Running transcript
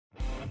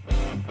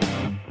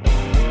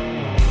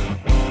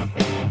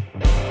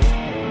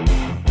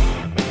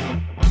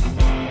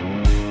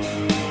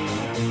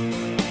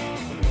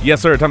Yes,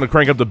 sir. Time to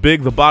crank up the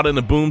big, the bada, and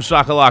the boom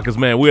shakalakas,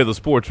 man. We are the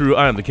Sport True.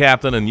 I am the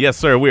captain. And yes,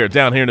 sir, we are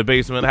down here in the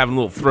basement having a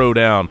little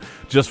throwdown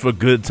just for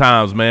good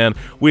times, man.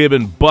 We have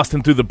been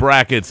busting through the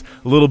brackets,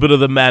 a little bit of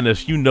the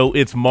madness. You know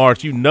it's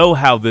March. You know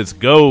how this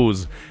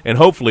goes. And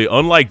hopefully,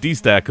 unlike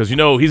D-Stack, because you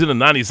know he's in the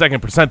 92nd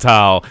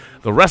percentile,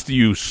 the rest of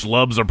you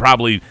schlubs are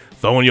probably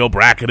throwing your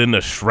bracket in the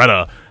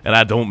shredder. And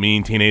I don't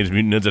mean Teenage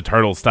Mutant Ninja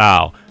Turtle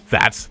style.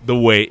 That's the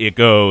way it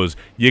goes.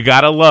 You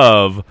gotta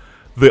love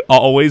the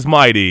always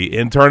mighty,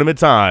 in tournament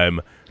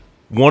time,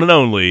 one and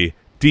only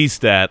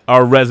D-Stat,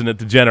 our resident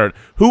degenerate,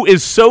 who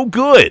is so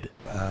good.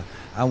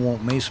 I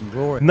want me some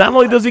glory. Not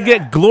only does he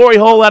get glory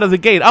hole out of the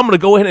gate, I'm going to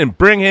go ahead and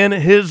bring in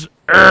his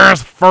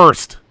earth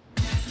first.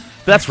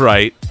 That's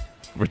right.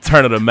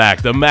 Return of the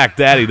Mac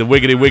Daddy, the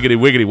wiggity, wiggity,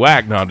 wiggity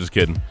whack. No, I'm just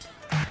kidding.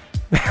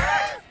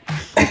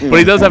 But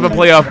he does have a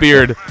playoff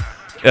beard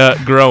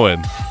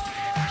growing.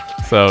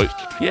 So,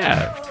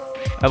 yeah,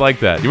 I like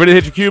that. You ready to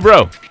hit your cue,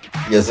 bro?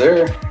 Yes,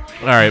 sir.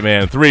 All right,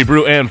 man. 3,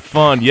 brew, and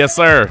fun. Yes,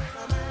 sir.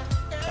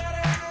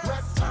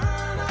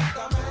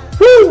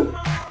 Woo!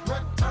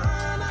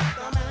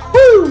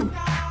 Woo!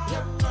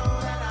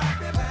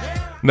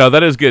 No,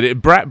 that is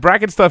good.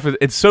 Bracket stuff,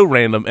 it's so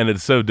random and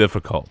it's so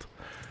difficult.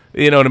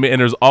 You know what I mean?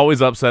 And there's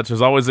always upsets.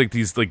 There's always like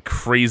these like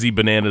crazy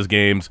bananas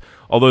games.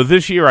 Although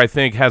this year, I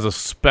think, has a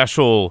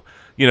special,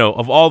 you know,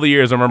 of all the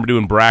years I remember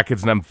doing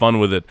brackets and having fun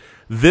with it,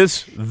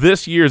 this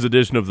year's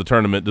edition of the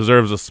tournament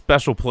deserves a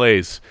special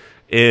place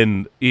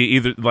in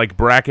either like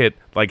bracket,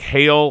 like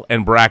hail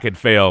and bracket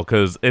fail,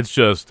 because it's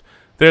just,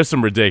 there's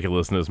some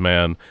ridiculousness,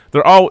 man.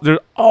 There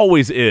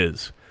always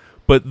is,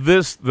 but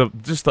just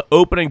the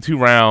opening 2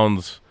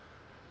 rounds,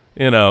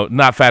 you know,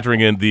 not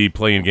factoring in the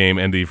playing game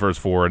and the first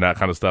 4 and that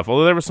kind of stuff.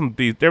 Although there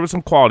was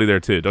some quality there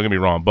too. Don't get me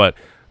wrong, but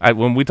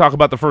when we talk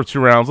about the first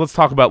 2 rounds, let's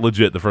talk about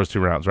legit the first 2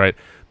 rounds, right?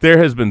 There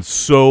has been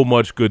so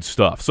much good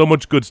stuff.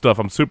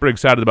 I'm super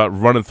excited about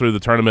running through the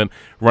tournament,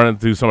 running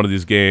through some of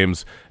these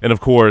games, and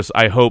of course,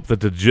 I hope that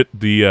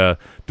the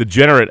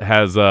degenerate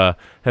has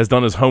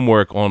done his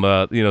homework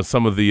on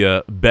some of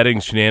the betting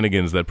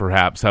shenanigans that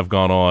perhaps have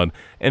gone on,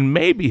 and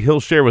maybe he'll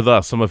share with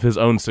us some of his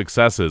own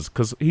successes,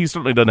 because he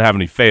certainly doesn't have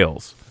any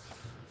fails.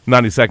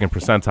 92nd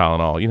percentile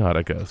and all, you know how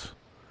that goes.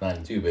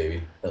 92,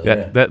 baby.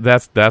 Yeah.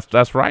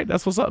 That's right.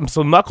 That's what's up.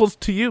 So knuckles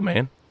to you,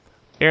 man.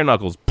 Air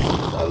knuckles.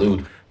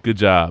 Salud. Good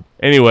job.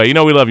 Anyway, you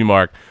know we love you,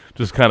 Mark.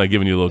 Just kind of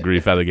giving you a little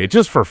grief out of the gate,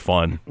 just for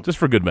fun, just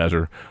for good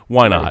measure.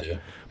 Why not?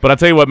 But I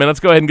tell you what, man. Let's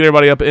go ahead and get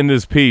everybody up in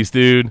this piece,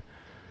 dude.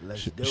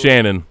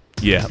 Shannon,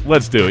 yeah,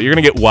 let's do it. You're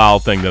gonna get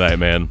wild thing tonight,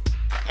 man.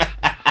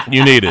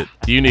 You need it.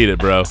 You need it,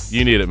 bro.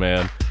 You need it,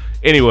 man.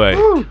 Anyway,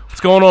 what's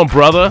going on,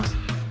 brother?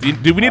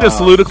 Do we need a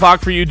salute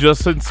clock for you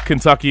just since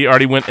Kentucky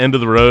already went into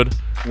the road?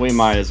 We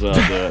might as well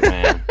do it,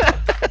 man.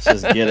 Let's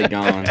just get it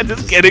going.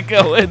 Just get it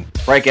going.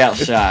 Breakout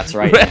shots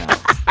right now.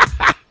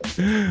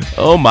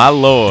 Oh, my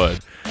Lord.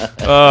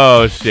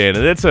 Oh,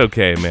 Shannon, it's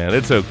okay, man.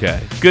 It's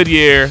okay. Good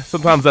year.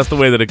 Sometimes that's the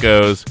way that it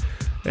goes.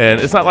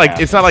 And it's not like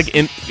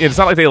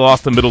they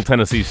lost to Middle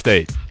Tennessee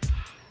State.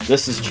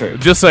 This is true.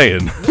 Just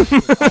saying.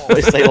 At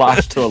least they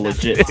lost to a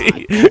legit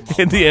team.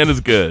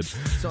 Indiana's good.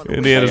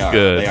 Indiana's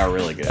good. They are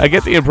really good. I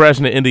get the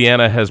impression that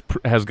Indiana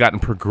has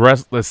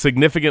gotten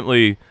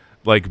significantly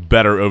like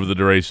better over the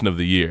duration of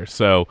the year.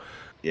 So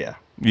yeah.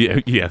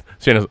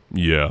 Shannon's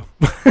yeah.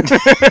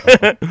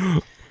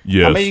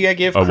 Yes. I mean, you gotta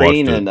give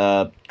Green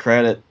and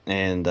credit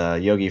and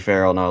Yogi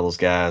Ferrell and all those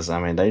guys.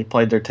 I mean, they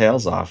played their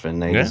tails off and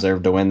they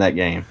deserved to win that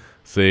game.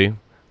 See,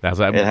 it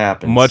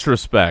happens. Much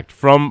respect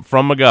from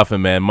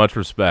McGuffin, man. Much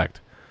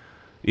respect,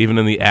 even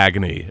in the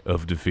agony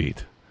of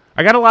defeat.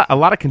 I got a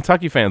lot of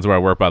Kentucky fans where I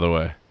work, by the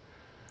way.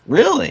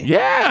 Really?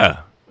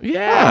 Yeah.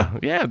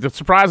 Just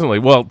surprisingly,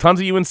 well, tons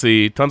of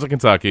UNC, tons of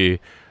Kentucky,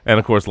 and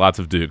of course, lots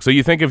of Duke. So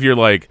you think if you're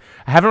like,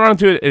 I haven't run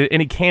into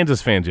any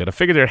Kansas fans yet. I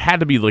figured there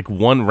had to be like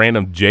one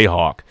random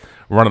Jayhawk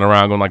running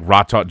around going like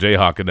Rock Chalk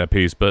Jayhawk in that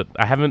piece, but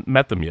I haven't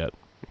met them yet.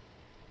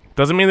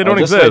 Doesn't mean they don't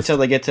exist. Wait till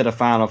they get to the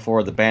Final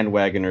Four. The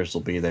bandwagoners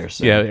will be there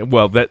soon. Yeah,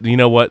 well, you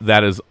know what?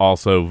 That is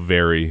also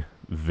very,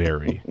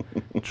 very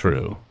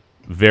true.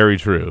 Very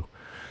true.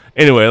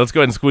 Anyway, let's go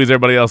ahead and squeeze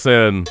everybody else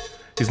in.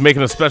 He's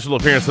making a special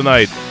appearance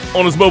tonight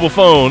on his mobile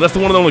phone. That's the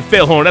one and only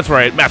Failhorn. That's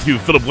right, Matthew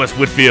Phillip West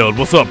Whitfield.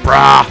 What's up,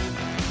 brah?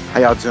 How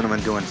y'all gentlemen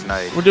doing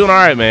tonight? We're doing all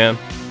right, man.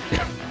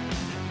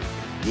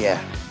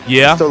 Yeah.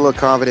 Yeah? Still a little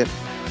confident.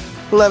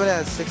 11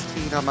 out of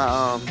 16 on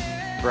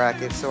my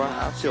bracket, so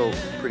I feel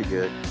pretty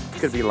good.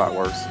 Could be a lot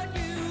worse.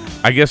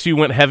 I guess you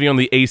went heavy on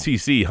the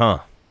ACC, huh?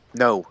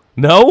 No?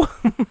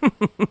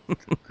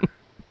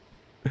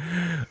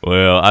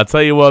 Well, I'll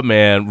tell you what,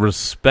 man.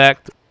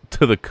 Respect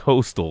to the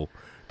Coastal,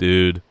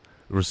 dude.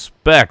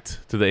 Respect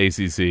to the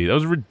ACC. That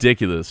was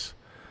ridiculous.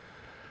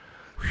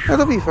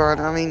 That'll be fun.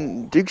 I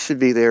mean, Duke should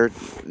be there.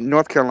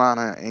 North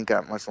Carolina ain't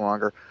got much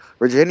longer.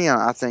 Virginia,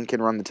 I think,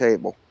 can run the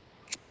table.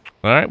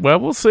 All right. Well,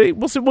 we'll see.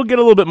 We'll get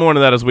a little bit more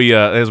into that as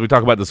we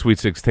talk about the Sweet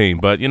 16.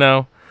 But you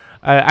know,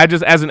 I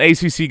just, as an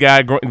ACC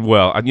guy,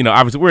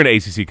 obviously we're in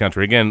ACC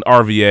country. Again,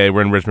 RVA,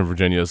 we're in Richmond,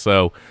 Virginia,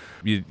 so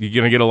you're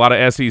going to get a lot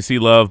of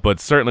SEC love, but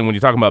certainly when you're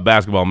talking about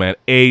basketball, man,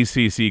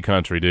 ACC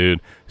country,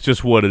 dude. It's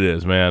just what it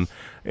is, man.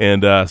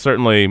 And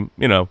certainly,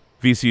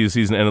 VCU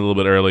season ended a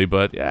little bit early,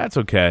 but yeah, it's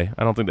okay.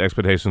 I don't think the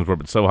expectations were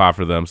so high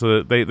for them,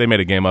 so they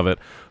made a game of it,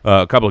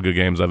 a couple of good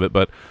games of it,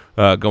 but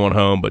going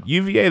home. But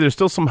UVA, there's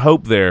still some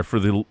hope there for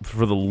the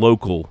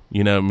local,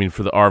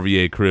 for the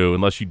RVA crew,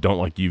 unless you don't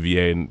like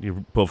UVA and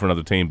you pull for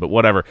another team, but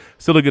whatever.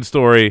 Still a good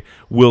story.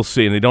 We'll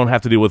see, and they don't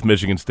have to deal with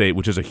Michigan State,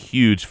 which is a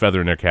huge feather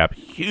in their cap,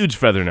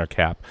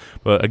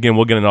 But again,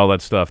 we'll get into all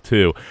that stuff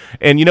too.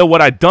 And you know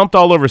what? I dumped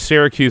all over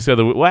Syracuse the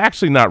other week. Well,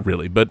 actually, not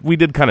really, but we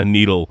did kind of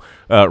needle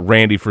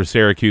Randy for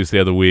Syracuse the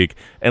other week,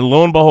 and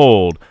lo and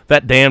behold,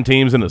 that damn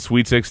team's in the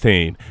Sweet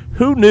 16.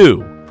 Who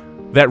knew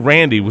that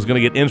Randy was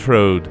going to get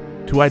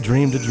introed to I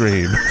Dreamed a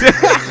Dream?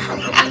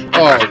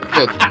 Oh,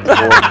 good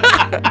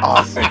Lord.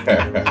 Awesome.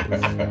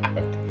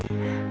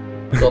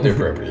 It's only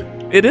appropriate.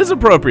 It is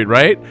appropriate,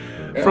 right?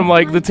 Yeah. From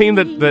like the team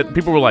that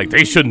people were like,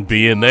 they shouldn't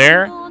be in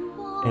there.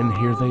 And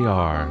here they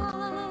are,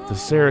 the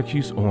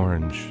Syracuse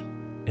Orange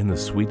in the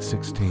Sweet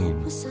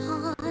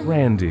 16.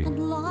 Randy.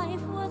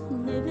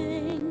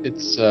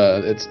 It's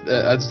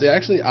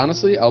actually,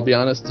 honestly, I'll be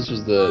honest, this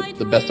was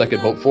the best I could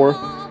hope for,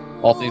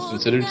 all things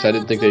considered, because I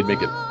didn't think they'd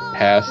make it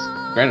past.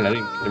 Granted, I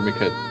didn't think they'd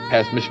make it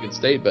past Michigan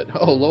State, but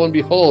lo and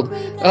behold,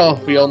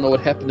 we all know what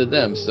happened to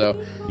them.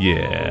 So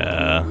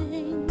yeah,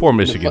 poor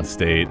Michigan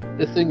State.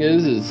 The thing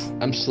is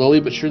I'm slowly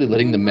but surely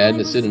letting the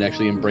madness in and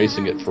actually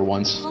embracing it for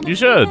once. You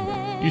should.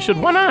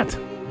 Why not?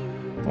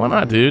 Why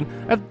not, dude?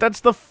 That's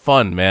the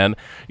fun, man.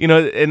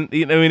 Again,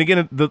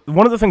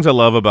 one of the things I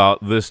love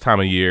about this time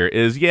of year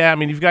is,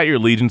 you've got your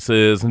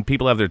allegiances and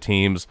people have their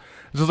teams.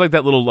 It's just like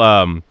that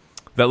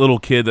little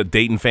kid, that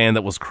Dayton fan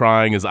that was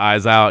crying his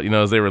eyes out,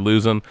 as they were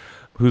losing,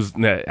 who's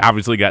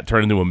obviously got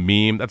turned into a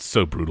meme. That's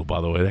so brutal, by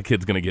the way.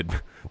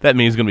 That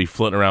meme's going to be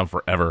floating around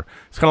forever.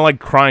 It's kind of like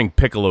crying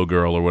Piccolo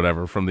girl or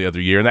whatever from the other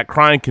year. And that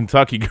crying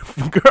Kentucky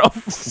girl,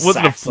 was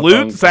it a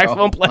flute?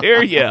 Saxophone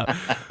player? Yeah.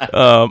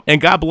 And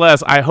God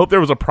bless, I hope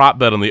there was a prop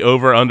bet on the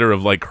over-under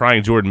of like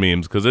crying Jordan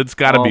memes, because it's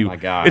got to be. Oh my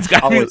God. It's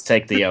got always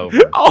take the over.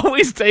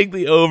 Always take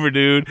the over,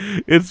 dude.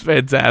 It's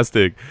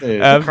fantastic.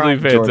 Dude,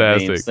 absolutely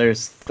fantastic.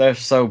 They're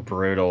so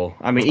brutal.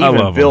 I mean,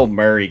 even Bill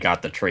Murray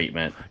got the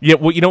treatment. Yeah,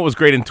 well, what was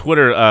great in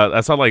Twitter,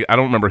 I saw, I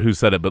don't remember who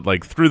said it, but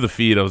through the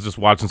feed, I was just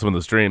watching some of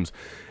the streams,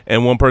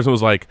 and one person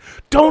was like,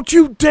 "Don't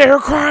you dare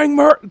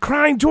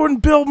crying Jordan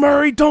Bill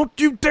Murray, don't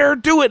you dare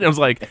do it." And I was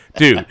like,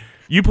 dude,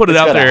 you put it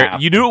out there,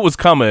 happen. You knew it was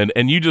coming,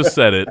 and you just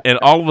said it, and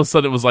all of a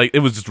sudden it was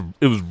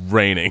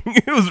raining.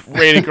 It was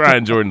raining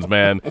crying Jordans,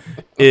 man.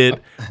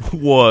 It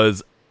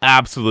was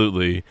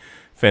absolutely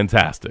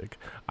fantastic.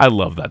 I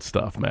love that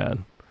stuff,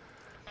 man.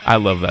 I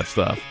love that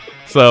stuff.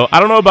 So I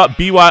don't know about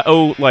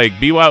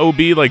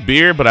BYOB like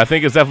beer, but I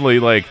think it's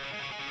definitely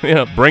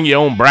bring your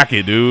own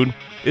bracket, dude.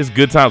 It's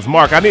good times.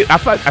 Mark, I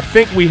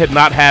think we had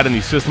not had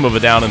any System of a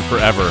Down in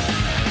forever,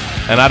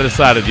 and I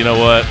decided, you know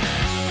what,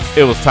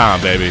 it was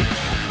time, baby.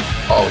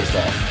 Always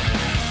time.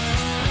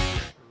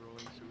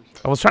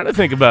 I was trying to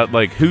think about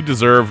who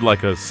deserved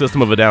a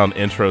System of a Down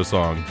intro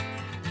song.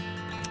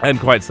 I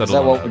hadn't quite settled.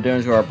 Is that what we're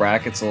doing to our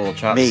brackets? A little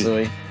chop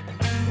suey.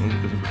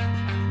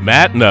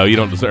 Matt, no, you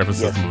don't deserve a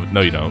System of.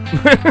 No, you don't.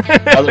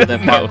 Other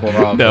than Mark,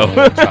 we're all no.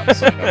 going to chop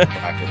suey on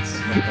brackets.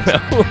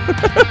 No.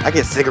 I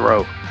get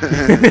Cigaro.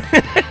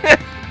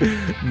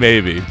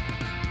 Maybe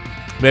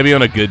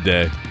on a good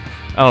day.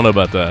 I don't know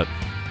about that.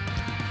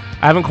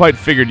 I haven't quite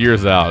figured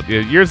yours out.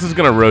 Yours is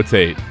going to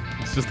rotate.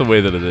 It's just the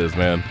way that it is,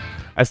 man.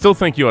 I still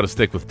think you ought to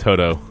stick with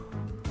Toto.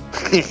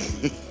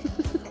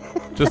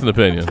 Just an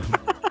opinion.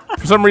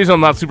 For some reason, I'm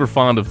not super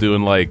fond of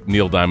doing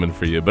Neil Diamond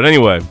for you. But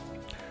anyway,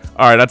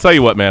 all right, I'll tell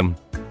you what, man.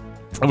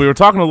 We were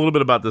talking a little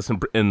bit about this in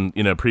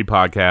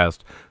pre-podcast,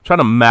 trying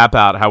to map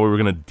out how we were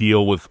going to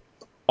deal with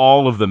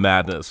all of the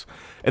madness.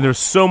 And there's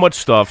so much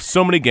stuff,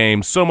 so many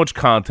games, so much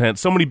content,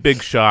 so many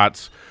big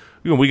shots.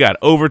 We got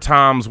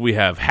overtimes, we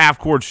have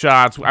half-court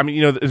shots. I mean,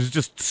 there's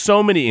just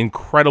so many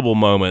incredible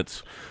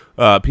moments.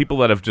 People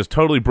that have just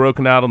totally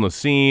broken out on the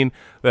scene,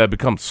 that have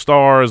become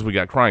stars. We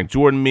got crying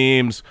Jordan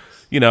memes.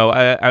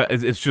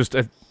 It's just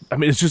an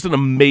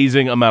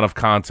amazing amount of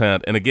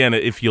content. And again,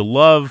 if you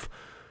love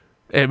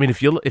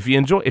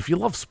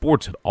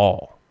sports at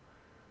all,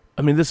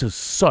 this is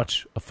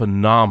such a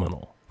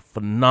phenomenal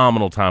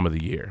time of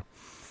the year.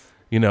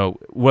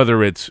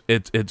 Whether it's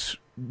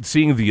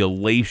seeing the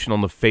elation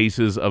on the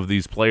faces of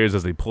these players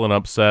as they pull an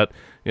upset,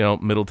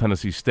 Middle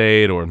Tennessee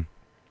State, or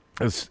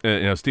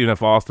Stephen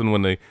F. Austin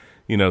when they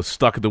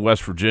stuck it to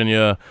West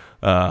Virginia,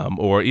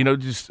 or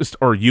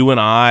or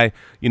UNI,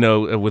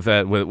 with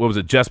what was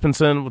it,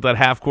 Jespenson with that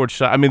half court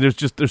shot.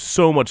 There's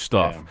so much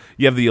stuff. Yeah.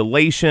 You have the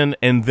elation,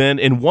 and then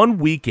in one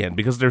weekend,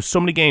 because there's so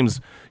many games,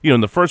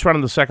 in the first round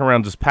and the second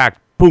round just packed,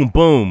 boom,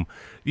 boom.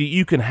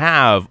 You can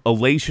have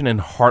elation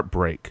and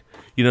heartbreak.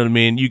 You know what I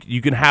mean?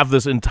 You can have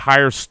this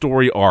entire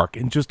story arc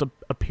in just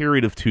a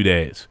period of 2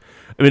 days.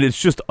 I mean, it's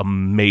just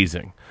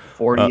amazing.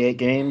 48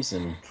 games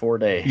in 4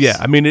 days. Yeah,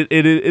 I mean, it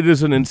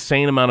is an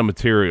insane amount of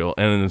material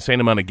and an insane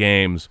amount of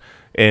games,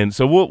 and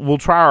so we'll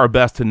try our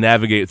best to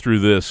navigate through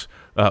this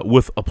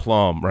with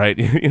aplomb, right?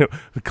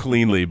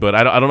 Cleanly. But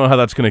I don't know how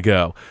that's going to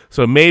go.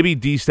 So maybe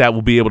D-Stat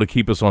will be able to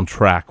keep us on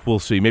track. We'll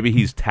see. Maybe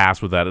he's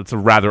tasked with that. It's a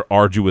rather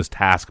arduous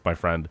task, my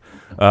friend.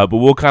 But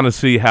we'll kind of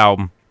see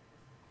how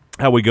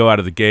we go out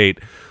of the gate.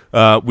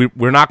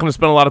 We're not going to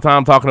spend a lot of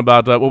time talking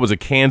about what was it,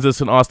 Kansas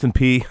and Austin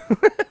Peay.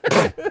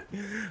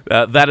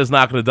 That is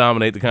not going to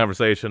dominate the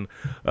conversation.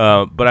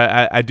 But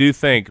I do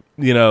think,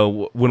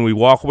 when we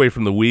walk away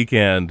from the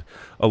weekend,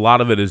 a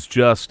lot of it is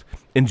just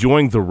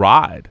enjoying the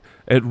ride.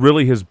 It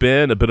really has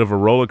been a bit of a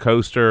roller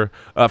coaster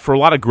for a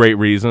lot of great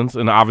reasons,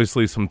 and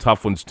obviously some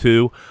tough ones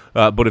too.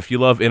 But if you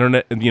love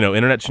internet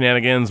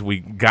shenanigans, we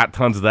got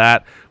tons of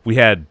that. We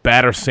had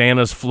batter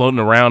Santas floating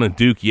around in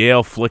Duke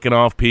Yale, flicking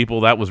off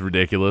people. That was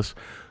ridiculous.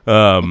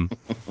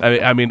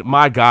 I mean,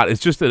 my God, it's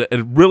just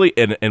really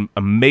an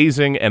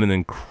amazing and an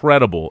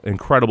incredible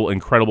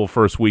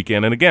first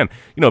weekend. And again,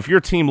 if your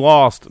team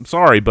lost, I'm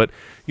sorry, but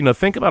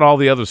think about all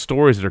the other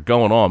stories that are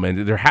going on,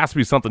 man. There has to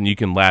be something you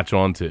can latch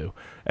onto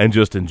and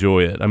just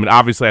enjoy it. I mean,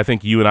 obviously, I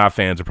think UNI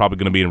fans are probably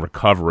going to be in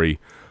recovery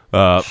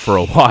for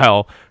a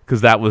while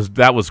because that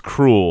was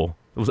cruel.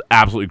 It was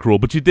absolutely cruel.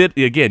 But you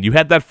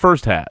had that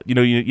first hat.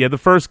 You had the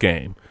first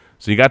game,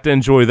 so you got to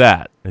enjoy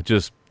that. It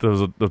was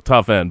a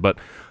tough end, but.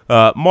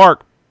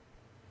 Mark,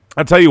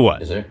 I tell you what.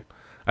 Yes, sir.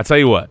 I tell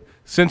you what.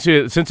 Since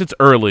it's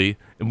early,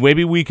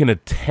 maybe we can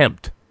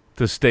attempt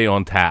to stay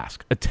on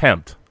task.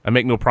 Attempt. I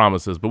make no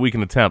promises, but we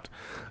can attempt.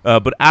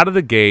 But out of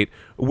the gate,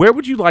 where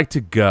would you like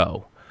to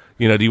go?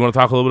 Do you want to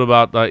talk a little bit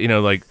about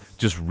like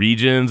just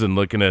regions and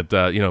looking at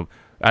I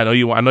know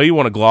you want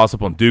to gloss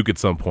up on Duke at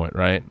some point,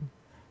 right?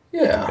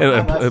 Yeah.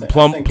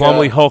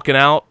 Plumlee hulking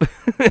out.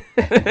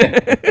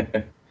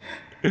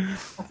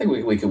 I think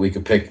we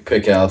could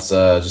pick out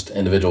just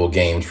individual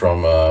games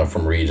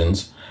from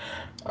regions.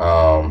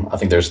 I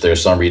think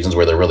there's some regions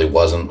where there really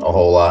wasn't a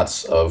whole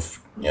lot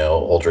of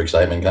ultra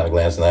excitement. Kind of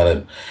glancing at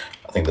it,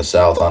 I think the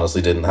South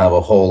honestly didn't have a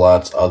whole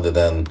lot other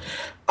than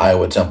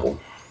Iowa Temple.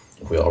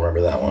 If we all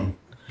remember that one.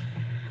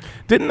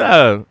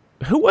 Didn't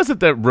who was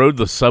it that rode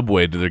the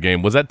subway to their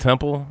game? Was that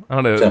Temple? I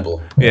don't know.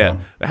 Temple. Yeah.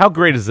 How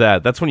great is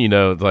that? That's when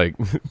like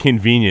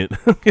convenient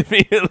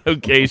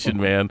location,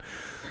 man.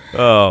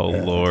 Oh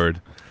yeah.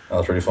 Lord. That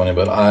was pretty funny,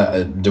 but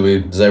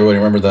does everybody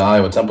remember the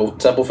Iowa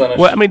Temple finish?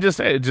 Well, I mean, just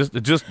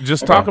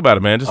talk about it,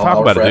 man. Just talk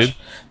about it,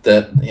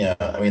 dude.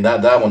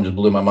 That one just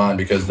blew my mind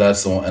because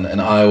that's the one,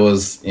 and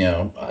Iowa's,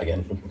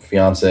 again,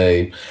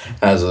 fiance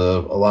has a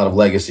lot of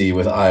legacy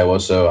with Iowa,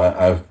 so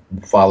I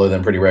follow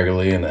them pretty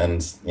regularly,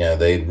 and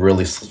they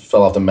really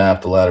fell off the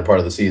map the latter part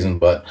of the season,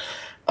 but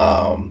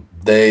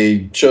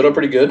they showed up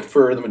pretty good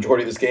for the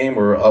majority of this game.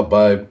 We're up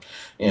by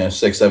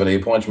 6, 7,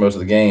 8 points most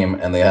of the game,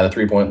 and they had a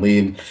 3-point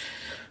lead.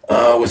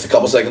 With a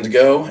couple seconds to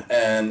go,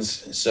 and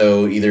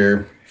so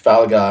either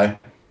foul a guy,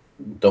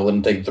 don't let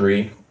him take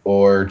 3,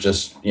 or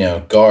just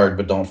guard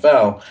but don't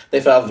foul.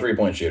 They foul the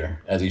 3-point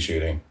shooter as he's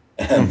shooting,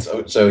 and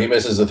so he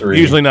misses the 3.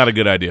 Usually not a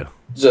good idea.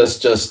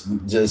 Just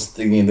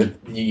thinking that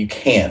you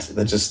can't.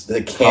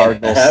 That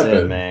can't Cardinal happen.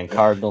 Sin, man.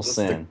 Cardinal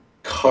sin.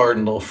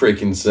 Cardinal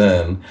freaking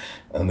sin.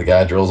 And the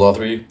guy drills all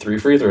three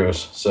free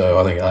throws. So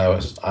I think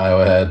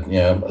Iowa had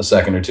a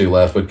second or two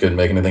left, but couldn't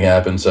make anything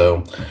happen.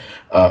 So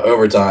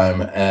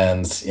overtime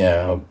and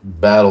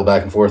battle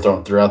back and forth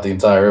throughout the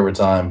entire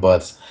overtime.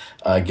 But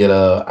I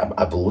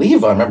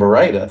believe I remember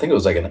right. I think it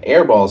was like an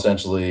air ball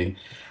essentially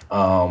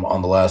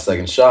on the last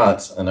second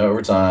shot in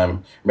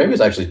overtime. Maybe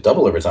it's actually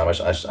double overtime.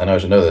 I know I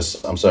should know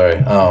this. I'm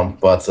sorry.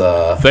 But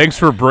thanks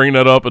for bringing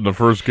that up in the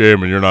first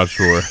game, and you're not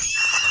sure.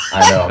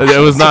 I know. It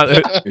was not.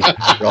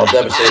 You're all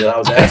devastated. I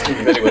was asking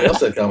if anyone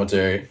else had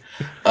commentary.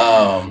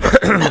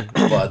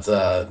 But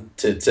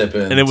tip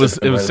in. And it was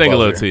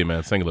single OT,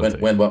 man. Single OT.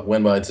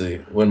 Win by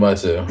two.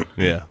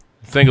 Yeah.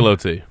 Single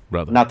OT,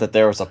 brother. Not that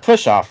there was a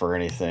push off or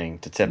anything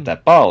to tip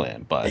that ball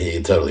in, but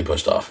he totally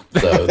pushed off.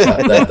 So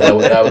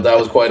that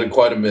was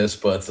quite a miss.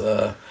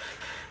 But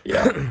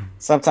yeah.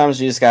 Sometimes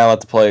you just gotta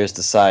let the players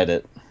decide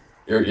it.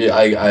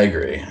 I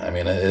agree. I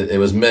mean, it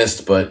was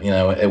missed, but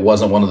it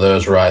wasn't one of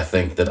those where I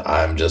think that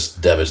I'm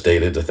just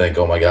devastated to think,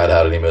 oh my God,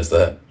 how did he miss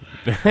that?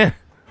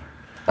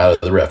 How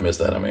did the ref miss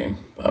that? I mean,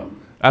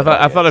 I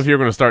thought if you were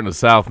going to start in the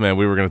South, man,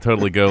 we were going to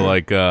totally go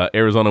like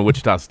Arizona,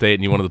 Wichita State,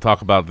 and you wanted to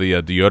talk about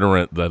the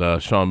deodorant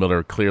that Sean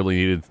Miller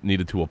clearly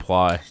needed to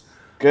apply.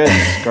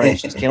 Goodness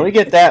gracious. Can we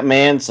get that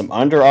man some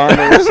Under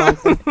Armour or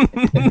something?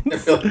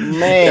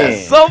 Man.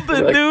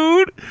 Something,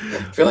 dude.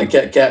 I feel like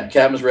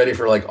Captain's ready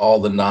for like all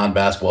the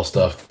non-basketball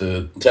stuff.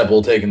 The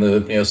Temple taking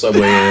the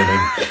subway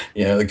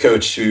in, and the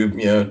coach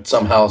who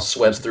somehow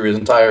sweats through his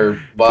entire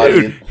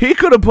body. Dude, he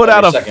could have put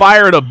out a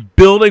fire in a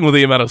building with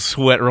the amount of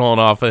sweat rolling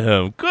off of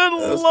him. Good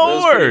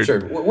Lord.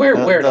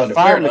 The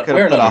fireman could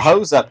have put a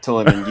hose up to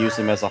him and used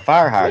him as a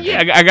fire hydrant.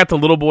 Yeah, I got the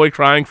little boy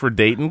crying for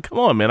Dayton. Come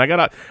on, man.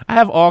 I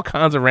have all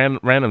kinds of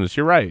randomness.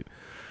 You're right.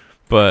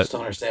 But I just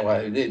don't understand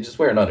why. Just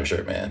wear an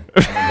undershirt, man.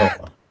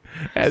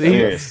 And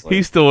Seriously.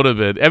 he still would have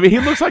been. I mean, he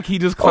looks like he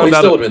just Oh, climbed he out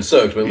still of. would have been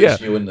soaked, but at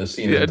least you wouldn't have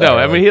seen it. No,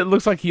 I mean, it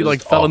looks like he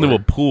like fell into a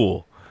awkward.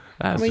 pool.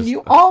 I mean,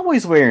 you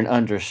always wear an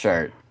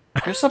undershirt.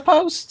 You're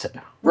supposed to.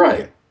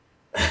 Right.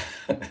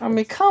 I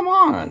mean, come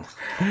on.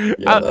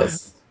 Yeah,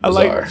 that's I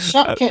like-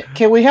 bizarre.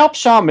 Can we help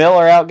Sean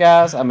Miller out,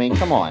 guys? I mean,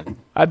 come on.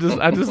 I just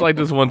like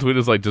this one tweet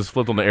is like just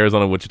flipped on the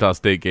Arizona Wichita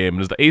State game.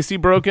 And is the AC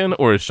broken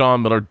or is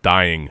Sean Miller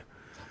dying?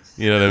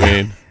 You know what I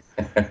mean?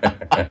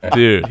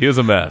 Dude, he was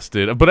a mess,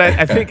 dude. But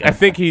I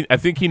think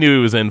he knew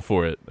he was in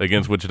for it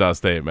against Wichita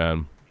State,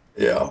 man.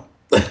 Yeah.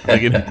 I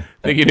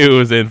think he knew he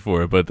was in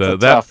for it. But It's a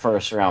that tough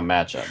first round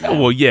matchup. Man.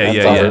 well, yeah.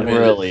 It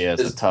really is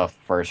a tough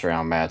first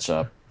round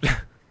matchup.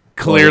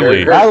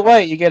 Clearly, By the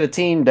way, you get a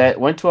team that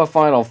went to a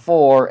Final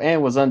Four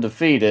and was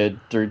undefeated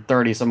through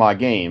 30 some odd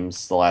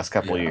games the last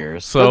couple of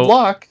years. So good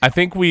luck. I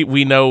think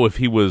we know if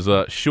he was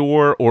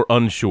sure or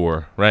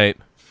unsure, right?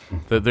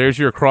 That there's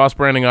your cross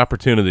branding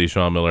opportunity,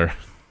 Sean Miller.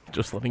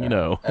 Just letting you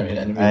know. I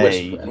mean,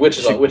 Hey,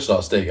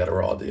 Wichita State got a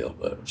raw deal,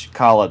 but Should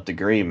call up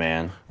degree,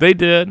 man. They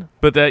did,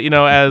 but that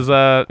as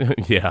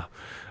yeah,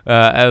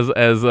 as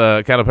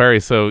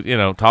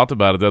Calipari talked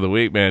about it the other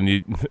week, man.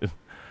 You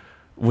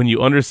when you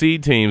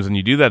underseed teams and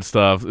you do that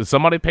stuff,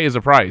 somebody pays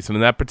a price, and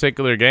in that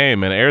particular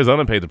game, and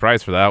Arizona paid the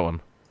price for that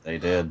one. They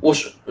did.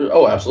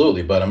 well,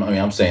 absolutely. But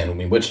I'm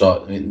saying,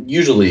 Wichita.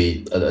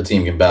 Usually a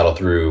team can battle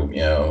through.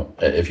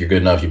 If you're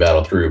good enough, you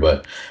battle through.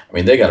 But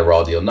they got a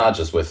raw deal, not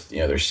just with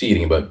their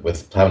seeding, but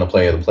with having to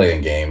play the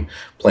play-in game,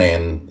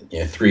 playing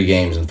 3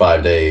 games in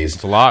 5 days.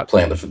 It's a lot.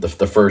 Playing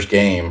the first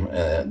game,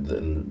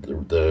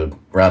 the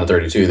round of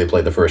 32, they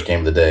played the first game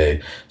of the day.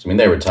 So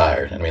they were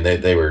tired.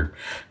 They were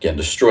getting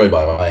destroyed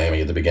by Miami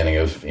at the beginning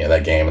of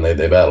that game, and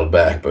they battled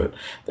back. But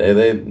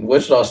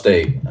Wichita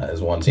State is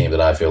one team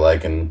that I feel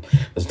like in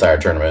this entire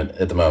tournament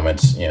at the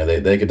moment,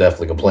 they could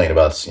definitely complain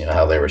about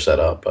how they were set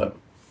up. But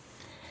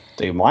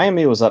Dude,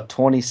 Miami was up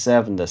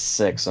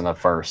 27-6 in the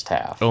first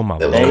half. Oh my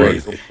That was lord! They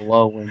crazy. were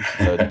blowing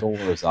the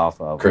doors off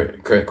of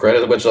them.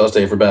 credit to Wichita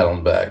State for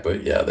battling back.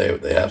 But yeah,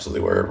 they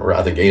absolutely were.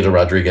 I think Angel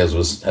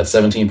Rodriguez had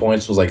 17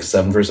 points, was like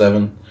 7 for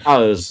 7.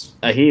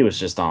 He was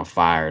just on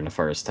fire in the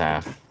first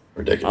half. I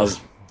Ridiculous.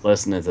 was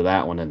listening to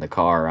that one in the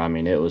car. I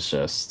mean, it was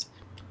just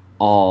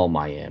all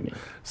Miami.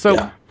 So,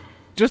 Yeah.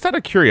 just out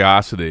of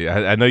curiosity,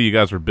 I know you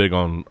guys were big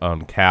on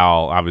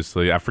Cal.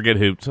 Obviously, I forget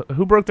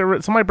who broke their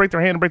wrist. Somebody break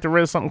their hand, break their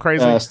wrist, something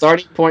crazy.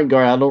 Starting point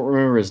guard, I don't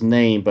remember his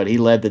name, but he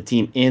led the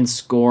team in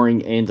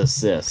scoring and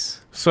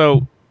assists.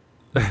 So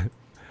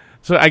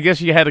I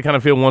guess you had to kind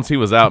of feel once he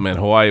was out, man.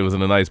 Hawaii was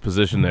in a nice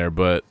position there,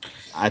 but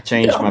I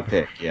changed my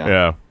pick.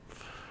 yeah,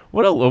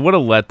 what a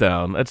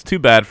letdown. That's too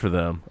bad for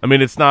them. I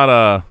mean, it's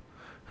not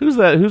who's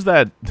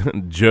that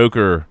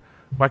joker?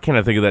 Why can't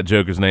I think of that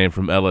joker's name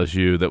from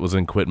LSU that was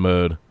in quit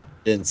mode?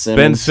 Ben Simmons,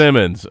 Ben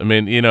Simmons. I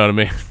mean, you know what I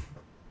mean.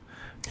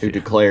 who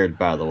declared,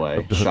 by the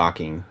way,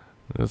 shocking.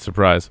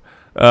 Surprise.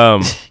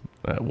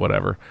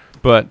 Whatever.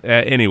 But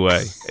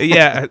anyway,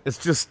 yeah, it's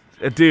just,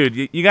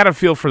 dude, you got to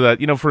feel for that.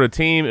 For a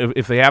team,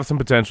 if they have some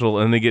potential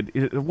and they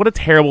get, what a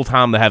terrible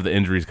time to have the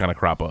injuries kind of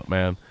crop up,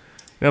 man.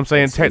 You know what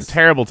I'm saying?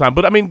 Terrible time.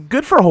 But I mean,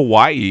 good for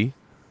Hawaii.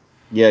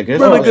 Yeah, good.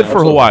 Really Oh, good yeah, for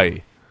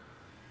absolutely.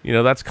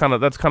 Hawaii. That's kind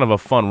of a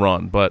fun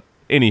run. But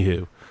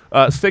anywho,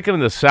 sticking in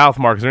the South,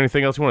 Mark, is there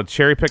anything else you want to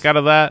cherry pick out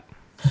of that?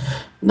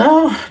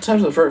 No, in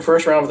terms of the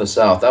first round of the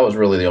South, that was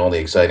really the only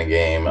exciting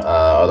game.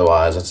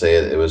 Otherwise, I'd say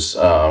it was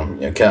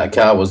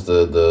Cal was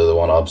the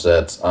one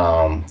upset.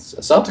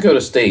 South Dakota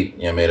State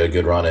made a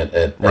good run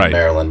at Right.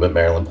 Maryland, but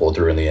Maryland pulled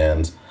through in the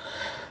end.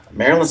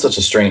 Maryland's such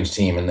a strange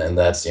team, and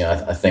that's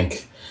I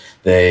think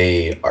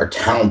they are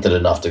talented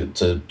enough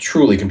to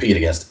truly compete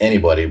against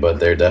anybody, but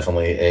they're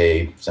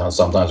definitely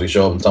sometimes we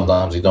show up and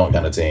sometimes we don't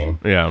kind of team.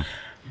 Yeah.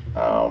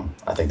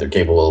 I think they're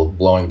capable of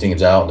blowing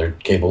teams out, and they're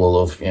capable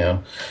of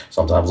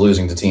sometimes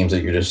losing to teams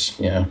that you're just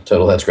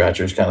total head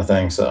scratchers kind of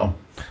thing. So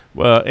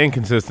Well,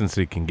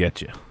 inconsistency can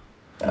get you.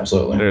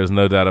 absolutely. There's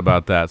no doubt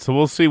about that. So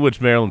we'll see which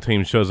Maryland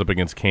team shows up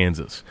against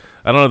Kansas.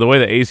 I don't know the way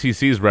the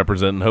ACC is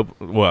representing.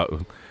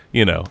 Well,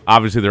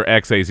 obviously they're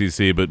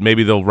ex-ACC, but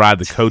maybe they'll ride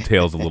the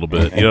coattails a little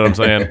bit. You know what I'm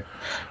saying?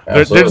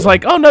 They're just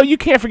like, oh no, you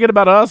can't forget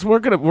about us. We're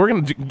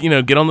gonna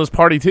get on this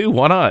party too.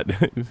 Why not?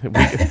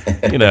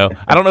 I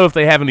don't know if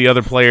they have any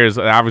other players.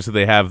 Obviously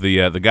they have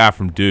the guy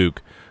from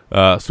Duke,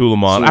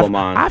 Suleiman.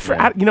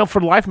 For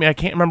the life of me, I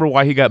can't remember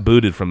why he got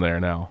booted from there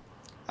now.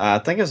 I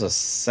think it was a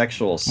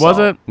sexual assault. Was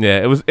it?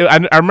 Yeah, it was.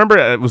 I remember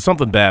it was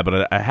something bad,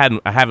 but I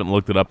haven't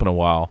looked it up in a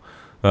while.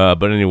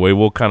 But anyway,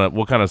 we'll kind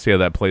of see how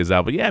that plays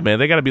out. But yeah, man,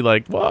 they got to be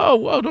like,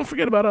 whoa, don't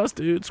forget about us,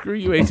 dude. Screw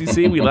you,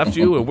 ACC. We left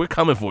you, and we're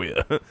coming for you.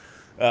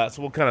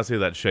 So we'll kind of see how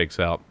that shakes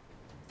out.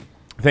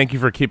 Thank you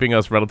for keeping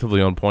us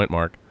relatively on point,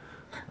 Mark.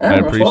 I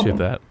appreciate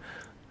that.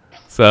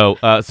 So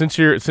since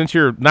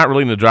you're not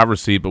really in the driver's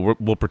seat, but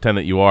we'll pretend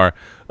that you are.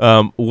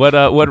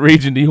 What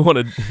region do you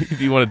want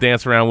to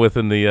dance around with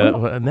in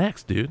the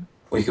next, dude?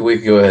 We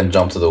could go ahead and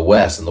jump to the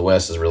West, and the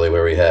West is really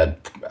where we had,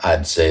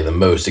 I'd say, the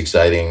most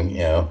exciting,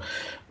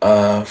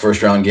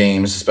 first round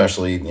games,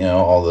 especially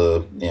all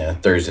the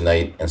Thursday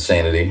night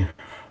insanity.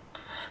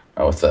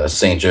 with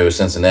St. Joe,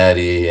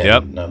 Cincinnati,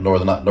 and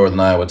Northern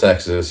Iowa,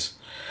 Texas.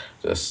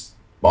 Just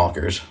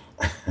bonkers.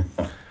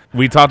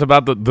 We talked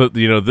about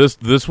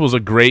this was a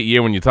great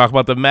year. When you talk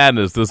about the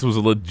madness, this was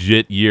a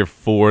legit year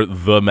for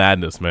the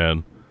madness,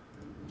 man.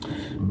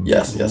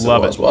 Yes,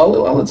 Love it was. it.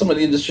 Well, I'll let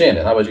somebody just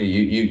Shannon. How about you?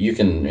 You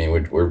can. I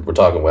mean, we're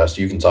talking West.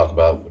 You can talk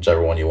about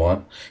whichever one you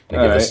want.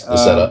 And give us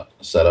the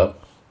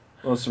setup.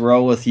 Let's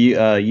roll with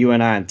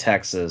UNI and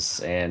Texas,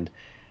 and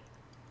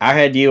I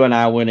had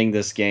UNI winning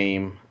this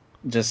game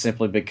just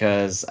simply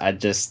because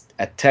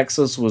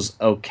Texas was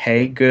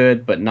okay,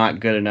 good, but not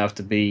good enough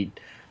to beat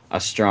a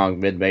strong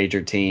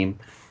mid-major team,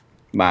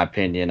 in my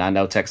opinion. I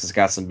know Texas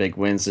got some big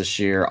wins this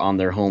year on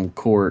their home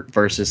court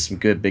versus some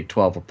good Big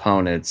 12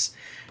 opponents.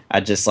 I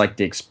just like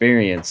the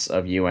experience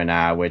of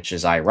UNI, which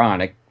is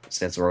ironic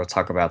since we'll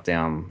talk about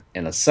them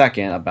in a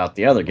second about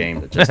the other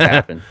game that just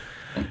happened.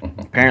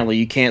 Apparently,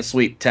 you can't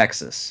sweep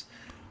Texas.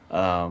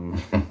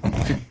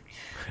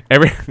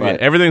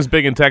 Everything's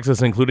big in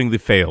Texas, including the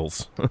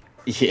fails.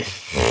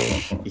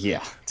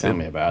 Yeah. Tell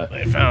me about it.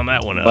 They found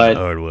that one out the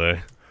hard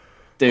way.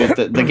 Dude,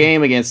 the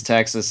game against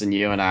Texas and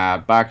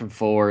UNI, back and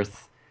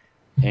forth,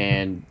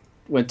 and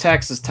when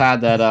Texas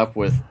tied that up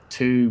with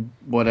 2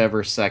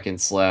 whatever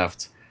seconds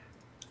left,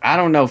 I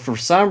don't know, for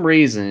some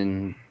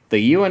reason, the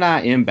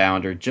UNI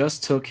inbounder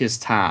just took his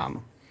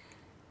time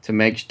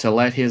to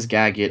let his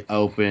guy get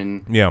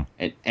open. Yeah.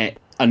 And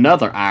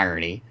another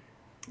irony,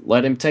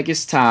 let him take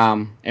his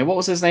time. And what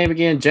was his name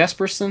again?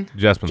 Jesperson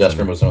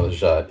was another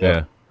shot.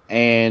 Yeah.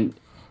 And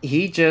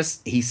he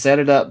set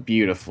it up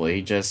beautifully.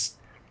 He just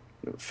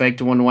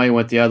faked one way,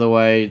 went the other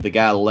way. The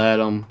guy led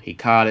him. He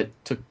caught it,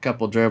 took a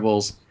couple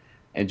dribbles,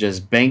 and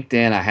just banked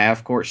in a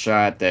half-court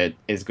shot that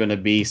is going to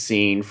be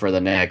seen for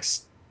the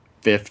next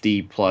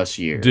 50-plus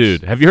years.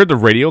 Dude, have you heard the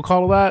radio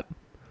call of that?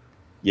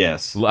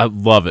 Yes. I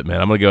love it, man.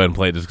 I'm going to go ahead and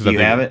play it just because I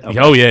think... have it? Okay.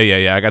 Oh,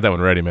 yeah. I got that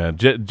one ready, man.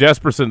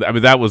 Jesperson, I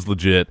mean, that was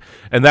legit.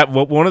 And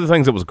one of the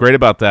things that was great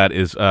about that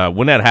is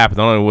when that happened,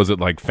 not only was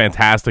it, like,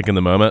 fantastic in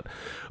the moment,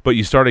 but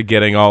you started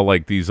getting all,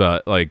 like, these,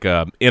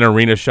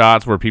 in-arena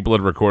shots where people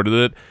had recorded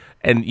it.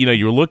 And, you know,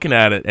 you were looking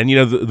at it, and, you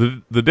know,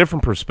 the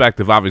different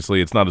perspective,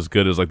 obviously, it's not as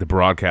good as, like, the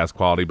broadcast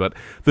quality, but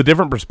the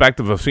different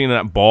perspective of seeing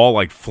that ball,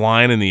 like,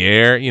 flying in the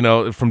air, you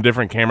know, from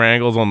different camera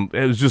angles,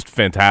 it was just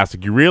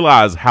fantastic. You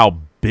realize how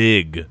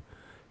big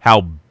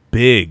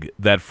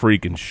that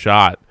freaking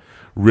shot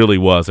really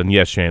was. And,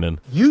 yes, Shannon.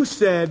 You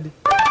said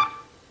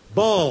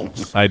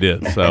balls. I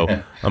did, so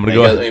I'm going to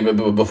go ahead.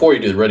 But before you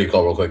do the ready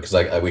call real quick,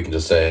 because we can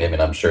just say, I mean,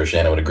 I'm sure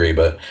Shannon would agree,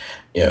 but,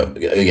 you know,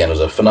 again, it was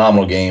a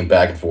phenomenal game,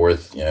 back and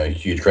forth. You know,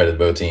 huge credit to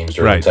both teams.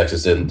 Right.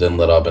 Texas didn't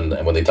let up,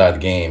 and when they tied the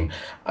game,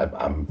 I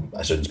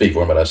shouldn't speak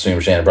for him, but I assume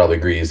Shannon probably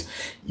agrees.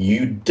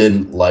 You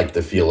didn't like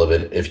the feel of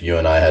it if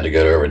UNI had to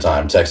go to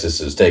overtime. Texas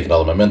is taking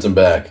all the momentum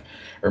back,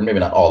 or maybe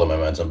not all the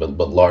momentum,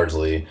 but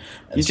largely.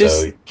 And you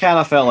just kind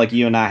of felt like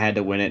UNI had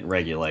to win it in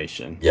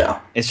regulation. Yeah,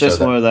 it's just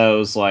one of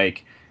those,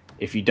 like,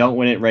 if you don't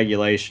win it in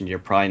regulation, you're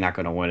probably not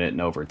going to win it in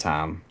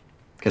overtime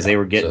because they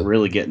were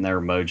really getting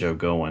their mojo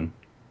going.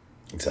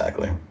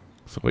 Exactly.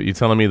 So what, you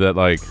telling me that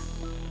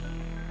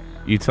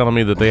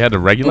they had to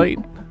regulate?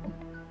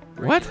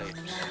 What?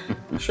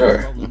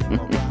 Sure.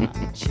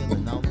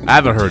 I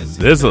haven't heard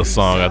this a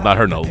song I've not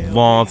heard in a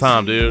long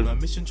time, dude.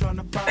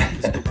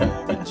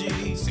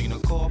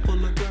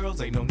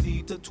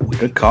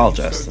 Good call,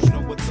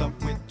 Justin.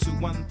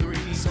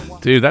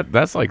 Dude,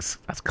 that's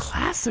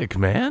classic,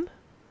 man.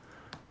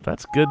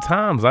 That's good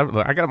times. I'm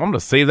going to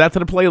save that to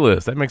the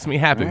playlist. That makes me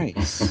happy.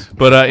 Nice.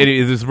 But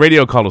this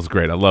radio call is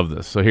great. I love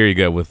this. So here you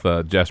go with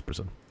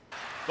Jesperson.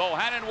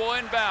 Bohannon will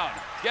inbound.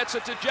 Gets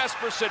it to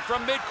Jesperson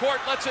from midcourt.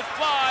 Lets it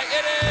fly.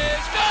 It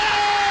is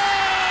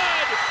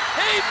good!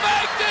 He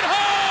banked it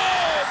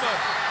home!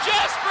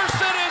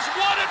 Jesperson has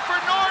won it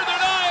for Northern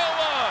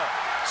Iowa.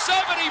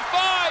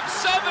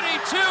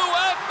 75-72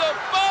 at the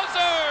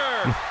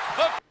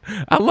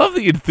buzzer. I love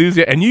the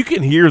enthusiasm. And you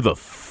can hear the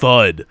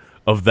thud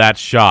of that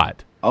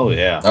shot. Oh,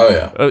 yeah.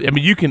 I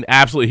mean, you can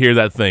absolutely hear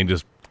that thing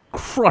just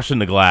crushing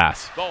the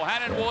glass.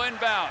 Bohannon will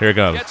inbound. Here it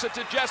goes. Gets it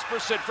to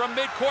Jesperson from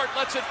midcourt.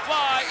 Lets it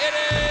fly. It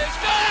is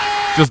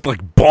good! Just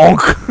like bonk.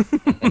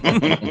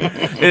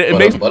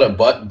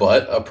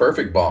 But a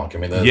perfect bonk. I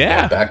mean,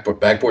 the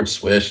backboard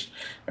swish.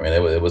 I mean,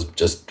 it was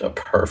just a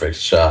perfect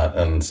shot,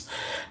 and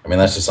I mean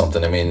that's just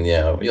something. I mean,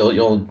 he'll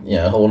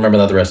remember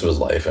that the rest of his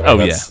life. I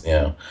mean,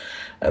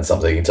 that's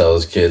something he can tell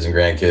his kids and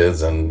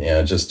grandkids,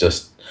 and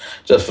just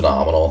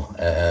phenomenal,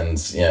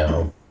 and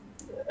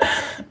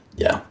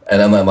yeah, and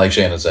then like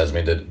Shannon says, I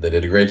mean, they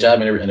did a great job,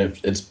 and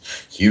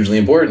it's hugely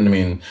important. I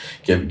mean,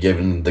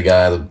 giving the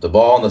guy the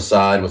ball on the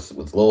side with a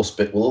little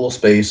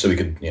space, so he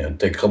could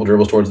take a couple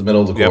dribbles towards the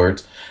middle of the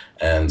court,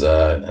 and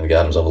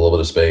got himself a little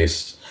bit of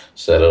space,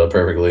 set it up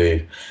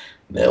perfectly,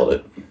 nailed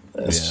it.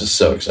 It's just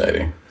so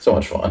exciting, so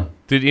much fun.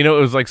 Dude, it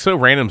was like so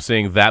random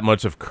seeing that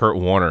much of Kurt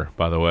Warner.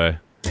 By the way,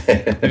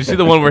 Did you see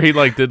the one where he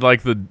did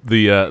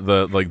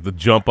the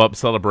jump up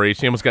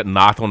celebration? He almost got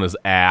knocked on his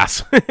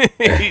ass.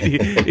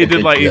 he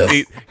did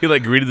Yes. he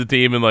greeted the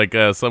team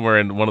in somewhere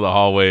in one of the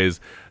hallways.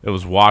 It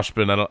was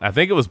Washburn. I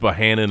think it was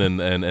Bohannon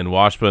and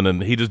Washburn,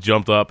 and he just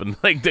jumped up and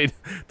they did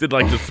the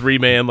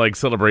 3-man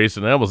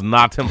celebration. And almost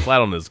knocked him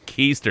flat on his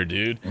keister,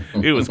 dude.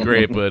 It was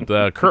great,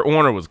 but Kurt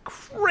Warner was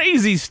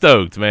crazy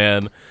stoked,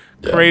 man.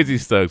 Crazy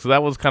stoked. So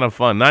that was kind of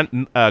fun.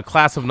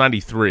 Class of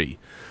 '93.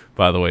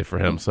 By the way, for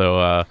him.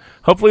 So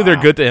hopefully they're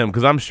good to him,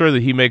 because I'm sure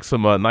that he makes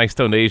some nice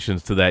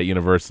donations to that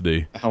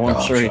university.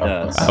 I'm sure he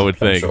does. I would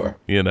think. Sure.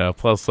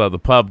 Plus the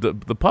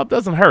pub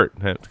doesn't hurt,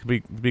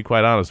 to be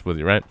quite honest with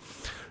you, right?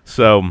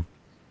 So,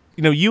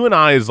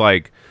 UNI is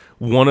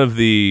one of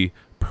the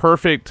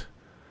perfect,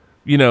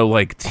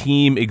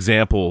 team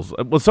examples.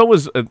 Well, so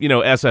was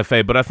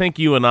SFA, but I think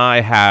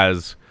UNI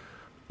has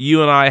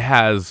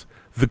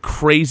the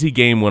crazy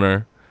game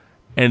winner,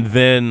 and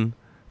then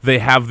they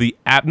have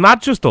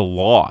not just a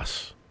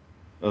loss.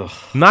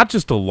 Not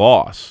just a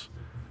loss.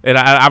 And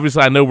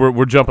obviously I know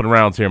we're jumping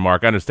around here,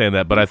 Mark. I understand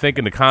that. But I think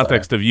in the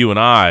context of UNI,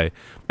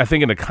 I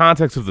think in the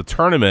context of the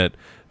tournament,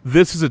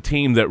 this is a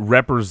team that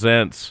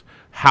represents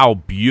how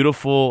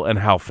beautiful and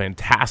how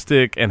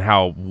fantastic and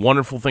how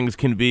wonderful things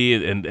can be,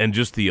 and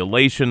just the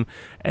elation.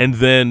 And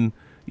then,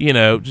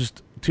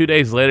 just 2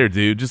 days later,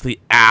 dude, just the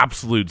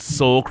absolute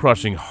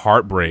soul-crushing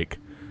heartbreak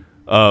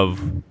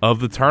of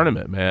the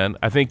tournament, man.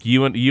 I think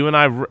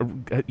UNI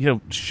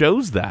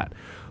shows that.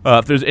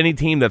 If there's any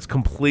team that's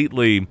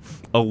completely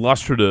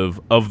illustrative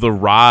of the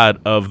ride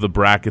of the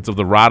brackets, of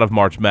the ride of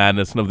March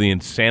Madness, and of the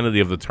insanity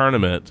of the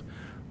tournament,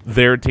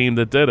 they're a team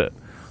that did it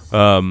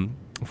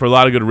for a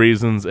lot of good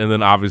reasons. And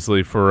then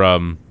obviously for I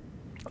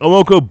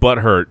won't go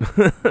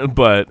butthurt,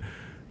 but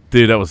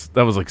dude, that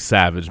was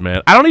savage,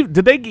 man.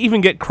 Did they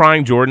even get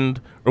Crying Jordan,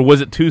 or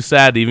was it too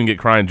sad to even get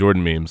Crying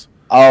Jordan memes?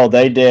 Oh,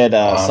 they did.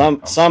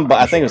 Some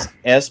I think it was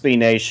SB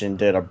Nation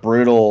did a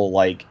brutal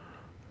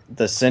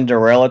the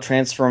Cinderella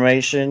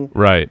transformation,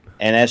 right?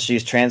 And as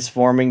she's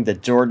transforming,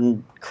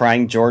 the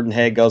Crying Jordan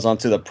head goes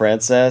onto the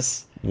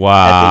princess.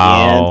 Wow! At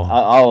the end,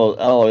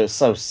 oh, it was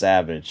so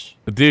savage,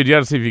 dude. You got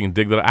to see if you can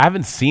dig that. I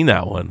haven't seen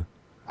that one.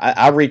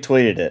 I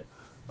retweeted it.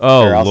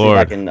 Oh, I'll Lord!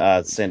 see if I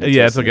can send it.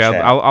 Yeah, to it's okay.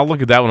 I'll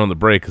look at that one on the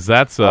break, because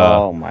that's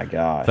oh my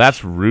gosh,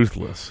 that's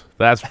ruthless.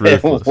 That's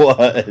ruthless.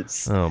 It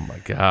was. Oh my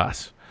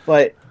gosh!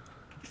 But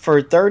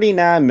for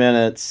 39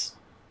 minutes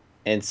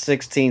and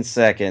 16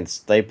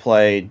 seconds, they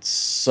played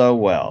so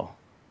well.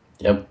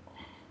 Yep.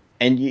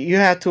 And you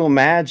have to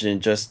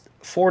imagine just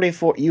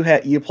 44.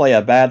 You play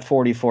a bad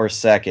 44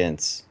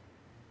 seconds,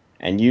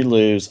 and you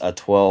lose a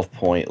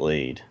 12-point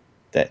lead.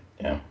 That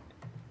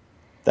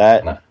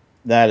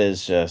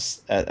is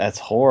just that's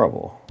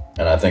horrible.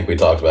 And I think we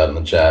talked about it in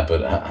the chat,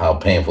 but how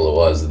painful it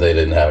was that they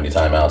didn't have any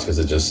timeouts, because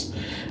it just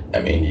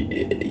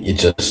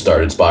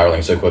started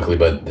spiraling so quickly.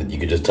 But you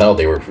could just tell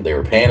they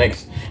were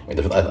panicked.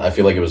 I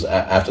feel like it was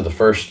after the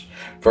first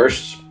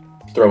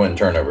throw-in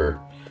turnover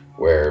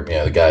where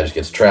the guy just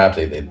gets trapped.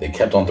 They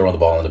kept on throwing the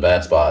ball into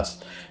bad spots,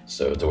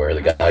 so to where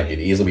the guy could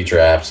easily be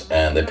trapped,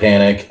 and they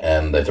panic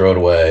and they throw it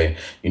away.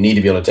 You need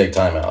to be able to take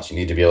timeouts. You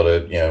need to be able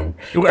to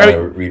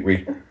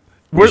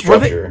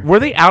restructure. Were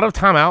they out of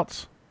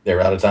timeouts? They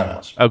were out of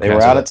timeouts. Okay. They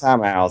were out of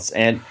timeouts.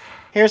 And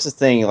here's the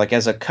thing,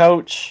 as a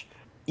coach,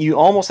 you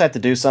almost have to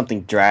do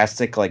something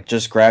drastic,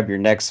 just grab your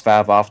next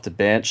 5 off the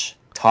bench,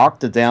 talk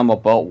to them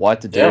about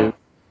what to do,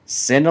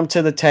 send them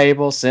to the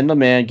table, send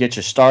them in, get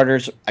your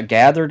starters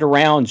gathered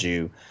around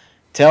you,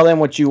 tell them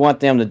what you want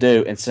them to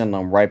do, and send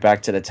them right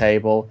back to the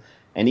table.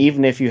 And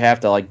even if you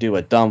have to do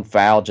a dumb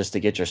foul just to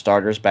get your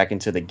starters back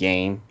into the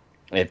game,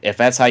 if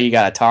that's how you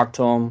got to talk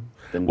to them,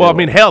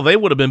 then hell, they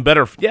would have been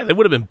better. Yeah, they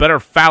would have been better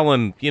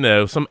fouling,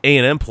 some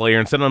A&M player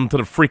and sending them to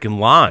the freaking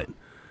line.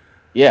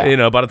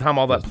 Yeah. By the time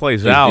all that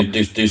plays out.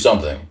 Do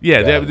something.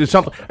 Yeah, do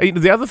something.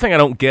 The other thing I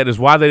don't get is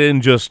why they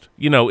didn't just,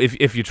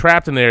 if you're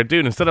trapped in there,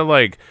 dude, instead of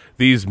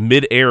these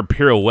mid-air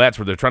pirouettes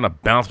where they're trying to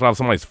bounce it off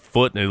somebody's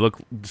foot and they look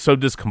so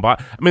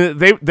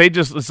discombobulated. They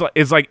just,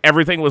 it's like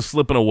everything was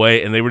slipping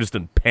away and they were just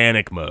in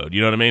panic mode.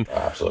 You know what I mean?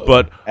 Absolutely.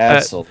 But,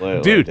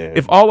 absolutely, dude,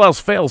 if all else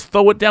fails,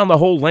 throw it down the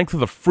whole length of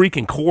the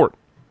freaking court.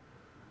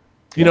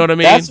 You know what I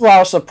mean? That's why I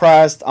was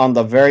surprised on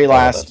the very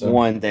last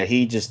one that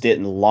he just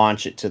didn't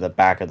launch it to the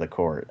back of the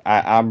court.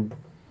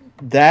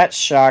 That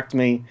shocked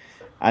me.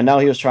 I know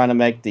he was trying to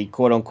make the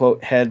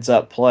quote-unquote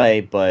heads-up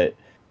play, but,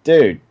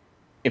 dude,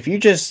 if you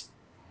just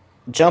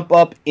jump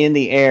up in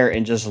the air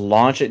and just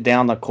launch it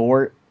down the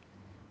court,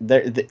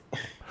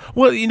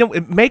 well,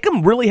 make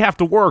them really have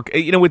to work.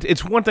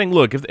 It's one thing.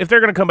 Look, if they're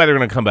going to come back, they're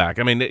going to come back.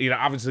 I mean,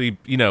 obviously,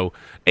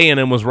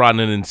 A&M was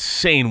riding an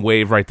insane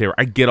wave right there.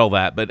 I get all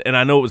that, and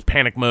I know it was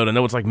panic mode. I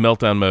know it's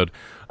meltdown mode.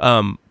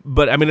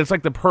 But I mean, it's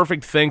the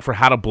perfect thing for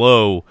how to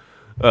blow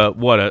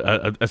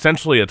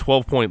essentially a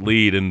 12-point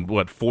lead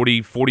in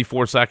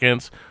 44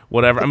 seconds,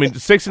 whatever. I mean,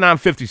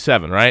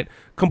 69-57, right?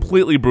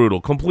 Completely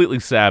brutal, completely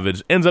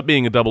savage. Ends up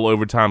being a double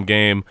overtime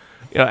game.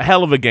 A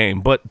hell of a game,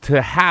 but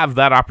to have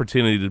that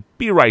opportunity to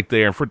be right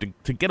there, for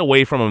to get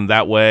away from them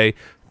that way,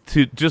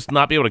 to just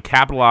not be able to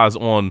capitalize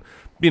on,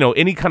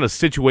 any kind of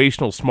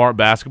situational smart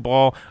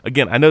basketball.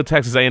 Again, I know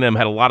Texas A&M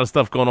had a lot of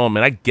stuff going on,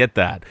 man. I get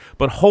that.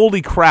 But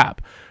holy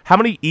crap, how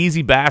many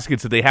easy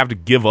baskets did they have to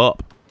give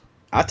up?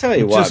 I'll tell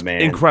you what,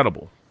 man.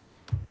 Incredible.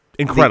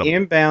 The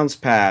inbounds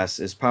pass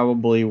is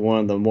probably one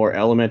of the more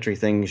elementary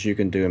things you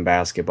can do in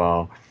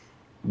basketball.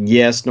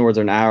 Yes,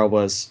 Northern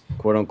Iowa's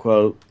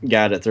quote-unquote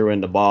guy that threw in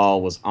the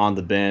ball was on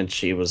the bench.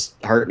 He was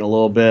hurting a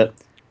little bit.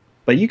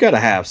 But you got to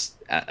have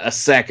a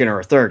second or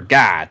a third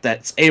guy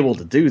that's able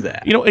to do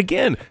that.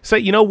 Again, say,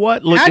 you know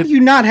what? Look, how do you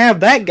not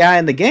have that guy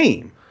in the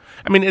game?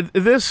 I mean,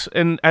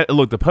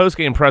 look, the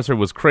post-game presser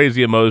was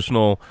crazy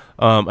emotional,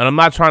 and I'm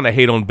not trying to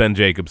hate on Ben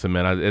Jacobson,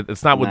 man.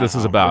 It's not what this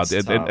is about.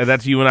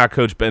 That's UNI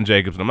coach Ben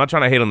Jacobson. I'm not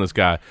trying to hate on this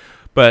guy,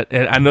 but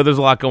I know there's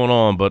a lot going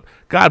on. But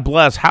God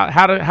bless.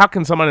 How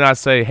can somebody not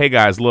say, hey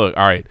guys, look,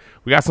 all right,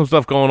 we got some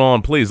stuff going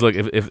on. Please look,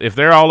 if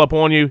they're all up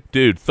on you,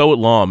 dude, throw it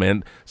long,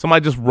 man.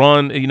 Somebody just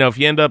run. If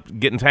you end up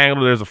getting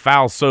tangled, there's a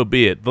foul. So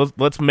be it.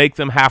 Let's make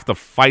them have to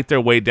fight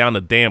their way down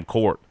the damn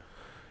court.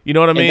 You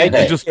know what I mean?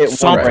 Just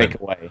something.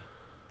 Breakaway.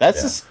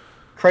 That's the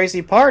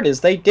crazy part is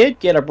they did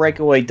get a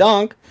breakaway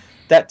dunk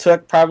that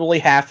took probably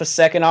half a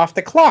second off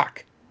the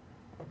clock.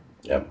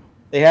 Yep.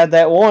 They had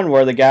that one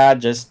where the guy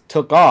just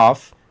took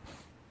off,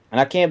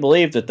 and I can't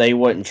believe that they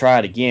wouldn't try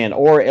it again,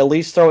 or at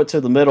least throw it to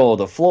the middle of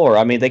the floor.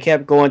 I mean, they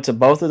kept going to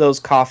both of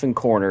those coffin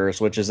corners,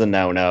 which is a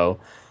no-no.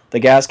 The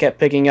guys kept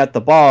picking up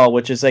the ball,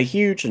 which is a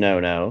huge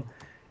no-no.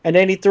 And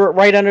then he threw it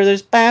right under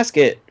this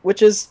basket,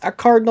 which is a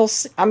cardinal...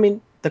 I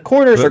mean, the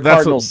corners are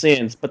cardinal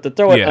sins, but to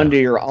throw it under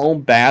your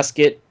own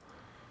basket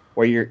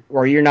where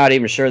you're not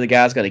even sure the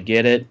guy's going to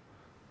get it,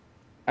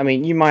 I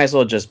mean, you might as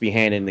well just be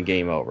handing the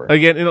game over.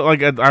 Again,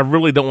 I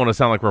really don't want to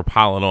sound like we're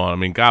piling on. I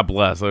mean, God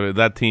bless. I mean,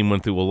 that team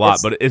went through a lot,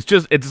 but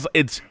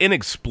it's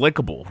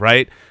inexplicable,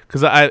 right?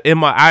 Because I've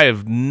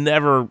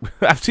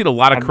seen a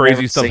lot of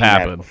crazy stuff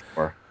happen.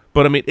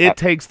 But I mean, it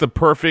takes the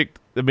perfect.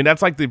 I mean,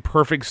 that's like the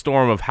perfect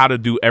storm of how to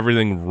do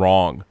everything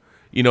wrong.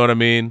 You know what I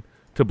mean?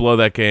 To blow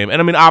that game.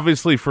 And I mean,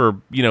 obviously for,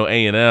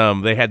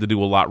 A&M, they had to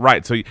do a lot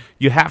right. So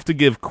you have to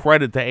give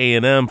credit to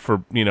A&M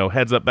for,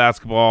 heads up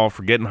basketball,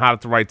 for getting hot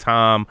at the right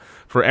time,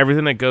 for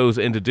everything that goes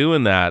into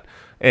doing that.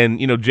 And,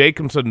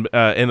 Jacobson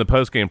in the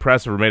postgame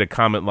presser made a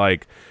comment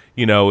like,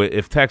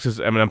 if Texas,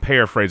 I mean, I'm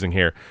paraphrasing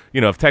here,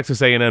 if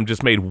Texas A&M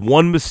just made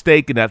one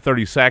mistake in that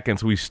 30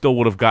 seconds, we still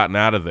would have gotten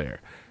out of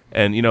there.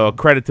 And, a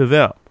credit to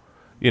them.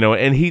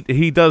 And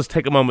he does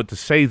take a moment to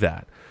say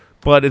that.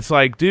 But it's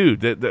like,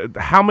 dude,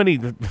 how many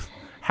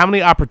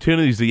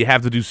opportunities do you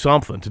have to do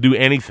something, to do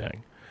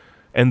anything?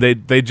 And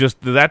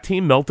that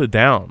team melted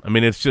down. I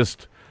mean, it's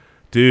just,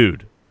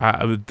 dude,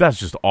 that's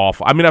just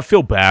awful. I mean, I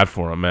feel bad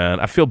for them, man.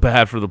 I feel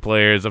bad for the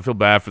players. I feel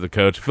bad for the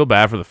coach. I feel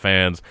bad for the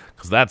fans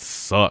because that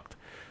sucked,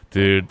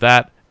 dude.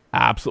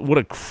 What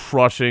a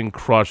crushing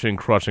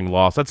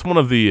loss. That's one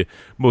of the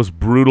most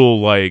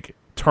brutal,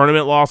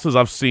 tournament losses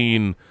I've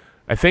seen,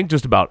 I think,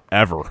 just about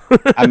ever.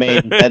 I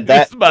mean,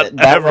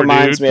 that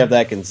reminds me of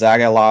that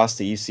Gonzaga loss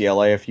to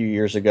UCLA a few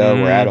years ago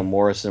where Adam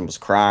Morrison was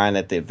crying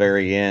at the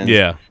very end.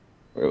 Yeah.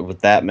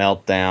 With that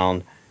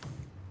meltdown.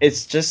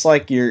 It's just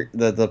like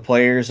the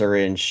players are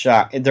in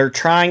shock. They're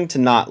trying to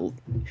not...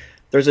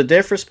 There's a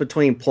difference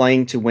between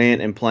playing to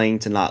win and playing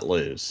to not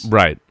lose.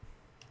 Right.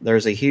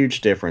 There's a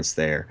huge difference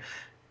there.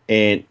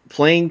 And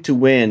playing to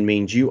win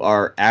means you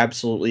are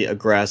absolutely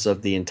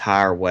aggressive the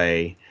entire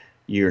way.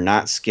 You're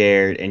not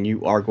scared, and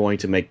you are going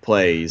to make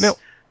plays. No.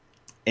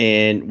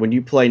 And when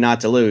you play not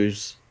to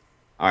lose,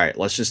 all right,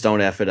 let's just don't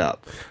F it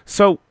up.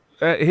 So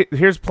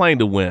here's playing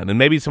to win, and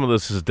maybe some of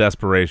this is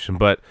desperation,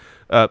 but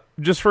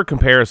just for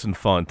comparison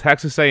fun,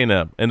 Texas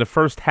A&M in the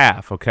first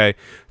half, okay,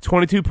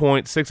 22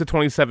 points, 6 of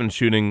 27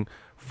 shooting,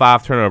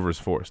 5 turnovers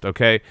forced,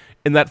 okay?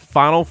 In that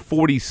final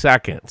 40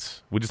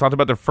 seconds, we just talked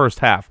about their first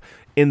half.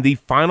 In the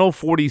final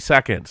 40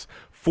 seconds,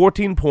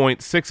 14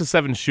 points, 6 of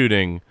 7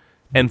 shooting,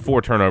 and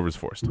 4 turnovers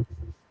forced.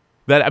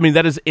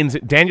 That is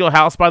insane. Daniel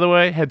House, by the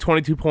way, had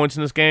 22 points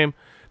in this game.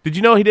 Did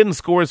you know he didn't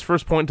score his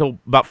first point until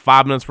about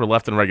 5 minutes were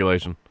left in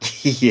regulation?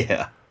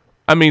 Yeah.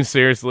 I mean,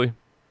 seriously.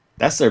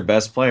 That's their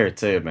best player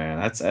too, man.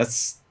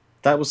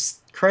 That was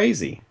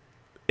crazy.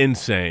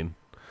 Insane.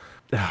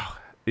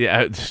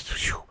 Yeah,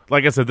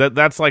 like I said,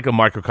 that's like a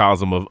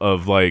microcosm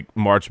of like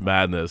March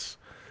Madness.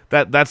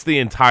 That's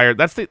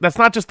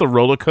not just the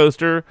roller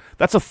coaster.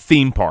 That's a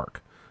theme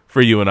park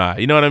for UNI.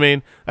 You know what I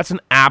mean? That's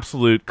an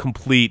absolute,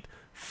 complete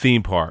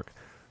theme park.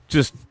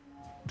 Just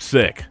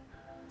sick.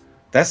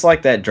 That's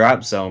like that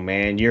drop zone,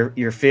 man.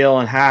 You're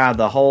feeling high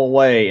the whole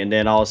way, and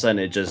then all of a sudden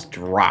it just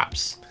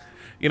drops.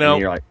 You know,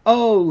 and you're like,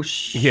 oh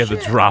shit. Yeah, the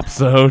drop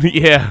zone.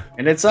 Yeah.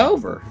 And it's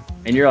over.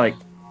 And you're like,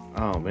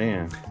 oh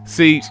man.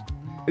 See,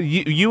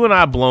 you and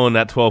I blowing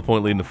that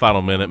 12-point lead in the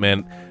final minute,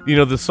 man. You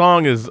know, the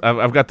song is,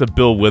 I've got the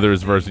Bill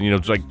Withers version, you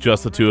know, like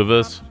Just the Two of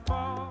Us,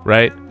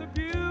 right?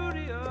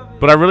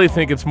 But I really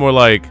think it's more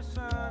like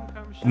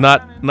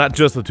not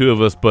just the two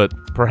of us, but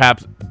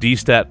perhaps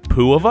D-stat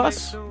poo of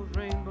us,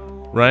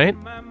 right?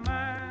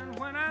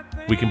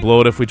 We can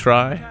blow it if we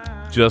try.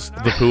 Just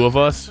the poo of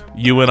us,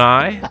 you and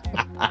I.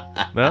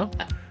 No?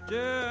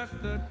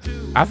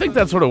 I think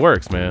that's what it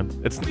works, man.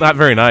 It's not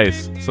very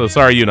nice. So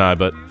sorry, UNI,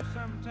 but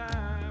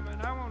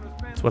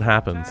that's what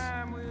happens.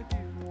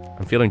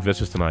 I'm feeling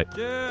vicious tonight.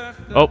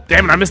 Oh,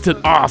 damn it, I missed it.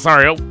 Oh,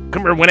 sorry. Oh,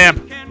 come here,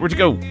 Winamp. Where'd you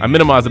go? I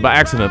minimized it by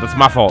accident. That's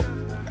my fault.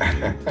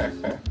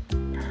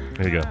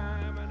 There you go.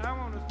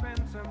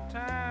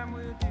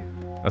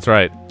 That's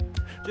right.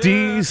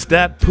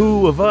 D-stat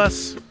poo of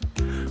us.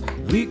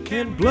 We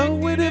can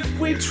blow it if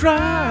we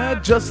try.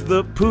 Just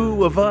the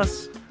poo of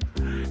us.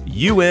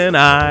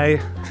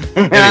 UNI.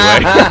 Anyway.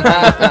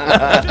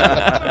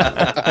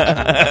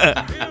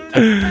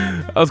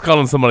 I was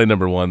calling somebody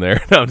number one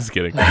there. No, I'm just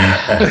kidding.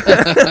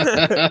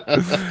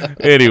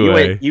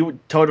 Anyway. You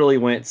totally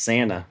went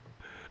Santa.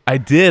 I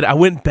did. I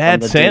went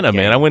bad Santa,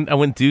 man. Game. I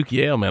went Duke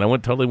Yale, man.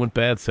 Totally went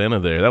bad Santa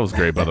there. That was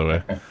great, by the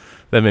way.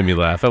 That made me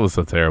laugh. That was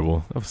so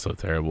terrible.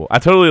 I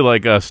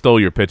totally stole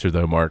your picture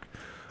though, Mark.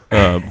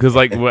 Because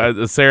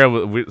Sarah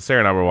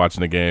and I were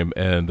watching the game,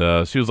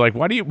 and she was like,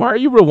 "Why are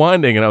you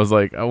rewinding?" And I was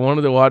like, "I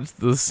wanted to watch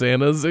the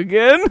Santas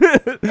again."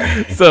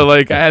 So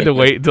I had to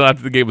wait until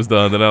after the game was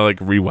done. Then I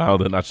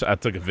rewound it. And I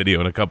took a video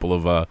and a couple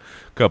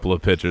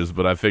of pictures,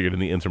 but I figured in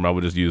the interim I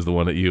would just use the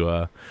one that you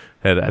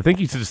had. I think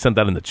you should just sent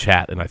that in the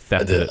chat, and I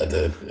thefted it. I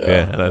did.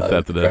 Yeah, and I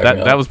thefted it.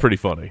 That was pretty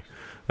funny.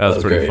 That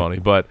was pretty funny,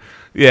 but.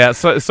 Yeah,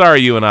 sorry,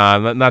 you and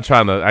I'm not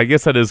trying to. I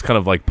guess that is kind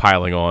of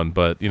piling on,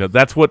 but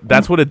that's what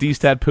a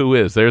D-stat poo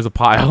is. There's a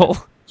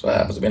pile. That's what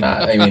happens.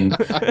 I mean,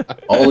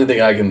 only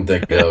thing I can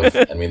think of.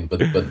 I mean,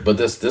 but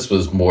this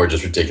was more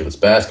just ridiculous.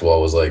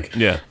 Basketball was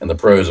in the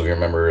pros. If you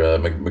remember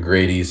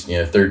McGrady's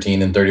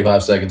 13 and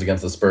 35 seconds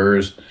against the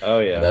Spurs. Oh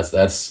yeah,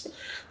 that's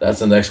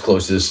the next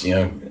closest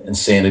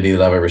insanity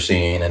that I've ever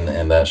seen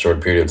in that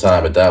short period of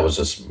time. But that was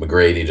just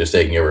McGrady just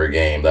taking over a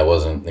game. That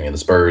wasn't. The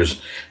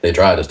Spurs, they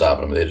tried to stop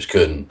him, but they just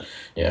couldn't.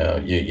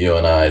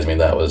 UNI. I mean,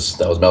 that was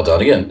meltdown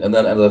again. And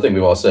then another thing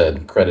we've all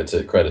said: credit to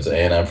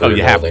A&M for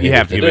you have to give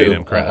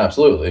A&M credit.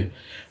 Absolutely.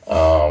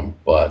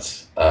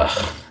 But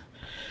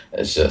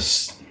it's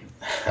just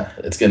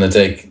it's going to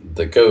take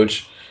the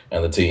coach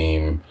and the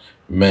team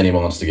many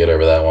months to get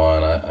over that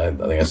one. I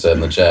think I said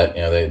in the chat,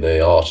 they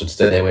all should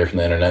stay away from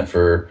the internet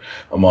for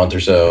a month or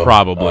so.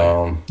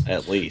 Probably.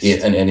 At least.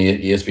 And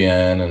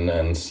ESPN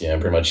and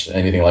pretty much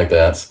anything like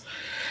that.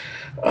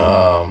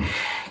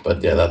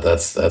 But yeah,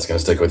 that's going to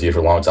stick with you for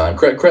a long time.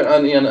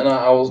 And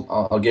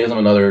I'll give them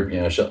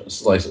another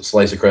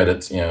slice of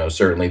credit.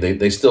 Certainly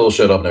they still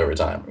showed up in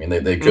overtime. I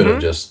mean, they could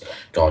have just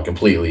gone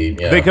completely.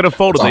 They could have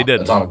folded. They did.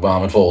 Atomic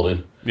bomb and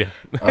folded. Yeah.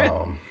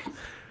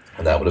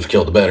 And that would have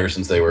killed the better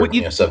since they were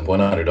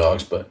 7-point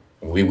underdogs. But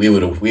we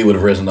would have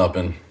risen up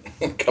and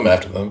come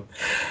after them.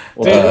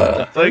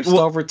 Well, first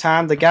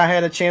overtime, the guy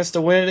had a chance to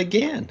win it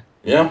again.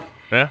 Yeah.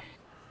 Yeah.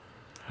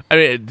 I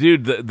mean,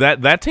 dude,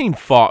 that team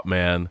fought,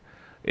 man.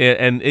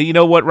 And you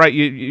know what, right?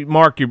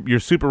 Mark,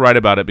 you're super right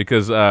about it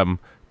because the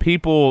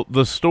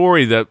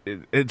story that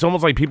it's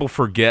almost like people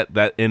forget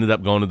that ended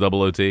up going to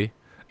double OT.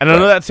 And I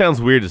know that sounds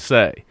weird to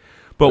say,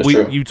 but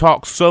you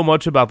talk so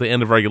much about the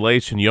end of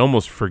regulation, you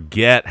almost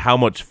forget how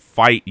much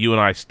fight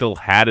UNI still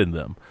had in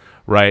them,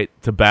 right?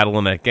 To battle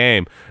in that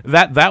game.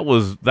 That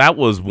was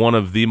one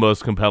of the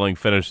most compelling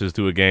finishes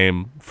to a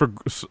game for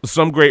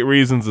some great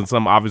reasons and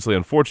some obviously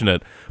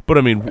unfortunate. But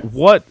I mean,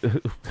 what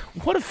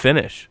a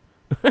finish!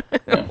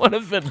 What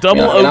if it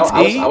double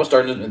OT? I was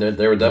starting to,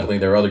 there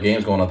were other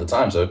games going on at the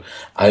time, so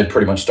I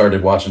pretty much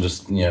started watching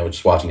just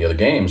watching the other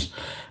games,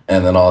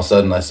 and then all of a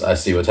sudden I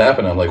see what's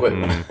happening. I'm like, wait,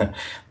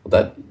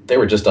 that they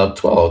were just up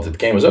 12. The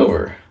game was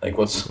over. Like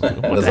what's?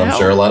 I'm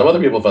sure a lot of other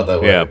people felt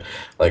that way. Yeah.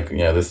 Like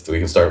this, we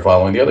can start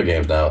following the other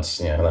games now. It's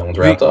that one's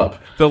wrapped up.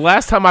 The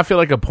last time I feel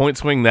like a point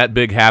swing that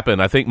big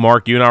happened, I think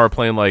Mark, you and I were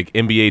playing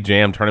NBA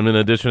Jam Tournament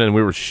Edition, and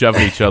we were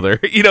shoving each other.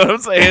 You know what I'm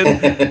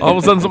saying? All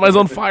of a sudden, somebody's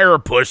on fire, a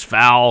push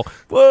foul.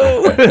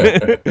 Whoa!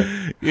 I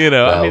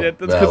mean,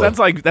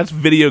 because that's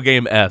video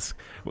game esque.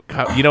 We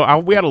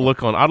had to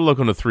look on. I had to look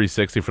on the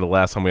 360 for the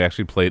last time we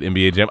actually played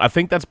NBA Jam. I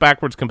think that's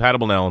backwards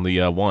compatible now on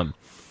the one.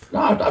 No,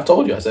 I've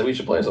told you. I said we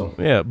should play some.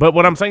 Yeah, but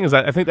what I'm saying is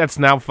that I think that's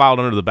now filed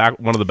under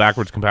one of the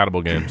backwards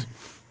compatible games.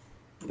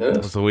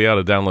 Yes. So we ought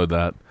to download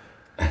that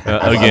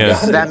again.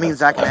 So that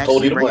means I can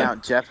actually bring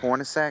out Jeff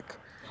Hornacek.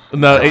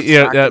 No,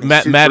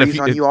 Matt,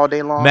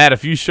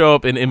 if you show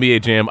up in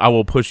NBA Jam, I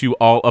will push you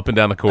all up and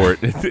down the court.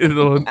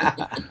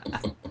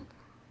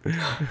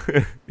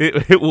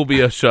 It will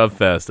be a shove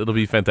fest. It'll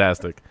be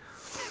fantastic.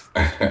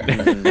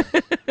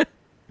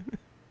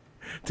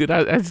 Dude,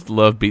 I just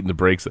love beating the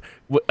brakes.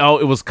 Oh,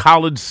 it was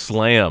College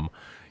Slam.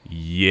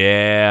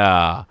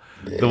 Yeah.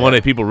 The one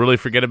that people really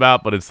forget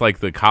about, but it's like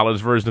the college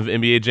version of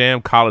NBA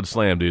Jam. College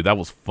Slam, dude. That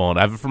was fun.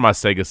 I have it for my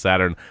Sega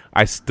Saturn.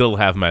 I still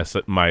have my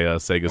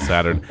Sega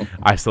Saturn.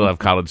 I still have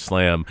College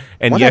Slam.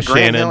 And yes,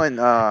 Shannon,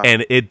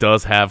 and it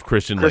does have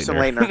Christian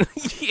Laettner.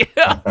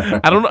 Yeah.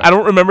 I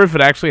don't remember if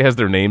it actually has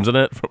their names in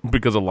it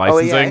because of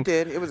licensing. Oh, yeah, it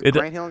did. It was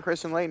Grant Hill and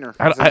Christian Laettner.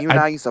 You and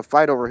I used to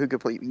fight over who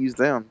could use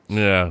them.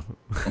 Yeah.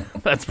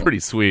 That's pretty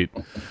sweet.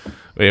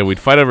 Yeah, we'd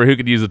fight over who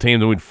could use the team,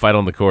 then we'd fight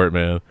on the court,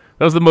 man.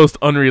 That was the most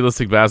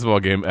unrealistic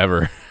basketball game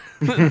ever.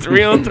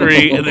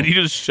 3-on-3, and then you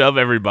just shove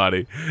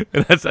everybody,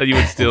 and that's how you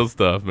would steal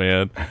stuff,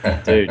 man.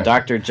 Dude,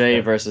 Dr. J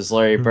versus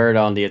Larry Bird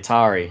on the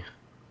Atari.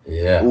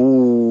 Yeah.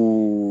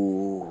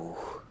 Ooh.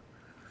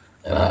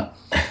 And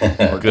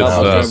Good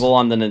Double stuff. Dribble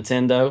on the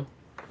Nintendo.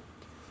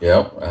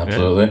 Yep,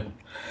 absolutely.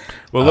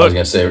 Well, I look, was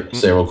gonna say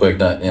real quick, I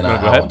go don't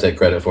ahead. want to take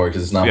credit for it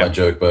because it's not Yeah. my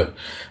joke, but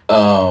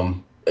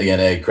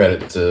again,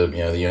 credit to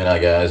the UNI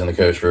guys and the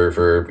coach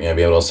for being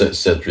able to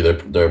sit through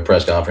their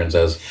press conference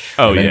as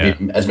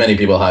many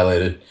people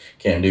highlighted.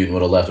 Cam Newton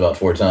would have left about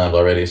 4 times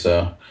already,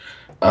 so.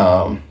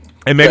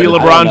 And maybe I don't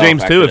LeBron know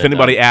James if I too, could've if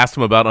anybody done. asked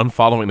him about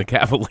unfollowing the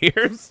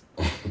Cavaliers.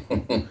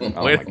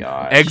 Oh my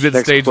gosh. Exit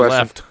Next stage question.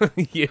 left.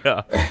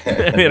 Yeah.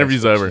 The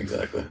interview's over.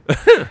 Exactly.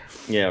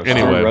 Yeah,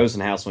 Anyway.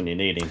 Rosenhaus when you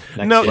need him.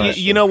 Next No,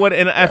 question. you know what?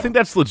 And I think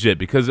that's legit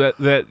because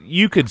that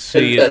you could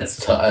see it.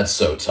 That's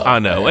so tough. I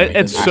know. man.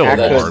 It's so I hard,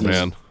 couldn't-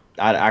 man.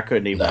 I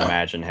couldn't even No.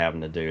 imagine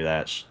having to do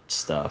that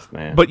stuff,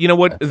 man. But you know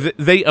what?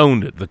 They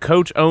owned it. The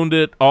coach owned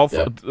it. All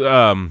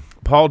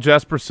Paul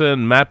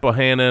Jesperson, Matt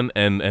Bohannon,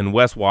 and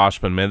Wes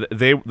Washman, man,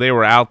 they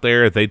were out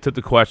there. They took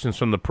the questions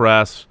from the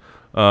press.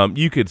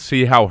 You could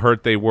see how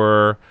hurt they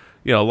were.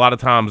 You know, a lot of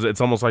times it's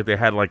almost like they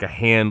had like a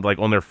hand like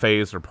on their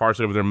face or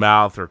partially over their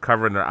mouth or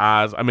covering their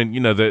eyes. I mean,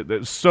 you know,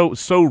 they're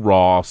so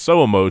raw,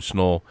 so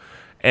emotional,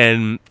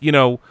 and you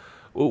know,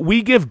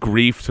 we give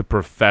grief to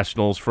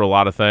professionals for a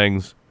lot of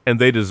things. And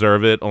they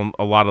deserve it on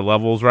a lot of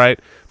levels, right?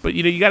 But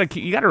you know, you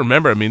gotta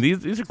remember. I mean,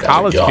 these are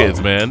college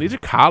kids, man. These are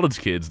college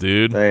kids,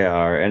 dude. They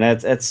are, and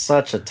it's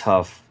such a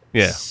tough,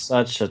 Yeah.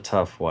 such a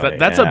tough way.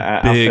 That's And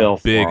a I feel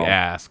for big them.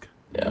 ask.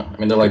 Yeah, I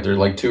mean they're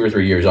like 2 or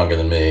 3 years younger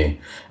than me,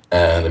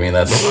 and I mean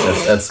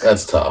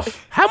that's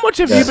tough. How much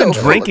have you been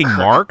drinking,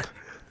 Mark?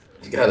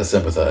 You gotta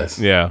sympathize.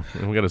 Yeah,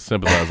 we gotta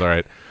sympathize. All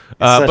right,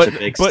 Such a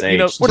big you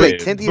know, stage, What are they,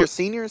 Dude. 10th year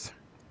seniors?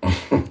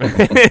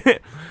 10th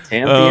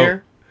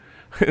year.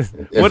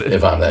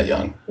 If I'm that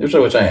young, which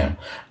I am.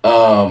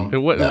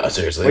 What- No,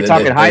 seriously. We're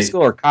talking high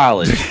school or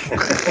college.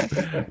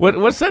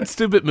 what's that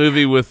stupid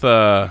movie with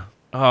with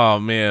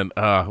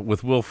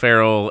Will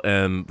Ferrell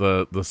and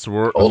the Old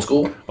school. Old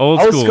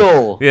Old school.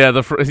 school. Yeah,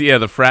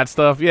 the frat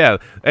stuff. Yeah,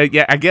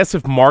 yeah. I guess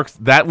if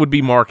that would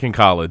be Mark in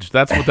college.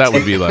 That's what that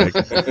would be like.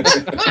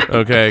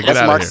 Okay, get That's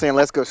out Mark of here. saying,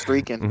 let's go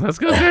streaking. Let's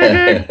go,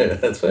 Derek.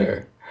 That's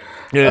fair.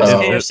 Yeah, Is it-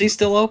 KFC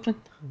still open?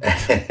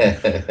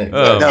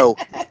 No.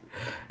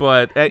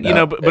 But you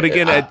know, but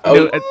again,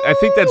 I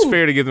think that's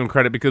fair to give them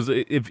credit because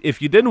if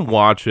you didn't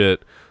watch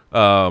it,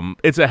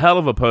 it's a hell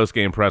of a post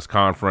game press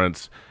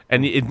conference,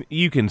 and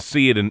you can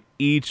see it in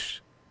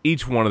each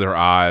one of their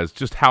eyes,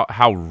 just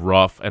how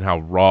rough and how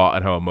raw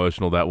and how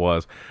emotional that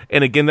was.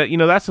 And again,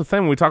 that's the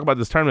thing when we talk about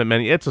this tournament, man.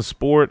 It's a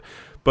sport.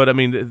 But I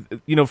mean,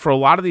 you know, for a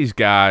lot of these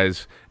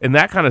guys in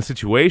that kind of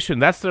situation,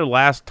 that's their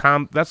last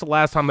time. That's the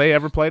last time they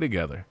ever play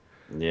together.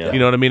 Yeah. You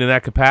know what I mean? In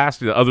that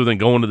capacity, other than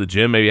going to the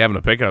gym, maybe having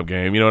a pickup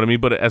game. You know what I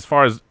mean? But as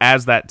far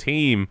as that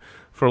team,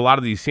 for a lot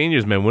of these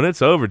seniors, man, when it's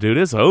over, dude,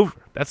 it's over.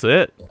 That's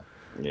it.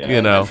 Yeah.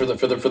 You know. And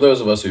for those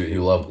of us who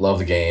love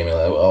the game,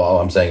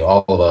 I'm saying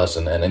all of us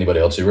and anybody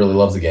else who really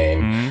loves the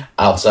game,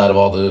 outside of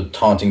all the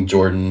taunting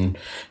Jordan,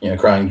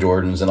 crying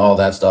Jordans and all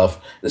that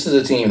stuff, this is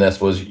a team that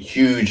was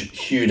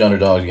huge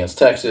underdogs against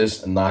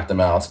Texas and knocked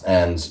them out.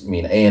 And I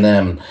mean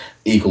A&M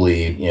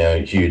equally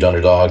huge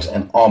underdogs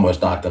and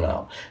almost knocked them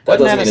out. That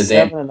Wasn't doesn't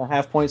that mean a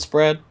 7.5 point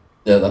spread?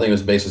 Yeah, I think it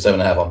was basically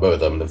 7.5 on both of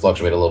them. They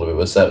fluctuated a little bit,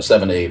 but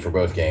 7 to 8 for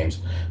both games.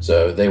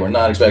 So they were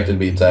not expected to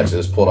beat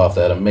Texas. Pulled off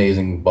that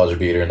amazing buzzer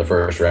beater in the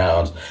first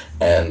round,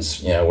 and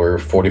we're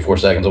 44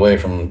 seconds away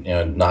from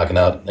knocking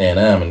out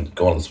A&M and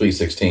going to the Sweet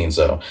 16.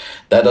 So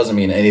that doesn't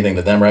mean anything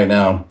to them right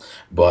now,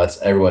 but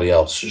everybody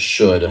else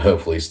should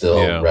hopefully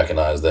still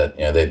recognize that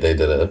they did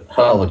a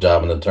hell of a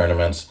job in the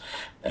tournaments.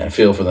 And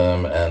feel for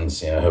them, and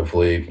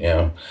hopefully,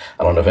 I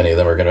don't know if any of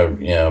them are going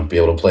to, be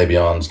able to play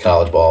beyond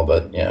college ball,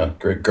 but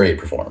great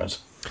performance.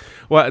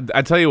 Well,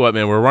 I tell you what,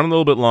 man, we're running a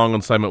little bit long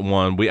on segment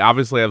 1. We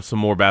obviously have some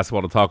more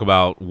basketball to talk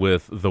about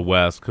with the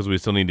West because we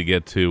still need to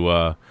get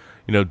to,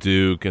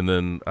 Duke, and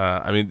then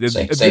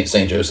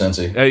St. Joe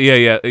Cincy.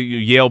 Yeah,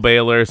 Yale,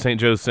 Baylor,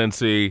 St. Joe,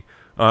 Cincy.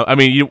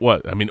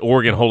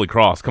 Oregon, Holy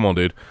Cross. Come on,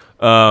 dude.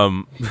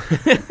 And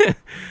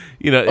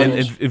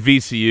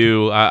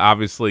VCU,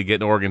 obviously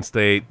getting Oregon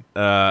State,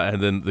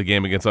 and then the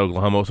game against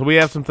Oklahoma. So we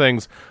have some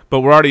things, but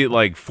we're already at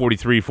like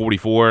 43,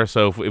 44.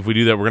 So if we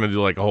do that, we're going to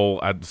do like a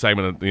whole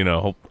segment,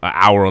 an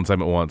hour on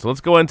segment 1. So let's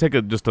go ahead and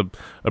take just a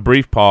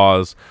brief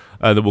pause,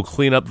 then we'll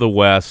clean up the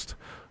West,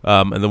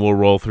 and then we'll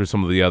roll through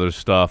some of the other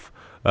stuff.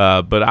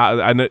 But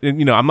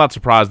I'm not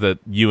surprised that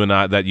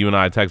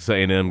UNI Texas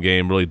A&M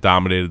game really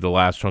dominated the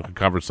last chunk of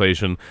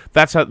conversation.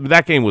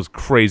 That game was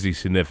crazy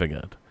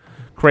significant,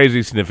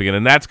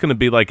 and that's going to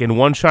be like in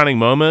one shining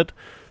moment.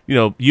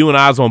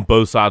 UNI's on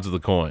both sides of the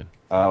coin.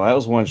 Oh, that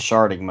was one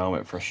sharding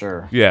moment for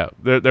sure. Yeah,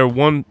 they're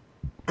one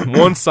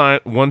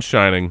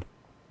shining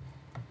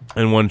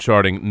and one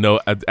charting. No,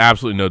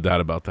 absolutely no doubt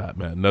about that,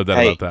 man. No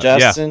doubt about that.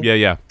 Justin,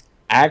 yeah.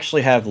 I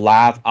actually have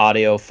live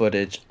audio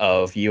footage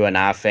of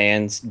UNI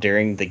fans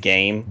during the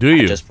game. Do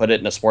you? I just put it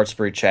in the Sports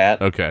Brew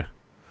chat. Okay.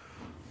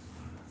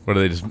 What are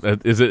they just?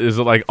 Is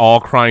it like all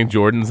crying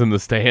Jordans in the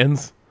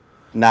stands?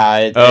 Nah,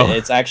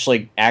 it's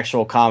actually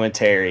actual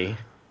commentary.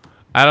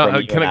 I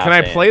don't. Can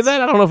I play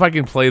that? I don't know if I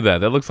can play that.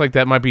 That looks like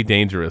that might be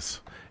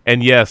dangerous.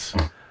 And yes,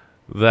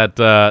 that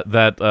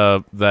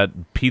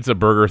pizza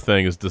burger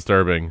thing is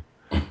disturbing.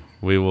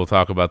 We will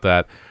talk about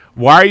that.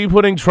 Why are you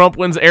putting Trump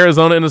wins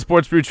Arizona in the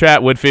Sports Brew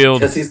chat,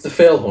 Whitfield? Because he's the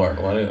fail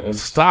horn.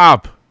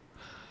 Stop.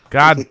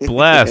 God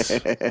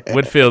bless.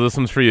 Whitfield, this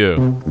one's for you.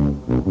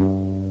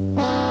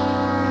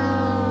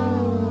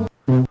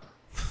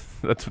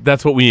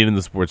 That's what we need in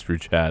the Sports Brew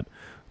chat.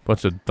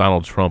 Bunch of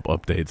Donald Trump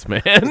updates,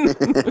 man.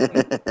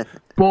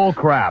 Bull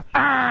crap.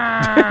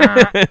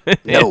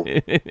 No.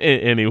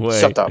 Anyway.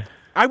 Shut up.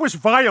 I was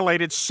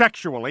violated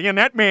sexually, and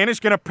that man is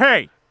going to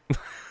pay.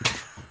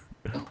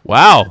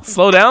 Wow.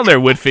 Slow down there,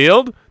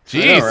 Whitfield.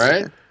 Jeez. Yeah,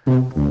 right?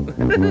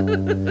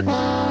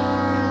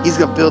 He's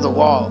gonna build a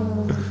wall.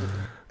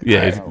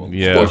 Yeah.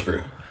 Sports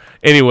Brew.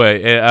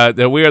 Anyway,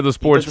 we are the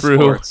Sports Brew.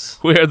 Sports.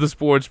 We are the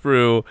Sports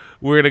Brew.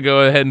 We're going to go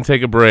ahead and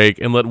take a break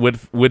and let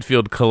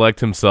Whitfield collect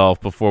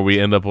himself before we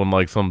end up on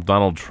like some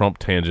Donald Trump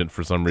tangent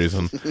for some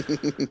reason.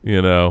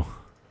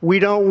 We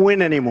don't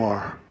win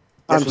anymore.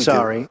 I'm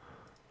sorry.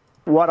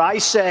 What I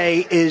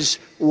say is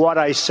what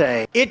I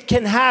say. It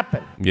can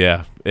happen.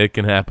 Yeah, it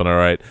can happen, all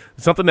right.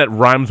 Something that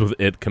rhymes with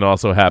it can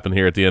also happen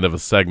here at the end of a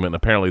segment.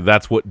 Apparently,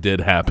 that's what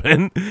did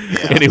happen.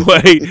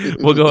 Anyway,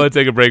 we'll go ahead and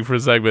take a break for a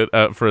segment,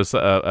 for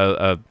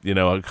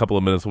a couple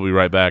of minutes. We'll be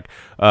right back.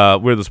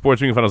 We're the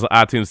Sports. You can find us on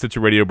iTunes, Stitcher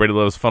Radio, Brady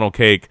Loves, Funnel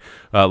Cake,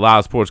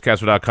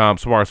 LiveSportsCaster.com,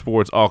 Smart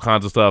Sports, all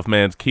kinds of stuff,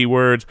 man. It's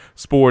keywords,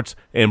 sports,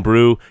 and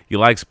brew. You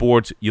like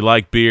sports, you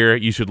like beer,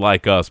 you should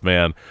like us,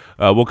 man.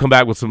 We'll come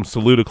back with some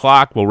Salute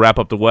O'Clock. We'll wrap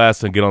up the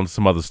West and get on to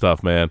some other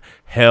stuff, man.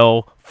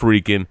 Hell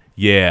freaking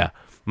yeah.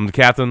 I'm the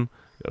captain,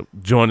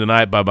 joined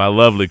tonight by my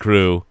lovely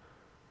crew.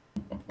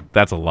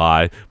 That's a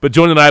lie. But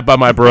joined tonight by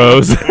my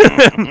bros.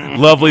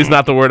 Lovely is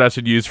not the word I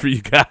should use for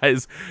you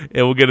guys.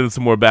 And we'll get into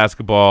some more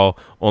basketball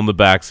on the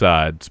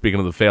backside. Speaking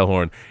of the fail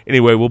horn.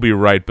 Anyway, we'll be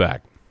right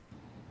back.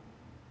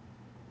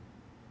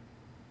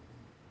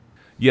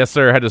 Yes,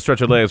 sir. Had to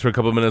stretch our legs for a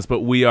couple of minutes,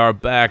 but we are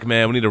back,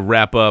 man. We need to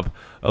wrap up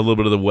a little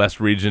bit of the West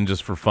region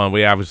just for fun.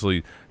 We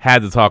obviously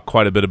had to talk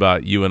quite a bit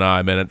about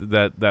UNI, man.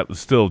 That was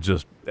still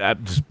just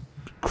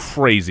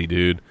crazy,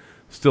 dude.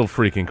 Still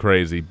freaking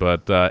crazy.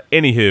 But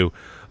anywho,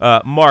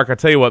 Mark, I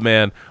tell you what,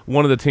 man.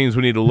 One of the teams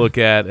we need to look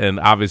at, and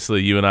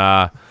obviously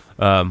UNI,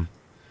 and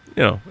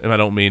I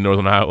don't mean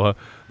Northern Iowa,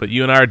 but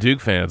UNI are Duke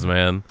fans,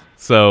 man.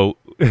 So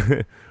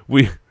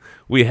we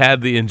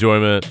had the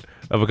enjoyment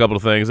of a couple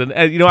of things. And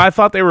I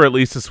thought they were at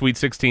least a Sweet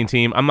 16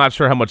 team. I'm not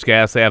sure how much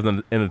gas they have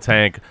in the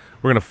tank.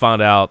 We're going to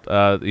find out,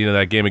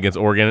 that game against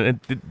Oregon.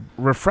 And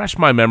refresh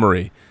my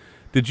memory.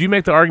 Did you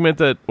make the argument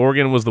that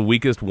Oregon was the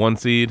weakest one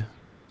seed?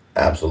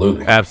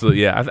 Absolutely.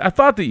 Absolutely, yeah. I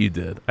thought that you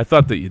did.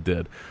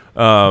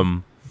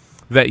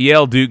 That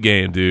Yale-Duke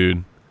game,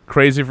 dude,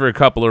 crazy for a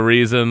couple of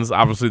reasons.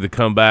 Obviously, the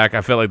comeback,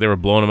 I felt like they were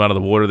blowing them out of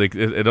the water.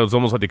 It was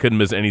almost like they couldn't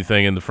miss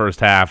anything in the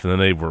first half, and then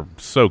they were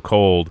so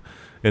cold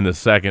in the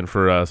second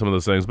for some of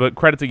those things. But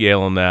credit to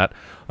Yale on that.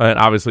 And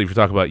obviously, if you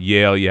talk about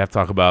Yale, you have to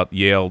talk about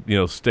Yale,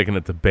 sticking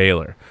it to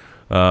Baylor.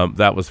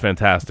 That was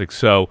fantastic.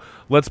 So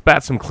let's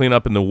bat some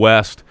cleanup in the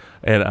West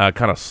and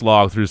kind of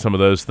slog through some of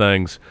those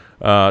things,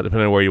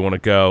 depending on where you want to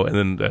go.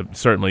 And then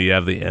certainly you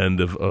have the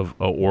end of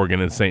Oregon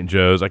and St.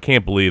 Joe's. I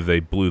can't believe they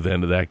blew the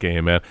end of that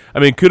game, man. I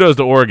mean, kudos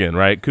to Oregon,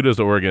 right? Kudos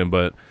to Oregon,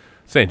 but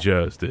St.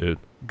 Joe's, dude.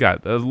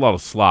 There's a lot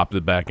of slop at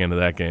the back end of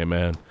that game,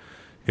 man.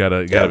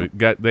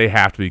 They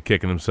have to be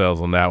kicking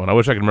themselves on that one. I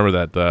wish I could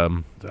remember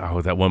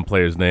that one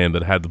player's name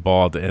that had the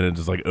ball at the end and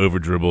just like over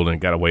dribbled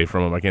and got away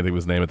from him. I can't think of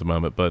his name at the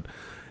moment, but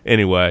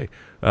anyway,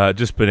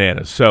 just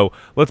bananas. So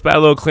let's bat a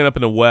little cleanup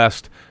in the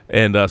West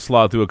and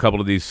slog through a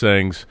couple of these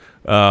things.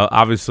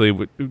 Obviously,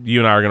 you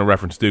and I are going to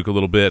reference Duke a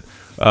little bit,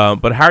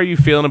 but how are you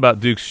feeling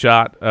about Duke's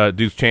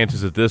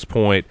chances at this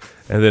point?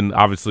 And then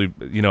obviously,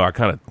 I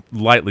kind of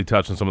lightly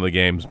touched on some of the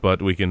games,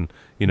 but we can,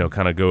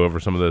 kind of go over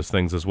some of those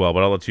things as well.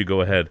 But I'll let you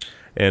go ahead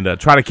and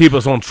try to keep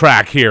us on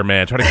track here,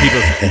 man. Try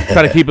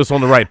to keep us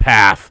on the right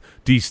path.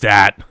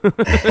 D-stat.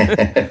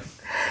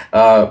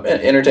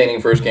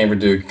 Entertaining first game for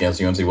Duke against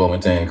UNC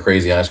Wilmington.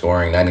 Crazy high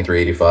scoring,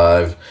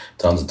 93-85,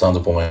 tons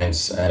of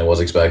points, and it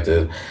was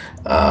expected.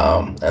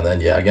 And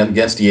then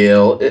against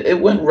Yale, it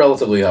went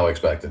relatively how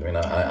expected. I mean,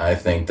 I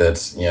think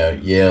that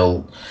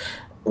Yale,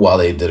 while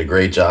they did a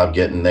great job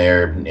getting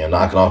there,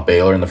 knocking off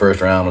Baylor in the first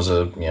round was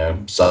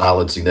a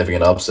solid,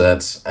 significant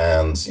upset,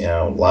 and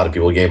a lot of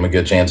people gave them a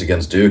good chance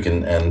against Duke,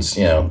 and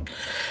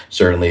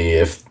certainly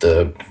if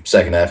the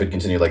second half had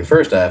continued like the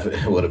first half,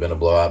 it would have been a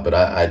blowout. But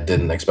I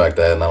didn't expect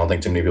that, and I don't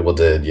think too many people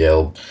did.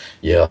 Yale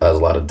has a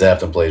lot of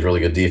depth and plays really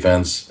good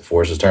defense,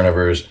 forces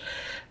turnovers,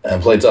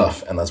 and play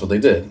tough, and that's what they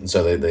did. And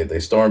so they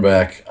stormed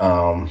back.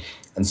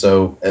 And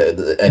so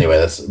anyway,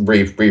 that's a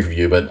brief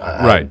review, but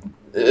right.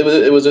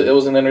 It was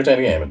an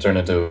entertaining game. It turned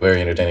into a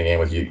very entertaining game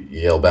with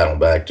Yale battling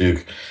back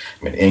Duke.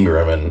 I mean,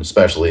 Ingram and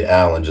especially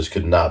Allen just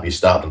could not be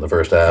stopped in the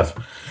first half.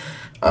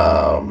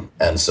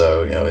 And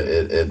so,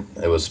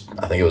 it was,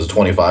 I think it was a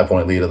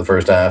 25-point lead in the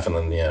first half, and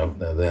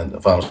then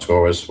the final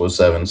score was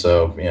 7.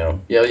 So,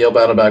 Yale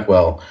battled back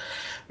well.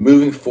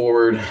 Moving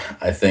forward,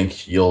 I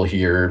think you'll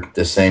hear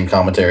the same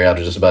commentary out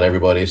of just about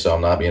everybody, so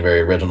I'm not being very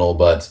original,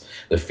 but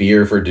the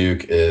fear for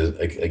Duke is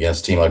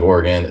against a team like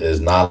Oregon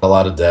is not a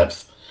lot of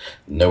depth,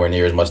 nowhere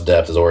near as much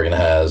depth as Oregon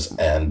has,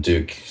 and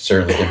Duke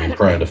certainly can be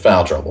prone to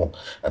foul trouble.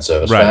 And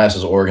so as fast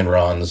as Oregon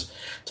runs,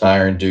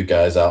 tiring Duke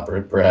guys out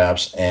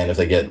perhaps, and if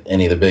they get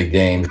any of the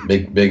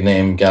big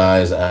name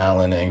guys,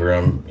 Allen,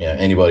 Ingram,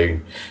 anybody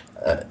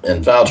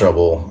in foul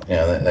trouble,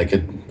 that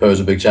could pose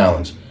a big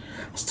challenge.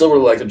 Still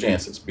really like their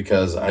chances,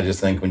 because I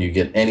just think when you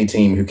get any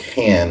team who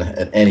can,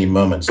 at any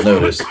moment's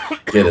notice,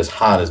 get as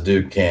hot as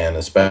Duke can,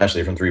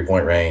 especially from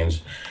 3-point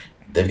range,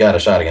 they've got a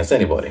shot against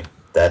anybody.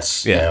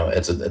 That's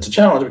it's a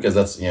challenge, because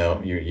that's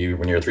you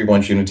when you're a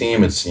 3-point shooting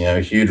team, it's a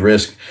huge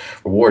risk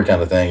reward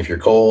kind of thing. If you're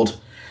cold,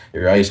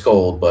 you're ice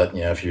cold, but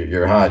if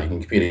you're hot, you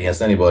can compete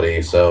against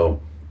anybody. So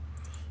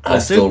I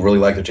still really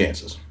like their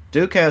chances.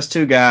 Duke has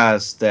 2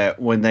 guys that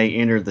when they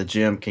enter the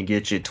gym can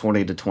get you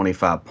 20 to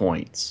 25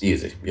 points.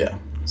 Easy, yeah.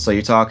 So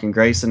you're talking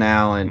Grayson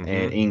Allen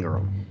and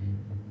Ingram.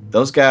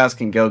 Those guys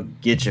can go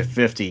get you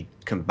 50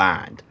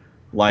 combined.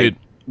 Like,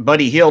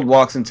 Buddy Hield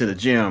walks into the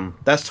gym,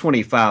 that's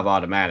 25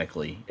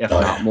 automatically, if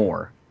not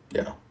more.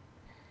 Yeah.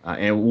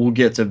 And we'll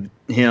get to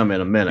him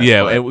in a minute.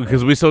 Yeah,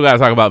 because we still got to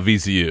talk about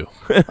VCU,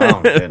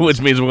 which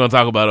means we're going to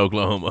talk about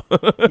Oklahoma.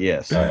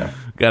 Yes.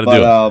 Got to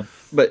do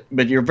it.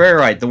 But you're very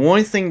right. The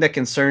one thing that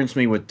concerns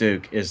me with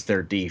Duke is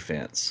their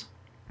defense.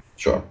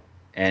 Sure.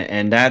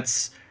 And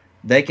that's...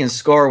 They can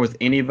score with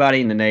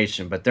anybody in the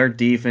nation, but their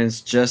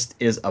defense just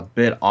is a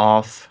bit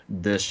off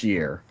this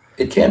year.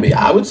 It can be.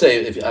 I would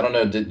say, I don't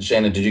know,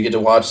 Shannon, did you get to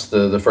watch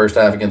the first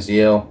half against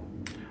Yale?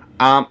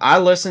 I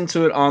listened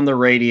to it on the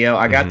radio.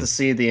 I got to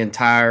see the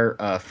entire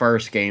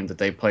first game that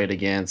they played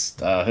against,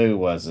 who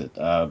was it?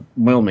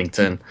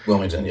 Wilmington.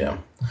 Wilmington, yeah.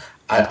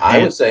 I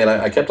would say, and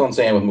I kept on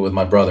saying with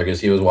my brother, because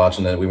he was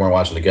watching it. We weren't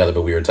watching together,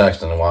 but we were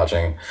texting and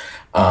watching.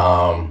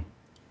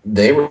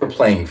 They were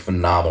playing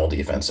phenomenal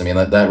defense. I mean,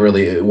 that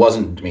really, it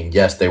wasn't,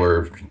 yes,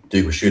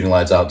 Duke was shooting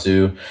lights out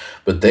too,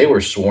 but they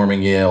were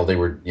swarming Yale. They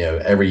were,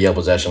 every Yale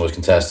possession was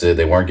contested.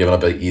 They weren't giving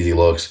up easy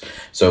looks.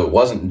 So it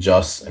wasn't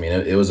just,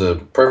 it was a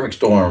perfect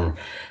storm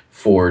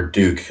for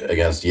Duke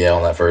against Yale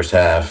in that first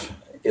half.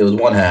 It was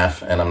one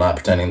half, and I'm not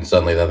pretending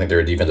suddenly that I think they're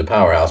a defensive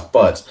powerhouse,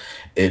 but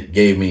it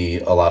gave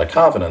me a lot of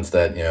confidence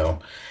that,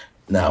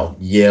 now,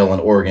 Yale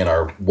and Oregon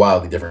are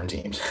wildly different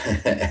teams,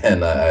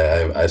 and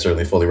I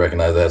certainly fully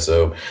recognize that.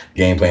 So,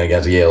 game plan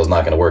against Yale is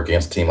not going to work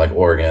against a team like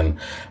Oregon.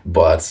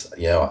 But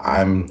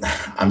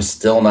I'm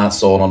still not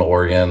sold on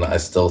Oregon. I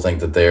still think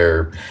that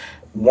they're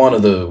one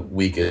of the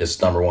weakest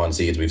number 1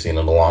 seeds we've seen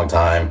in a long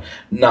time.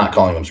 Not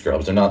calling them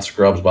scrubs; they're not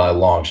scrubs by a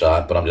long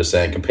shot. But I'm just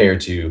saying, compared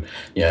to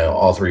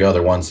all 3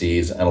 other 1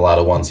 seeds and a lot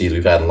of 1 seeds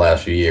we've had in the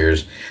last few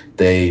years,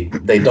 they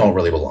don't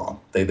really belong.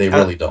 They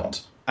really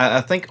don't.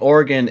 I think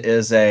Oregon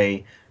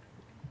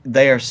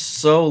they are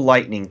so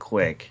lightning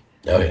quick.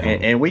 Oh, yeah.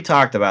 And we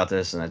talked about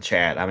this in the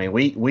chat.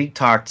 We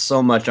talked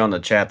so much on the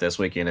chat this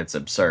weekend, it's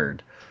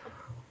absurd.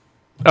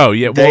 Oh,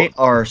 yeah. They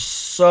are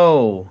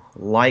so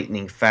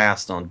lightning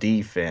fast on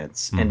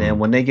defense. And then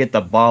when they get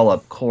the ball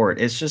up court,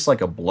 it's just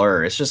like a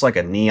blur. It's just like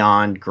a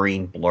neon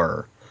green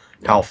blur,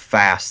 how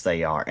fast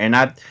they are. And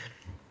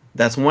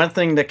that's one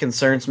thing that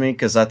concerns me,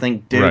 because I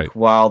think Duke,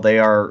 while they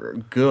are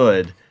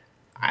good,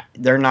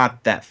 they're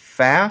not that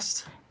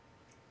fast,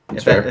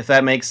 if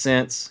that makes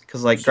sense.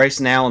 Because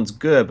Grayson Allen's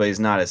good, but he's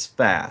not as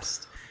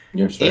fast.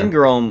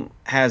 Ingram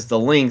has the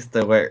length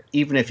that where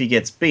even if he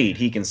gets beat,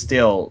 he can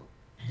still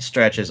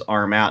stretch his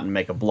arm out and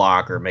make a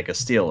block or make a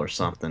steal or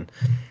something.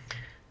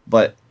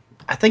 But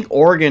I think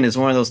Oregon is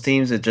one of those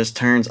teams that just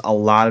turns a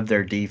lot of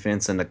their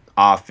defense into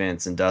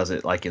offense and does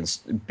it in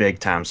big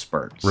time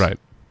spurts. Right.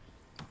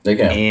 They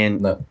can.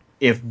 And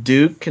if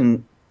Duke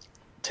can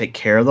take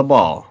care of the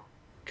ball,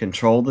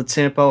 control the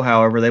tempo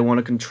however they want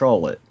to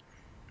control it,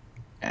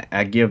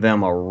 I give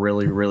them a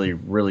really, really,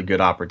 really good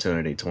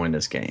opportunity to win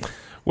this game.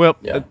 Well,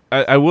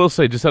 I will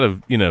say, just out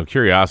of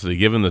curiosity,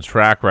 given the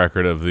track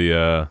record of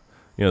the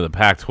the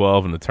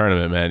Pac-12 and the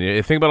tournament, man,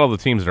 you think about all the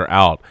teams that are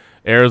out.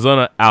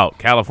 Arizona out,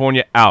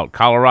 California out,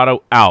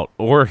 Colorado out,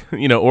 or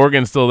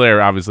Oregon's still there,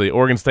 obviously.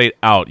 Oregon State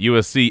out,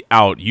 USC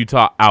out,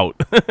 Utah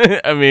out.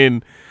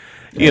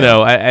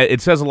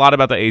 It says a lot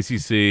about the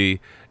ACC,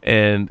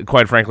 and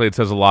quite frankly, it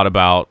says a lot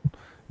about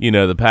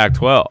the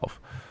Pac-12.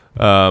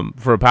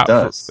 For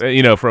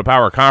a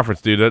power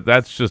conference, dude,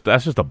 that's just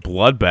a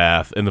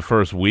bloodbath in the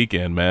first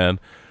weekend, man.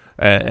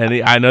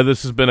 And I know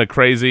this has been a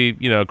crazy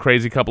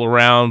couple of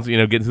rounds,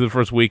 getting through the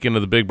first weekend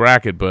of the big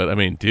bracket, but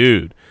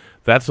dude,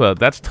 that's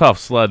tough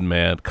sledding,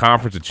 man.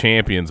 Conference of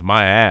Champions,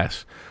 my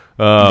ass.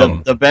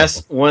 One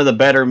of the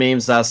better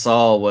memes I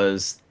saw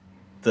was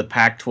the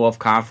Pac-12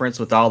 conference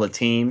with all the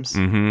teams.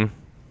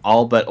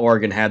 All but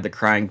Oregon had the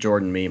crying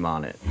Jordan meme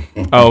on it.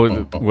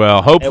 Oh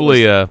well,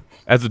 hopefully,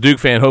 as a Duke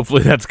fan,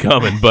 hopefully that's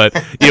coming. But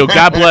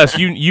God bless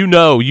you. You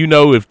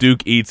know if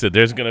Duke eats it,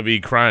 there's going to be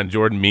crying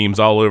Jordan memes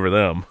all over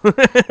them.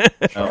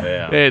 Oh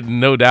yeah,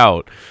 no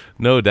doubt.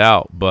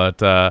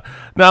 But no,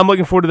 I'm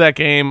looking forward to that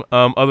game.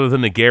 Other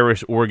than the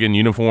garish Oregon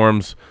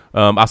uniforms,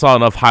 I saw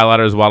enough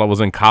highlighters while I was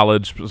in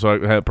college,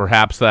 so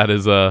perhaps that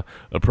is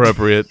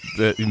appropriate.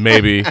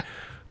 Maybe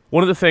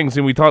one of the things,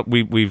 and we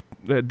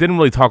didn't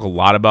really talk a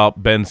lot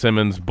about Ben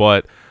Simmons,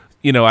 but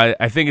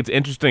I think it's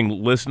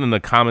interesting listening to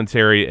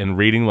commentary and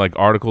reading like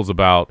articles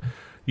about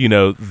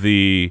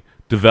the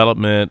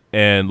development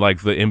and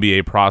like the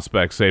NBA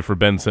prospects, say for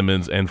Ben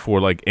Simmons and for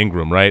like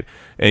Ingram, right?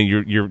 And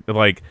you're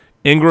like,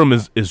 Ingram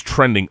is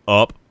trending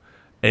up,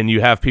 and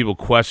you have people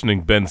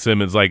questioning Ben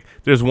Simmons. Like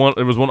there was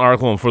one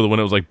article on For the Win.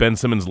 It was like Ben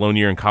Simmons' lone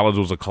year in college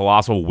was a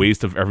colossal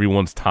waste of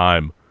everyone's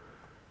time.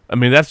 I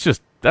mean, that's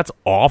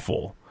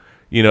awful.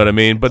 You know what I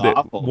mean?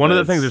 But one of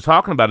the things they're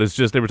talking about is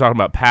just they were talking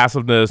about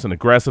passiveness and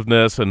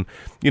aggressiveness, and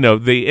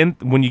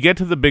when you get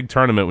to the big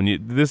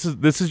tournament, this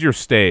is your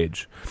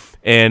stage,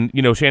 and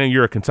Shannon,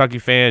 you're a Kentucky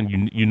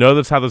fan. You know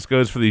that's how this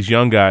goes for these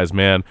young guys,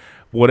 man.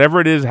 Whatever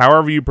it is,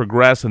 however you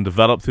progress and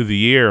develop through the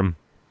year,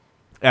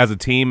 as a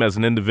team, as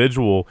an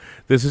individual,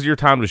 this is your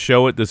time to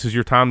show it. This is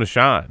your time to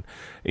shine.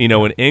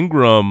 And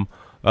Ingram,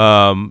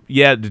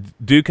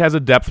 Duke has a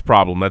depth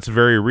problem. That's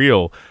very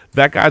real.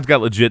 That guy's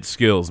got legit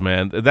skills,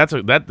 man. He's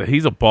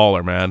a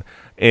baller, man.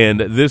 And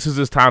this is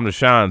his time to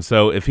shine.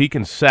 So if he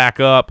can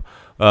sack up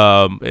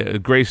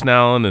Grayson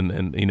Allen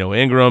and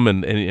Ingram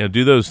and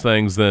do those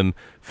things, then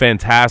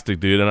fantastic,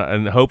 dude.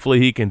 And hopefully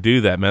he can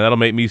do that, man. That'll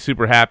make me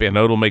super happy. I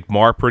know it'll make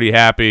Mark pretty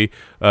happy.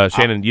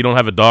 Shannon, you don't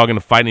have a dog in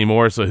the fight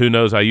anymore, so who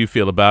knows how you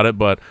feel about it.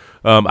 But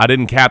I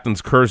didn't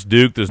captain's curse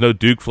Duke. There's no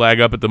Duke flag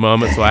up at the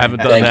moment, so I haven't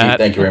done that.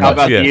 Thank you very much.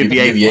 How about the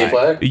UVA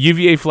flag? The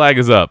UVA flag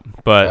is up,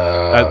 but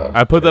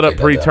I put that up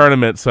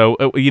pre-tournament, so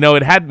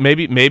it had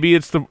maybe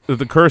it's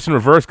the curse in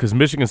reverse because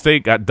Michigan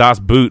State got Das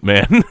Boot,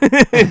 man.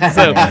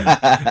 So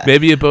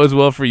maybe it bodes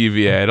well for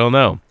UVA. I don't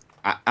know.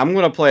 I'm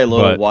gonna play a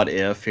little what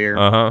if here.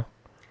 Uh-huh.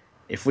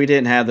 If we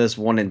didn't have this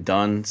one and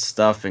done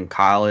stuff in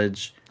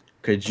college,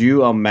 could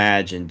you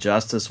imagine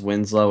Justice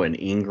Winslow and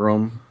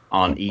Ingram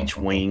on each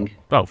wing?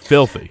 Oh,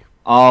 filthy.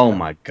 Oh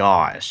my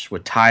gosh.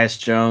 With Tyus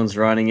Jones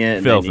running it,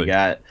 and filthy. Then you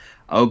got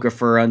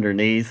Okafor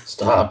underneath.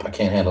 Stop. I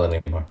can't handle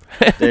it anymore.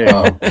 Dude.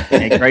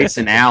 And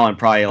Grayson Allen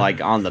probably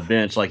like on the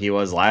bench like he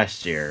was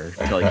last year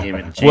until he came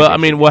in the championship. Well, I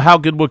mean, how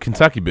good would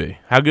Kentucky be?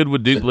 How good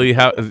would Duke be?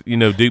 How good would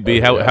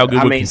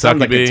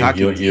Kentucky be?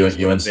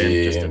 UNC.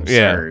 Just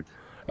absurd.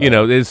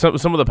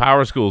 Some of the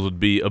power schools would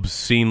be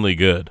obscenely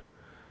good.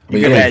 You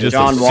could have had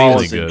John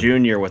Wallace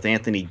Jr. with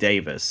Anthony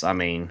Davis. I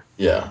mean,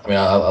 yeah. I mean,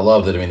 I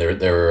loved it. I mean, the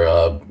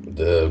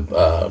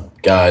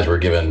guys were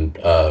giving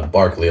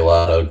Barkley a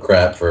lot of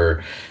crap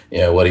for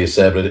what he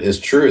said, but it's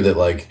true that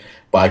like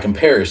by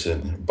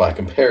comparison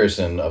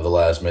of the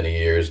last many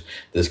years,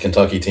 this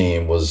Kentucky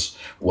team was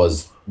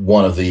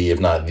one of the, if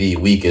not the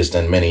weakest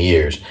in many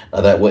years.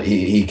 That what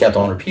he kept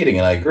on repeating,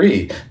 and I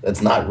agree.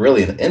 That's not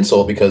really an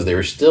insult because they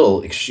were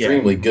still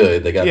extremely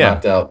good. They got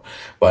knocked out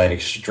by an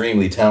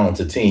extremely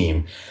talented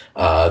team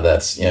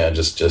that's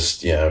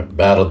just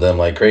battled them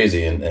like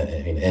crazy, and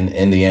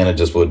Indiana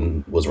just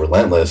was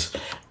relentless.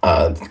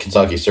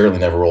 Kentucky certainly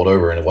never rolled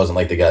over, and it wasn't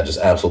like they got just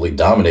absolutely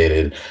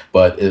dominated.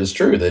 But it is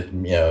true that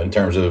in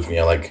terms of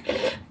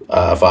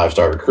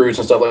five-star recruits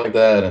and stuff like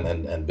that,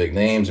 and big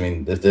names. I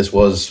mean, this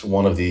was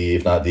one of the,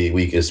 if not the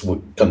weakest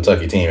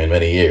Kentucky team in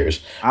many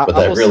years. But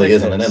that really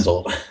isn't an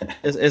insult.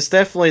 It's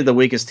definitely the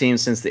weakest team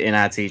since the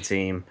NIT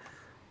team.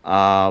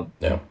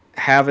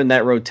 Having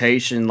that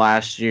rotation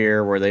last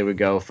year where they would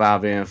go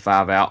 5 in,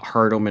 5 out,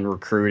 hurt them in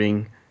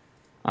recruiting.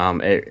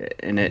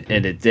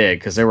 It did,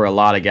 because there were a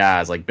lot of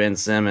guys like Ben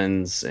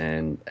Simmons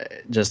and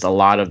just a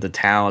lot of the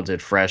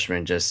talented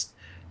freshmen just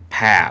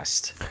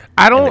passed.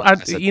 But look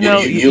at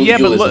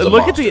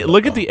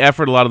the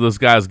effort a lot of those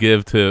guys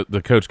give to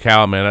the Coach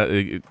Cal,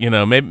 man.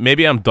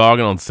 Maybe I'm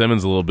dogging on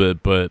Simmons a little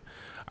bit, but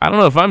I don't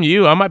know. If I'm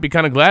you, I might be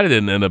kind of glad it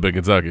didn't end up in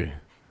Kentucky.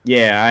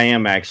 Yeah, I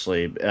am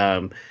actually,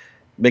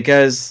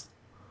 because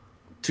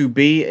to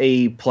be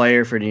a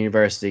player for the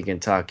University of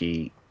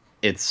Kentucky,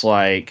 it's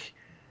like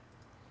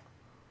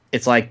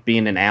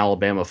being in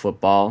Alabama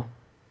football.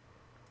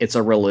 It's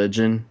a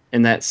religion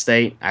in that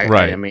state.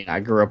 I mean, I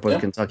grew up with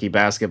Kentucky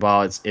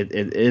basketball. It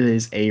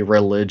is a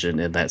religion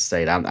in that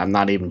state. I'm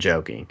not even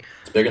joking.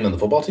 It's bigger than the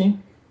football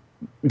team?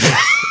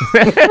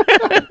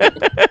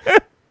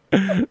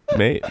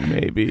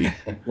 Maybe.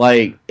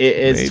 Like,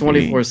 it's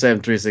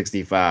 24/7,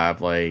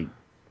 365. Like,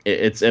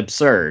 it's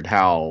absurd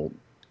how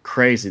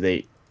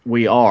crazy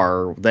they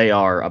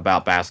are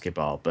about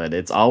basketball. But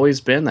it's always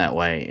been that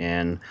way.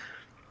 And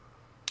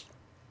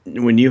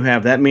when you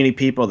have that many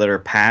people that are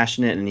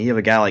passionate, and you have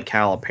a guy like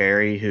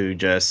Calipari who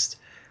just,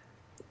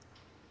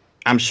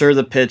 I'm sure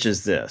the pitch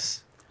is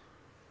this: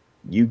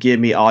 you give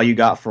me all you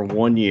got for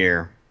 1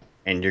 year,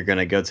 and you're going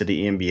to go to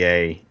the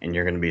NBA, and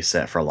you're going to be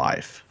set for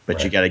life.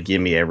 But you got to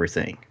give me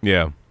everything.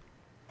 Yeah.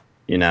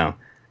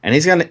 And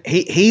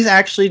he's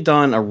actually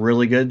done a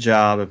really good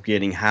job of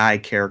getting high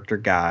character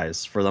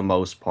guys for the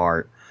most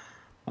part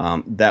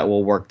that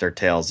will work their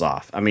tails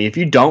off. I mean, if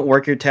you don't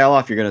work your tail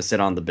off, you're going to sit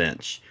on the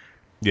bench.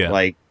 Yeah.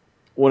 Like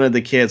one of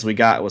the kids we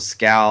got was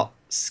Scal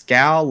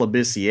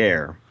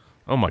Labissiere.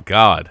 Oh my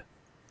God!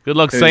 Good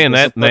luck saying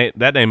that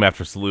name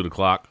after salute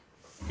o'clock.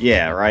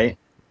 Yeah, right.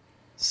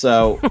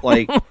 So,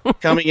 like,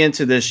 coming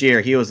into this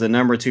year, he was the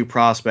number 2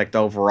 prospect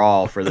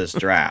overall for this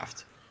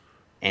draft.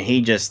 And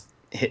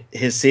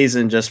his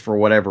season, just for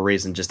whatever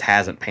reason, just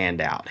hasn't panned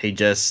out. He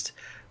just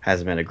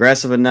hasn't been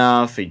aggressive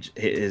enough.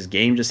 His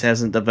game just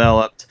hasn't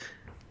developed.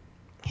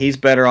 He's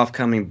better off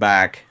coming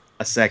back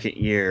a second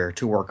year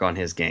to work on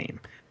his game.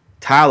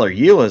 Tyler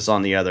Eulis,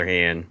 on the other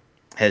hand,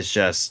 has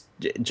just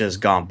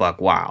gone buck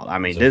wild. I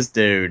mean, this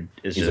dude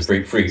is he's just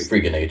a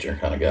freak of nature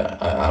kind of guy.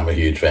 I'm a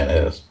huge fan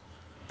of his.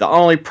 The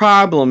only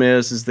problem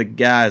is the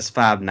guy is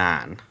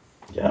 5'9".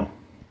 Yeah.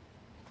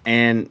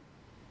 And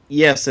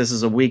yes, this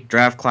is a weak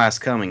draft class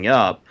coming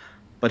up,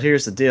 but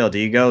here's the deal. Do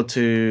you go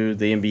to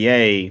the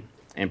NBA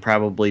and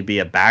probably be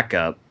a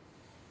backup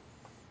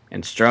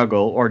and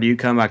struggle, or do you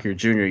come back your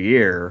junior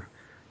year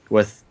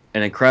with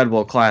an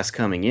incredible class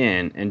coming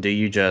in, and do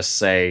you just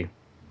say,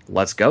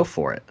 let's go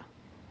for it?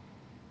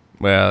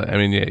 Well, I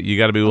mean, you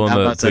got to be willing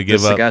to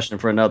give up. Discussion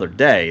for another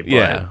day. But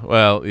yeah,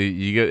 well,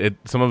 you get it.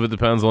 Some of it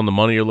depends on the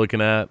money you're looking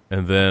at,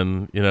 and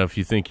then if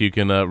you think you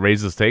can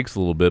raise the stakes a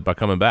little bit by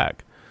coming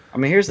back. I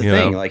mean, here's the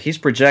thing: like he's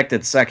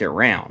projected second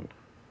round,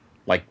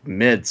 like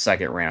mid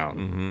second round.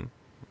 Mm-hmm.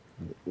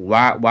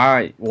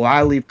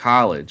 Why leave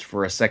college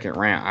for a second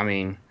round? I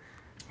mean,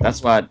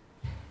 that's what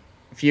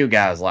a few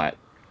guys like,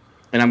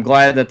 and I'm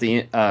glad that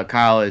the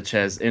college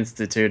has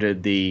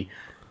instituted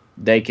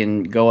they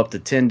can go up to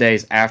 10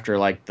 days after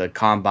like the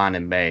combine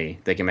in May.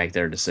 They can make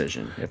their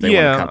decision if they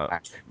want to come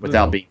back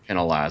without being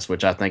penalized,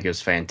 which I think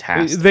is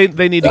fantastic.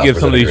 They need to give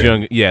some of these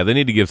they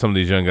need to give some of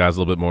these young guys a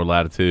little bit more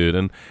latitude.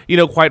 And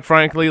quite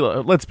frankly,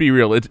 let's be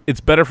real. It's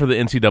better for the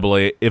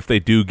NCAA if they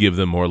do give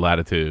them more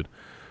latitude.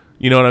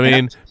 You know what I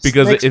mean?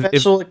 Because if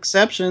special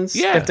exceptions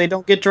if they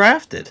don't get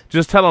drafted.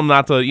 Just tell them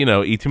not to,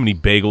 eat too many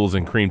bagels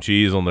and cream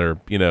cheese on their,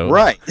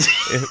 right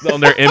on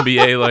their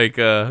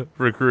NBA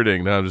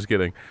recruiting. No, I'm just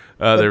kidding.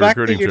 Their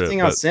recruiting trip.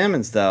 Thing on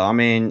Simmons, though, I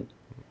mean,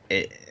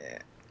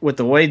 with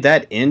the way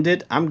that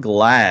ended, I'm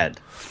glad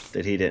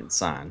that he didn't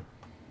sign.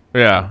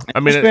 Yeah, I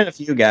mean, there's been a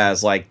few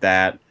guys like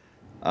that.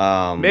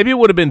 Maybe it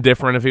would have been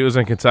different if he was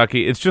in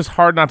Kentucky. It's just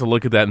hard not to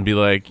look at that and be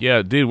like,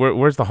 "Yeah, dude,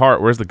 where's the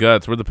heart? Where's the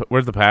guts?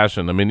 Where's the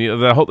passion?" I mean,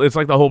 it's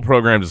like the whole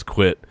program just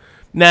quit.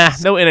 Nah,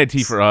 no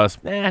NIT for us.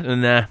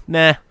 Nah.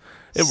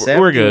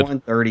 We're good.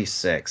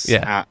 71-36.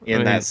 Yeah,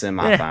 in that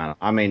semifinal.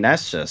 I mean,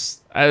 that's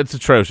just it's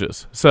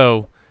atrocious.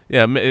 So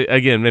yeah,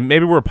 again,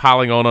 maybe we're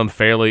piling on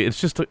unfairly. It's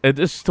just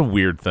a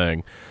weird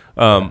thing.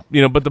 But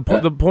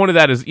the point of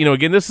that is,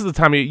 again, this is the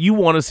time you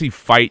want to see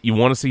fight, you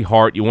want to see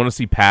heart, you want to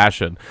see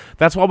passion.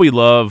 That's why we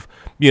love,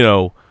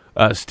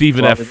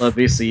 Stephen F. We love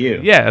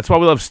VCU. Yeah, that's why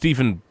we love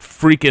Stephen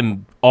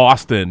freaking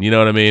Austin. You know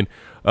what I mean?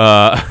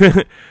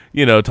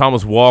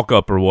 Thomas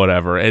Walkup or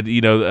whatever, and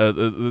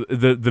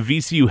the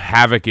VCU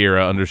Havoc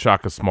era under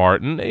Shaka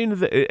Smart, and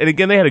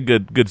again they had a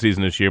good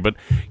season this year. But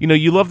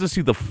you love to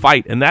see the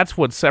fight, and that's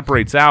what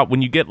separates out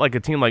when you get like a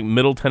team like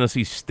Middle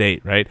Tennessee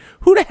State, right?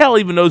 Who the hell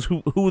even knows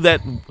who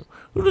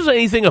knows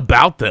anything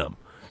about them?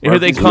 And here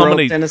they come,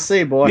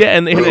 Tennessee boy, yeah,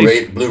 and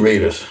Blue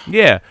Raiders,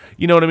 yeah.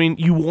 You know what I mean?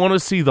 You want to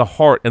see the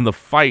heart and the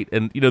fight,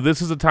 and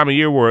this is a time of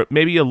year where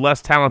maybe a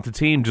less talented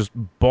team just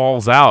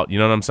balls out. You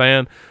know what I'm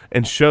saying?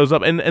 And shows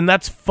up, and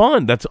that's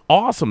fun. That's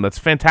awesome. That's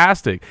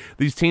fantastic.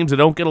 These teams that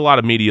don't get a lot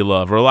of media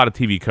love, or a lot of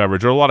TV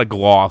coverage, or a lot of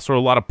gloss, or a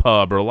lot of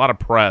pub, or a lot of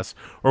press,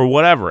 or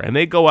whatever, and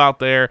they go out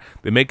there,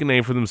 they make a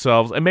name for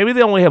themselves, and maybe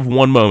they only have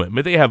one moment.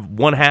 Maybe they have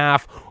one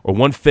half, or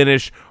one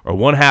finish, or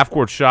one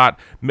half-court shot.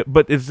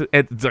 But it's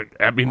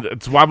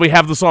why we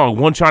have the song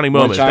 "One Shining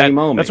Moment."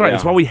 That's right. Yeah.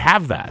 That's why we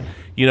have that.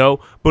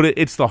 But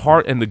it's the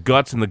heart and the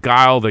guts and the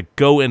guile that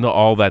go into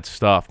all that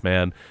stuff,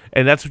 man.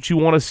 And that's what you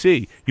want to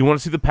see. You want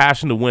to see the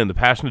passion to win, the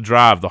passion to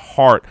drive, the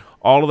heart,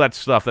 all of that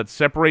stuff that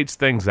separates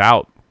things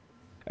out.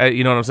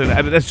 You know what I'm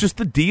saying? That's just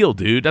the deal,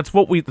 dude. That's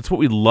what we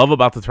love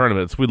about the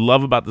tournament. That's what we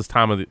love about this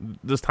time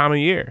of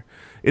year.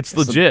 It's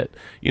legit.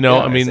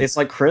 I mean, it's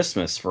like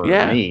Christmas for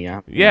me.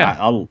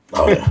 Yeah.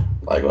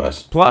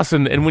 Likewise. Plus,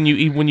 and when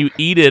you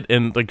eat it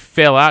and like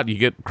fail out, you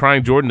get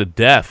crying Jordan to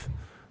death.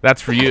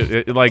 That's for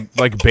you.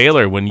 Like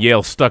Baylor when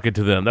Yale stuck it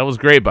to them. That was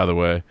great, by the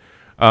way.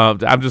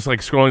 I'm just like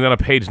scrolling down a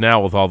page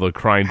now with all the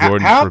crying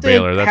Jordans for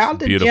Baylor. That's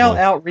beautiful. How did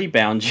Yale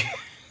out-rebound you?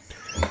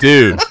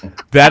 Dude,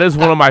 that is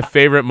one of my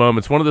favorite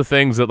moments. One of the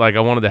things that like I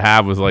wanted to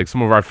have was like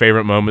some of our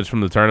favorite moments from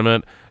the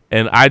tournament,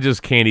 and I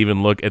just can't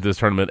even look at this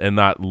tournament and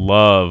not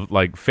love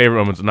like favorite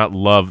moments and not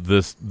love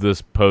this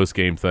post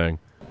game thing.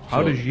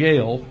 How does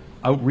Yale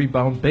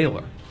out-rebound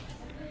Baylor?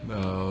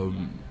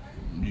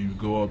 You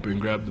go up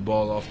and grab the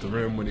ball off the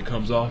rim when it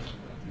comes off,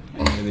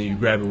 and then you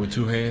grab it with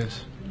two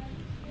hands,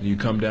 and you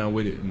come down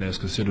with it, and that's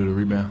considered a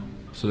rebound.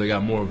 So they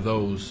got more of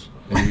those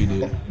than we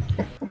did.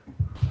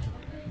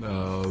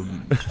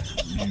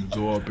 You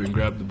go up and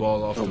grab the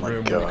ball off the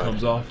rim God. when it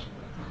comes off,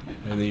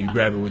 and then you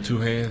grab it with two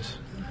hands,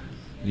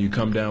 and you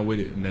come down with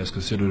it, and that's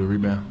considered a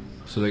rebound.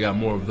 So they got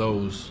more of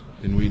those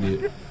than we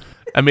did.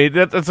 I mean,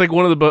 that's like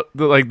one of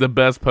the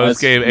best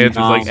post game answers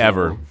like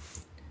ever.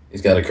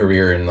 He's got a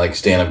career in like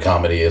stand-up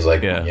comedy as like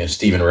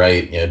Stephen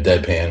Wright,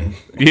 deadpan.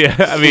 Yeah,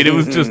 I mean,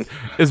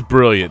 it's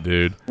brilliant,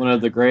 dude. One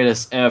of the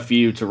greatest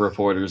FU to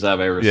reporters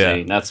I've ever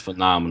seen. That's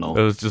phenomenal.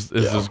 It's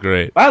just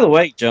great. By the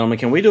way, gentlemen,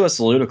 can we do a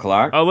salute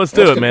o'clock? Oh, let's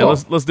do it, man.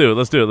 Let's do it.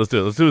 Let's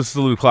do a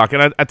salute o'clock.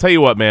 And I tell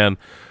you what, man,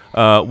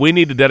 we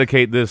need to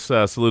dedicate this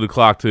salute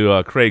o'clock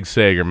to Craig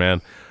Sager,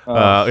 man.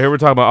 Here we're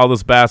talking about all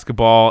this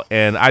basketball,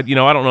 and I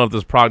don't know if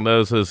this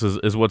prognosis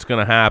is what's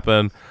going to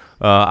happen.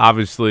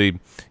 Obviously,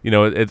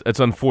 it's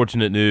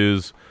unfortunate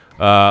news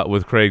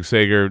with Craig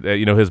Sager.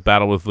 His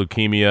battle with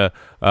leukemia.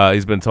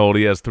 He's been told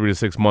he has 3 to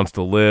 6 months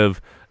to live,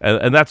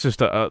 and that's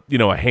just a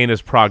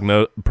heinous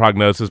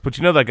prognosis. But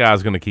that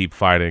guy's going to keep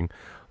fighting.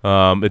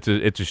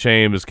 It's a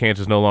shame his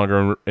cancer's no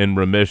longer in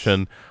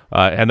remission.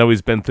 I know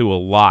he's been through a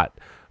lot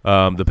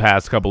the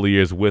past couple of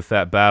years with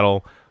that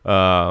battle.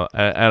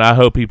 And I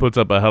hope he puts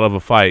up a hell of a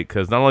fight,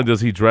 because not only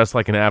does he dress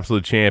like an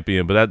absolute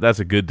champion, but that's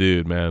a good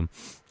dude, man.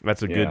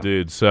 That's a good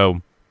dude.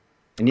 So,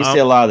 and you see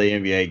a lot of the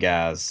NBA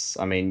guys.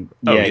 I mean,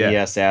 he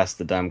has to ask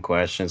the dumb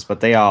questions,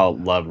 but they all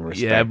love and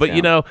respect. Yeah, but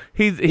him.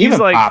 he's Even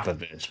like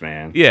Popovich,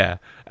 man. Yeah,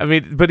 I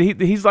mean, but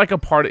he's like a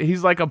part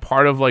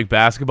of like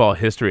basketball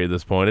history at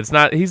this point.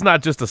 He's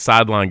not just a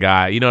sideline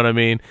guy. You know what I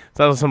mean? It's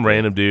not some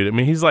random dude. I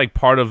mean, he's like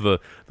part of the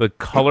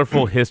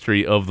colorful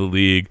history of the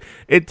league.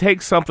 It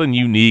takes something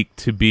unique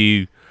to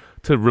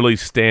really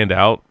stand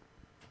out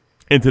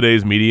in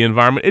today's media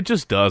environment. It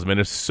just does, man.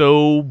 There's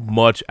so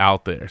much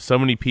out there. So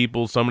many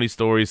people, so many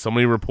stories, so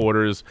many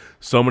reporters,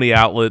 so many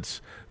outlets.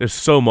 There's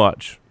so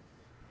much.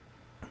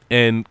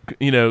 And,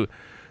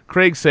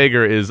 Craig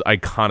Sager is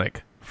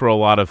iconic for a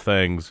lot of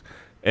things.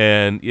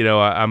 And,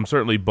 I'm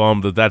certainly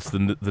bummed that that's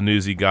the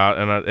news he got.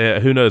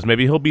 And who knows,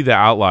 maybe he'll be the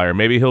outlier.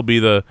 Maybe he'll be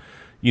the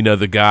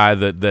guy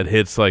that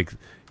hits like,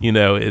 in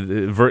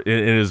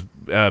his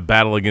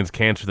battle against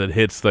cancer, that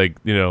hits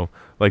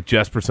like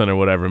Jesperson or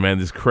whatever, man,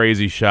 this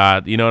crazy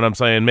shot. You know what I'm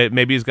saying?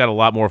 Maybe he's got a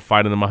lot more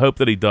fight in him. I hope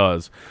that he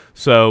does.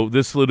 So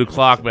this salute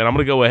o'clock, man, I'm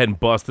going to go ahead and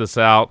bust this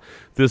out.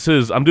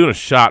 I'm doing a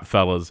shot,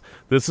 fellas.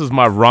 This is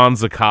my Ron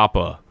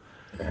Zacapa.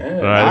 Yeah,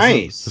 all right,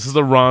 nice. This is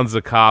the Ron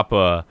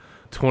Zacapa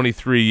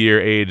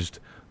 23-year aged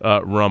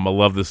rum. I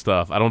love this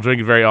stuff. I don't drink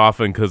it very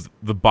often because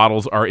the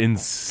bottles are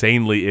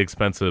insanely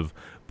expensive,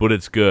 but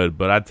it's good.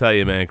 But I tell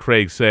you, man,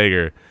 Craig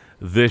Sager,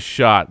 this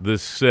shot,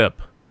 this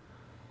sip,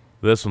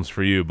 this one's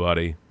for you,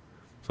 buddy.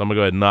 So I'm gonna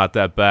go ahead and knot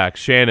that back,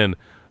 Shannon.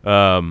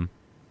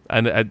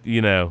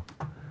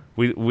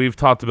 We've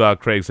talked about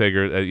Craig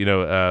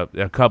Sager,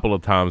 a couple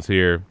of times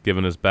here,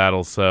 given his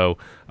battle. So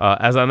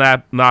as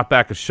I knock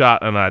back a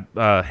shot and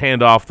I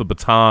hand off the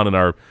baton in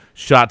our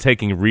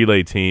shot-taking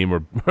relay team,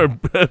 or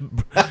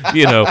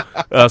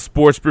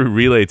sports brew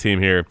relay team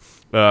here,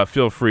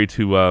 feel free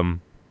to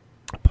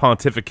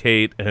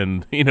pontificate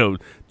and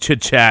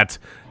chit-chat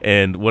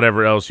and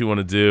whatever else you want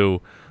to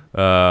do.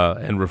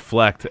 And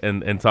reflect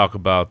and talk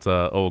about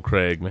old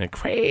Craig, man.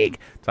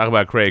 Talk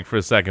about Craig for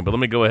a second, but let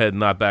me go ahead and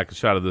knock back a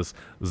shot of this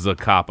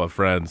Zacapa,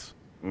 friends.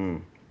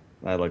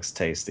 That looks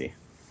tasty.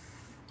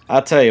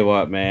 I'll tell you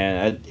what,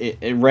 man.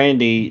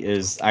 Randy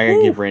is. I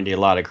gotta give Randy a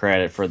lot of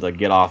credit for the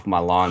 "Get Off My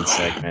Lawn"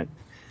 segment,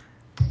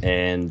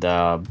 and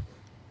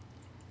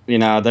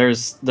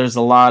there's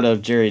a lot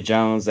of Jerry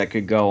Jones that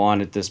could go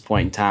on at this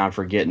point in time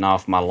for getting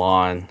off my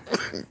lawn.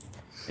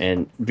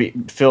 And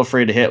feel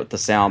free to hit with the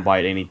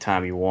soundbite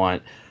anytime you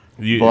want.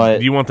 Do you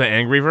want the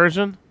angry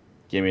version?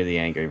 Give me the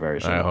angry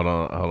version. All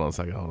right, hold on a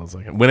second.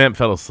 Winamp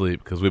fell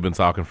asleep because we've been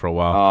talking for a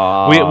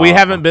while. We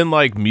haven't been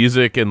like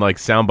music and like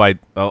soundbite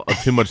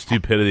too much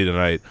stupidity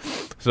tonight.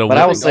 So, but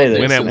I will say that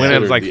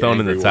Winamp's like thrown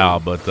in the towel,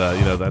 but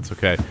that's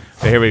okay.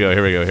 Hey, here we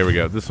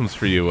go. This one's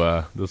for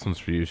you. This one's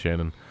for you,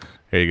 Shannon.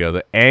 Here you go.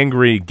 The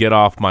angry "Get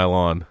Off My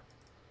Lawn."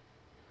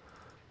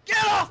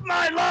 Get off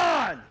my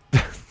lawn!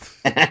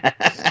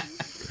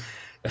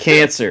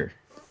 Cancer.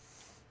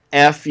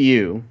 F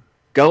you.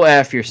 Go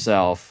F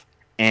yourself.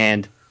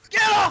 And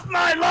get off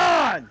my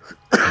lawn!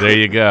 There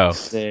you go.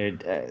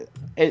 Dude,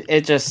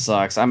 it just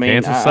sucks. I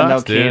mean, cancer sucks, I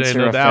know dude.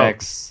 cancer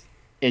affects.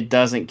 It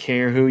doesn't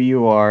care who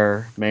you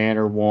are, man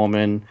or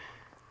woman,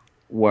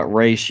 what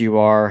race you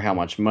are, how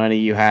much money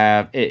you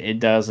have. It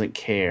doesn't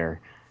care.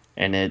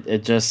 And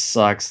it just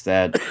sucks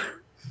that,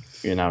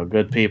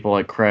 good people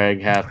like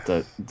Craig have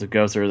to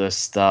go through this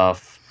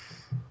stuff.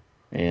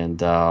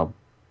 And, I'm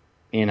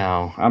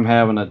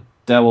having a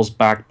Devil's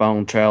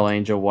Backbone Trail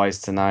Angel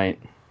Weiss tonight.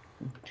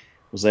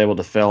 Was able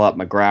to fill up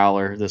my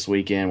growler this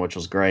weekend, which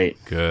was great.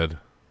 Good.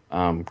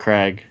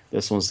 Craig,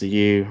 this one's to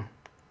you.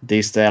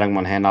 D-Stat, I'm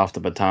going to hand off the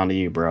baton to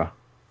you, bro.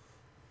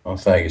 Well,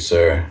 thank you,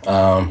 sir.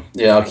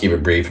 I'll keep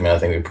it brief. I mean, I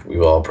think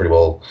we've all pretty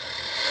well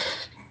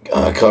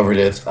covered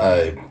it.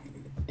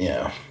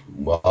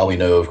 all we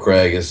know of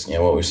Craig is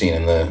what we see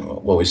in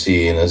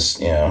his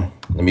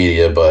the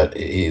media, but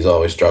he's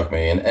always struck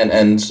me,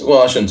 and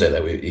well, I shouldn't say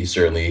that.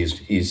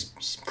 He's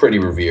pretty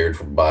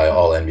revered by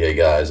all NBA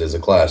guys as a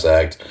class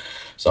act.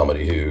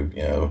 Somebody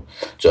who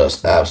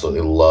just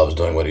absolutely loves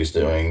doing what he's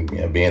doing,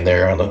 being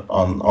there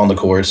on the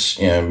courts,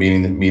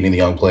 meeting the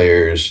young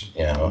players,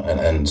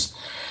 and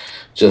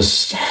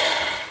just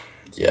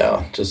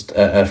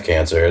F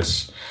cancer.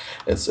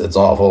 It's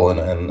awful,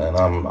 and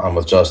I'm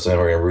with Justin.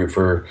 We're gonna root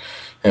for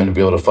him to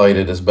be able to fight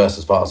it as best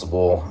as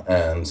possible,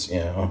 and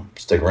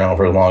stick around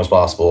for as long as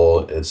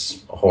possible.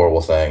 It's a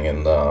horrible thing,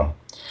 and I'm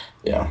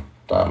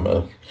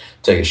gonna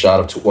take a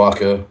shot of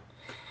Tuwaka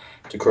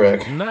to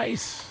Craig.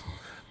 Nice.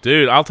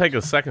 Dude, I'll take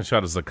a second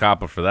shot of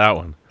Zacapa for that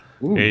one.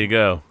 Ooh. Here you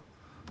go.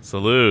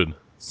 Salud.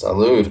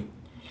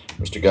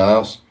 Mr.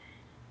 Giles.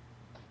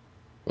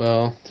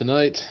 Well,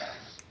 tonight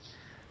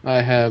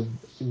I have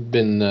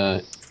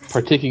been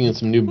partaking in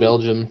some New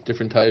Belgium,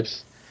 different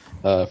types.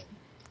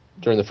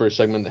 During the first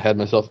segment, I had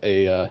myself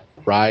a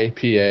rye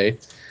PA,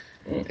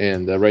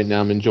 and right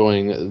now I'm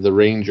enjoying the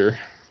Ranger.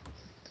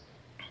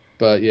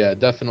 But yeah,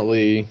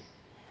 definitely.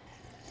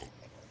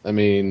 I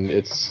mean,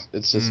 it's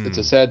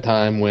a sad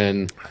time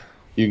when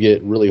you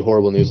get really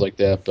horrible news like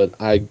that, but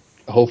I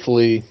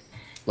hopefully,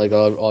 like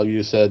all of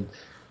you said,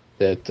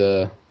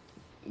 that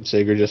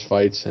Sager just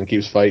fights and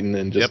keeps fighting,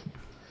 and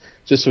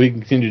just so he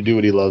can continue to do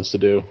what he loves to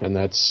do, and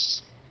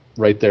that's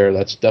right there.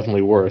 That's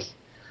definitely worth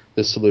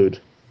this salute.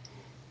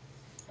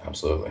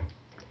 Absolutely.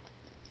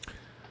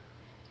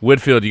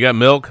 Whitfield, you got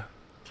milk?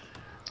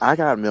 I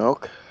got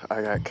milk.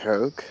 I got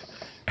Coke,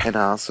 and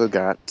I also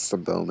got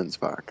some Bowman's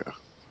vodka.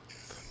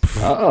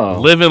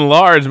 Living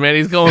large, man.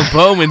 He's going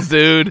Bowman's,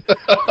 dude.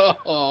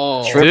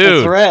 Triple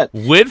threat.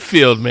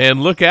 Whitfield,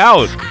 man, look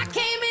out.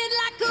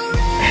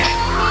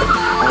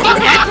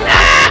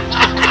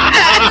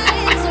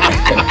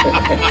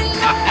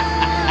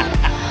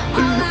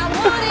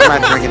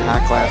 I'm not drinking high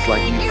class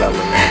like you fellas.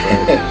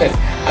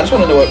 I just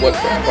want to know what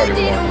frat party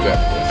we're going to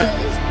after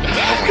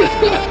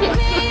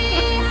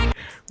this.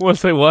 Want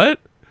to say what?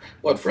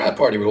 What frat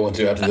party we're going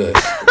to after this?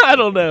 I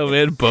don't know,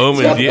 man.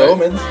 Bowman's.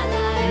 Bowman's.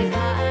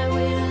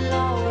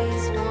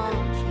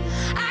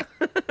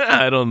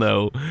 I don't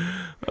know.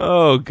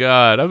 Oh,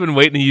 God. I've been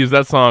waiting to use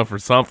that song for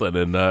something,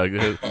 and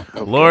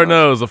Lord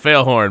knows, a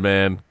fail horn,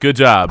 man. Good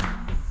job.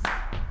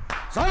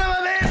 Son of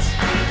a bitch!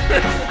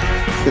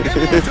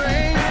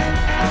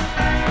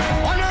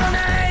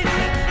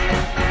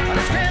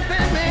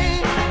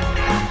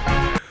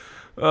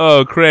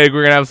 Oh, Craig,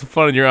 we're going to have some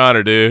fun in your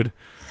honor, dude.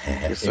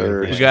 Yes,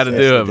 sir. We got to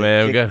do it,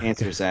 man. We got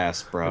Panther's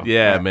ass, bro.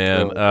 Yeah,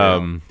 man.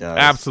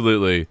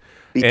 Absolutely.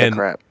 Beat the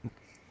crap.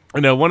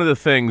 One of the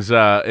things,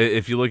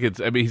 if you look at,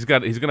 he's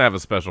going to have a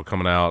special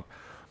coming out,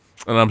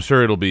 and I'm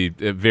sure it'll be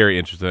very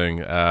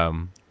interesting.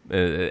 And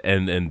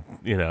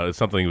it's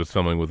something he was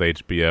filming with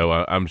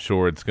HBO. I'm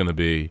sure it's going to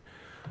be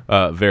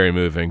very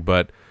moving.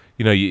 But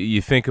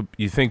you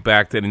think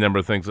back to any number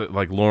of things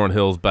like Lauryn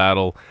Hill's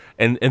battle,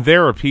 and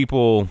there are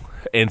people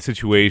and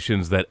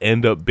situations that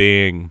end up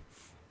being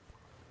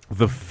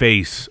the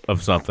face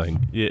of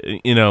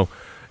something,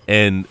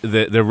 and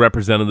they're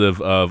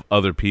representative of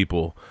other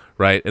people.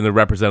 Right, and they're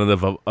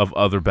representative of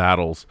other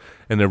battles,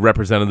 and they're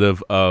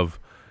representative of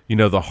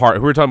the heart.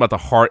 We were talking about the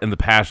heart and the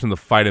passion, the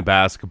fight in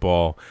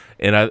basketball,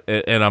 and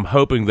I'm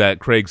hoping that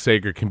Craig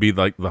Sager can be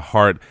like the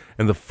heart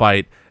and the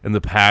fight and the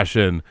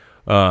passion,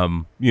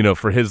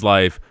 for his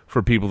life,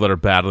 for people that are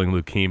battling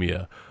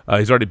leukemia.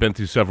 He's already been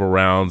through several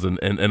rounds and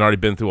already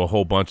been through a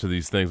whole bunch of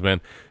these things, man.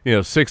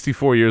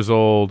 64 years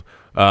old,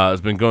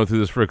 has been going through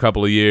this for a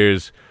couple of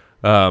years,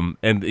 and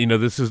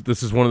this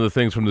is one of the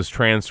things from this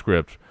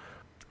transcript.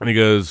 And he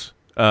goes,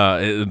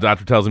 the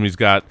doctor tells him he's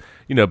got,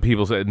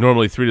 people say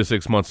normally 3 to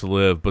 6 months to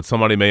live, but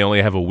somebody may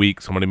only have a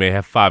week. Somebody may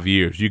have 5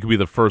 years. You could be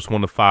the first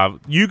one to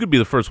 5. You could be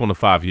the first one to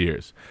 5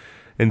 years.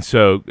 And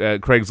so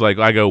Craig's like,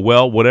 I go,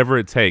 well, whatever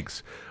it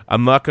takes.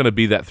 I'm not going to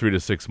be that 3 to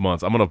 6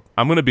 months. I'm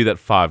going to be that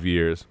 5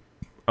 years.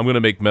 I'm going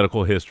to make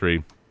medical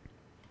history.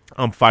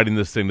 I'm fighting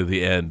this thing to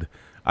the end.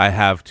 I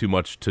have too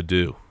much to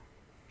do.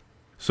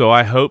 So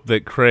I hope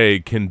that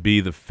Craig can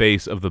be the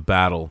face of the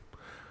battle.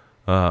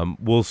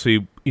 We'll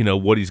see,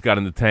 what he's got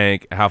in the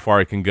tank, how far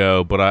he can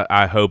go, but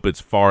I hope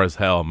it's far as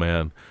hell,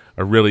 man.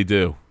 I really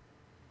do.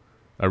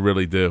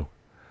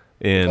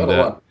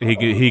 And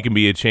he can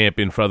be a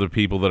champion for other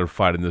people that are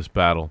fighting this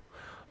battle.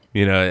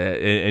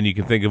 And you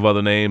can think of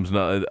other names and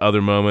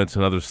other moments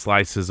and other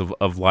slices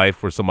of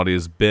life where somebody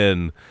has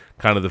been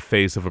kind of the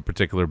face of a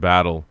particular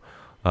battle.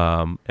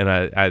 And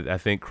I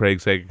think Craig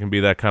Sager can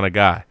be that kind of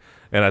guy.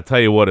 And I tell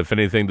you what, if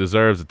anything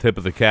deserves a tip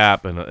of the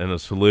cap and a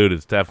salute,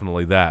 it's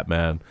definitely that,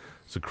 man.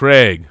 So,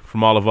 Craig,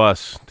 from all of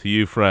us to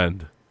you,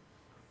 friend,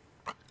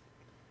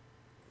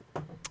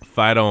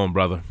 fight on,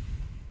 brother.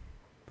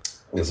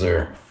 Yes,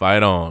 sir.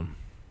 Fight on.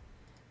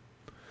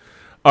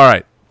 All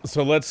right,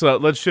 so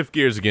let's shift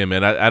gears again,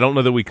 man. I don't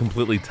know that we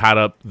completely tied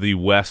up the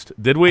West,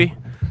 did we?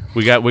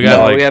 We got we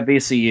got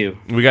VCU.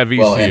 We got VCU.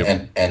 Well,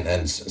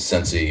 and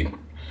Cincy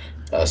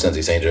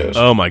Cincy St. Joe's.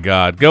 Oh my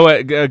God! Go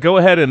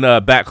ahead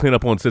and back clean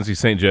up on Cincy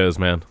St. Joe's,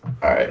 man.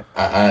 All right,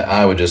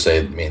 I would just say,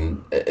 I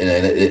mean,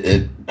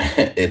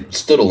 it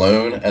stood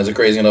alone as a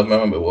crazy enough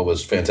moment, but what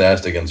was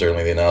fantastic, and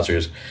certainly the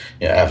announcers,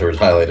 afterwards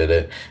highlighted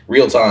it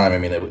real time. I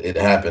mean, it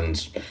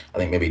happened, I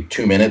think maybe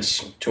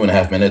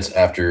 2.5 minutes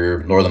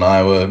after Northern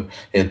Iowa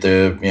hit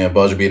the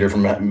buzzer beater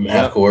from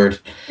half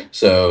court.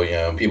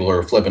 So people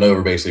are flipping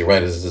over basically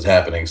right as this is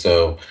happening.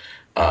 So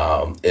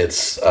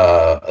it's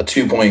a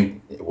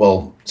 2-point.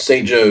 Well,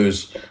 St.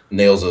 Joe's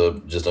nails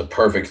just a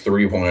perfect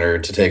 3-pointer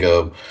to take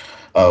a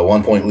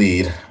 1-point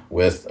lead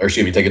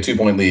take a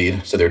 2-point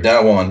lead. So they're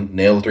down 1,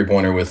 nail the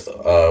 3-pointer with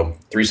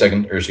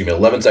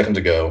 11 seconds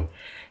to go.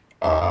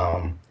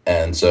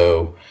 And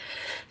so,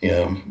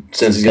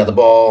 since he's got the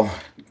ball,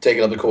 take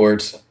it up the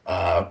court,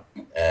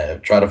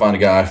 try to find a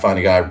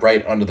guy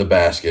right under the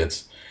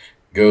baskets,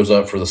 goes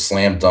up for the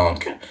slam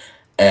dunk,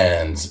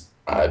 and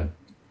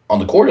on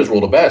the court is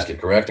ruled a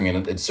basket, correct? I mean,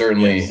 it's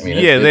certainly.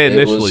 Yes. They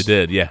initially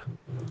did, yeah.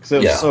 So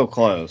it was so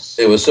close.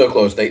 It was so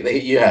close.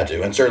 You had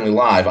to, and certainly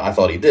live, I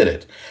thought he did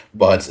it.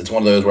 But it's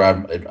one of those where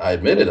I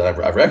admitted,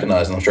 I've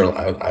recognized, and I'm sure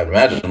I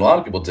imagine a lot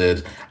of people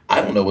did. I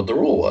don't know what the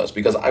rule was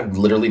because I've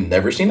literally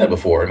never seen that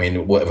before. I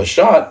mean, if a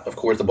shot, of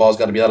course, the ball's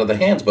got to be out of the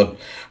hands. But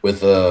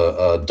with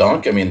a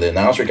dunk, I mean, the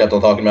announcer kept on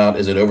talking about,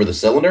 is it over the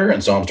cylinder?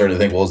 And so I'm starting to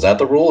think, well, is that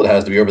the rule? It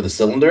has to be over the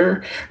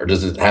cylinder, or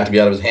does it have to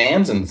be out of his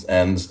hands?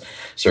 And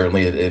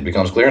certainly it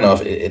becomes clear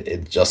enough.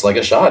 It just like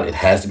a shot, it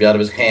has to be out of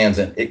his hands,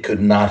 and it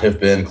could not have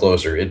been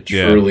closer. It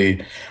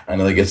truly, I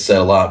know that gets said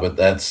a lot, but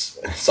that's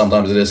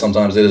sometimes it is,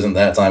 sometimes it isn't.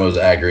 That time it was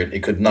accurate.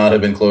 It could not have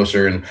been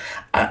closer, and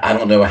I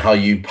don't know how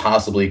you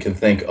possibly can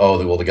think,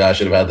 the guy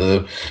should have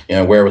had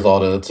the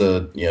wherewithal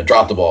to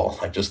drop the ball,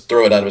 like just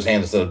throw it out of his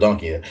hands instead of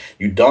dunking it.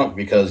 You dunk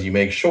because you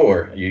make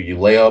sure you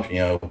lay up.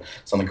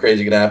 Something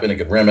crazy could happen. It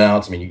could rim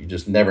out. I mean, you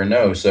just never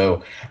know.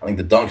 So I think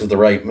the dunk is the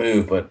right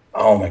move. But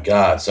oh my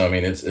God! So I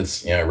mean,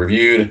 it's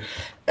reviewed,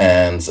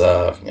 and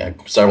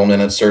several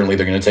minutes. Certainly,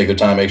 they're going to take their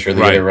time, make sure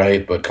they get it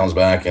right. But comes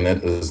back and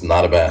it is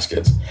not a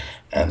basket,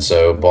 and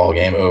so ball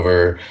game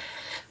over.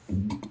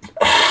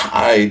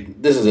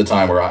 This is a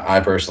time where I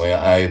personally,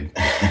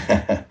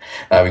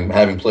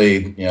 having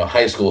played,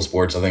 high school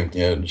sports, I think,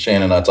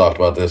 Shannon and I talked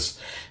about this,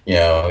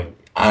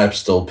 I'm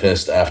still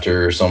pissed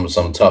after some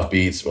tough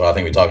beats. Well, I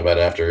think we talked about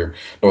it after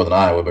Northern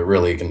Iowa, but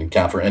really can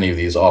count for any of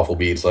these awful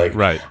beats. Like,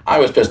 I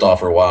was pissed off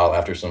for a while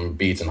after some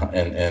beats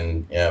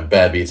and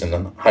bad beats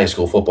in high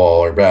school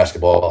football or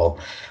basketball.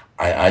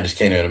 I just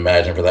can't even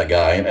imagine for that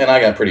guy. And I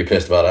got pretty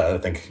pissed about it. I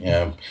think,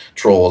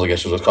 trolls, I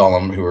guess you would call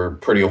them, who were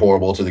pretty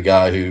horrible to the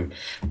guy who,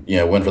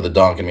 went for the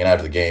dunk,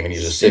 after the game, and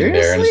he's just sitting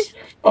there. And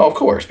of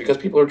course, because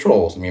people are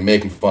trolls.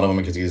 Making fun of him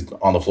because he's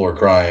on the floor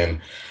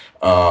crying.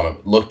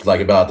 Looked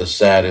like about the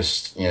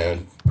saddest,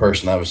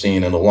 person I've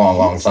seen in a long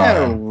time. He's had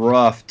a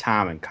rough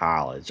time in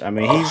college.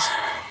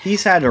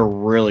 He's had to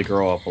really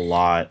grow up a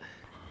lot,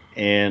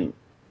 and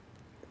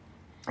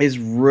he's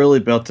really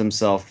built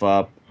himself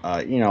up.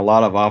 A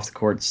lot of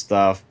off-the-court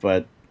stuff,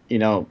 but,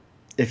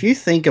 if you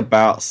think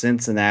about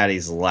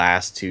Cincinnati's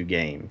last 2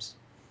 games,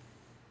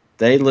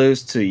 they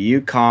lose to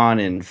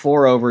UConn in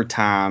 4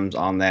 overtimes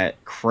on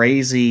that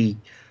crazy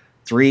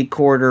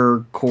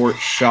 3/4 court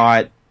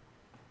shot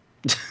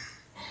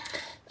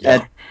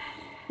at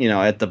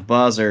the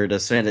buzzer to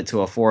send it to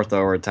a 4th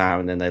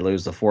overtime, and then they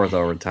lose the 4th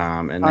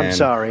overtime. And I'm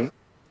sorry.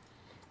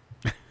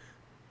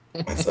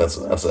 That's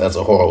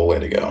a horrible way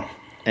to go.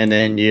 And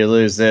then you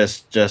lose this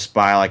just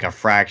by like a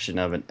fraction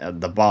of it.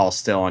 The ball's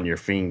still on your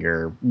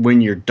finger when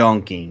you're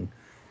dunking.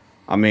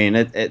 I mean,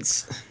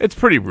 it's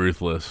pretty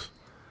ruthless.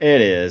 It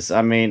is.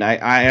 I mean,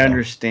 I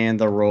understand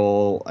the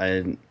rule,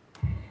 and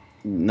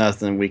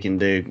nothing we can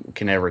do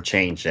can ever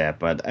change that.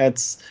 But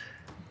it's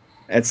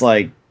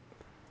like,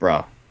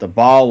 bro, the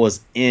ball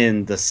was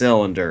in the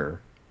cylinder.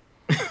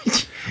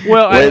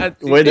 Well,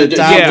 when it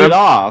timed it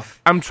off.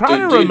 I'm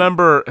trying to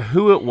remember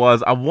who it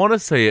was. I want to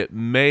say it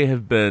may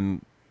have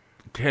been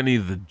Kenny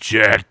the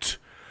Jet,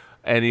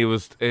 and he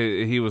was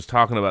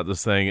talking about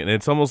this thing, and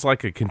it's almost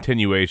like a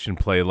continuation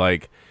play.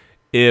 Like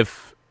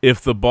if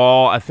the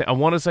ball, I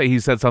want to say he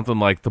said something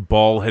like the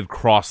ball had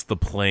crossed the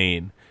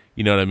plane.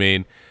 You know what I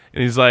mean?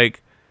 And he's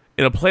like,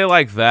 in a play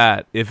like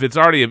that, if it's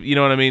already, you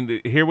know what I mean?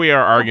 Here we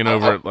are arguing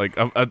over like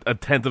a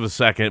tenth of a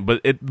second,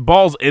 but the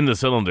ball's in the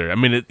cylinder. I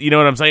mean, you know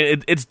what I'm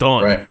saying? It's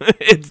done. Right.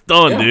 It's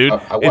done, dude.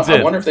 I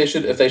wonder if they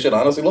should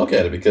honestly look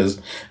at it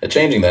because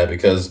changing that,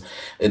 because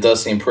it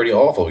does seem pretty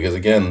awful. Because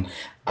again,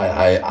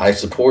 I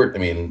support. I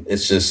mean,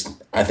 it's just,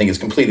 I think it's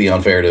completely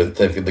unfair to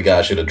think that the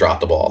guy should have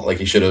dropped the ball. Like,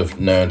 he should have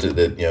known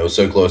that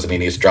so close that he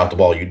needs to drop the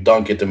ball. You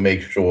dunk it to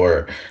make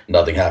sure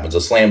nothing happens.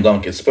 A slam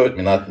dunk is supposed.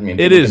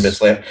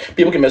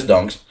 People can miss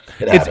dunks.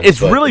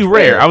 It's really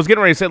rare. I was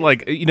getting ready to say,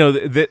 like,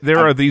 there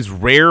are these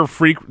rare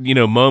freak,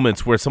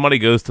 moments where somebody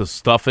goes to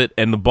stuff it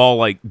and the ball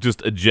like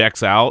just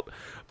ejects out.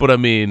 But I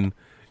mean,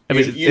 I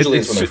mean, usually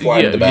it's when they're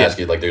flying at the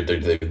basket, like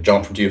they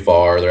jump from too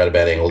far, they're at a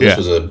bad angle. This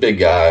was a big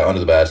guy under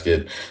the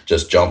basket,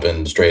 just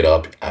jumping straight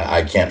up.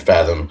 I can't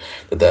fathom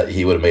that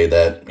he would have made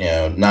that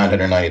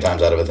 990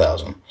 times out of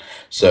 1,000.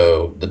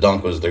 So the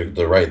dunk was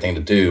the right thing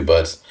to do,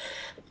 but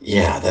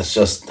yeah, that's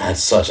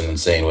such an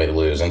insane way to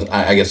lose. And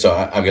I guess so.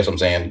 I guess I'm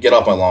saying, get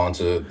off my lawn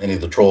to any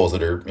of the trolls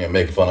that are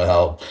making fun of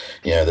how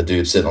the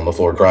dude sitting on the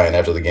floor crying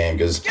after the game,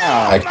 because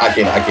I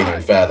can't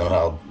even fathom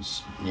how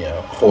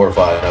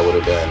horrified I would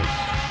have been.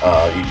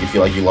 You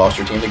feel like you lost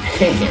your team the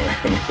game.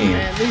 I mean,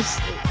 man, at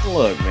least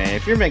look, man.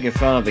 If you're making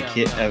fun of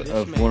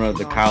of one of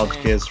the college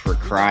kids for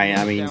crying,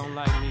 I mean,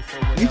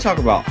 you talk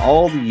about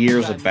all the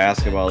years of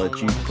basketball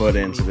that you put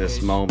into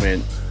this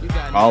moment,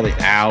 all the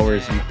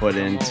hours you put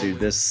into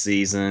this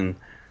season,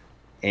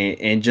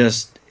 and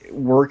just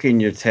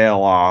working your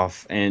tail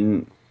off,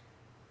 and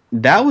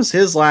that was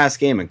his last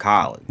game in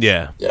college.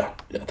 Yeah.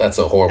 That's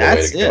a horrible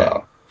way to go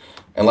out.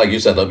 And like you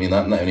said,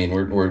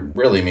 we're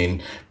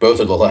really, both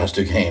of the last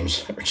two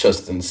games are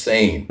just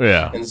insane.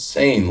 Yeah,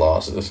 insane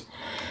losses.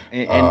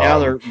 And now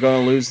they're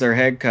going to lose their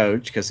head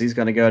coach because he's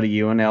going to go to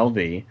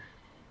UNLV,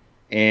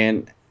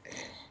 and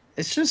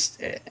it's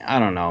just, I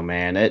don't know,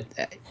 man.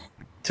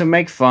 To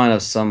make fun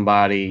of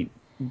somebody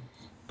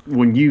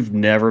when you've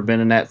never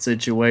been in that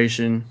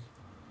situation.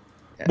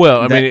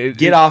 Well, I mean,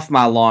 get off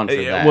my lawn for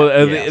that.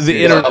 Well,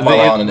 the internet, off my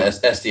lawn in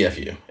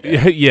SDFU.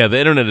 Yeah, the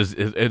internet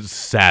is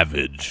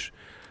savage.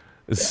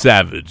 It's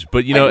savage,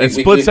 but it's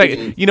split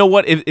second. You know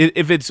what?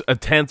 If it's a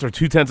tenth or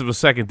 2/10 of a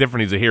second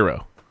different, he's a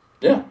hero.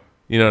 Yeah,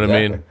 you know what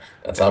I mean.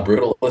 That's how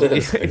brutal it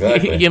is.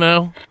 Exactly.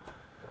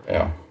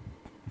 Yeah,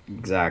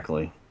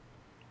 exactly.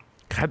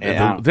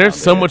 God, there's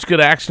so much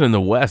good action in the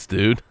West,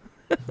 dude.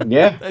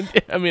 Yeah,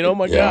 I mean, oh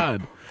my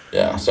God.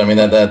 Yeah, so I mean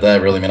that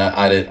really,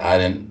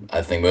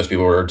 I think most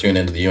people were tuned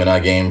into the UNI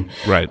game.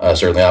 Right.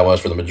 Certainly I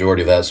was for the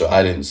majority of that, so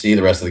I didn't see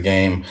the rest of the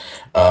game.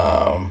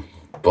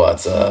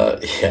 But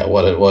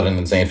what an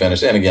insane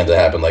finish. And again, to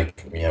happen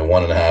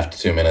 1.5 to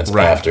 2 minutes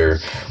after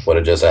what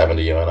had just happened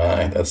to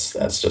UNI.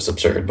 That's just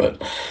absurd.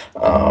 But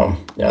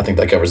I think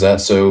that covers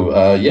that.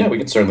 So we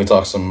can certainly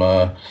talk some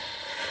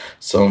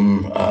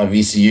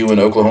VCU in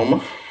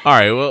Oklahoma. All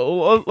right,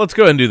 well, let's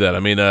go ahead and do that. I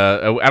mean,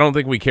 I don't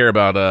think we care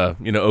about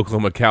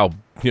Oklahoma Cal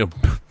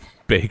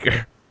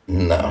Baker.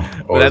 No,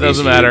 but that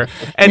doesn't matter.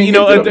 And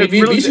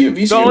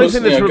VCU the only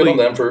thing that's really good on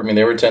them for,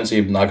 they were 10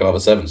 seed, knocking off a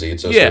 7 seed.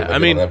 So I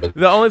mean,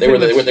 the only thing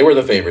they were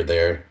the favorite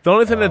there. The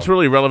only thing that's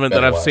really relevant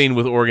that I've seen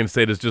with Oregon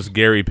State is just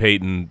Gary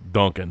Payton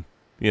dunking,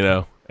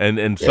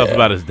 and stuff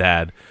about his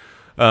dad.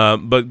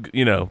 But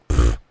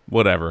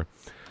whatever.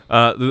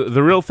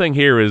 The real thing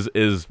here is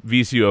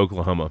VCU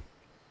Oklahoma.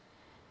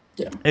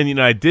 Yeah.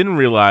 And I didn't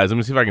realize. Let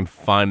me see if I can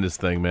find this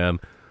thing, man.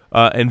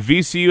 And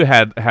VCU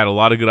had a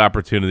lot of good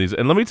opportunities.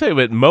 And let me tell you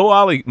what, Mo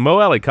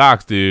Alley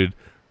Cox, dude,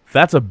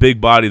 that's a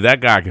big body. That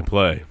guy can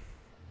play.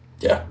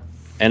 Yeah.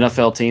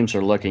 NFL teams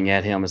are looking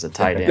at him as a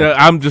tight end.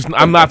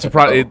 I'm not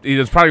surprised.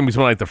 It's probably going to be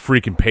someone like the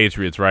freaking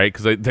Patriots, right?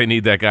 Because they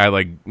need that guy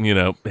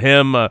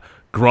him,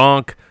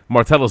 Gronk,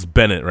 Martellus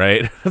Bennett,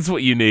 right? That's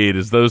what you need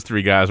is those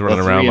three guys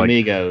running around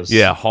amigos.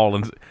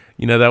 hauling.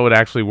 That would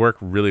actually work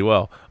really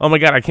well. Oh my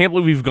God, I can't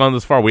believe we've gone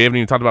this far. We haven't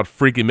even talked about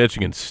freaking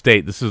Michigan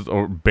State. This is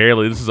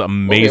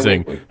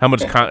amazing how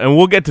much and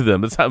we'll get to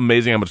them. It's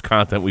amazing how much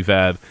content we've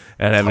had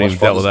and haven't even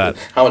dealt with that.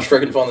 How much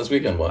freaking fun this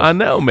weekend was. I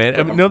know, man.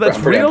 That's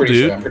real,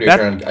 dude. I'm pretty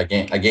sure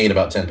I gained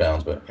about 10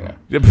 pounds, but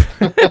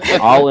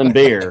all in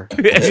beer.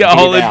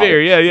 All in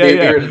beer. Yeah.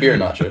 Beer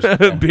and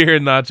nachos. Beer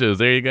and nachos.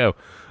 There you go.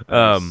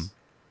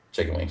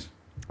 Chicken wings.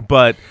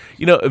 But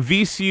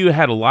VCU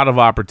had a lot of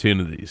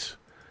opportunities.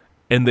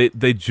 And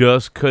they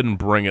just couldn't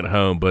bring it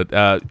home. But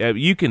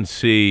you can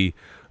see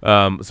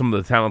some of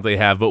the talent they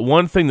have. But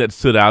one thing that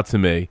stood out to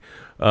me,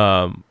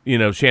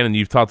 Shannon,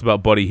 you've talked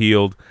about Buddy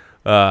Hield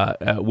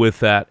with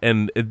that.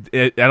 And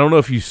I don't know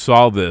if you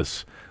saw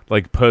this,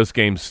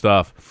 post-game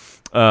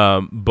stuff.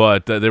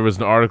 But there was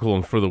an article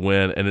in For the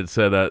Win, and it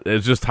said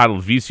it's just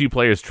titled, VCU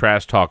Players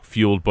Trash Talk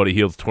Fueled Buddy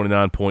Hield's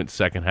 29-point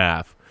second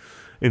half.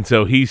 And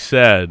so he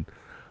said...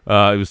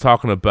 he was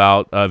talking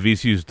about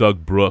VCU's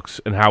Doug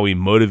Brooks and how he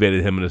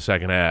motivated him in the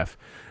second half.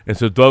 And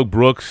so Doug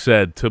Brooks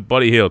said to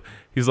Buddy Hield,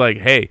 he's like,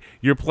 hey,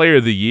 you're player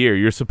of the year.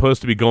 You're supposed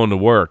to be going to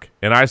work.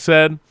 And I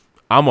said,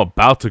 I'm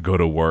about to go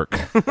to work.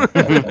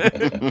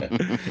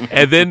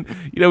 And then,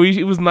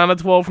 he was 9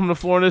 of 12 from the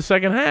floor in the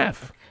second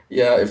half.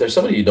 Yeah, if there's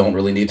somebody you don't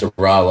really need to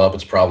rile up,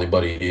 it's probably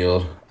Buddy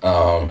Hield.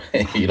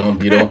 You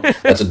don't.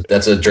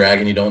 That's a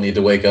dragon you don't need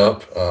to wake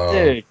up.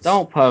 Dude,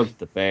 don't poke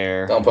the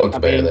bear. Don't poke the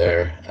bear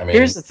there. I mean,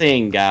 here's the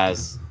thing,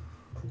 guys.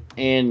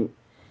 And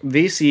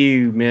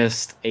VCU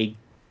missed a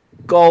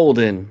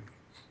golden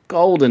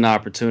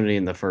opportunity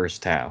in the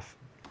first half.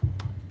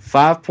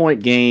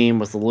 5-point game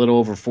with a little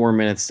over 4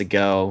 minutes to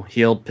go.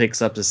 Hield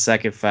picks up his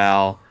second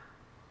foul.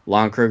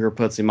 Lon Kruger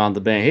puts him on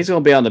the bench. He's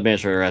going to be on the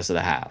bench for the rest of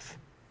the half.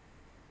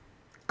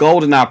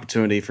 Golden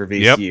opportunity for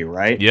VCU,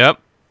 right? Yep.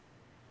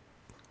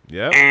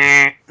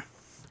 And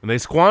they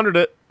squandered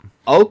it.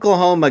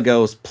 Oklahoma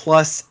goes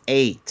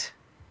 +8.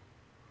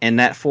 in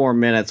that 4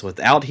 minutes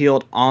without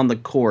Hield on the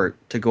court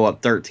to go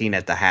up 13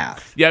 at the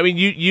half. Yeah, I mean,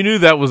 you knew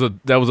that was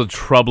a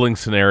troubling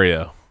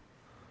scenario.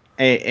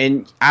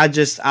 And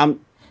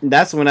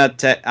that's when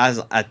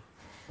I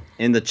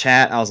in the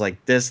chat, I was like,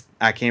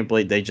 I can't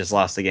believe they just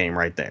lost the game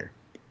right there.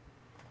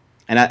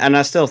 And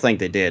I still think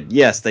they did.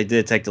 Yes, they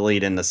did take the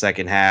lead in the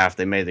second half.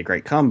 They made the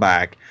great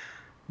comeback.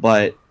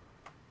 But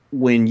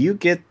when you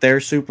get their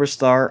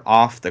superstar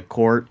off the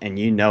court and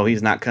you know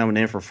he's not coming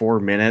in for 4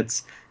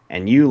 minutes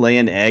and you lay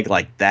an egg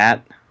like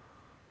that,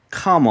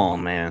 come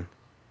on, man.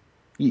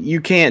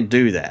 You can't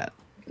do that.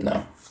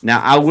 No.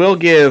 Now, I will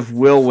give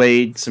Will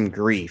Wade some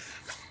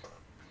grief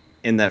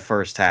in that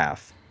first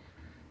half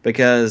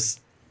because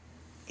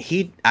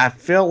I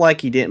feel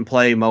like he didn't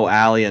play Mo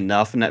Alley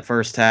enough in that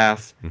first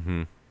half.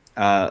 Mm-hmm.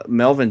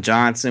 Melvin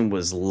Johnson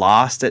was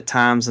lost at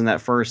times in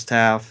that first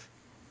half.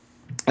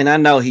 And I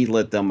know he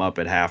lit them up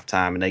at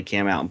halftime, and they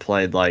came out and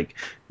played like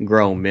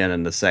grown men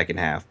in the second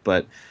half.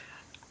 But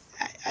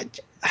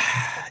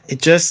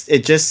it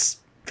just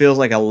feels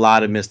like a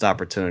lot of missed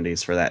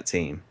opportunities for that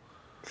team,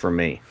 for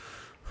me.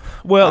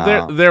 Well,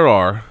 there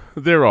are,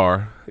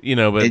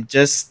 but it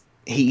just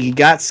he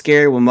got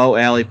scared when Mo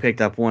Alley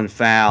picked up one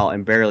foul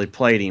and barely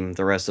played him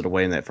the rest of the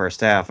way in that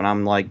first half. And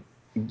I'm like,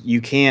 you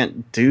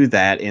can't do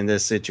that in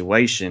this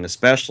situation,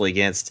 especially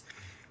against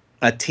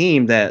a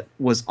team that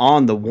was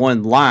on the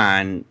one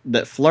line,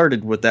 that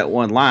flirted with that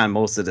one line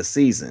most of the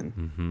season.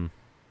 Mm-hmm.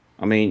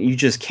 I mean, you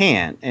just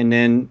can't. And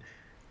then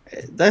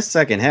that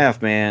second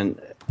half, man,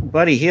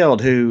 Buddy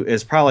Hield, who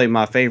is probably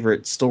my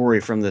favorite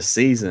story from this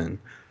season,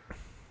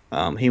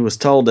 he was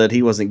told that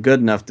he wasn't good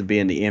enough to be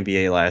in the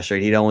NBA last year.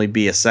 He'd only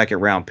be a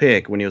second-round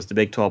pick when he was the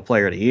Big 12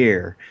 Player of the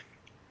Year.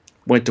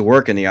 Went to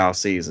work in the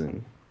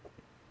offseason.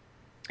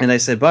 And they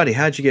said, Buddy,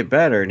 how'd you get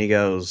better? And he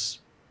goes,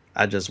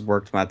 I just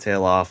worked my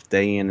tail off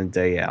day in and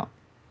day out.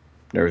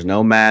 There was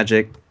no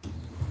magic,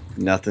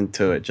 nothing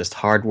to it, just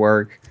hard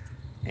work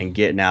and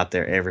getting out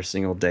there every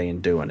single day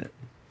and doing it.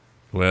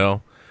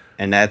 Well,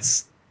 and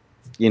that's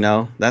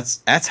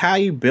how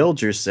you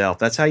build yourself.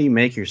 That's how you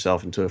make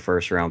yourself into a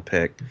first-round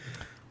pick.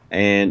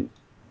 And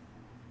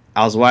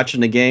I was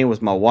watching the game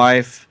with my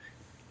wife,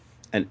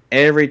 and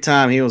every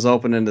time he was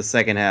open in the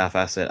second half,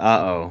 I said,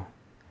 uh-oh.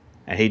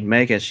 And he'd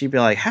make it. She'd be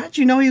like, how did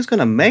you know he was going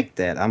to make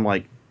that? I'm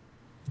like,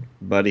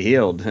 Buddy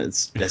Hield.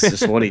 That's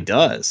just what he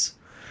does.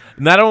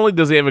 Not only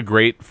does he have a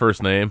great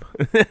first name,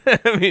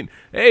 I mean,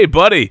 hey,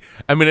 buddy.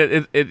 I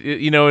mean,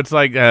 it's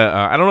like,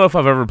 I don't know if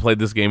I've ever played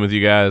this game with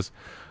you guys,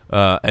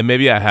 and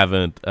maybe I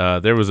haven't.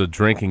 There was a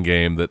drinking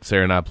game that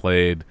Sarah and I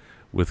played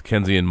with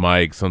Kenzie and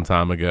Mike some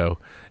time ago,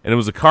 and it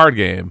was a card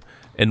game.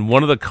 And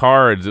one of the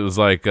cards, it was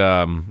like,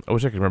 I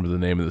wish I could remember the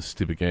name of this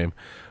stupid game,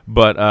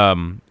 but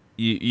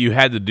you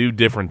had to do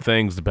different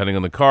things depending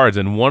on the cards.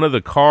 And one of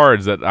the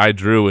cards that I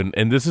drew,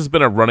 and this has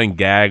been a running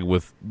gag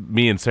with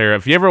me and Sarah.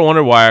 If you ever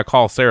wonder why I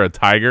call Sarah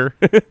Tiger,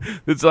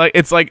 it's like a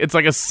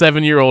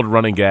 7-year-old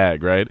running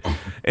gag, right?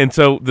 And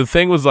so the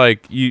thing was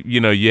like,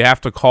 you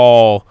have to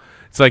call.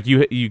 It's like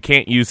you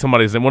can't use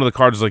somebody's name. One of the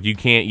cards is like you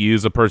can't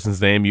use a person's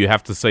name. You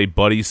have to say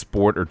buddy,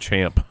 sport, or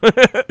champ.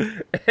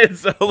 And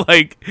so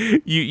like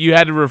you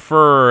had to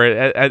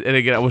refer. And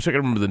again, I wish I could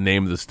remember the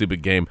name of the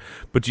stupid game,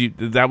 but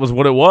that was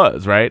what it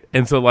was, right?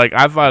 And so like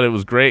I thought it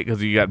was great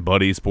because you got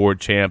buddy, sport,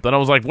 champ. Then I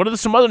was like, what are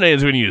some other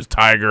names we can use?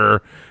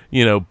 Tiger,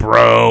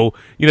 bro.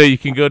 You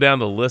can go down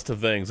the list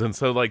of things. And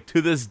so like to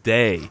this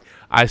day,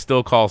 I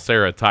still call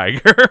Sarah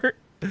Tiger.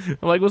 I'm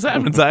like, what's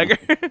happening, Tiger?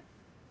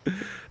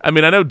 I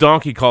mean, I know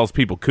Donkey calls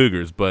people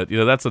cougars, but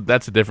that's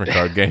a different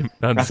card game.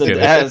 I'm just kidding.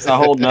 That's a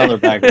whole nother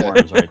bag of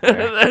worms right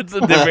there. That's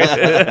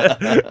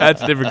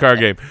a different card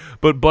game.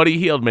 But Buddy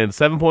Hield, man,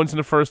 7 points in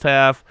the first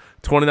half,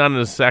 29 in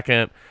the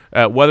second.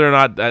 Whether or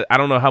not I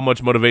don't know how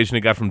much motivation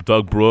he got from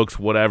Doug Brooks,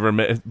 whatever.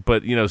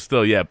 But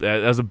still, yeah,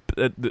 that's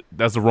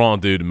the wrong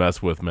dude to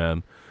mess with,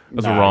 man.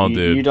 That's the wrong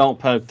dude. You don't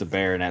poke the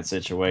bear in that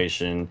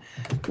situation.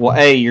 Well,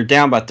 A, you're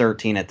down by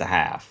 13 at the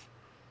half.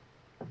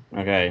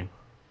 Okay.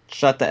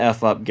 Shut the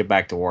F up and get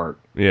back to work.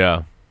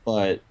 Yeah.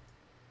 But,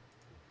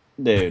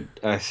 dude.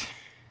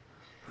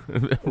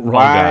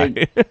 Wrong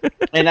guy.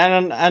 And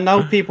I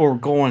know people are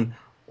going,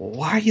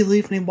 why are you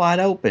leaving him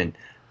wide open?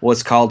 Well,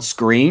 it's called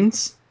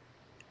screens.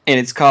 And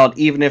it's called,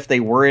 even if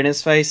they were in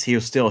his face, he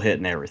was still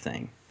hitting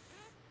everything.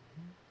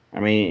 I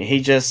mean,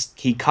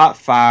 he caught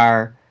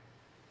fire.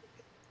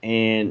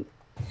 And,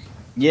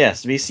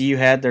 yes, VCU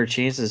had their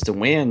chances to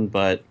win,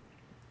 but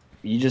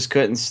you just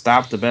couldn't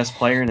stop the best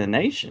player in the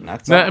nation.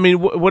 That's all. I mean,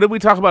 what did we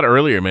talk about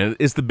earlier, man?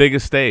 It's the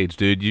biggest stage,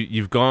 dude.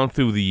 You've gone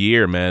through the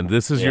year, man.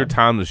 This is your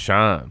time to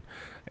shine.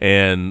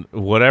 And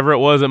whatever it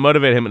was that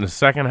motivated him in the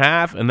second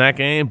half in that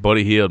game,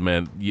 Buddy Hield,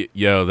 man,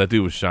 that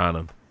dude was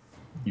shining.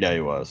 Yeah,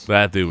 he was.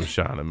 That dude was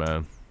shining,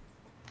 man.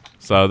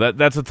 So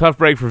that's a tough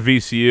break for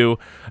VCU.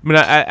 I mean,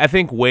 I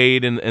think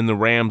Wade and the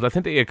Rams, I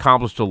think they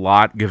accomplished a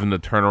lot given the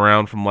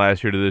turnaround from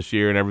last year to this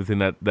year and everything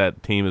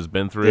that team has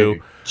been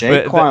through.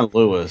 Dude, Jaquan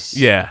Lewis.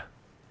 Yeah.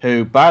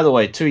 Who, by the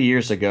way, 2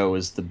 years ago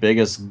was the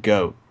biggest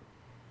GOAT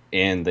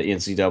in the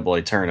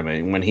NCAA tournament.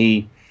 And when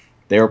he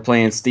They were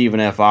playing Stephen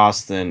F.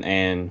 Austin,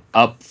 and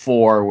up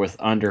 4 with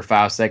under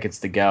 5 seconds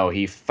to go.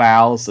 He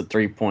fouls the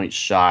 3-point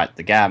shot.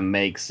 The guy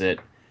makes it,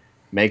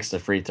 makes the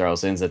free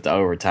throws, ends at the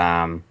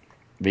overtime.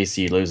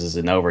 VCU loses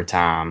in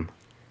overtime.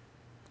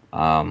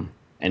 And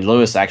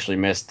Lewis actually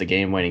missed the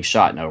game-winning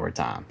shot in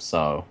overtime.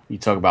 So you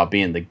talk about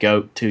being the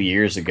GOAT 2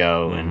 years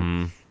ago,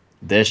 and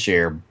this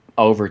year,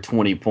 over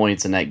 20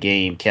 points in that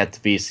game,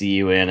 kept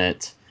VCU in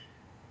it.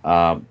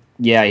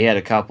 Yeah, he had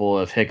a couple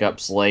of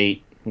hiccups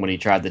late when he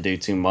tried to do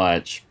too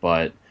much,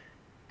 but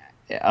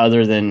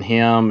other than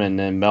him and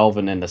then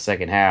Melvin in the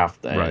second half,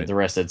 the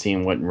rest of the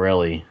team wasn't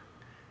really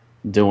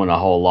doing a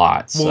whole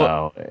lot.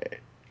 So,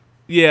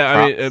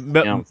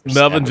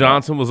 Melvin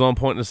Johnson was on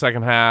point in the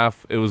second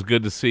half. It was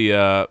good to see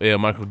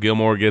Michael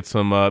Gilmore get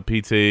some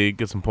PT,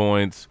 get some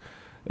points.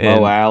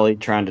 Mo Alley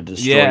trying to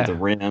destroy the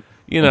rim.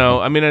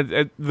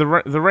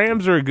 The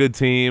Rams are a good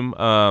team.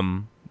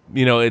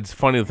 It's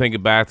funny to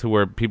think back to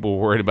where people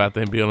were worried about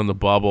them being on the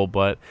bubble,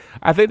 but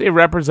I think they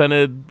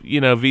represented,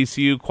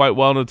 VCU quite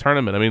well in the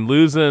tournament. I mean,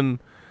 losing,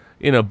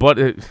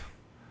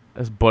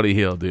 that's Buddy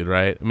Hield, dude,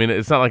 right? I mean,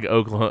 it's not like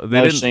Oklahoma.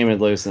 No shame in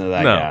losing to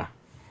that guy.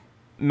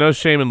 No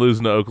shame in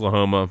losing to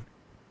Oklahoma.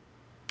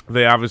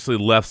 They obviously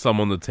left some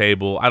on the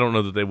table. I don't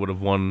know that they would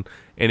have won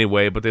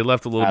anyway, but they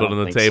left a little bit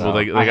on the table. So.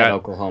 They got got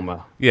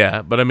Oklahoma.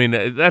 Yeah, but I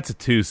mean that's a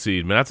 2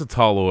 seed, man. That's a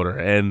tall order,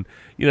 and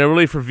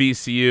really for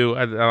VCU,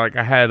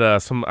 I had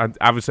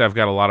obviously I've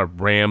got a lot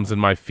of Rams in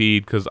my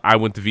feed because I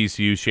went to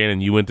VCU. Shannon,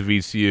 you went to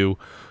VCU,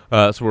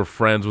 so we're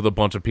friends with a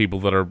bunch of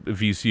people that are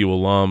VCU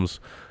alums,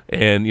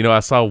 and I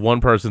saw one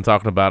person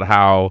talking about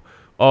how,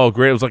 oh,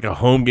 great, it was like a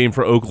home game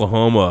for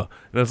Oklahoma.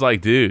 And it's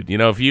like, dude,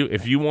 if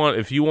you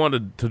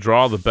wanted to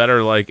draw the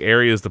better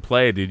areas to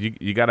play, dude,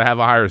 you got to have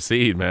a higher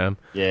seed, man.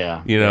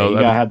 Yeah. You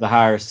got to have the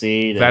higher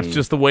seed. That's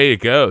just the way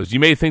it goes.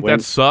 You may think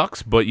that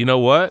sucks, but you know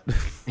what?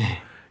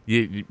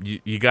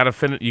 you got to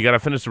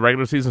finish the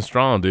regular season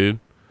strong,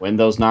 dude. Win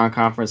those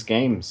non-conference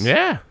games.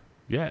 Yeah.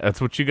 Yeah, that's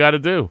what you got to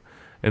do.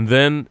 And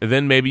then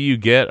maybe you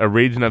get a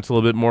region that's a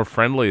little bit more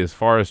friendly as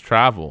far as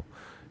travel.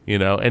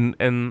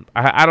 And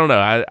I don't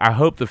know. I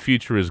hope the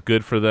future is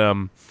good for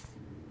them.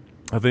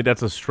 I think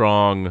that's a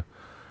strong,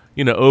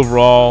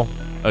 overall.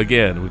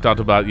 Again, we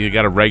talked about you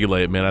got to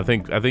regulate, man. I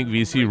think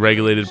VC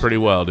regulated pretty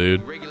well,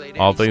 dude.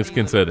 All things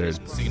considered,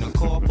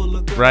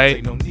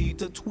 right?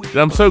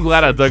 I'm so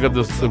glad I dug up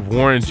this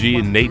Warren G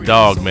and Nate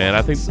Dogg, man.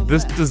 I think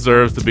this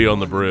deserves to be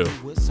on the Brew.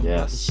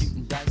 Yes,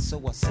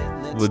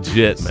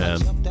 legit, man.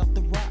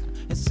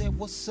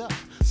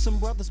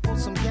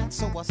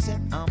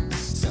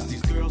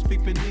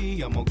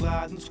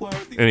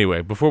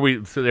 Anyway, before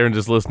we sit there and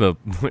just listen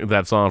to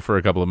that song for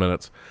a couple of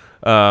minutes,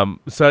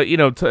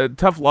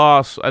 tough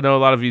loss. I know a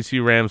lot of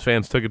VCU Rams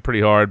fans took it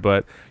pretty hard,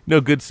 but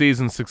good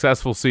season,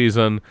 successful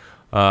season.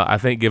 I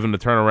think given the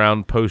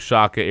turnaround post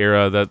Shaka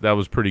era, that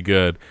was pretty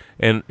good.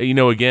 And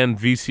again,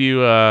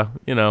 VCU,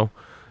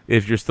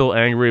 if you're still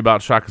angry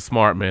about Shaka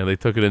Smart, man, they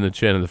took it in the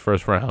chin in the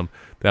first round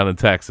down in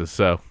Texas.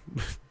 So.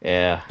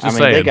 Yeah,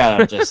 they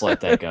gotta just let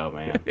that go,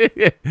 man.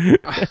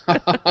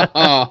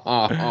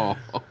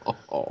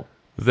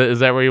 Is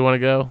that where you want to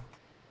go?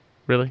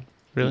 Really?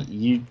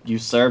 You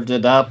served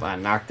it up. I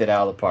knocked it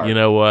out of the park. You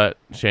know what,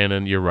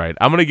 Shannon? You're right.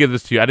 I'm gonna give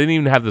this to you. I didn't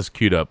even have this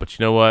queued up, but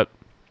you know what?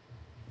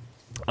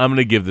 I'm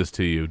gonna give this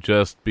to you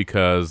just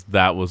because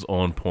that was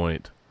on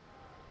point.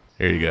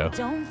 Here you go.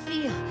 Don't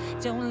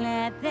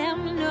let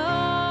them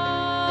know.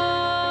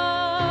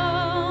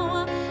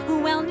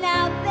 Well,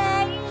 now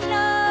they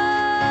know.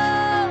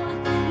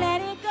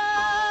 Let it go.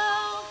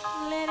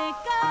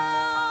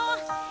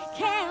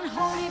 Can't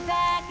hold it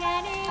back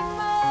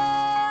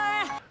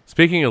anymore.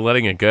 Speaking of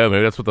letting it go,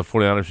 maybe that's what the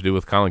 49ers should do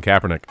with Colin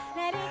Kaepernick.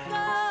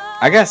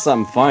 I got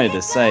something funny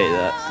to say.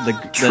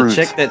 The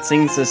chick that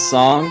sings this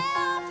song,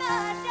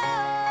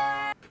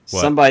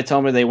 somebody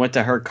told me they went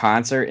to her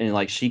concert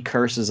and she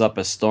curses up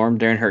a storm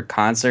during her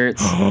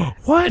concerts.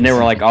 What? And there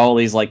were all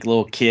these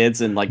little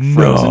kids in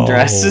Frozen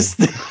dresses.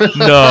 No,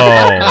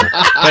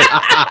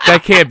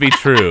 that can't be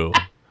true.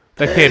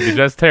 That can't be.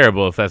 That's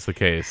terrible if that's the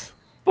case.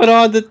 But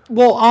on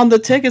the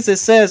tickets it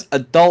says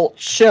adult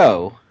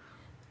show.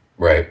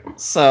 Right.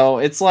 So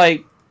it's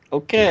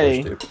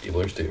okay.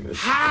 People are stupid.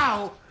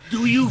 How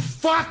do you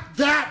fuck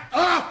that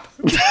up?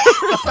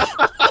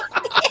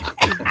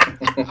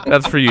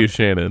 That's for you,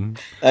 Shannon.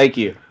 Thank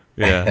you.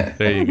 Yeah,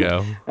 there you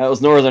go. That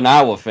was Northern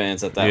Iowa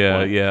fans at that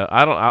point. Yeah.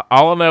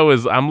 All I know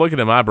is I'm looking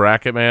at my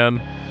bracket, man.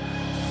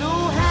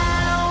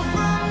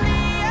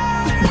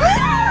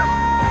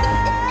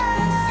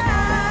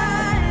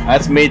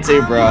 That's me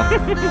too, bro.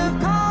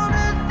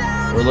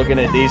 We're looking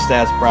at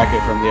D-Stats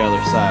bracket from the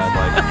other side.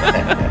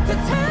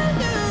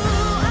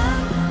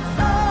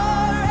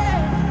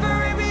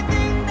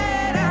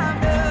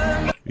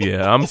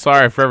 Yeah, I'm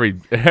sorry for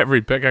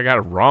every pick I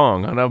got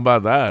wrong. I know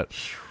about that.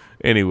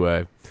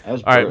 Anyway.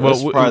 That's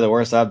probably the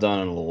worst I've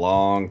done in a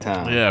long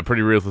time. Yeah,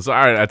 pretty ruthless. All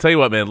right, I tell you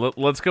what, man.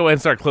 Let's go ahead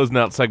and start closing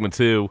out segment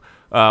 2.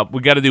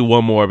 we got to do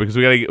one more because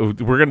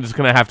we're just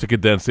gonna have to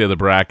condense the other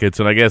brackets,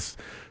 and I guess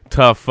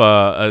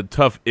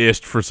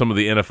tough-ish for some of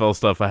the NFL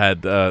stuff I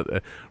had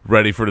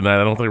ready for tonight.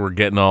 I don't think we're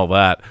getting all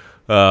that.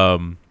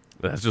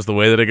 That's just the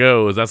way that it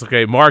goes. That's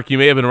okay. Mark, you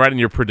may have been right in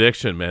your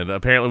prediction, man.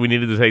 Apparently, we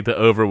needed to take the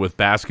over with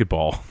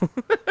basketball.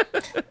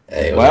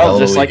 Hey, well,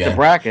 just like the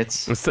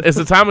brackets. It's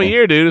the time of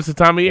year, dude. It's the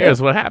time of year. It's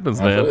what happens,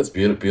 man. It's a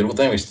beautiful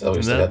thing. We still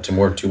got two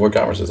more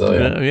conferences. Oh,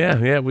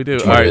 yeah, we do.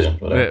 Two all more right,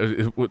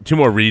 divisions, two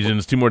more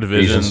regions, two more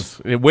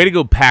divisions. Way to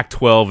go,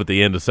 Pac-12 at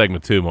the end of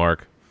segment 2,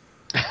 Mark.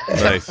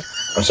 Nice.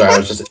 I'm sorry.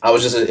 I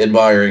was just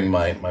admiring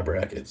my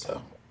bracket. So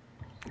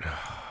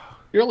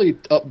You're only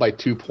up by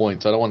 2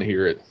 points. I don't want to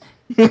hear it.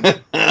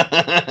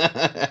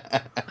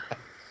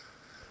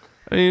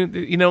 I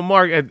mean,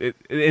 Mark,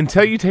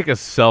 until you take a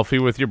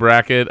selfie with your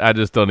bracket, I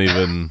just don't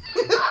even.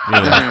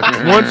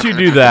 Once you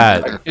do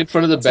that, in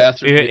front of the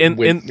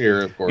bathroom, in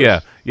mirror, of course.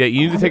 Yeah,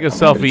 you need to take a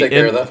selfie take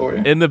care of that for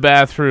you. in the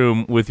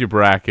bathroom with your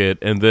bracket,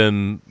 and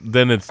then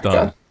it's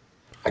done.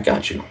 I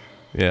got you.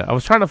 Yeah, I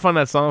was trying to find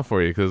that song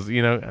for you because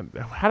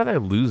how did I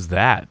lose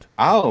that?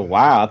 Oh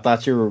wow, I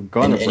thought you were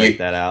going to break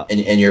that out.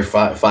 And your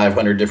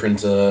 500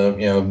 different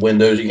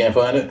windows, you can't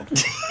find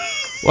it.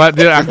 Well,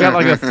 dude, I've got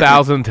like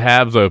 1,000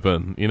 tabs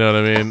open. You know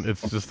what I mean?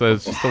 It's just the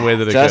way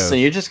that it goes. Justin,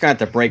 you're just going to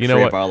have to break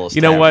free of all those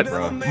tabs, know what,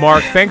 bro.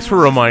 Mark? Thanks for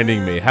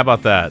reminding me. How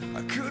about that?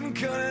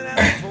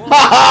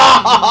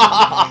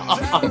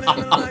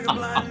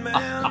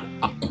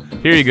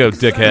 Here you go,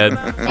 dickhead.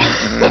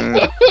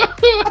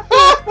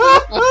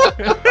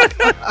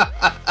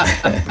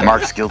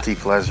 Mark's guilty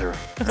pleasure.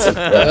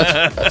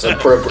 That's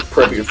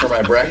appropriate for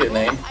my bracket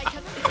name.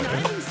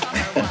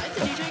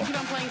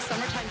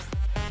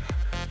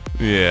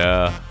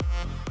 Yeah.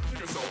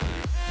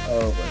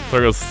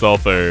 There goes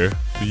selfie.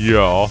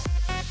 Yeah.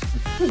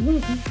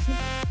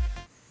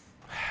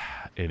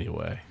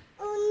 Anyway.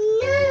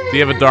 Do you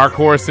have a dark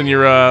horse in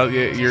your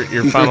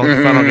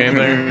final game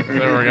there? Is that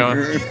where we're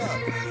going?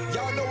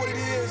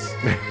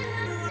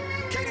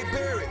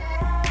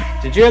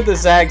 Did you have the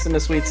Zags in the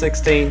Sweet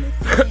 16?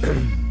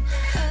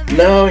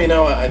 No,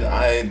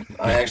 I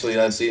actually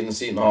had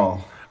Seton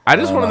Hall. I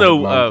just want to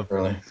know.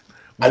 Early.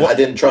 I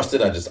didn't trust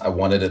it. I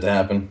wanted it to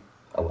happen.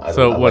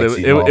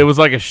 It was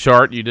like a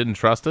shart. You didn't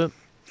trust it.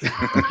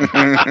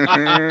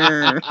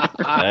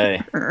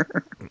 Hey.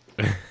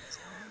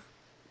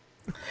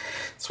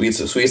 Sweet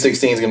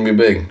 16 is gonna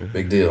be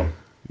big deal.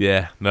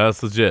 Yeah, no,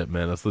 that's legit,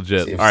 man. That's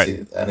legit. All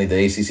right, I need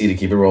the ACC to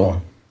keep it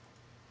rolling,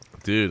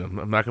 dude.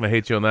 I'm not gonna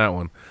hate you on that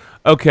one.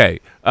 Okay,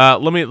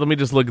 let me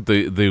just look at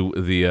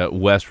the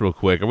West real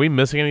quick. Are we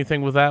missing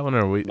anything with that one?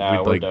 Or are we?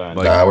 No, we're done.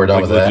 We're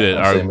done with legit.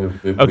 that. All right.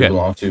 Move okay.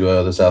 along to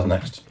the South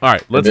next. All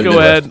right, let's go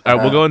ahead.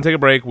 We'll go and take a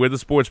break. We're the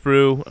Sports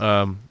Brew.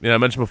 I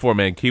mentioned before,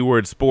 man.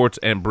 Keyword sports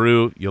and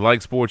brew. You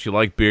like sports, you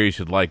like beer, you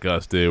should like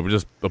us, dude. We're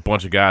just a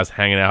bunch of guys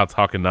hanging out,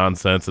 talking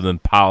nonsense, and then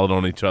piling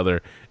on each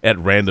other at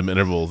random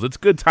intervals. It's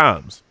good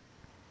times.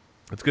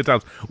 It's good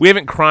times. We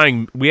haven't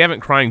crying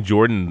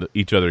Jordan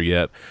each other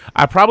yet.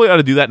 I probably ought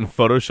to do that in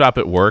Photoshop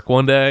at work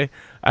one day.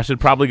 I should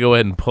probably go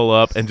ahead and pull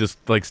up and just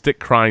stick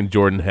crying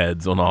Jordan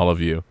heads on all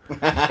of you,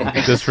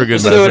 just for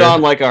good measure. Do it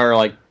on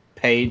our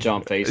page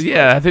on Facebook.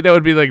 Yeah, I think that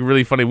would be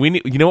really funny.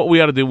 You know what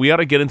we ought to do? We ought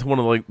to get into one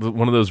of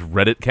those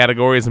Reddit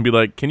categories and be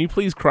like, "Can you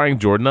please crying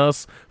Jordan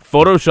us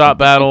Photoshop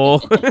battle?"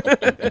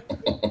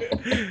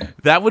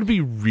 That would be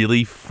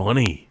really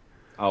funny.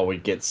 Oh,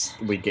 we'd get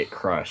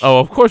crushed. Oh,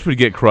 of course we'd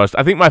get crushed.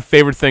 I think my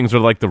favorite things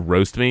are the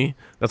roast me.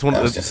 That's one.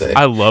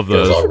 I love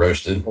those. All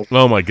roasted.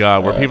 Oh my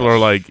god, where people are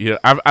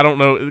I don't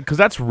know, because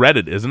that's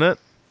Reddit, isn't it?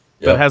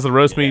 That has the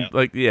roast me.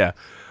 Yeah,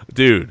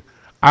 dude.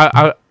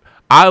 I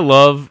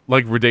love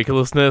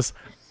ridiculousness.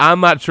 I'm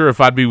not sure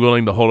if I'd be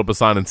willing to hold up a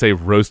sign and say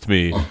roast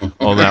me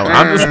on that one.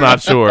 I'm just not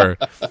sure.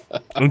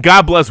 And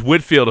God bless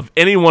Whitfield. If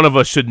any one of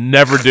us should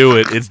never do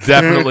it, it's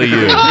definitely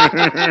you.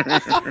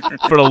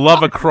 For the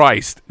love of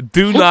Christ,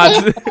 do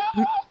not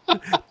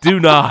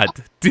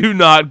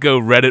go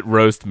Reddit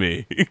roast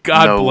me.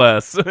 God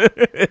bless.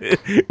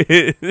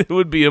 It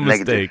would be a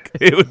mistake.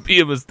 It would be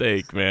a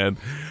mistake, man.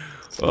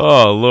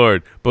 Oh,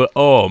 Lord. But,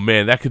 oh,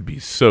 man, that could be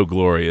so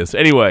glorious.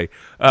 Anyway,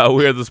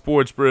 we are the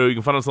Sports Brew. You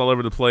can find us all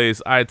over the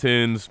place.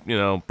 iTunes,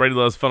 Brady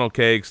Loves Funnel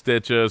Cake,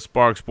 Stitcher,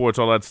 Spark Sports,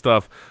 all that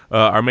stuff.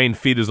 Our main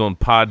feed is on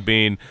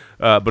Podbean.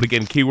 But,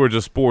 again, keywords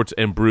are sports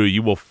and brew.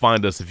 You will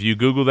find us. If you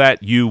Google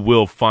that, you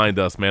will find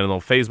us, man. And on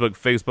Facebook,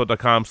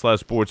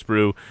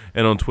 facebook.com/sportsbrew,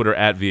 and on Twitter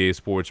 @VA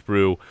Sports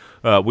Brew.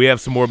 We have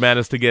some more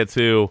madness to get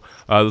to.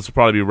 This will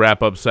probably be a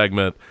wrap-up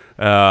segment.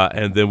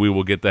 And then we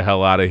will get the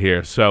hell out of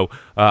here. So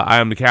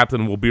I am the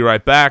captain. We'll be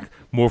right back.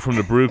 More from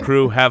the Brew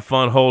Crew. Have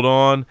fun. Hold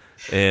on.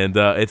 And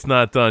it's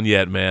not done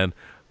yet, man.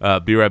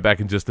 Be right back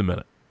in just a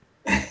minute.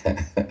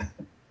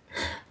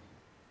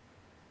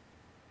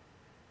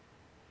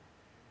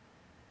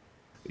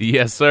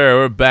 Yes, sir.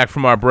 We're back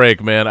from our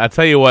break, man. I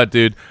tell you what,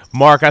 dude.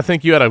 Mark, I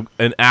think you had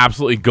an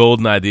absolutely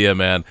golden idea,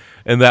 man.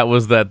 And that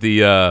was that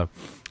the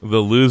the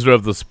loser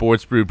of the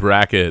Sports Brew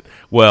bracket.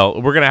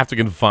 Well, we're going to have to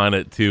confine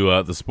it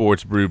to the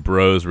Sports Brew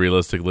Bros,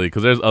 realistically,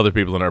 because there's other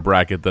people in our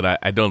bracket that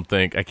I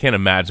can't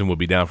imagine would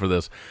be down for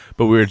this.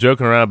 But we were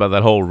joking around about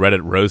that whole Reddit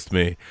roast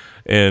me,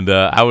 and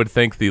I would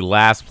think the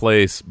last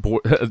place,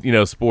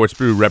 Sports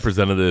Brew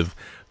representative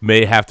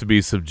may have to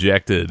be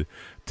subjected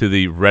to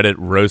the Reddit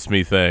roast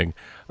me thing.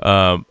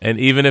 And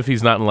even if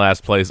he's not in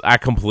last place, I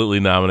completely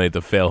nominate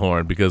the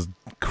Failhorn, because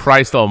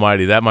Christ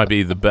almighty, that might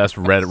be the best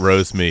Reddit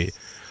roast me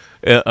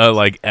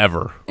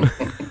ever.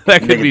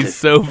 That could be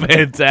so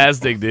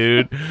fantastic,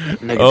 dude.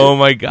 Oh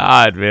my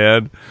God,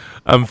 man.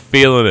 I'm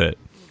feeling it.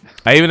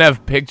 I even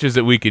have pictures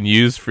that we can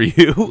use for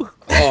you.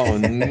 Oh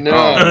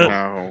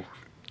no.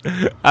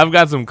 I've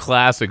got some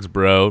classics,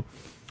 bro.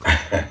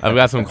 I've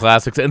got some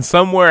classics, and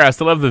somewhere I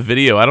still have the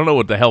video. I don't know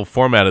what the hell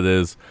format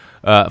it's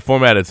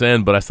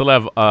in, but I still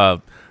have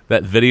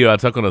that video I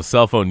took on a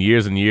cell phone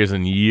years and years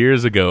and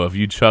years ago of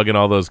you chugging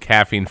all those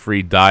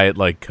caffeine-free diet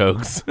like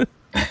Cokes.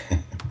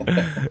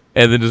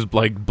 And then just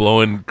like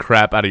blowing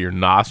crap out of your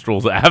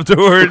nostrils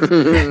afterwards.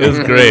 It was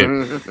great.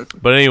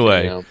 But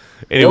anyway,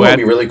 it would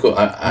be really cool.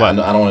 I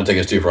don't want to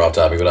take us too far off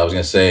topic, but I was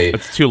going to say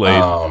it's too late.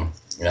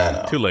 Yeah, I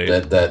know. Too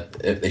late. That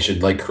if they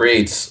should like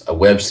create a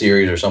web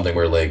series or something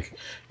where like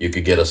you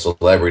could get a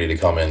celebrity to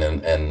come in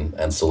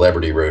and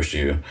celebrity roast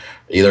you,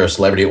 either a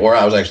celebrity or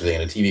I was actually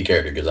thinking a TV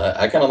character, because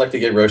I kind of like to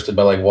get roasted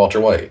by like Walter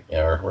White,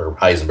 or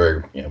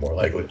Heisenberg, more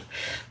likely.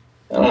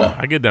 I don't know.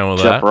 I get down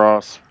with Jeff that.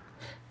 Ross.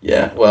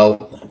 Yeah,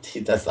 well,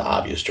 that's the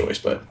obvious choice,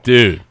 but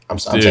dude, I'm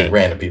saying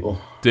random people.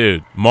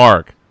 Dude,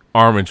 Mark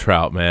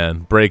Armentrout, man,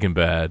 Breaking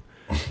Bad.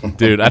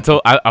 Dude,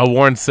 I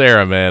warned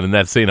Sarah, man, in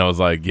that scene. I was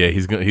like, yeah,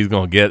 he's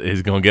gonna get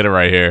it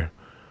right here.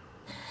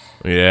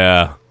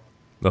 Yeah,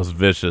 that was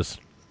vicious.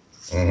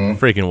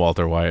 Mm-hmm. Freaking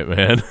Walter White,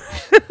 man.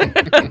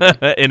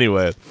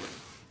 Anyway,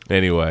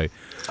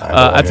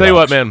 I tell you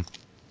what, man.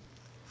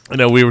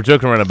 We were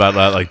joking around about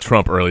like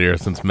Trump earlier,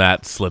 since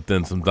Matt slipped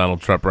in some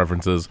Donald Trump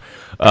references.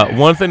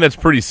 One thing that's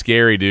pretty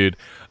scary, dude,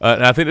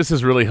 and I think this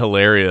is really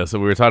hilarious. We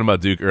were talking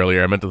about Duke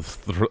earlier. I meant to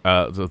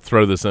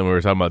throw this in. We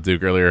were talking about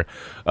Duke earlier.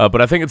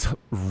 But I think it's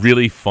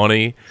really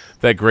funny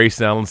that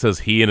Grayson Allen says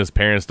he and his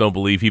parents don't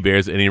believe he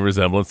bears any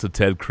resemblance to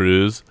Ted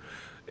Cruz.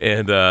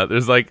 And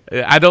there's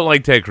I don't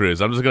like Ted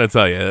Cruz. I'm just going to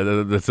tell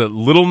you. That's a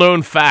little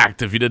known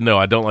fact. If you didn't know,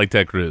 I don't like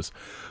Ted Cruz.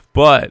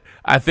 But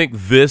I think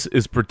this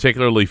is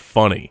particularly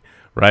funny,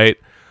 right?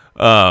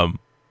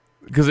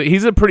 Because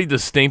he's a pretty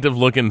distinctive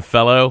looking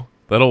fellow,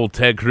 that old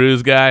Ted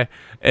Cruz guy.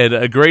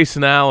 And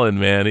Grayson Allen,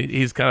 man,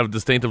 he's kind of a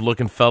distinctive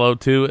looking fellow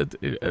too.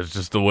 It's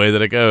just the way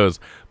that it goes.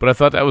 But I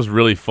thought that was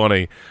really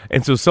funny.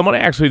 And so somebody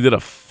actually did a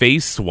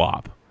face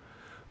swap.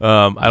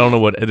 I don't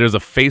know there's a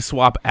face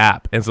swap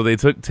app. And so they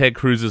took Ted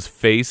Cruz's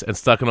face and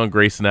stuck it on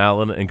Grayson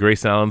Allen, and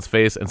Grayson Allen's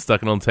face and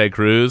stuck it on Ted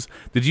Cruz.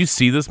 Did you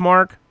see this,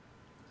 Mark?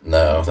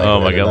 No.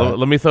 Oh my God.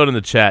 Let me throw it in the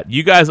chat.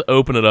 You guys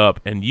open it up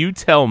and you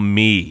tell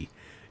me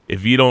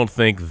if you don't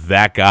think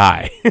that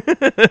guy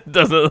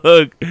doesn't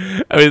look.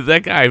 I mean,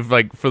 that guy,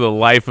 like, for the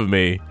life of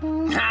me.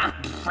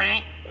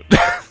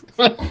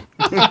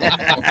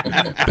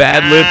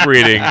 Bad lip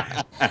reading.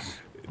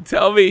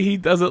 Tell me he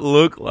doesn't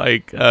look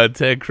like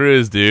Ted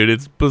Cruz, dude.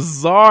 It's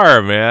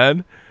bizarre,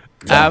 man.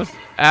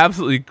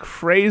 Absolutely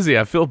crazy.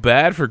 I feel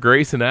bad for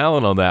Grayson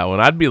Allen on that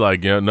one. I'd be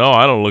like, no,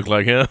 I don't look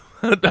like him.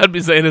 I'd be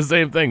saying the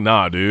same thing.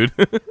 Nah, dude.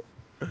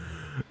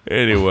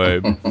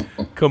 Anyway,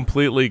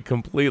 completely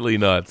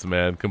nuts,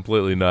 man.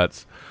 Completely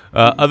nuts.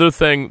 Other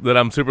thing that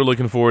I'm super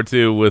looking forward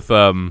to with,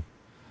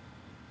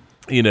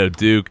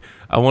 Duke,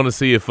 I want to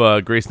see if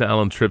Grayson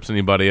Allen trips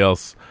anybody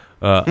else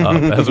up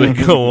as we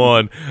go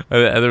on.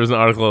 There was an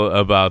article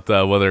about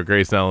whether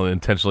Grayson Allen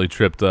intentionally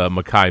tripped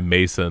Makai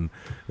Mason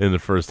in the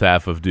first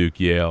half of Duke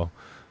Yale.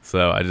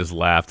 So I just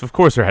laughed. Of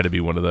course, there had to be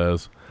one of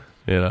those.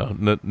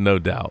 No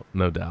doubt.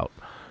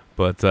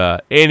 But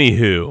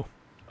anywho,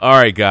 all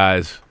right,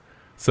 guys.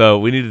 So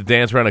we need to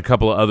dance around a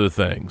couple of other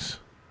things.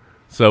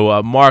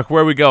 So, Mark,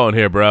 where are we going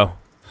here, bro?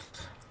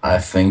 I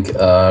think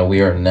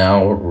we are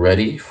now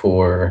ready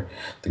for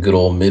the good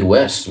old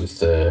Midwest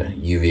with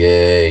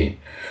UVA,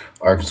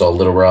 Arkansas,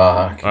 Little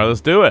Rock. All right,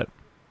 let's do it.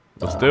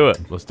 Let's do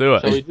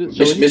it.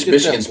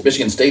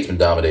 Michigan State's been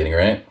dominating,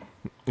 right?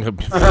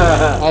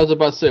 I was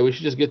about to say, we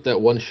should just get that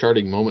one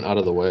sharding moment out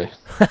of the way.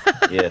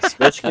 Yes,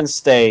 Michigan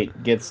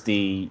State gets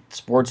the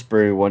Sports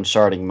Brew one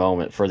sharding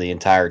moment for the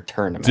entire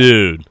tournament.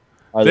 Dude.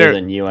 Other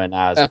than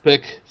UNI's.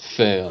 Epic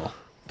fail.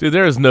 Dude,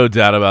 there is no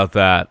doubt about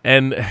that.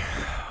 And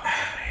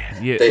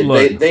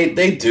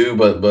they do,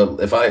 but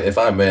if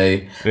I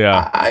may,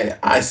 yeah,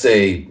 I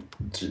say,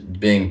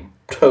 being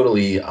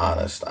totally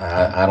honest,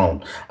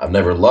 I've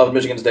never loved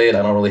Michigan State.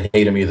 I don't really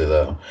hate them either,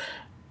 though.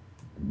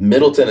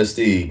 Middle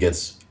Tennessee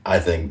gets, I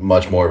think,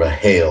 much more of a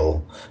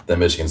hail than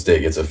Michigan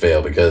State gets a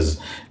fail, because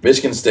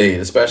Michigan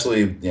State,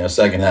 especially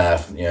second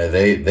half,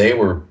 they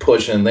were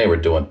pushing, they were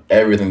doing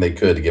everything they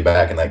could to get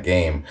back in that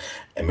game,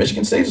 and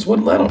Michigan State just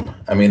wouldn't let them.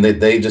 I mean,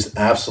 they just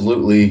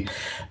absolutely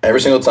every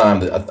single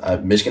time.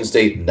 Michigan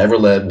State never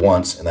led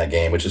once in that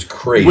game, which is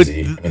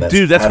crazy.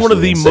 That's one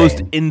of the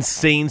most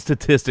insane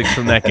statistics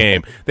from that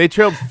game. They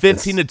trailed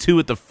 15-2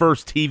 at the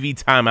first TV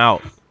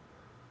timeout.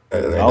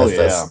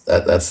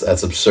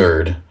 That's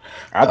absurd.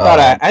 I thought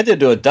I had to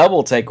do a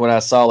double take when I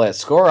saw that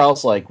score. I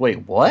was like,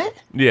 wait, what?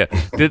 Yeah.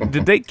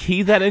 Did they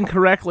key that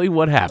incorrectly?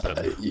 What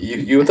happened?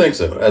 You would think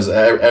so, as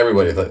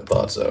everybody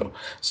thought so.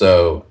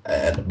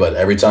 But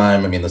every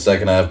time, I mean, the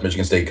second half,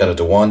 Michigan State cut it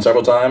to 1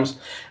 several times,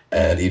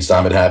 and each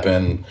time it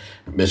happened,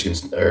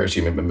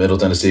 Middle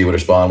Tennessee would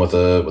respond with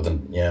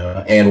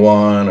a and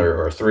 1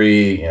 or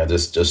 3.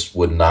 Just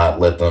would not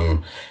let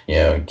them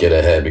get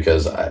ahead,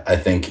 because I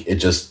think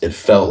it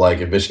felt like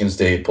if Michigan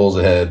State pulls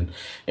ahead,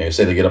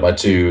 say they get up by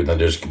 2, then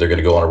they're going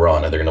to go on a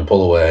run and they're going to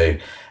pull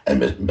away. And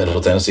Middle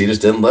Tennessee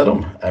just didn't let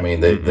them. I mean,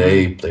 they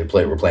were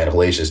playing a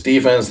hellacious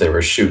defense. They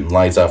were shooting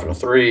lights out from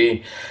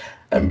 3.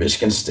 And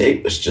Michigan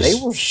State was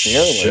just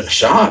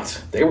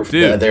shocked. They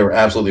were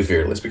absolutely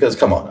fearless, because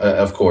come on,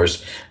 of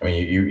course. I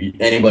mean,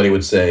 anybody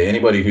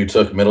who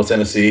took Middle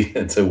Tennessee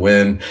to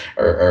win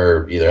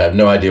or either have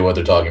no idea what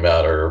they're talking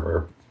about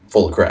or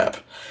full of crap.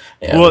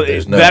 Well,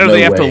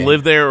 they have to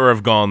live there or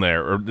have gone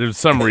there, or there's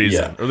some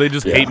reason, or they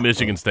just hate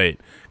Michigan State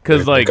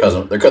because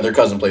their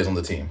cousin plays on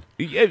the team.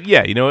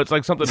 Yeah, it's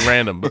like something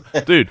random.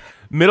 But dude,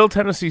 Middle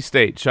Tennessee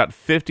State shot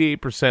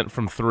 58%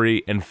 from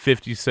 3 and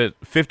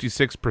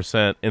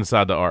 56%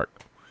 inside the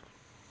arc.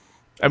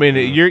 I mean,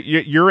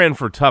 you're in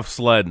for tough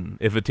sledding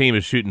if a team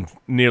is shooting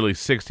nearly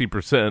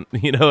 60%.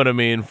 You know what I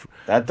mean?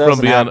 That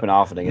doesn't happen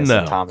often against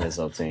the Tom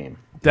Izzo team.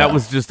 That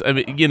was just, I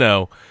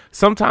mean,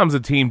 sometimes a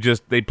team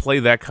they play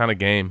that kind of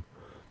game,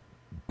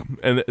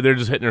 and they're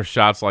just hitting their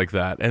shots like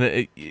that.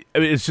 And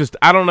it's just,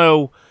 I don't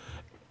know.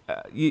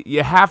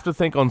 You have to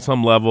think on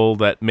some level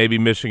that maybe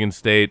Michigan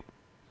State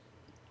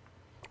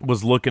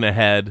was looking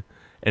ahead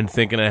and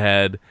thinking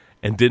ahead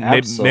and didn't.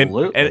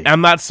 Absolutely. And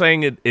I'm not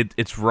saying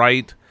it's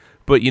right,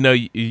 but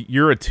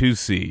you're a 2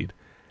 seed,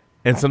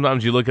 and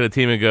sometimes you look at a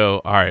team and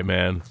go, "All right,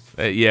 man,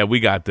 yeah, we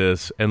got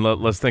this," and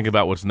let's think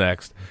about what's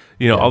next.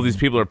 All these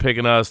people are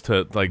picking us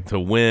to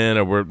win,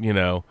 or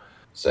we're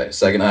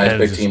second highest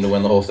picked team to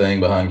win the whole thing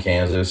behind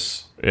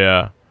Kansas.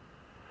 Yeah.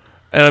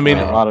 And I mean,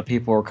 a lot of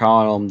people were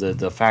calling them the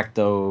de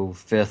facto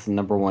 5th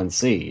number 1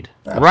 seed.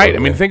 Absolutely. Right. I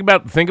mean, think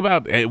about.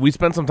 We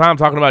spent some time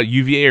talking about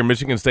UVA or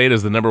Michigan State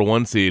as the number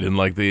 1 seed in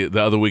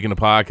the other week in the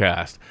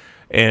podcast,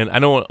 and I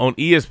know on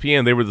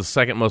ESPN they were the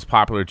second most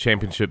popular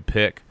championship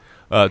pick.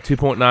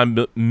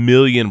 2.9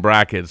 million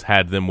brackets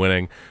had them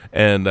winning,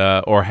 and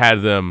or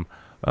had them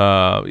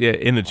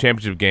in the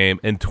championship game,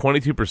 and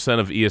 22%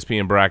 of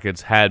ESPN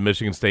brackets had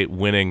Michigan State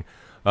winning,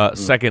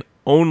 second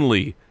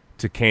only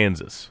to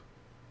Kansas.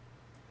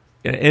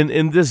 And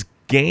in this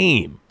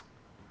game,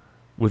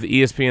 with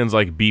ESPN's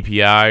like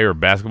BPI or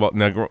basketball,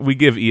 now we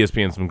give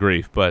ESPN some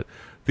grief, but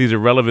these are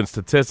relevant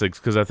statistics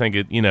because I think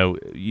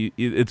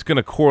it's going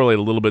to correlate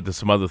a little bit to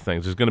some other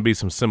things. There's going to be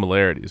some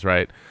similarities,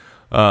 right?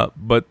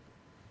 But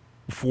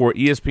for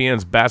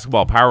ESPN's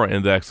basketball power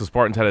index, the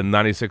Spartans had a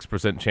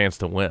 96% chance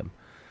to win.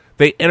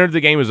 They entered the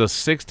game as a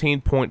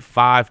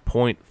 16.5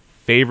 point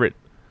favorite.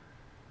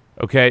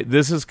 Okay,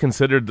 this is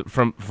considered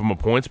from a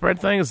point spread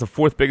thing. It's the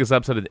 4th biggest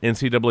upset in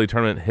NCAA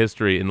tournament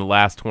history in the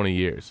last 20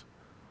 years.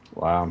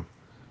 Wow.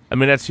 I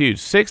mean, that's huge.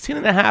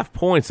 16.5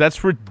 points.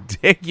 That's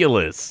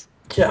ridiculous.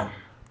 Yeah.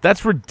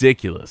 That's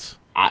ridiculous.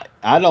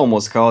 I'd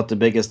almost call it the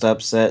biggest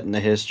upset in the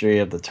history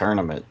of the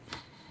tournament.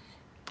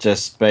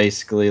 Just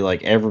basically,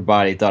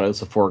 everybody thought it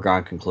was a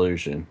foregone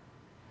conclusion.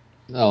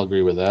 I'll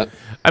agree with that.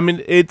 I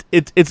mean,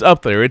 it's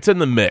up there. It's in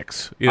the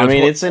mix.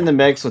 It's in the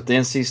mix with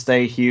NC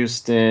State,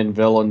 Houston,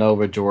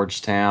 Villanova,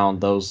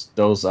 Georgetown.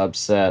 Those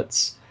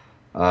upsets.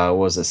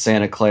 Was it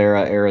Santa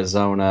Clara,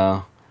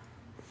 Arizona?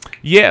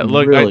 Yeah,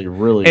 look, really,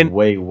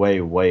 way, way,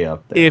 way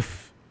up there.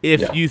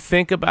 If you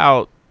think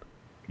about,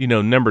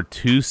 number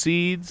 2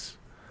 seeds,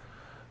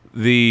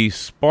 the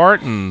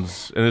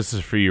Spartans, and this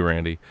is for you,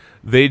 Randy.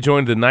 They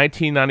joined the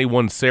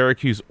 1991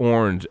 Syracuse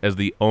Orange as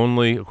the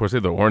only, of course,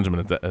 they're the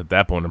Orangemen at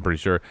that point, I'm pretty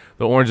sure.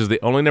 The Orange is the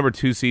only number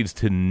 2 seeds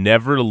to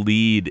never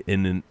lead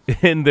in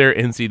their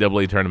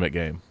NCAA tournament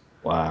game.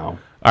 Wow.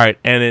 All right,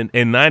 and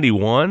in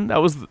 91, that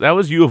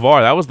was U of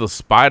R. That was the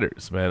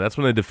Spiders, man. That's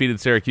when they defeated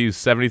Syracuse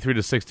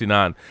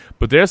 73-69.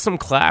 But there's some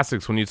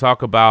classics when you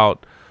talk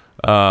about,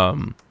 2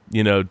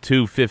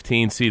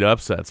 15-seed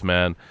upsets,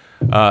 man.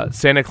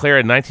 Santa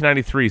Clara,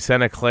 1993,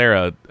 Santa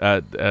Clara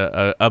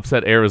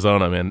upset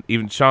Arizona, man.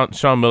 Even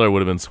Sean Miller would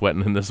have been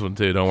sweating in this one,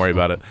 too. Don't worry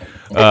about it.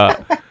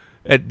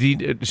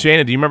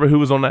 Shannon, do you remember who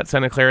was on that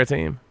Santa Clara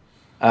team?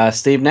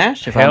 Steve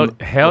Nash.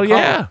 Hell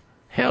yeah.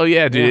 Hell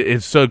yeah, dude. Yeah.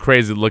 It's so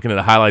crazy looking at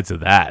the highlights of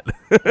that.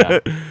 Yeah.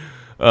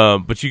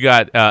 But you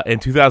got, in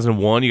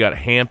 2001, you got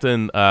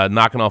Hampton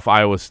knocking off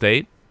Iowa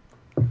State.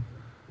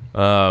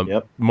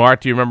 Yep.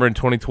 Mark, do you remember in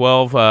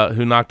 2012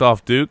 who knocked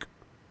off Duke?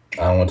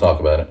 I don't want to talk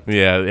about it.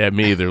 Yeah,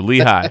 me either.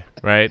 Lehigh,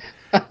 right?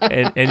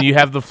 And you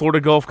have the Florida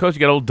Gulf Coast.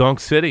 You got old Dunk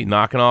City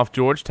knocking off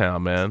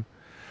Georgetown, man.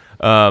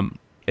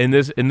 in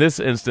this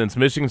instance,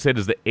 Michigan State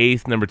is the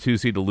 8th number 2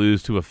 seed to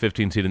lose to a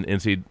 15 seed in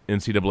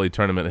NCAA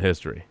tournament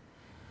history.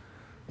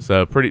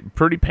 So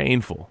pretty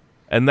painful,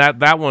 and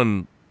that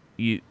one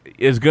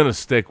is going to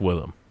stick with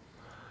them.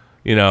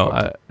 You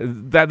know,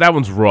 that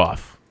one's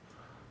rough.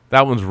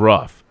 That one's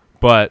rough,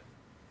 but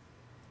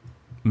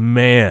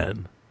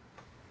man,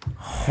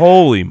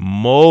 holy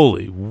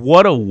moly,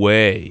 what a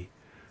way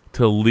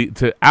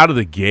to out of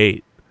the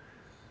gate.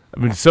 I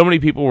mean, so many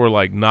people were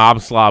like knob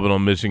slobbing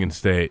on Michigan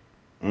State.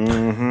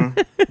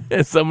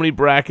 Mm-hmm. So many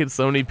brackets,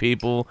 so many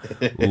people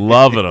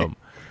loving them,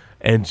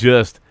 and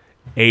just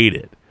ate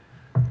it.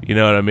 You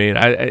know what I mean?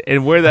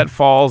 And where that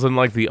falls in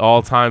like the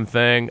all-time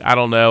thing, I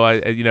don't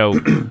know.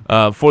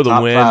 For the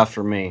Top win, 5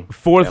 for me.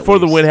 For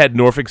the win, had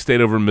Norfolk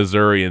State over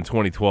Missouri in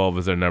 2012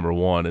 as their number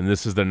 1, and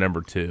this is their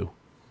number 2.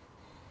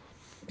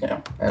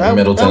 Yeah, and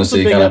Middle Tennessee that was a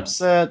big kind of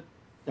upset.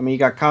 I mean, you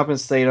got Coppin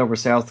State over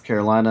South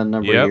Carolina a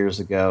number of years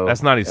ago.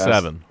 That's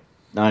 97.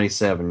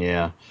 97,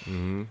 yeah.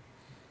 Mm-hmm.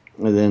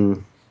 And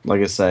then,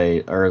 like I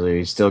say earlier,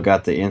 you still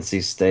got the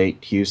NC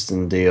State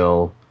Houston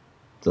deal,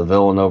 the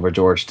Villanova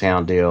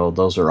Georgetown deal.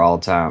 Those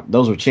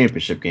are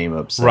championship game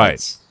upsets.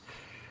 Right.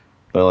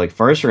 But like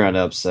first round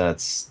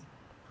upsets,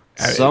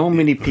 so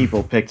many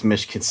people picked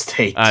Michigan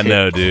State. I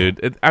know,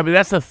 dude. I mean,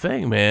 that's the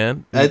thing,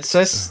 man. It's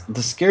just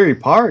the scary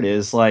part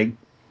is like,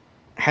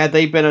 had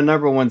they been a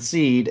number 1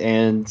 seed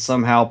and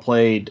somehow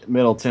played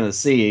Middle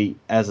Tennessee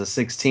as a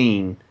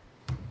 16,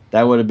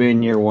 that would have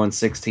been your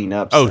 116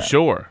 upset. Oh,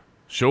 sure.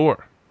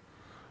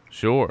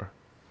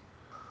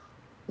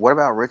 What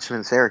about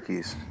Richmond,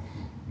 Syracuse?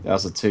 That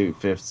was a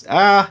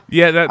 2-15.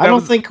 Yeah, I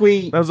don't think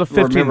we that was a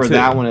 15 remember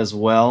that one as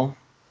well.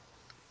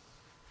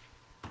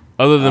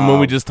 Other than when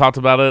we just talked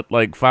about it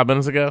like 5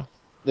 minutes ago?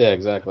 Yeah,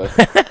 exactly.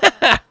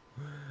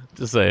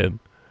 Just saying.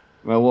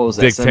 Well, what was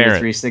that? Dick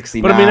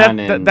 73-69. But I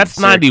mean, that's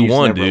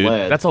 91, dude.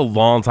 Led. That's a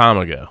long time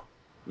ago.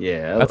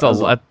 Yeah, that's a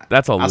long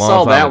time I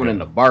saw that one in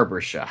the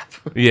barber shop.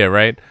 Yeah,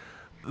 right.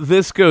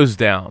 This goes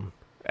down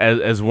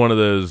as one of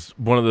those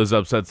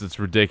upsets that's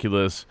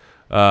ridiculous.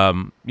 I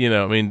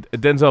mean,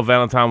 Denzel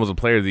Valentine was a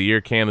Player of the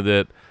Year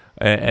candidate,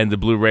 and the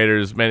Blue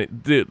Raiders,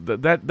 man, dude,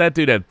 that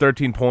dude had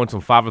 13 points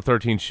on 5 of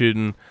 13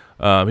 shooting.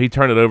 He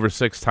turned it over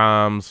 6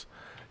 times.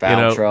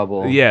 Foul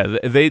trouble. Yeah,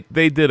 they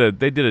did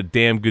a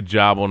damn good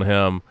job on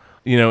him.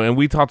 And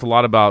we talked a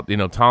lot about,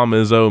 Tom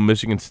Izzo,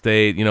 Michigan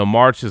State.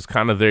 March is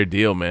kind of their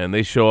deal, man.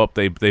 They show up,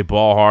 they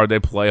ball hard, they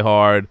play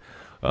hard.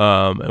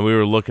 And we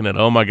were looking at,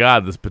 oh my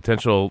God, this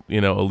potential,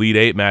 Elite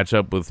 8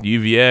 matchup with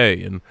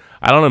UVA. And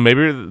I don't know,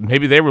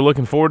 maybe they were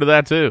looking forward to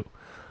that too.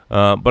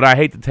 But I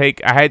hate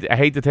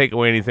to take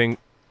away anything,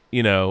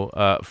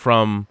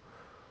 from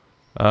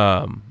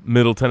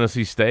Middle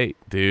Tennessee State,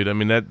 dude. I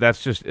mean,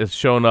 that's just, it's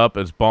showing up,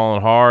 it's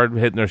balling hard,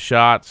 hitting their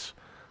shots.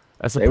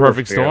 That's a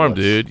perfect storm,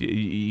 dude.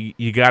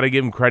 You got to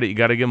give them credit. You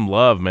got to give them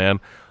love, man.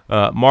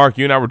 Mark,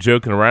 you and I were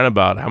joking around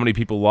about how many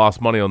people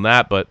lost money on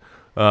that, but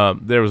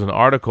there was an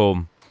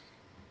article,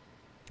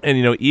 and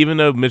even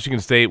though Michigan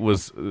State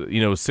was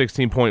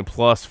 16-point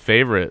plus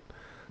favorite,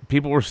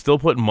 people were still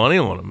putting money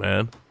on them,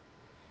 man.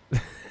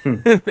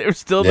 They were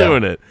still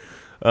doing it.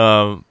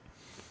 ESPN's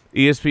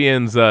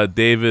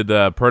David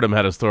Purdom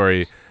had a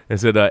story. It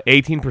said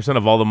 18%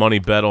 of all the money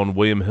bet on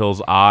William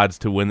Hill's odds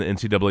to win the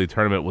NCAA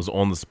tournament was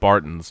on the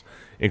Spartans,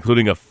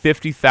 including a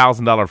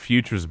 $50,000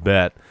 futures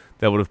bet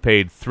that would have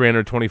paid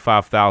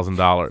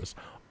 $325,000.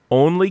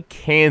 Only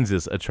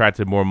Kansas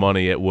attracted more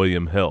money at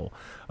William Hill.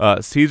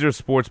 Caesar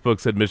Sportsbook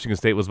said Michigan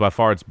State was by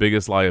far its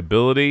biggest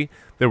liability.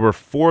 There were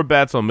 4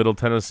 bets on Middle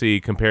Tennessee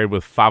compared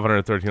with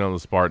 513 on the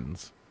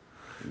Spartans.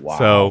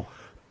 Wow.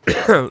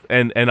 So,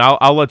 and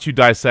I'll let you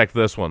dissect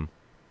this one.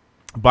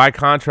 By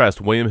contrast,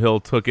 William Hill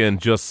took in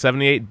just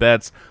 78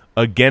 bets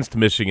against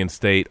Michigan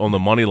State on the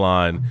money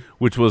line,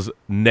 which was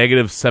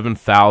negative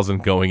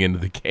 7,000 going into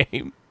the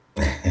game.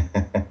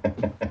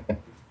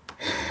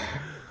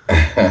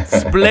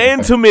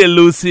 Explain to me,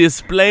 Lucy.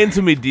 Explain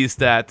to me,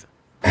 D-Stat.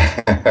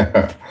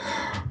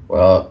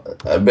 Well,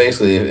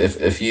 basically,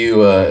 if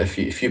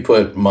you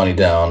put money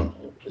down,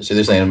 so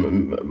they're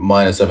saying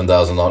minus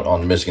 7,000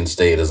 on Michigan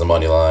State as a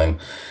money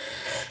line.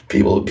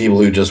 People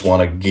who just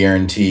want to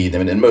guarantee. I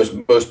mean, and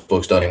most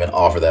books don't even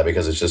offer that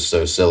because it's just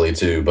so silly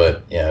too.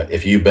 But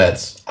if you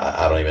bet,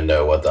 I don't even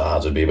know what the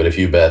odds would be. But if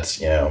you bet,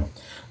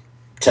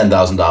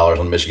 $10,000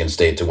 on Michigan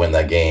State to win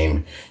that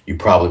game, you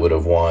probably would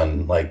have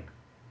won like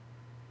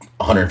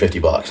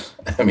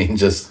 $150. I mean,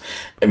 because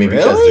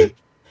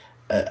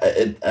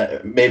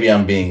maybe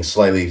I'm being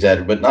slightly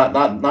exaggerated, but not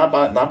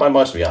by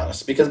much, to be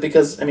honest.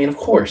 Because I mean, of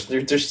course,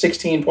 they're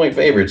 16-point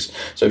favorites.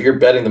 So if you're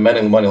betting the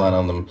money line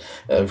on them,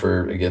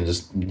 for again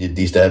just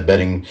D-Stat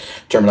betting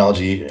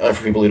terminology,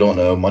 for people who don't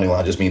know, money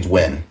line just means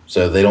win.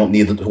 So they don't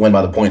need to win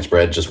by the point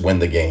spread, just win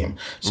the game.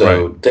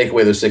 So take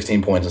away those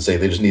 16 points and say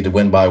they just need to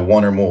win by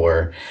 1 or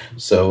more.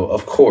 So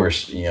of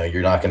course,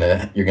 you're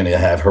gonna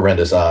have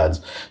horrendous odds.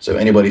 So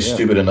anybody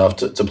stupid enough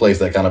to place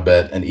that kind of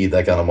bet and eat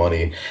that kind of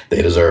money,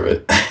 they deserve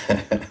it.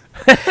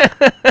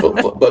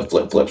 but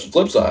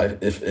flip side,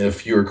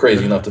 if you were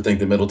crazy enough to think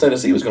that Middle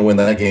Tennessee was going to win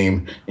that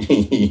game,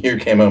 you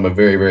came home a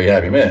very, very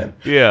happy man.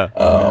 Yeah.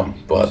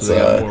 But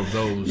I've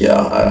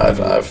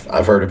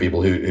heard of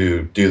people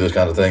who do those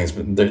kind of things,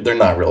 but they're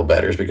not real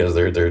bettors because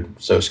they're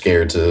so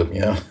scared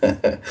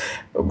to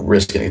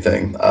risk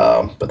anything.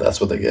 But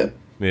that's what they get.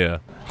 Yeah.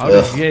 How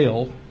does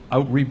Yale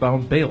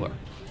out-rebound Baylor?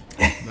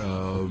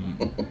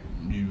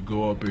 You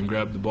go up and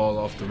grab the ball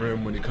off the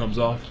rim when it comes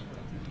off,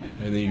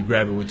 and then you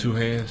grab it with two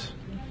hands,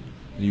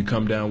 and you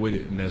come down with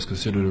it, and that's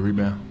considered a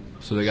rebound.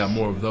 So they got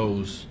more of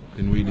those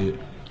than we did.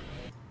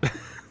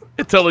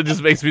 It totally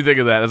just makes me think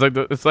of that.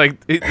 It's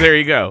like there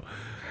you go.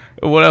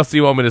 What else do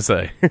you want me to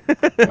say?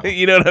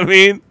 You know what I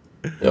mean?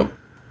 Yep.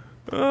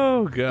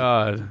 Oh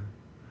God.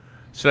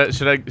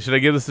 Should I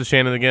give this to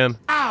Shannon again?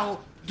 How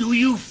do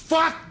you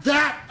fuck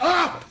that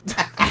up?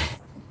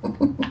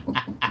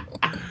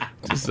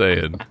 Just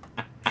saying.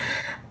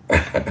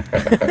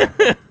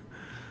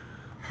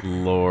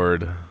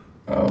 Lord.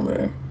 Oh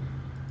man.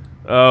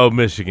 Oh,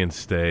 Michigan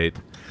State.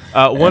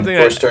 One thing,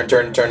 of course,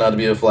 turned out to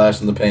be a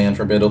flash in the pan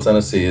for Middle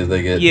Tennessee as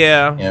they get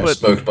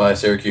smoked by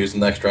Syracuse in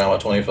the next round by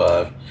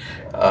 25.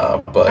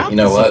 But how you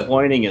know what?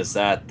 disappointing is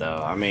that,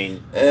 though? I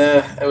mean,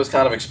 it was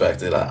kind of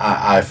expected.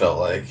 I felt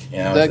like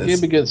that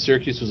game against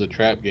Syracuse was a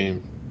trap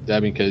game.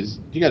 Because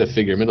you got to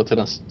figure Middle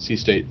Tennessee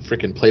State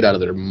freaking played out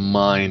of their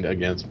mind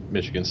against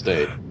Michigan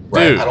State.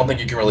 Right. Dude. I don't think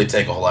you can really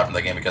take a whole lot from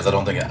that game because I'm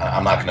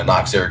not going to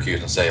knock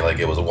Syracuse and say like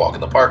it was a walk in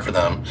the park for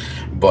them,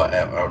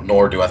 but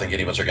nor do I think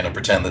any of us are going to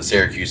pretend that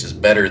Syracuse is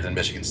better than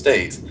Michigan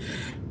State.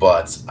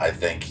 But I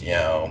think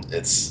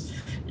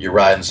you're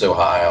riding so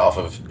high off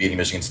of beating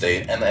Michigan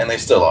State, and they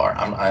still are.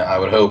 I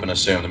would hope and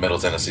assume the Middle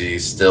Tennessee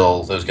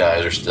those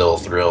guys are still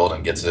thrilled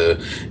and get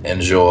to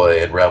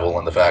enjoy and revel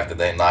in the fact that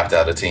they knocked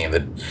out a team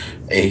that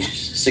a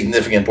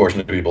significant portion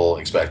of people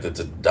expected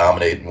to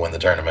dominate and win the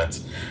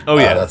tournament. Oh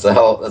yeah, that's a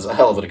hell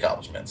of an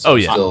accomplishment. So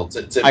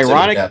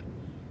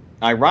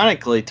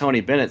ironically,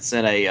 Tony Bennett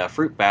sent a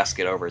fruit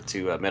basket over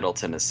to Middle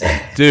Tennessee.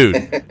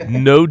 Dude,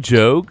 no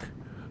joke.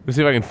 Let me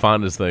see if I can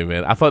find this thing,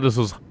 man. I thought this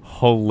was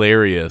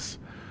hilarious.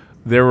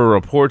 There were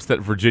reports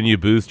that Virginia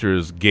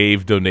boosters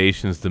gave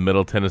donations to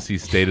Middle Tennessee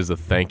State as a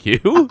thank you.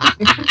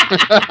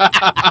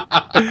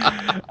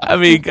 I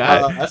mean,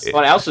 God, that's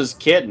funny. I was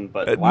just kidding,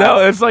 but wow.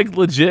 No, it's like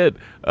legit.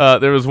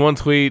 There was one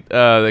tweet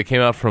that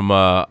came out from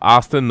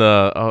Austin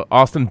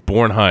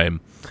Bornheim,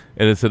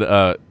 and it said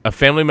a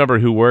family member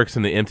who works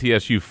in the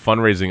MTSU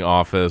fundraising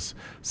office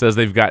says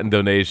they've gotten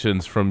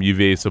donations from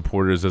UVA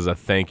supporters as a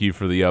thank you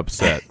for the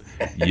upset.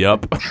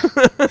 Yup.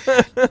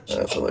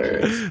 That's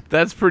hilarious.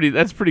 That's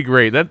pretty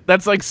great.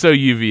 That's like so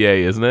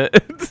UVA, isn't it?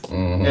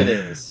 Mm-hmm. It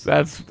is.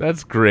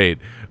 That's great.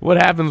 What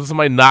happens when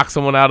somebody knocks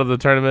someone out of the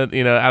tournament,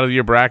 out of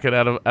your bracket,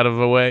 out of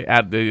a way,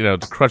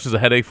 crushes a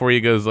headache for you,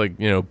 goes like,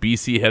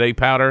 BC headache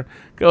powder?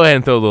 Go ahead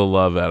and throw a little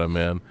love at him,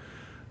 man.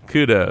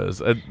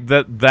 Kudos.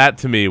 That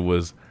to me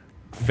was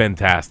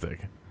fantastic.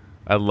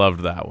 I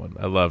loved that one.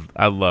 I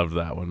loved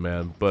that one,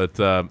 man. But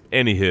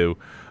anywho,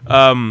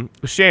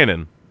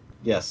 Shannon.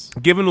 Yes.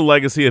 Given the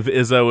legacy of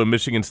Izzo and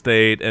Michigan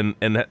State and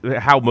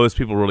how most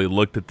people really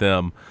looked at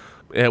them,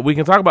 we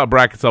can talk about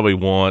brackets all we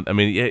want. I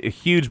mean, a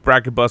huge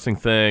bracket busting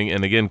thing.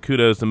 And again,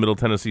 kudos to Middle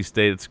Tennessee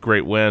State. It's a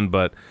great win.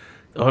 But,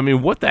 I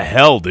mean, what the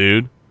hell,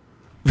 dude?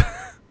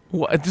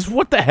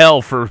 What the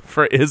hell for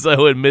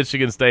Izzo and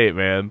Michigan State,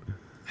 man?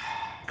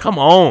 Come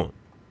on.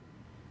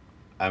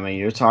 I mean,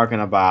 you're talking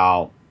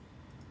about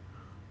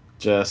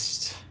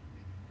just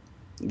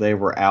they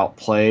were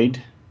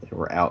outplayed. They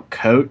were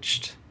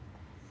outcoached.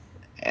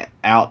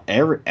 Out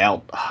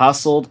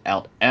hustled,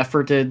 out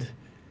efforted.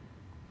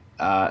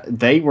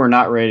 They were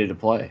not ready to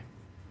play.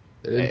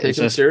 They didn't take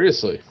them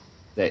seriously.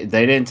 They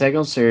didn't take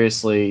them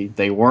seriously.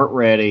 They weren't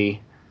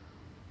ready.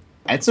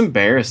 It's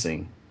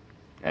embarrassing.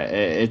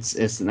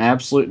 It's an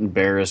absolute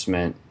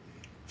embarrassment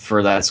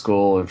for that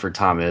school and for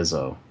Tom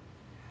Izzo.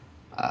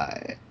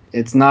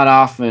 It's not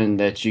often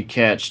that you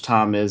catch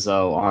Tom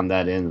Izzo on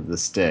that end of the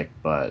stick,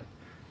 but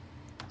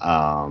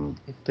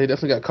they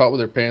definitely got caught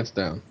with their pants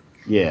down.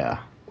 Yeah.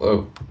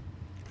 Whoa!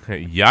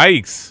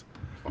 Yikes!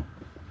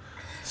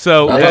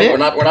 So we're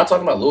not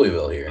talking about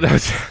Louisville here.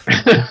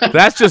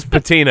 That's just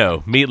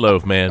Patino,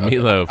 Meatloaf, man, okay.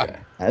 Meatloaf. Okay.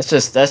 That's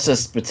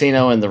just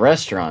Patino in the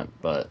restaurant,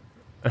 but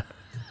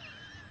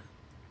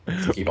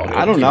keep on.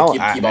 I don't know.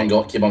 Keep on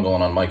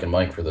going on Mike and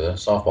Mike for the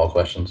softball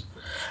questions.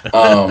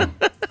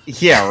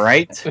 Yeah,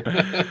 right. Hold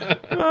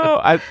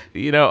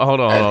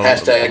on.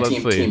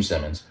 Hashtag Team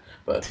Simmons.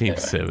 But Team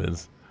anyway.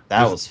 Simmons.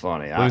 That was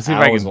funny. I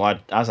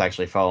was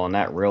actually following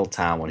that real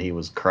time when he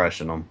was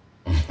crushing them.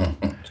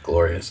 It's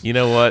glorious. You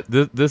know what?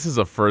 This is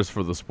a first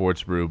for the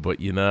Sports Brew, but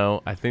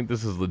I think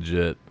this is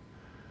legit.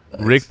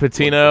 Rick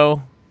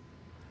Pitino,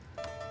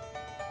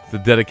 the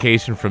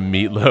dedication from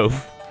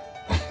Meatloaf.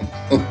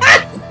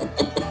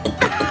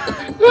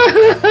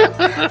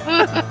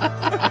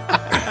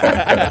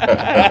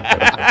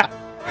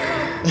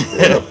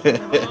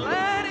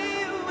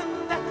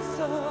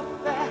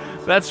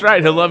 That's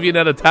right. He'll love you in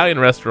that Italian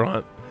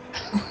restaurant.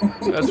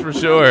 That's for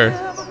sure.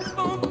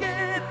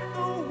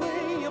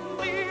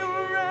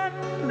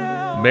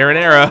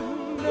 marinara.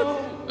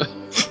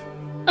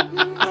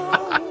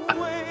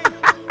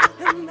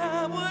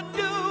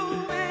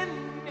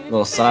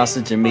 Little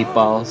sausage and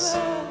meatballs.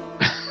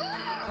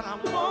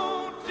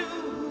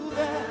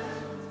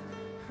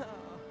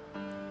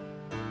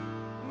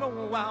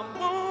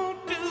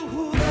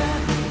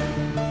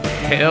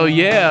 Hell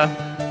yeah.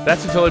 That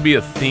should totally be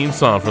a theme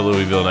song for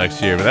Louisville next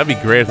year. But that'd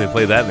be great if they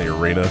played that in the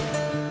arena.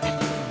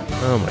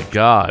 Oh my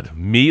God.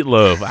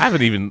 Meatloaf. I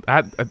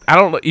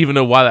don't even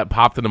know why that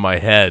popped into my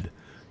head.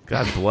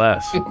 God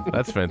bless.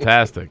 That's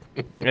fantastic.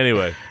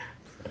 Anyway.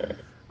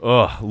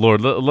 Oh,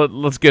 Lord.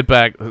 Let's get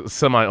back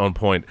semi on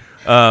point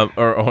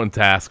or on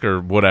task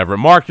or whatever.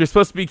 Mark, you're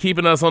supposed to be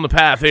keeping us on the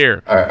path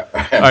here. All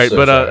right.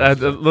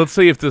 Let's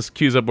see if this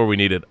cues up where we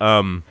need it.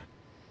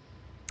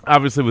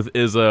 Obviously with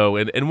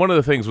Izzo, and one of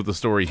the things with the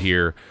story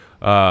here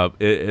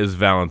is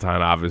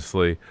Valentine,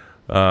 obviously,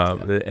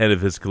 the end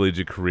of his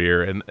collegiate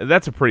career, and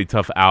that's a pretty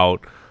tough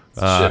out.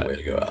 Shit way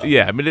to go out.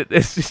 Yeah, I mean,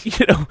 it's just,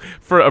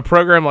 for a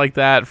program like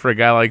that, for a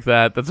guy like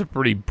that, that's a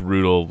pretty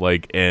brutal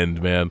end,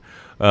 man.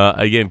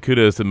 Again,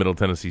 kudos to Middle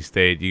Tennessee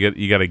State.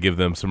 You got to give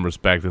them some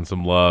respect and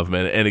some love,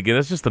 man. And again,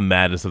 that's just the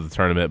madness of the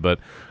tournament. But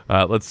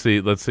let's see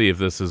if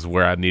this is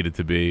where I need it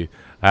to be.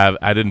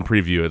 I didn't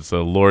preview it,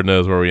 so Lord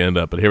knows where we end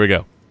up. But here we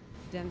go.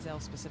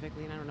 Denzel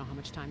specifically, and I don't know how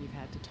much time you've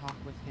had to talk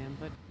with him,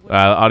 but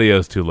audio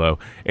is too low.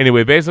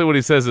 Anyway, basically what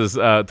he says is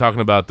talking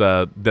about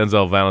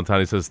Denzel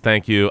Valentine. He says,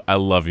 "Thank you, I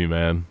love you,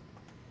 man."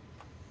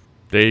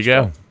 There you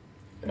go.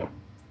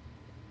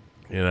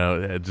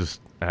 Yeah.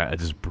 Just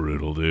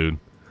brutal, dude.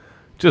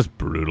 Just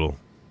brutal.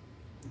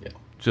 Yeah.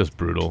 Just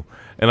brutal.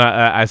 And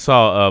I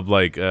saw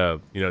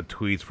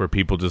tweets where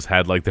people just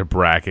had their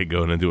bracket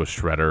going into a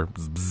shredder.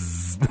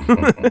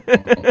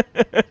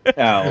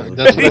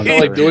 That's what I feel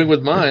like doing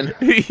with mine.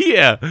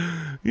 Yeah.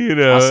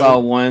 I saw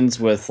ones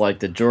with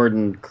the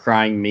Jordan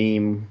crying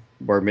meme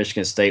where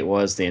Michigan State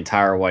was the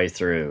entire way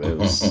through. It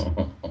was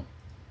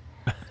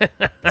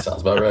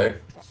sounds about right.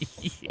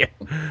 Yeah.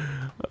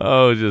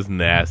 Oh, just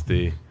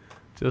nasty.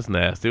 Just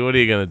nasty. What are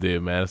you gonna do,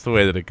 man? It's the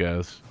way that it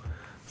goes.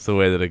 It's the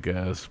way that it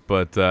goes.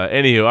 But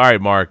anywho, all right,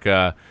 Mark,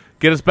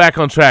 get us back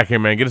on track here,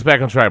 man. Get us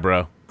back on track,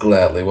 bro.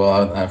 Gladly.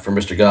 Well, for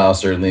Mr. Goff,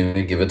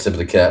 certainly give a tip of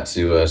the cap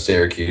to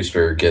Syracuse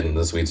for getting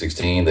the Sweet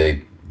 16.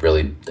 They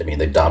really,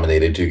 they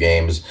dominated 2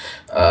 games.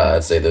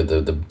 I'd say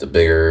the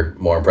bigger,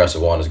 more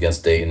impressive one is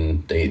against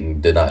Dayton. Dayton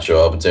did not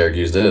show up, and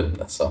Syracuse did.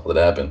 That's all that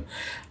happened.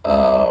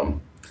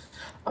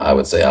 I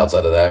would say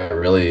outside of that,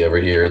 really over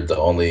here, the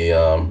only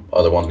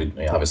other ones,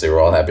 obviously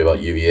we're all happy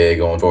about UVA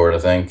going forward, I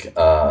think.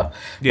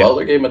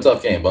 Butler gave them a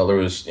tough game. Butler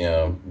was,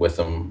 with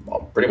them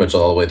pretty much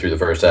all the way through the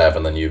first half,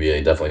 and then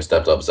UVA definitely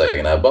stepped up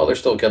second half. Butler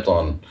still kept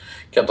on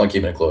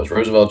keeping it close.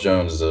 Roosevelt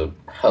Jones is a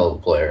hell of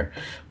a player,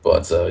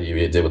 but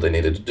UVA did what they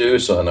needed to do,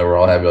 so I know we're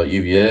all happy about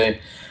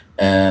UVA.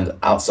 And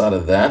outside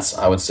of that,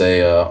 I would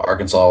say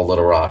Arkansas,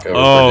 Little Rock.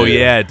 Oh,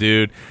 yeah,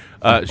 dude.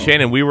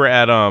 Shannon, we were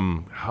at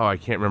I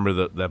can't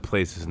remember that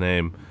place's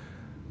name.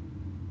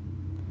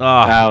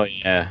 Oh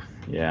yeah.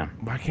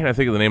 Why can't I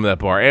think of the name of that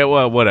bar?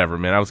 Well, whatever,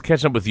 man. I was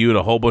catching up with you and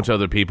a whole bunch of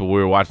other people. We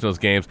were watching those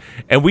games,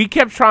 and we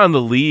kept trying to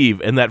leave,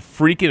 and that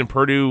freaking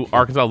Purdue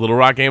Arkansas Little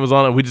Rock game was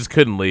on, and we just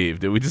couldn't leave,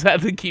 dude. We just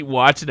had to keep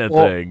watching that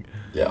thing.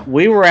 Yeah.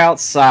 We were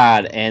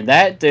outside, and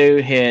that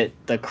dude hit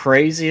the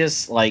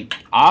craziest,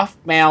 off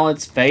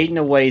balance, fading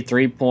away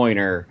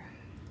 3-pointer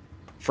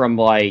from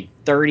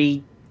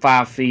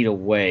 35 feet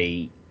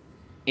away,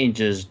 and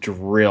just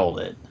drilled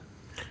it.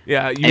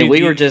 Yeah,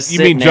 we were just you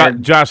mean there.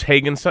 Josh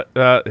Hagen's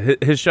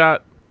his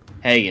shot?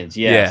 Hagen's,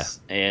 yes.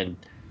 Yeah.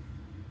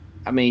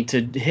 And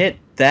to hit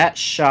that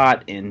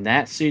shot in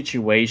that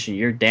situation,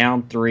 you're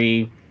down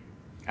 3.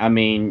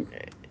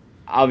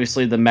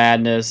 Obviously the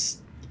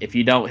madness. If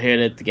you don't hit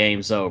it, the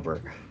game's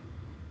over.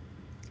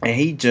 And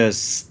he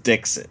just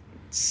sticks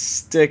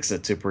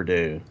it to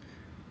Purdue.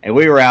 And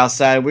we were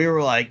outside. We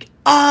were like,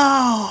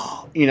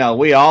 oh,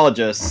 we all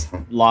just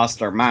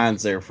lost our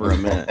minds there for a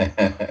minute.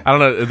 I don't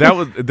know.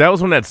 That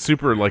was when that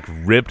super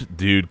ripped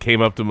dude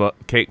came up to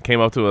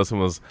us and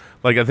was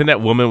I think that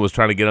woman was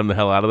trying to get him the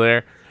hell out of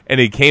there. And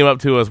he came up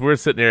to us. We're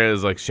sitting there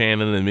as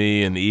Shannon and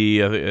me and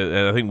E.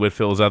 I think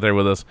Whitfield was out there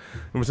with us.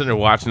 And we're sitting there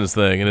watching this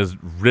thing, and this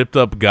ripped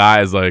up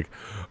guy is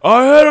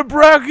I had a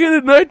bracket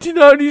in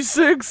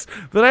 1996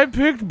 that I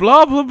picked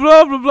blah, blah,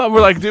 blah, blah, blah.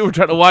 We're dude, we're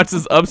trying to watch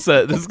this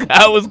upset. This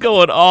guy was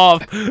going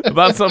off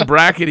about some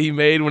bracket he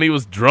made when he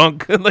was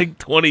drunk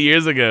 20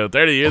 years ago,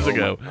 30 years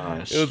ago.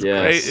 Gosh,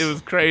 it was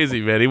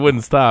crazy, man. He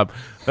wouldn't stop.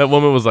 That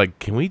woman was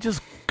can we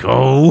just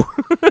go?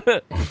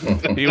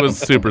 He was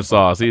super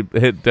sauce. He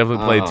definitely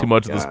played too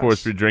much of the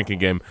sports free drinking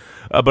game.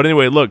 But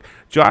anyway, look,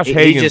 Josh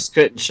Hagen. He just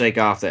couldn't shake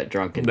off that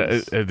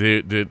drunkenness.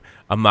 Dude,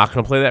 I'm not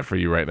going to play that for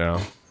you right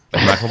now.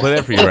 I'm not going to play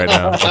that for you right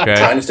now, okay?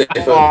 Trying to stay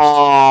focused.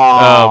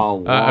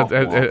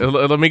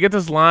 Let me get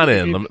this line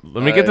in.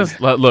 Let me get this.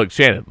 Look,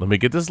 Shannon, let me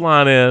get this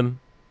line in.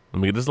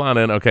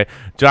 Okay.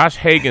 Josh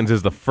Hagens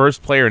is the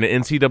first player in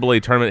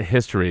NCAA tournament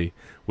history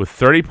with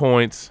 30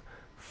 points,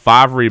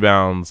 5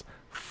 rebounds,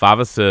 5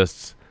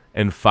 assists,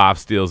 and 5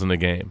 steals in the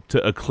game to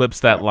eclipse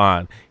that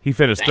line. He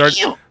finished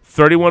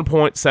 31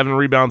 points, 7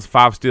 rebounds,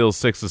 5 steals,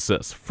 6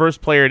 assists.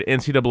 First player in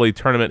NCAA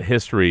tournament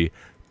history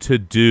to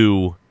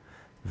do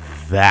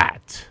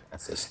that.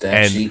 That's a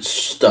stat sheet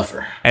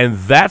stuffer. And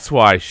that's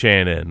why,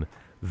 Shannon,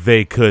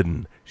 they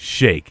couldn't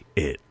shake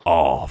it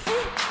off.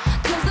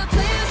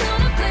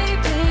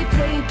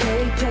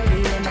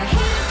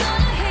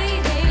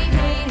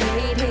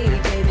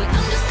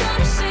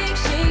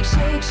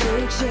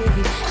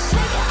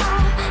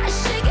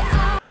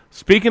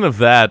 Speaking of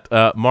that,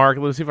 Mark,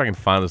 let's see if I can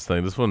find this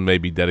thing. This one may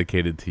be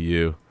dedicated to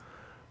you.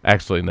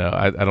 Actually, no,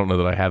 I don't know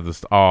that I have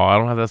this. Oh, I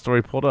don't have that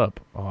story pulled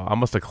up. Oh, I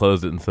must have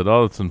closed it and said,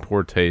 oh, it's in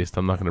poor taste.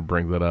 I'm not going to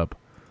bring that up.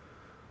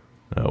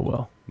 Oh,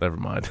 well, never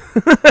mind.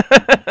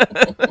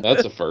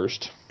 That's a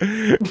first.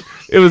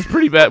 It was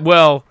pretty bad.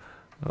 Well,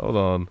 hold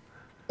on.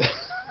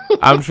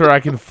 I'm sure I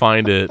can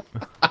find it.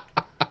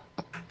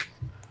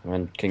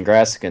 And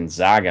congrats to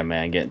Gonzaga,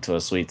 man, getting to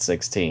a Sweet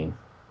 16.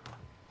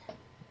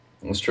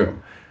 That's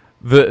true.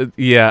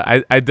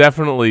 I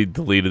definitely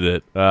deleted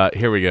it.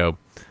 Here we go.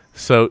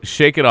 So,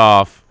 Shake It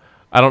Off.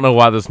 I don't know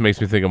why this makes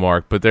me think of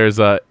Mark, but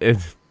there's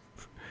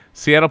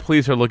Seattle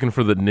police are looking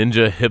for the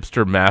ninja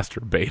hipster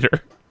masturbator.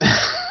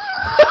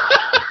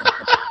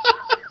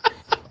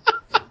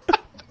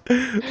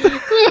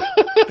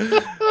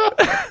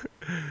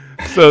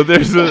 So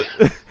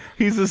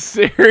he's a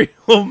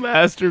serial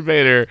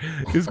masturbator.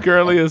 He's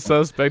currently a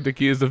suspect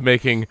accused of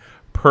making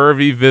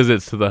pervy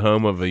visits to the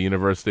home of a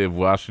University of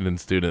Washington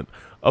student.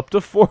 Up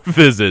to 4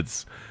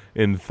 visits,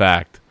 in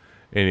fact.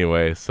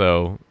 Anyway,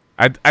 so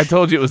I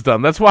told you it was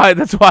dumb. That's why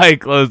I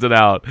closed it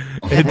out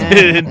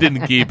and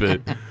didn't keep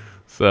it.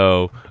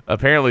 So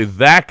apparently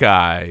that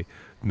guy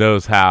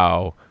knows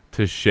how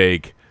to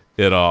shake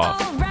it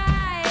off.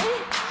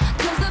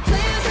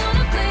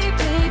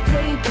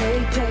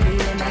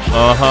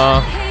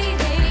 Uh-huh.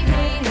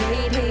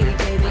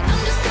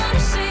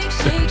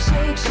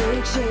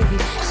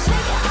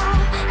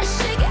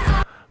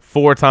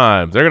 4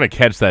 times. They're going to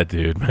catch that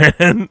dude,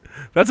 man.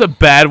 That's a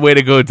bad way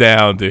to go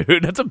down,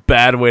 dude. That's a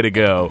bad way to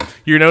go.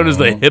 You're known as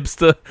the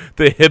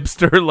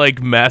hipster like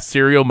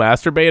serial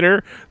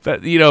masturbator.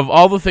 That, you know, of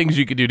all the things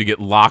you could do to get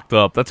locked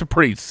up, that's a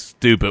pretty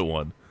stupid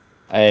one.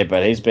 Hey,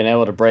 but he's been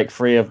able to break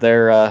free of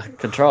their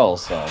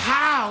controls. So.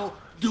 How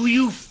do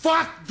you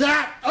fuck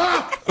that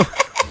up?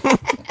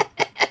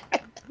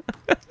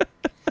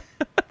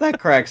 That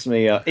cracks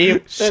me up.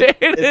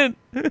 Shannon,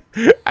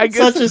 I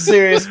guess such a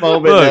serious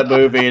moment in that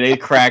movie, and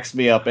it cracks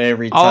me up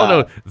every time. All I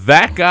know,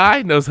 that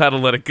guy knows how to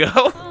let it go.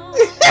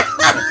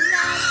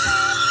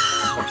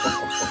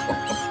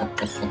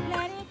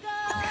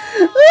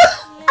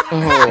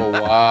 Oh,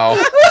 wow.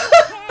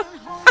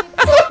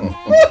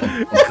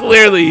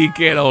 Clearly, he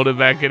can't hold it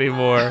back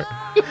anymore.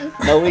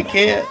 No, we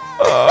can't.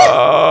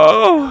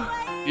 Oh.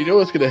 You know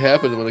what's going to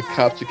happen when the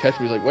cops catch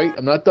me? He's like, wait,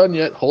 I'm not done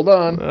yet. Hold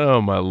on. Oh,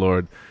 my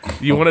Lord.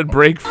 You want to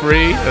break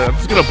free? I'm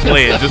just going to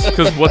play it just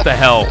because what the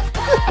hell?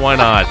 Why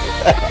not?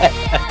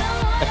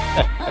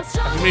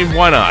 I mean,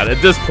 why not?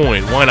 At this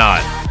point, why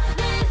not?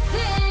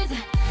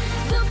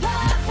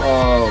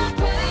 Oh,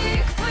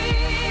 Lord.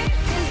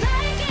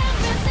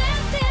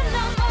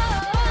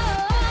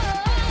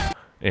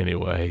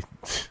 Anyway.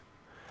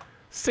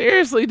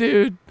 Seriously,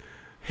 dude.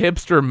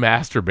 Hipster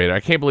masturbator. I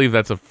can't believe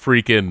that's a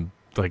freaking,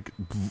 like,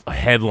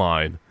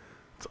 headline.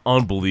 It's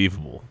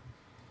unbelievable.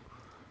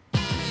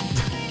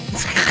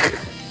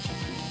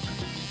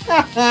 Get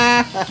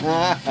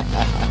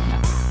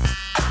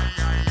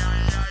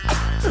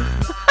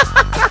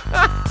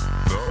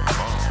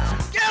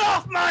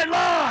off my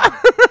lawn!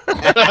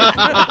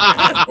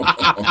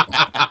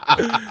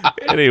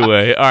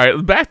 Anyway, all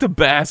right, back to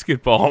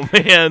basketball,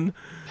 man.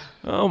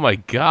 Oh my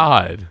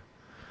God.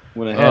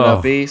 Want to head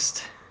up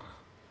east?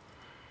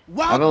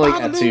 I've only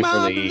got 2 for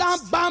the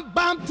East.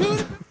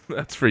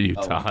 That's for you,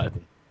 Todd.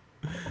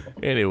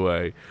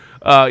 Anyway,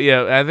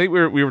 yeah, I think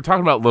we were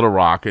talking about Little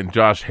Rock and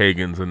Josh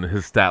Higgins and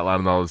his stat line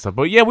and all this stuff.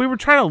 But yeah, we were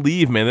trying to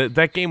leave, man.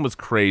 That game was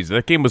crazy.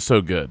 That game was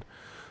so good.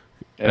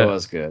 It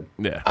was good.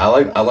 Yeah, I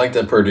like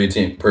that Purdue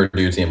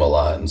team a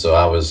lot, and so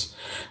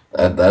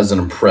that's an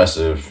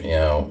impressive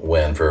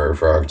win for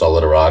Arkansas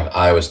Little Rock.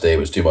 Iowa State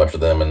was too much for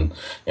them, and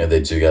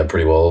they too got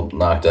pretty well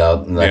knocked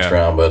out in the next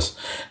round. But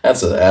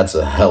that's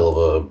a hell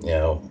of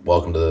a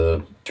welcome to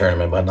the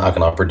tournament by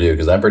knocking off Purdue,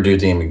 because that Purdue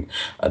team,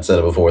 I'd said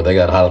it before, they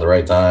got hot at the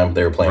right time.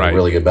 They were playing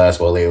really good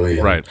basketball lately,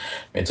 and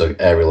it took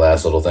every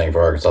last little thing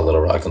for Arkansas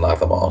Little Rock to knock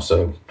them off.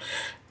 So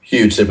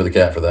huge tip of the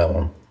cap for that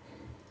one.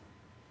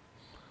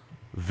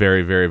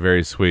 Very, very,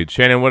 very sweet.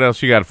 Shannon, what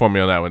else you got for me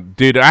on that one?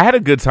 Dude, I had a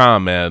good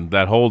time, man,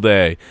 that whole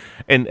day.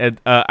 And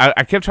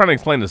I kept trying to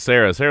explain to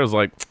Sarah. Sarah was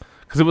like,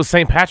 because it was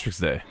St. Patrick's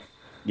Day.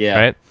 Yeah.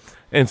 Right?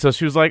 And so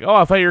she was like, oh,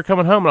 I thought you were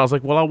coming home. And I was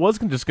like, well, I was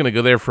just going to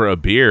go there for a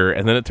beer.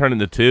 And then it turned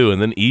into 2.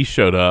 And then E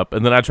showed up.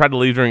 And then I tried to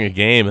leave during a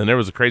game. And there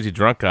was a crazy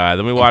drunk guy.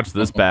 Then we watched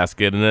this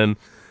basket. And then,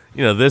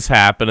 this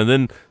happened. And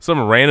then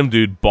some random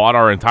dude bought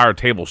our entire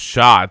table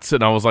shots.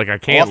 And I was like, I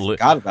can't I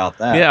forgot about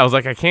that. Yeah, I was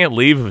like, I can't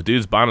leave if a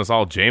dude's buying us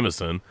all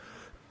Jameson.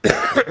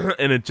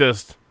 And it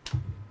just,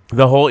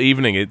 the whole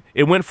evening,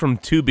 it went from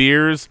 2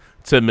 beers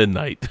to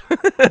midnight.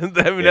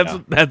 I mean,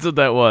 that's what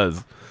that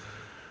was.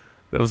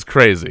 That was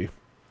crazy.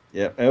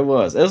 Yeah, it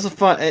was. It was a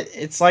fun.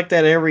 It's like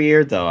that every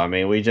year, though. I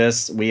mean,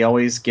 we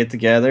always get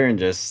together and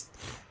just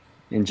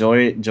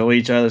enjoy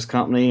each other's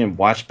company and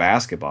watch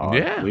basketball.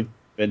 Yeah, we've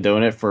been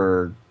doing it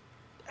for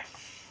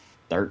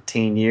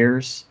 13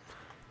 years,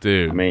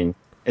 dude. I mean,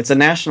 it's a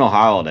national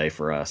holiday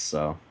for us,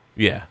 so.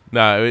 Yeah,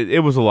 no, it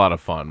was a lot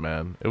of fun,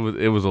 man. It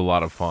was a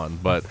lot of fun,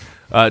 but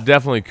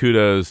definitely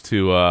kudos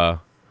to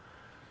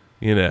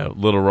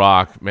Little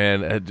Rock,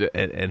 man,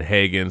 and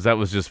Hagen's. That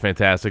was just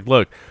fantastic.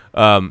 Look,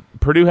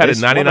 Purdue had a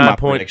 99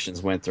 point.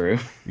 Predictions went through.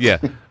 Yeah,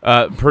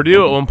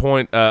 Purdue at one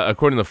point,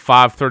 according to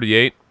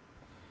 538,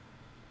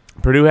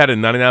 Purdue had a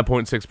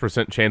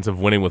 99.6% chance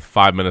of winning with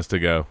 5 minutes to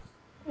go.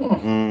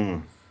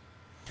 Mm.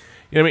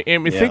 You know what I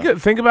mean?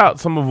 Think about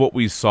some of what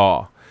we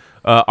saw.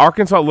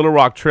 Arkansas Little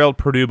Rock trailed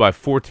Purdue by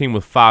 14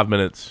 with 5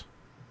 minutes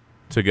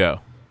to go,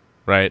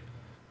 right?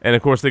 And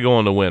of course they go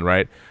on to win,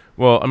 right?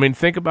 Well, I mean,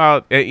 think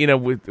about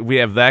we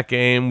have that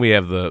game, we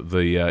have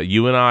the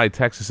UNI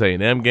Texas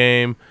A&M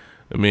game.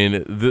 I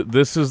mean,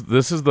 this is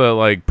the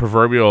like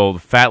proverbial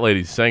fat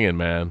lady singing,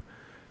 man,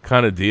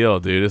 kind of deal,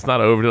 dude. It's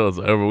not over till it's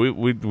over.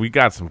 We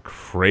got some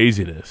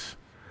craziness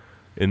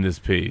in this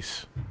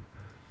piece.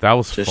 That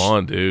was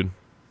fun, dude.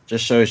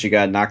 Just shows you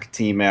got to knock a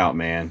team out,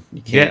 man.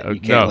 You can't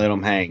let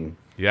them hang.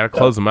 You got to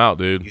close them out,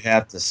 dude. You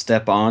have to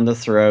step on the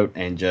throat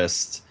and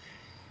just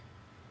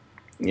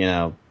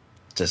go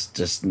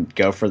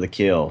for the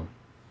kill.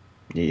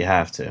 You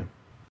have to.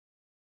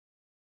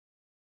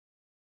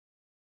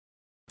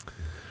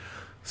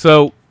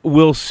 So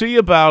we'll see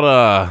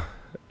about.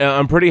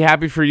 I'm pretty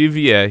happy for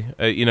UVA.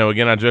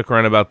 Again, I joke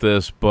around about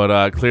this,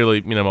 but clearly,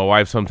 my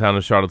wife's hometown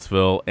is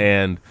Charlottesville,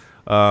 and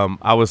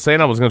I was saying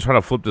I was going to try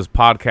to flip this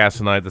podcast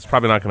tonight. That's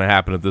probably not going to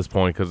happen at this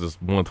point because it's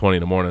 1:20 in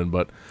the morning.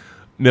 But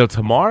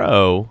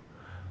tomorrow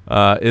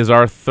is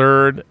our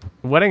 3rd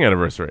wedding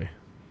anniversary.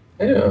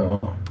 Yeah.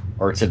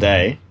 Or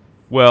today.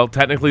 Well,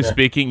 technically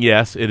speaking,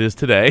 yes, it is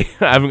today.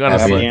 I haven't got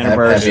happy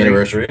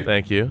anniversary.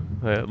 Thank you.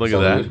 Look at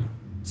that.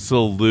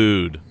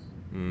 Salute.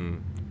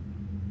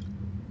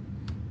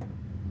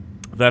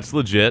 That's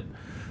legit.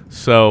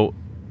 So,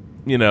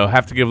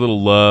 have to give a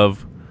little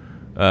love.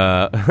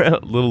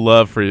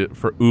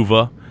 For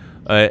Uva.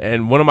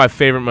 And one of my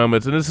favorite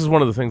moments, and this is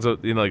one of the things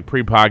that, like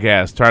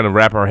pre-podcast, trying to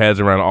wrap our heads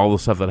around all the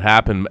stuff that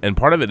happened, and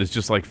part of it is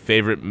just like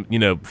favorite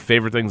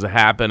things that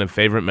happen and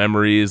favorite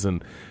memories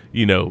and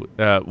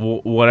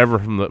whatever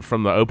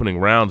from the opening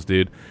rounds,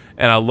 dude.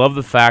 And I love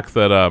the fact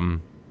that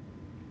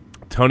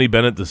Tony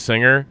Bennett, the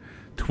singer,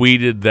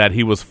 tweeted that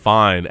he was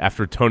fine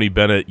after Tony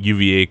Bennett,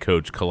 UVA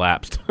coach,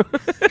 collapsed.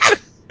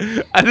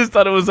 I just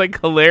thought it was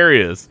like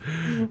hilarious.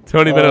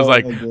 Tony Bennett was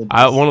like,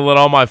 I want to let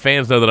all my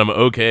fans know that I'm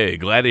okay.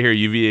 Glad to hear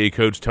UVA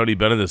coach Tony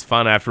Bennett is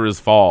fine after his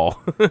fall.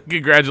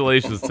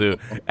 Congratulations to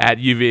at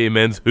UVA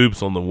men's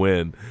hoops on the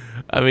win.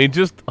 I mean,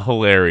 just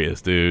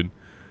hilarious, dude.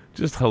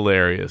 Just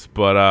hilarious.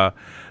 But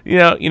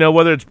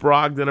whether it's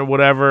Brogdon or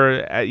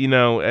whatever,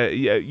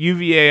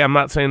 UVA, I'm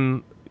not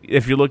saying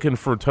if you're looking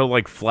for total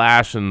like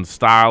flash and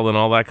style and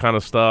all that kind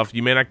of stuff,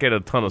 you may not get a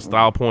ton of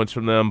style points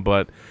from them,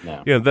 but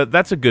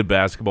that's a good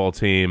basketball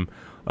team.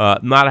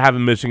 Not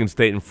having Michigan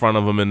State in front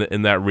of them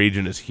in that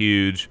region is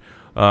huge.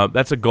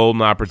 That's a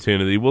golden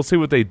opportunity. We'll see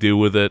what they do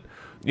with it.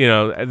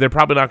 They're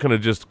probably not going to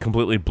just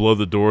completely blow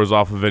the doors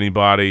off of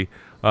anybody.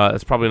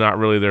 It's probably not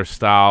really their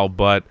style,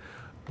 but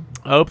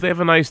I hope they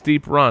have a nice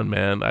deep run,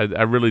 man.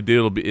 I really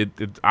do.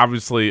 It's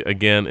obviously,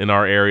 again, in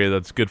our area,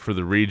 that's good for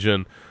the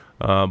region.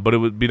 But it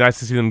would be nice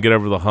to see them get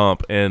over the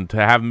hump and to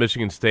have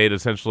Michigan State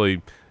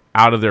essentially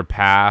out of their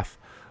path.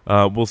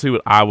 We'll see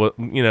what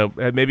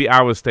maybe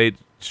Iowa State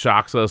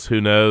shocks us.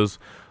 Who knows?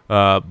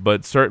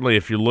 But certainly,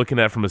 if you're looking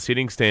at from a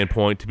seeding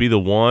standpoint, to be the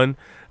one,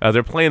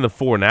 they're playing the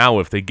 4 now.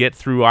 If they get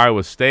through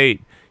Iowa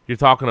State, you're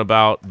talking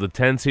about the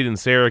 10 seed in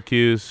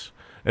Syracuse,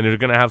 and they're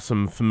going to have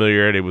some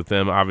familiarity with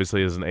them,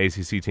 obviously as an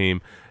ACC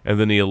team, and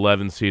then the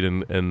 11 seed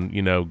in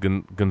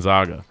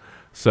Gonzaga.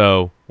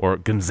 Or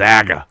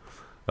Gonzaga.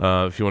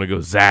 If you want to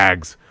go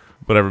Zags,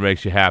 whatever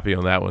makes you happy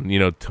on that one.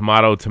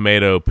 Tomato,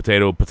 tomato,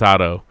 potato,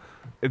 potato.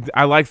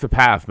 I like the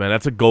path, man.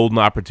 That's a golden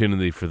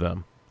opportunity for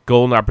them.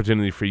 Golden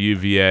opportunity for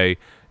UVA.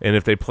 And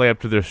if they play up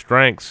to their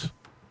strengths,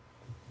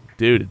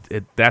 dude,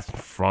 that's in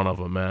front of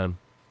them, man.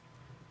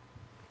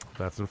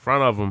 That's in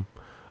front of them.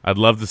 I'd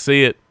love to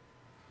see it.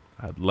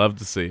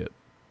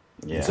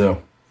 Yeah.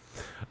 So,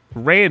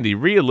 Randy,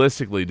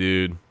 realistically,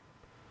 dude,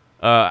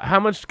 how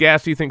much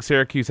gas do you think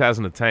Syracuse has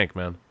in the tank,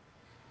 man?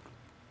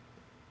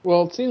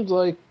 Well, it seems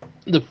like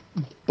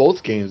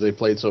both games they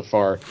played so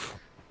far,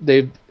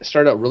 they've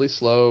started out really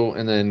slow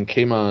and then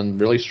came on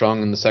really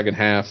strong in the second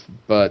half.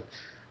 But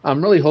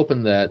I'm really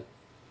hoping that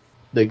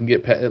they can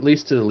get at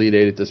least to the Elite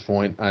Eight at this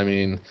point. I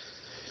mean,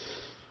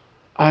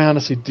 I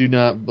honestly do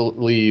not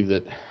believe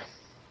that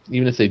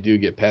even if they do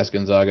get past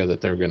Gonzaga,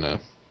 that they're going to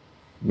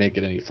make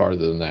it any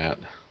farther than that,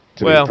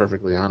 to be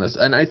perfectly honest.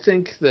 And I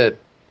think that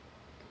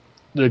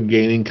they're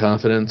gaining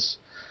confidence.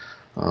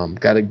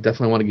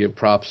 Definitely want to give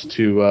props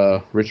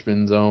to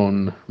Richmond's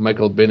own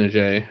Michael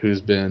Benajay,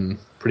 who's been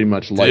pretty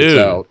much lights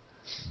out.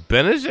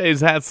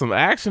 Benajay's had some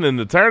action in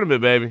the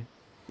tournament, baby.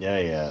 Yeah,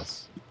 he has.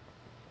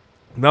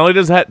 Not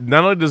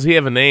only does he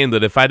have a name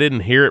that if I didn't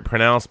hear it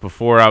pronounced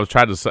before, I was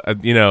trying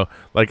to,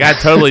 like I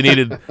totally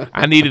needed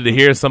to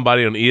hear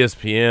somebody on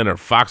ESPN or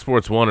Fox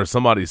Sports 1 or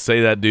somebody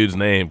say that dude's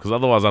name, because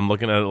otherwise I'm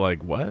looking at it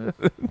like, what?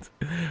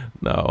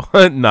 No,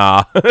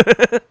 nah.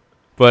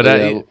 But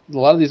a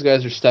lot of these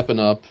guys are stepping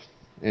up,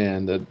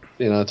 and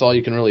that's all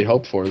you can really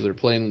hope for is they're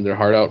playing their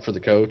heart out for the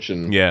coach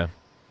and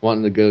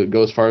wanting to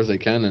go as far as they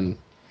can. And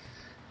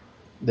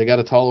they got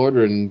a tall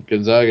order in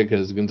Gonzaga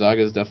because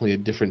Gonzaga is definitely a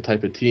different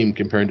type of team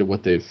compared to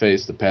what they've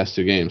faced the past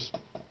 2 games.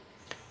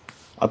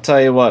 I'll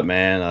tell you what,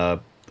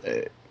 man,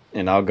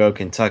 and I'll go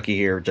Kentucky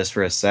here just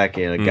for a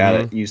second. A guy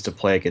that used to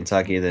play at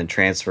Kentucky then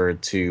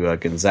transferred to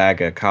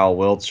Gonzaga, Kyle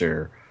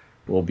Wiltshire,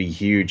 will be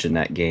huge in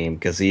that game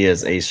because he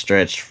is a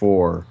stretch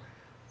 4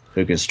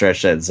 who can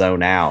stretch that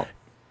zone out.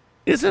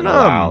 Isn't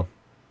Go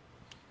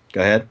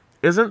ahead.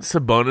 Isn't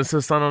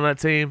Sabonis' son on that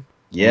team?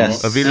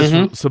 Yes.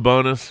 Avidas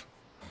Sabonis.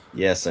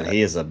 Yes, and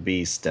he is a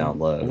beast down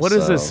low. What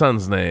is his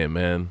son's name,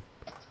 man?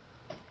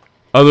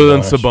 Other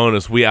than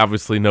Sabonis, we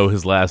obviously know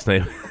his last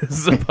name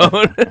is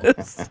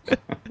Sabonis.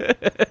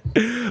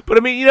 But I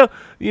mean,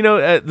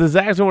 the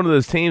Zags are one of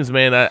those teams,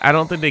 man. I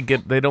don't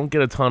think they don't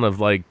get a ton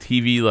of like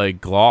TV like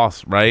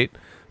gloss, right?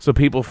 So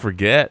people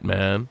forget,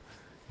 man.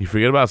 You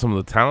forget about some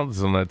of the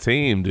talents on that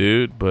team,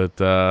 dude. But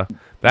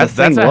that's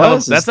a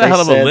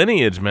hell of a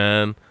lineage,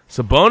 man.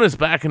 Sabonis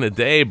back in the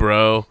day,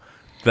 bro.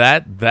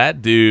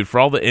 That dude, for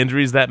all the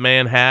injuries that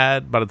man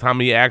had, by the time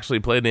he actually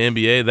played in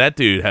the NBA, that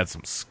dude had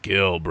some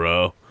skill,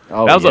 bro.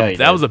 Oh,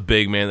 that was a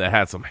big man that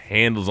had some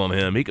handles on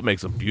him. He could make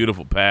some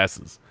beautiful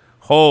passes.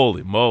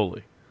 Holy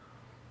moly.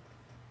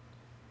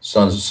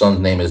 Son's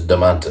name is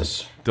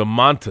Domantas.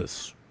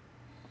 Domantas.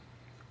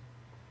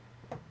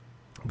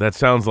 That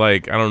sounds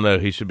like, I don't know,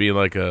 he should be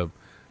like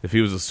if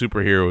he was a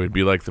superhero, he'd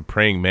be like the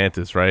praying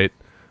mantis, right?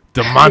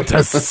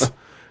 Domantas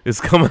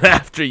is coming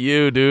after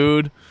you,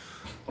 dude.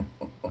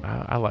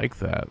 I like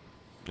that.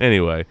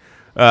 Anyway,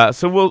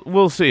 so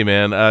we'll see,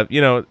 man. I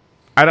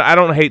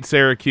don't hate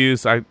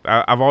Syracuse. I've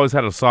always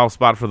had a soft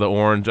spot for the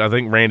Orange. I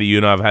think Randy, you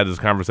and I have had this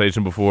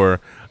conversation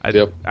before.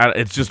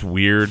 It's just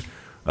weird.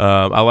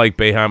 I like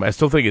Boeheim. I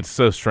still think it's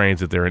so strange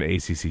that they're an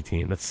ACC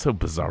team. That's so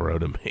bizarro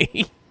to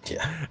me.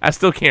 Yeah, I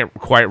still can't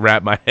quite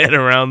wrap my head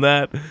around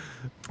that.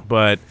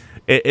 But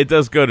it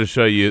does go to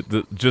show you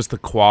just the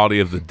quality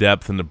of the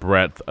depth and the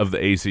breadth of the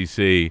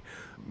ACC.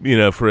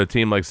 For a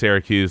team like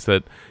Syracuse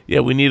that,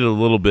 we need it a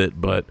little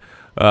bit, but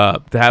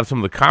to have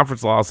some of the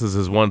conference losses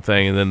is one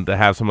thing, and then to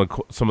have some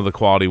of the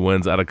quality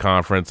wins out of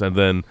conference, and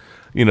then,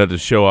 to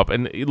show up.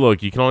 And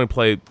look, you can only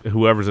play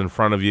whoever's in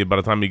front of you by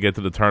the time you get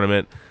to the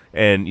tournament.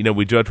 And,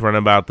 we joked around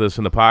about this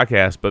in the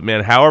podcast, but,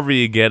 man, however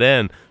you get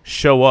in,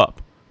 show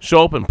up.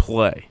 Show up and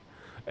play.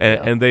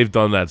 And they've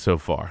done that so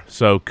far.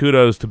 So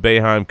kudos to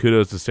Boeheim,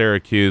 kudos to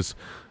Syracuse.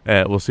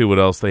 We'll see what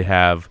else they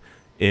have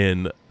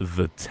in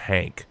the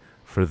tank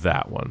for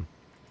that one.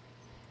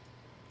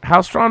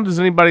 How strong does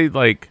anybody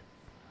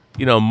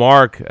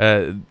Mark,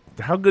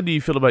 how good do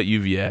you feel about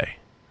UVA?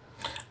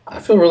 I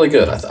feel really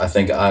good. I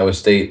think Iowa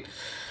State,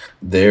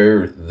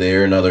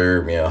 they're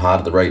another hot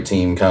at the right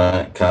team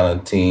kind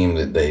of team.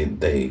 That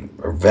they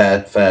are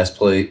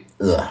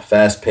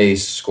fast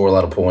paced, score a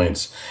lot of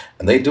points,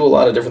 and they do a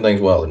lot of different things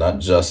well. They're not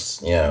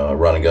just a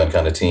run and gun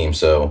kind of team.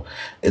 So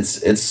it's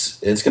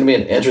going to be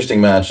an interesting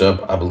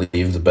matchup. I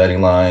believe the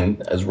betting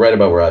line is right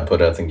about where I'd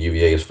put it. I think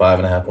UVA is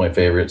 5.5-point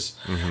favorites,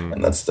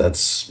 and that's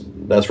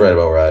right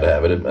about where I'd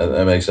have it.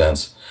 That makes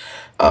sense.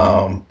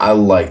 I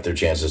like their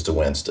chances to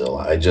win still.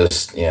 I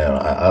just,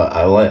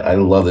 I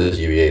love this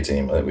UVA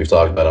team. We've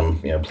talked about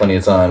them, plenty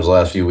of times the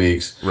last few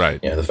weeks.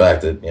 Right. The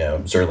fact that,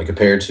 certainly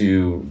compared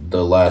to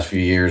the last few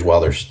years, while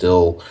they're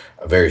still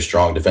a very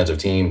strong defensive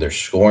team, they're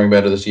scoring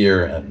better this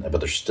year, but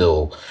they're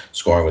still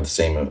scoring with the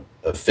same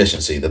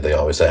efficiency that they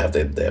always have.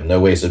 They have no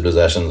wasted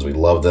possessions. We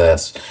love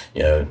that.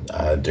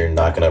 They're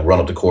not going to run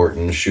up the court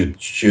and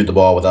shoot the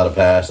ball without a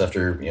pass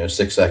after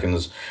 6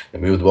 seconds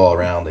and move the ball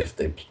around.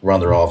 They run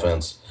their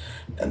offense.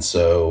 And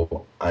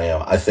so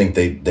I think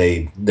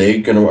they are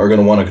going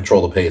to want to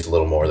control the pace a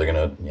little more. They're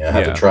going to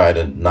have to try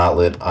to not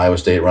let Iowa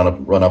State run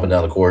up and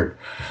down the court,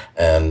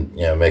 and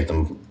make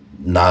them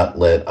not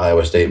let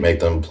Iowa State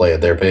make them play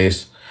at their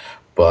pace.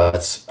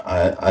 But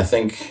I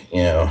think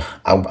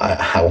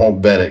I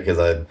won't bet it because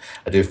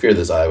I do fear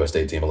this Iowa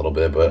State team a little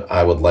bit. But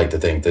I would like to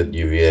think that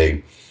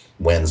UVA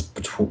wins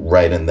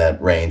right in that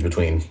range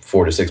between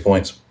 4 to 6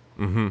 points.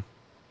 Mm-hmm.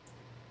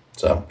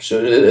 So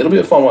it'll be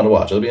a fun one to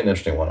watch. It'll be an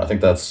interesting one. I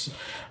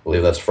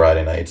believe that's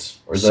Friday nights.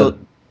 Or is that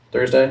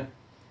Thursday?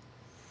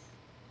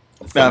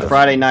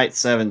 Friday night,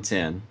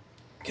 7:10.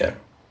 Okay.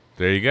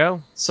 There you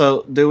go.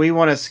 So do we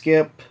want to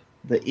skip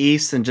the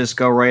East and just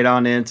go right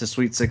on into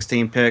Sweet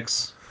 16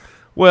 picks?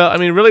 Well, I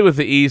mean, really with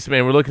the East,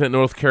 man, we're looking at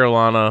North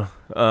Carolina.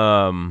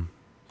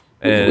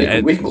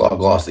 We can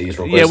gloss the East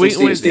real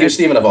quick. Yeah,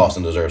 Stephen F.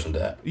 Austin deserves some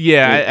that.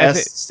 Yeah,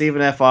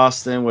 Stephen F.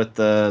 Austin with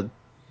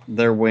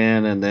their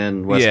win, and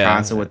then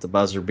Wisconsin with the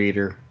buzzer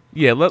beater.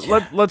 Yeah,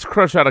 let's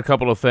crush out a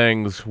couple of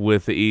things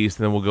with the East,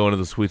 and then we'll go into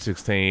the Sweet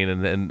 16,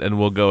 and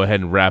we'll go ahead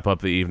and wrap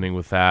up the evening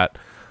with that.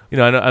 You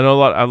know, I know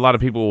a lot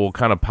of people will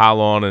kind of pile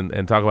on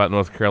and talk about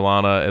North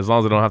Carolina. As long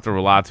as they don't have to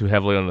rely too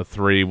heavily on the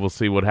three, we'll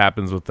see what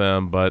happens with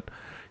them. But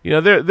you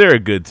know, they're a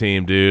good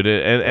team, dude.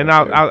 And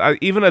I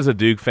even as a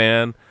Duke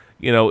fan,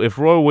 you know, if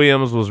Roy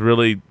Williams was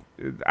really,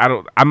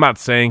 I'm not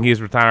saying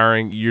he's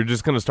retiring. You're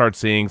just going to start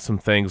seeing some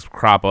things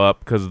crop up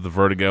because of the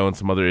vertigo and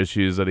some other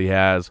issues that he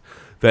has.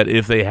 That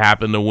if they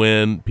happen to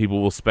win, people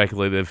will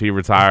speculate that if he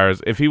retires.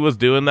 If he was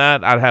doing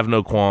that, I'd have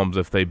no qualms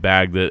if they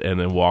bagged it and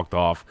then walked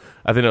off.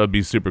 I think that would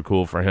be super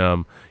cool for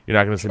him. You're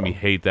not going to see me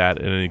hate that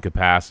in any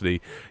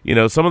capacity. You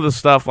know, some of the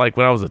stuff, like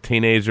when I was a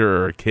teenager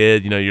or a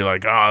kid, you know, you're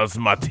like, oh, this is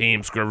my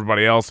team, screw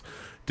everybody else.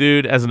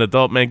 Dude, as an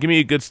adult, man, give me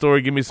a good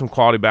story, give me some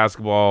quality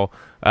basketball.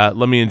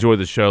 Let me enjoy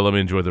the show, let me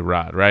enjoy the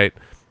ride, right?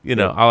 You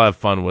know, I'll have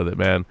fun with it,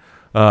 man.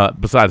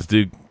 Besides,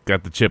 Duke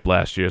got the chip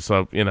last year,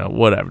 so, you know,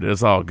 whatever, dude.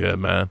 It's all good,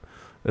 man.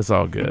 It's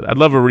all good. I'd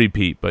love a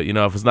repeat, but, you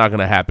know, if it's not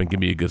going to happen, give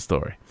me a good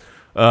story.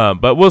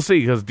 But we'll see,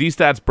 because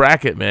D-Stats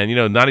bracket, man, you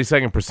know,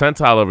 92nd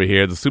percentile over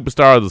here, the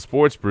superstar of the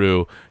sports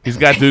brew, he's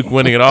got Duke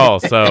winning it all.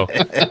 So,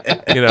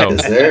 you know,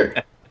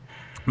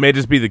 may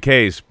just be the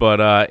case. But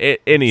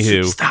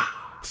anywho,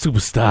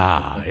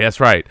 superstar. That's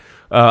right.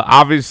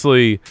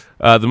 Obviously,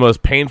 the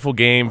most painful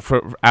game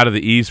out of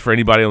the East for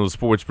anybody on the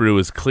sports brew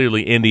is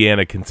clearly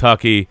Indiana,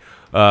 Kentucky.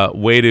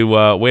 Way to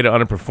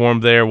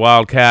underperform there,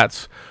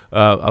 Wildcats.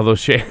 Although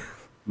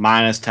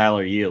minus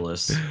Tyler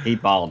Eulis, he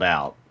balled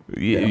out.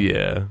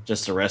 Yeah.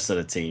 Just the rest of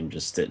the team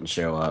just didn't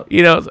show up.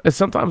 You know,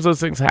 sometimes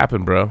those things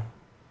happen, bro.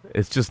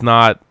 It's just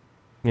not,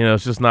 you know,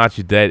 it's just not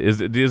your day.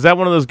 Is that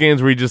one of those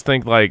games where you just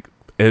think, like,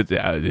 it's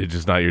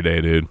just not your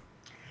day, dude?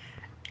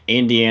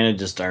 Indiana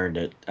just earned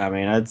it. I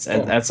mean,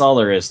 that's all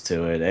there is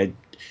to it.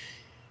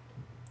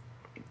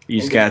 You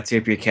just got to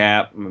tip your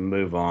cap and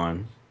move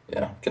on.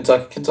 Yeah,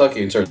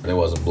 Kentucky certainly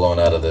wasn't blown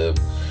out of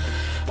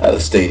the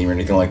stadium or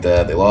anything like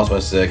that. They lost by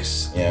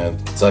 6. You know,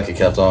 Kentucky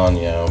kept on.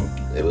 You know,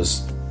 it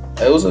was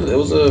a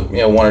you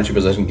know, 1 or 2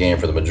 possession game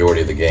for the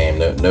majority of the game.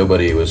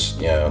 Nobody was,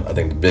 you know, I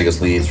think the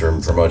biggest leads for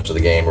most of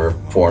the game were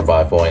 4 and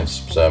 5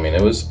 points. So I mean,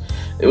 it was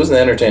an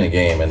entertaining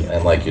game,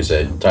 and like you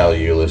said, Tyler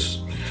Eulis,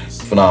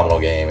 phenomenal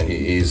game, and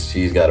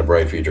he's got a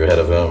bright future ahead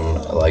of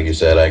him. Like you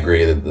said, I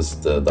agree that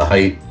the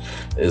height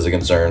is a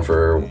concern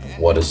for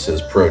what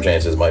his pro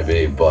chances might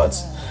be, but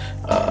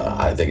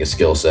I think his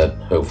skill set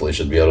hopefully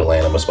should be able to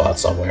land him a spot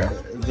somewhere.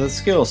 The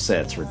skill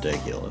set's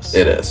ridiculous.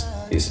 It is.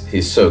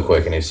 He's so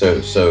quick, and he's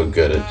so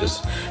good at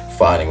just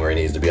finding where he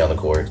needs to be on the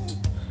court.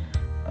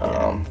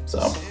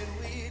 So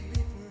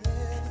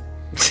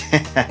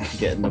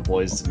getting the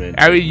boys to mid.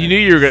 I mean, you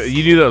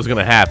knew that was going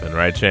to happen,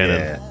 right,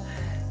 Shannon?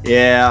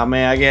 Yeah. I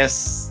mean, I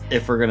guess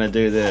if we're gonna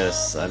do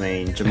this, I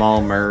mean, Jamal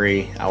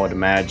Murray, I would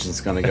imagine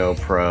is gonna go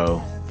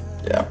pro.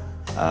 Yeah.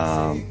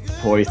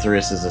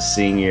 Poitras is a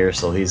senior,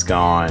 so he's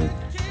gone.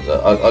 It's an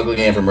ugly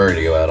game for Murray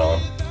to go out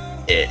on.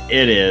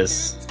 It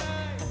is.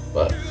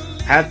 But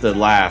I have to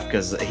laugh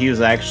because he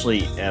was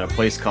actually at a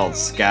place called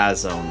Sky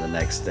Zone the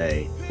next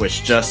day,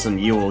 which Justin,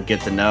 you will get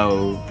to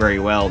know very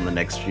well in the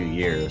next few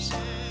years,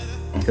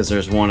 because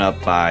there's one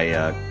up by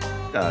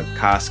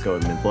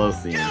Costco in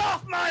Midlothian. Get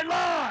off my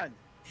lawn!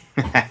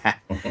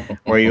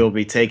 Where you'll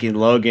be taking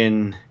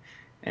Logan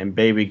and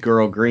baby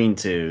girl Green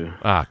to.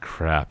 Ah,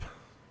 crap.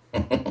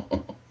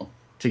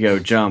 To go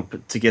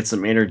jump to get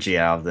some energy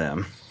out of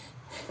them.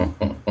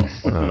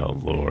 Oh,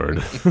 Lord.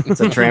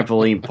 It's a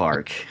trampoline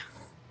park.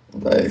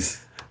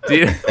 Nice.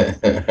 Dude,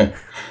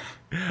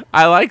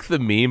 I like the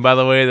meme, by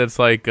the way, that's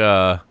like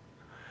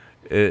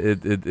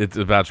it's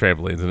about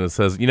trampolines, and it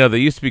says, you know, they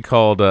used to be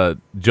called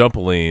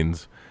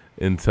jumpolines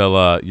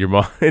until your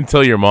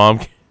mom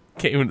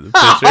came into the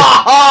picture.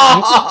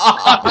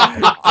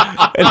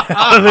 And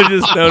now they're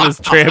just known as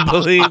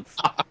trampolines.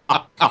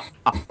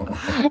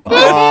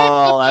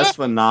 Oh, that's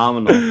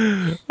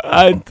phenomenal.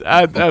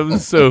 That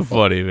was so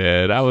funny,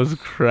 man. I was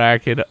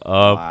cracking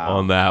up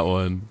on that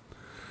one.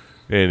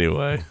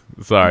 Anyway,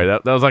 sorry,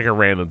 that was like a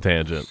random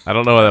tangent. I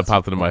don't know why that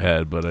popped into my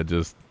head, but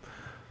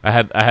I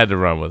had to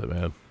run with it,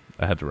 man.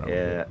 I had to run with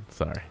it.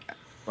 Sorry.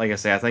 Like I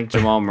say, I think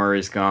Jamal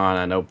Murray's gone.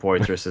 I know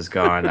Poitras is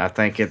gone. I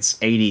think it's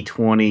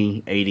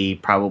 80-20, 80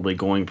 probably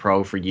going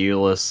pro for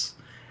Eulis.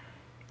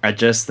 I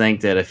just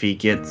think that if he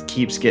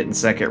keeps getting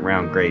second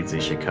round grades,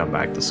 he should come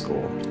back to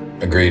school.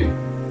 Agreed.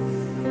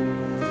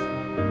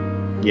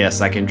 Yes,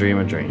 I can dream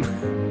a dream.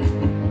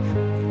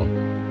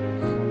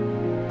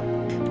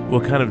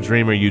 What kind of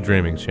dream are you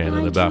dreaming,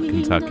 Shannon, about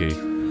Kentucky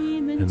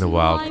and the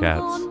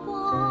Wildcats?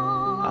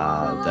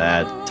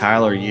 That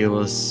Tyler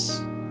Eulis.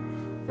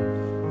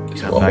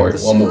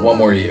 One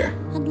more year.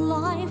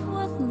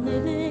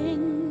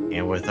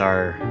 And with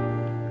our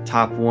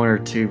top 1 or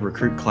 2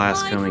 recruit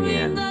class coming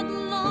in,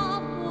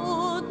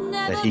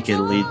 that he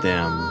can lead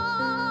them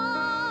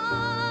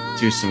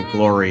to some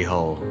glory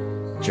hole,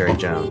 Jerry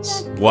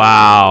Jones.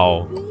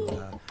 Wow.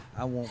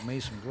 I want me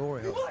some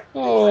glory hole.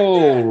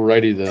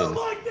 Alrighty then.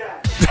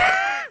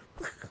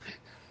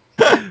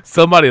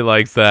 Somebody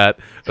likes that,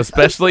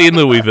 especially in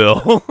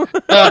Louisville.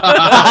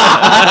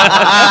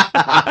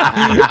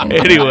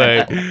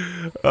 Anyway,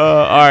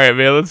 all right,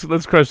 man.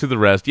 Let's crush through the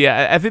rest.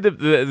 Yeah, I think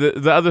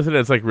the other thing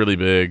that's like really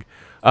big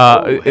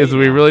is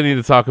we really need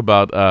to talk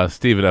about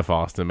Stephen F.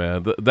 Austin,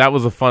 man. That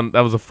was a fun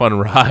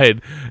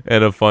ride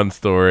and a fun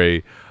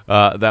story.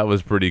 That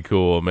was pretty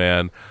cool,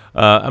 man.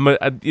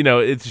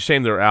 It's a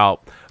shame they're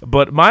out,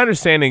 but my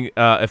understanding,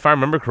 if I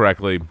remember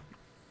correctly,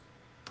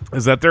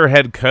 is that their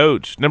head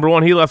coach, number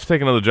one, he left to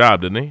take another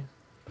job, didn't he?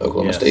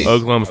 Oklahoma State.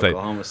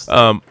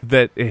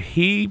 That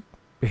he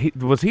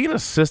was he an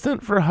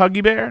assistant for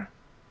Huggy Bear?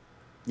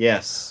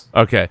 Yes.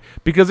 Okay,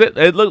 because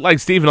it looked like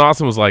Stephen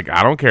Austin was like,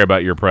 I don't care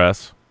about your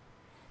press.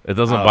 It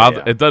doesn't bother.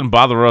 Yeah. It doesn't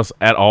bother us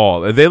at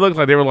all. They looked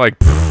like they were like,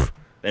 pfft.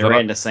 They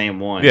ran the same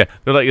one. Yeah,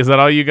 they're like, is that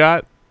all you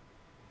got?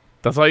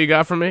 That's all you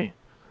got from me?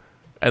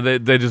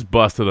 And they just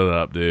busted it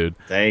up, dude.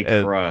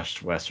 They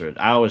crushed Western.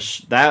 I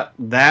was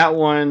that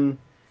one.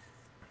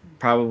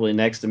 Probably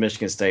next to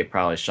Michigan State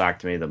probably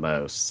shocked me the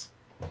most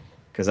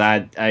because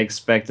I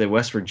expected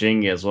West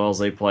Virginia, as well as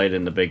they played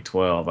in the Big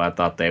 12, I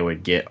thought they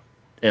would get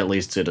at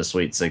least to the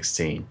Sweet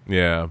 16.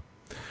 Yeah.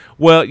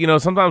 Well,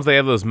 sometimes they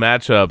have those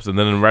matchups, and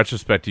then in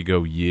retrospect you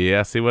go,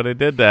 yeah, I see why they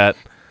did that.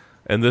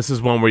 And this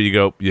is one where you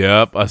go,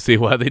 yep, I see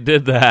why they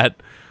did that.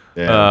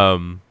 Yeah.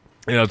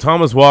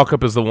 Thomas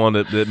Walkup is the one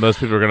that most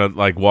people are going to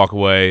like walk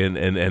away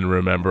and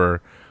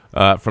remember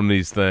from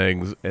these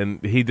things.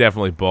 And he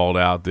definitely balled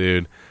out,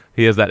 dude.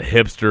 He has that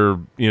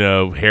hipster,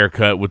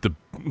 haircut with the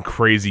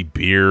crazy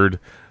beard.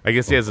 I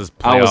guess he has his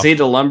playoff. Was he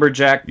the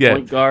lumberjack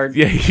point guard?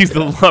 Yeah, he's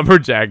the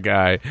lumberjack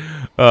guy.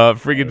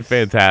 Freaking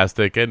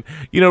fantastic. And,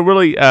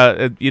 really,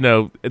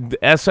 the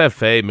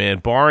SFA, man,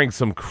 barring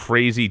some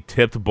crazy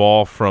tipped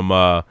ball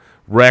from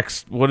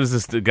Rex, what is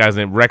this guy's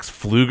name? Rex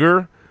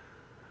Pfluger?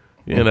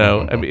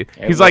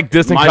 He's like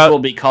distant. Might as well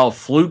be called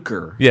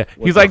Fluker. Yeah,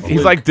 he's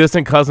like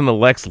distant cousin to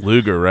Lex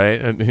Luger,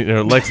 right?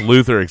 Lex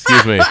Luthor,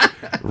 excuse me,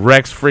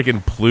 Rex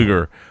freaking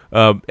Pfluger.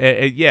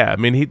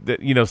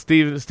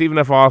 Stephen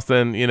F.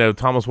 Austin,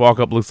 Thomas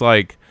Walkup looks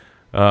like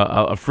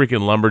a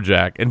freaking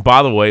lumberjack. And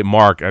by the way,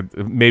 Mark,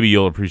 maybe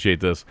you'll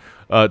appreciate this.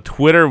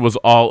 Twitter was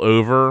all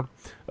over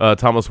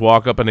Thomas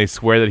Walkup, and they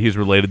swear that he's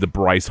related to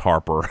Bryce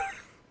Harper.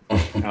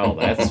 Oh,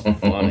 that's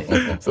funny.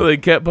 So they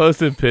kept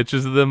posting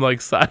pictures of them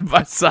like side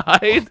by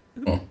side,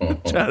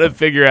 trying to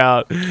figure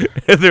out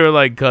if they were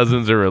like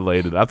cousins or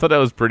related. I thought that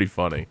was pretty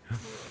funny.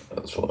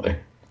 That's funny.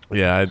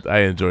 Yeah,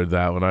 I enjoyed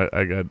that one.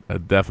 I got a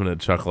definite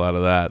chuckle out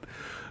of that.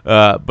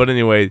 But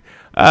anyway,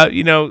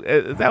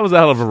 that was a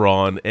hell of a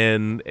run,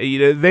 and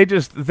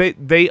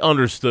they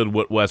understood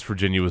what West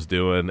Virginia was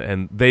doing,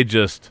 and they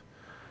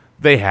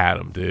had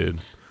them,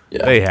 dude.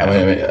 Yeah,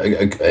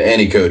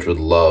 any coach would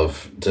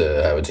love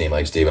to have a team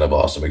like Stephen F.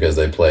 Austin because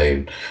they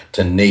play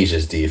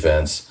tenacious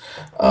defense.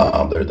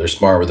 They're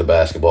smart with the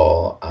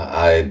basketball.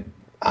 I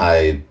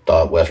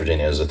thought West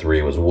Virginia as a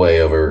 3 was way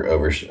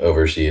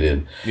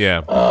overseeded.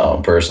 Yeah.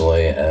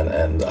 Personally,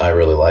 and I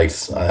really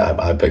liked.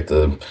 I picked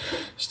the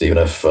Stephen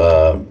F.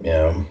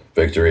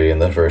 Victory in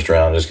the first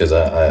round just because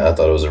I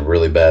thought it was a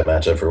really bad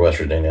matchup for West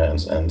Virginia,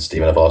 and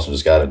Stephen F. Austin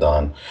just got it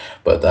done.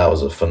 But that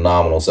was a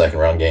phenomenal second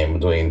round game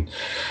between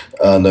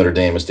Notre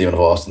Dame and Stephen F.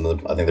 Austin.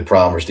 I think the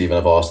problem for Stephen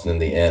F. Austin in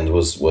the end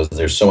was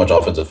there's so much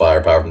offensive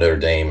firepower from Notre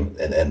Dame,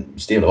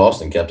 and Stephen F.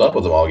 Austin kept up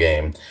with them all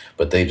game,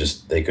 but they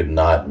could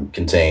not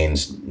contain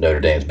Notre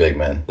Dame's big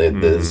men.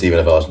 Stephen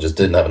F. Austin just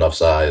didn't have enough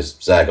size.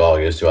 Zach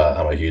August, who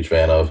I'm a huge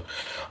fan of,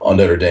 on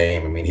Notre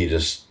Dame, I mean, he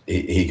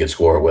could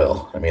score at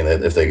will. I mean,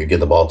 if they could get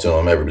the ball to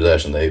him every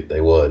possession,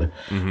 they would,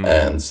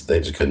 and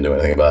they just couldn't do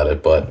anything about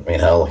it. But I mean,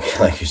 hell,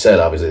 like you said,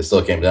 obviously it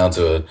still came down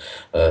to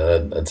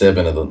a tip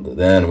in at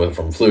the end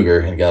from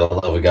Pfluger, and got to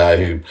love a guy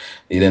who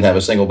he didn't have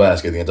a single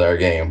basket the entire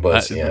game.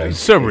 But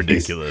so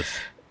ridiculous.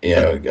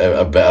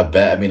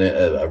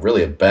 A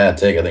really bad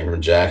take, I think,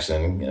 from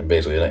Jackson, and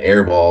basically an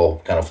air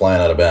ball kind of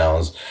flying out of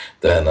bounds.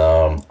 Then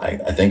I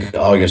think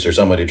August or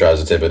somebody tries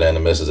to tip it in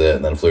and misses it,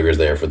 and then Pfluger's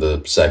there for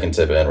the second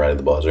tip in right at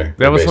the buzzer.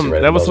 That was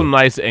some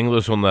nice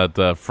English on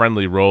that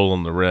friendly roll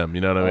on the rim.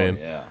 You know what I mean?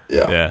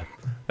 Yeah.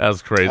 That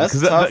was crazy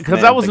because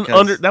that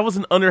was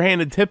an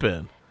underhanded tip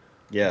in.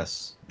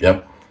 Yes.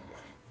 Yep.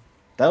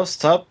 That was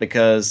tough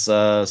because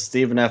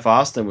Stephen F.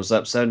 Austin was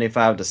up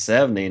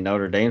 75-70, and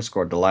Notre Dame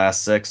scored the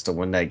last 6 to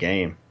win that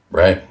game.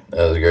 Right,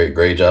 that was a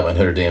great job by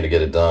Notre Dame to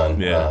get it done.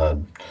 Yeah.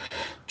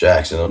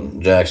 Jackson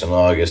and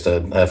August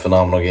had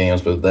phenomenal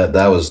games, but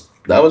that was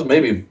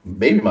maybe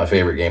my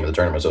favorite game of the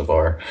tournament so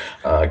far.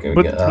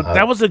 But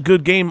that was a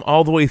good game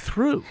all the way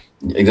through.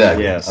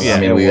 Exactly. Yes. I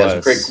mean, we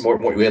had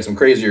some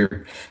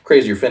crazier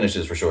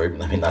finishes for sure. I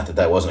mean, not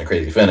that wasn't a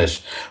crazy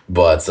finish,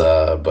 but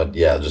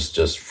yeah,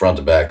 just front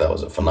to back, that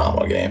was a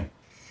phenomenal game.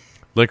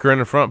 Liquor in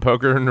the front,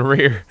 poker in the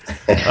rear.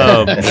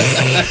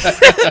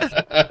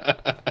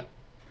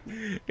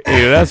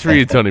 That's for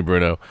you, Tony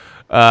Bruno.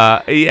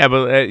 Look,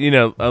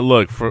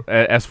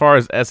 as far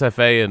as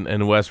SFA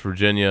and West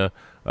Virginia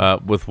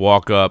with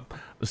Walkup,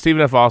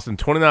 Stephen F. Austin,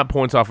 29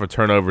 points off of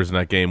turnovers in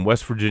that game.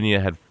 West Virginia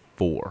had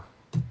 4.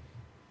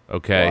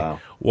 Okay. Wow.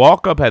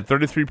 Walkup had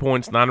 33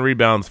 points, 9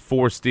 rebounds,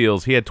 4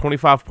 steals. He had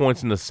 25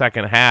 points in the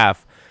second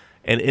half,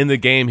 and in the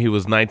game he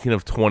was 19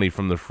 of 20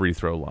 from the free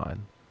throw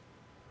line.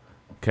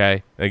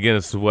 Okay? Again,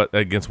 this is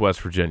against West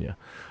Virginia.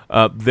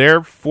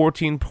 Their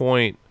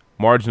 14-point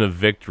margin of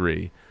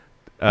victory,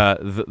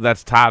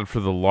 that's tied for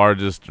the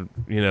largest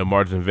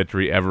margin of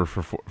victory ever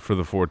for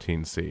the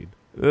 14 seed.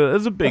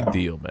 It's a big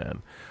deal,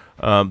 man.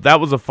 That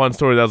was a fun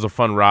story. That was a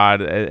fun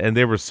ride, and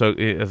they were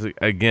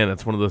again,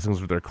 it's one of those things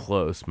where they're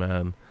close,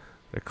 man.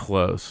 They're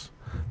close.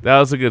 That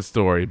was a good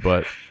story,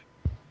 but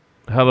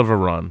hell of a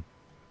run.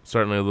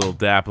 Certainly a little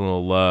dap and a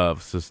little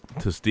love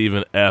to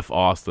Stephen F.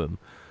 Austin.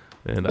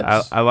 And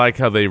yes. I like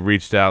how they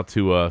reached out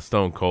to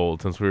Stone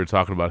Cold, since we were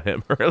talking about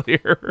him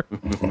earlier.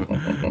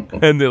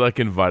 And they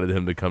invited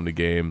him to come to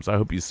games. I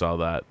hope you saw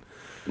that.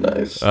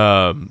 Nice.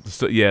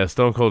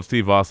 Stone Cold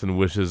Steve Austin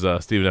wishes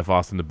Stephen F.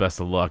 Austin the best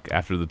of luck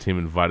after the team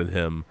invited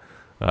him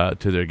to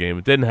their game.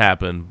 It didn't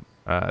happen.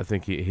 I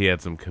think he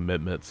had some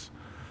commitments,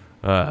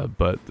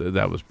 but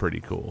that was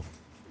pretty cool.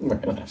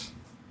 Very nice.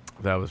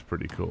 That was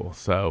pretty cool.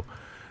 So,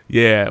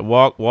 yeah,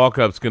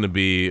 walk-up's going to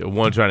be a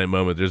one-giant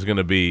moment. There's going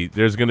to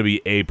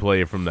be a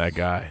player from that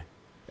guy,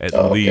 at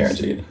least.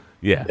 Guaranteed.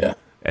 Yeah,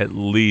 at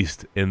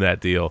least in that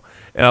deal.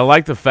 And I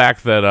like the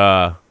fact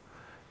that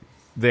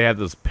they had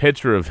this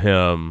picture of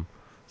him,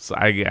 so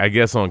I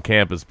guess on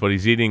campus, but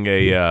he's eating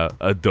a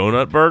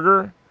donut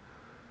burger,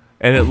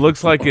 and it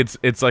looks like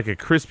it's like a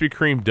Krispy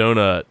Kreme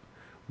donut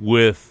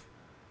with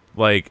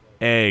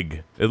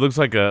egg. It looks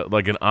like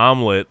an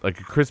omelet, like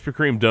a Krispy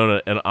Kreme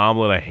donut, an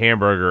omelet, a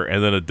hamburger,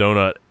 and then a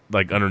donut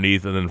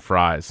underneath, and then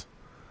fries.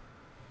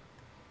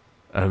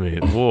 I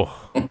mean, whoa,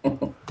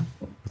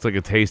 it's like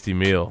a tasty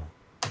meal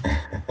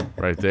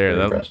right there.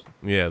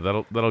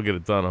 That'll get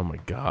it done. Oh my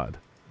God.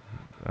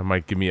 That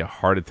might give me a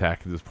heart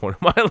attack at this point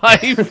in my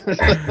life.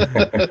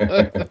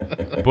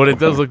 But it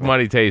does look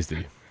mighty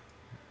tasty.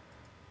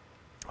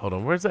 Hold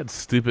on, where's that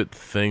stupid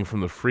thing from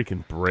the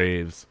freaking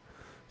Braves?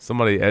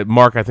 Somebody,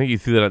 Mark, I think you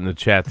threw that in the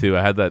chat too.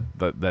 I had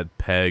that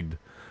pegged.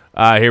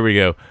 Here we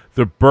go.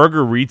 The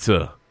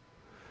Burgerita.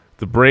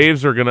 The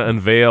Braves are going to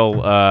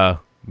unveil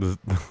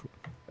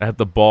at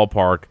the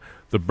ballpark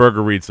the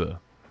Burgerita.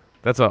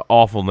 That's an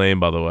awful name,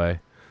 by the way,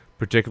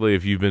 particularly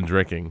if you've been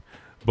drinking.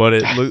 But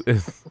it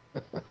looks...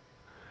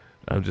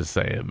 I'm just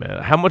saying,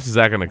 man. How much is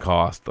that going to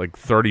cost? Like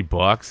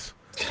 $30?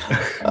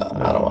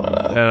 I don't want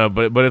to know.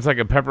 But it's like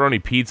a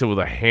pepperoni pizza with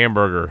a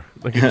hamburger,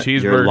 like a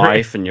cheeseburger. Your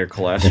life and your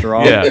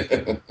cholesterol.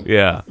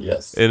 Yeah.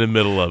 Yes. In the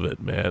middle of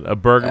it, man. A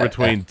burger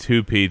between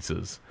 2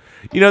 pizzas.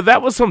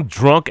 That was some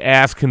drunk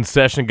ass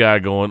concession guy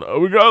going, "Oh,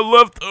 we got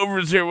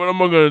leftovers here. What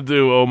am I going to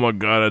do? Oh my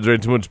God, I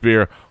drank too much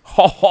beer.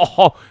 Ha ha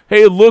ha.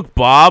 Hey, look,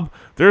 Bob.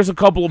 There's a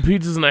couple of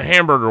pizzas and a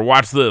hamburger.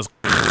 Watch this."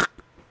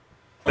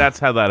 That's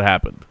how that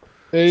happened.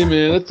 Hey,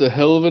 man, that's a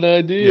hell of an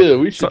idea.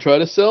 We should try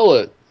to sell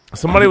it.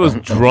 Somebody was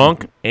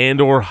drunk and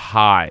or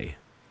high,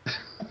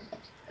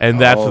 and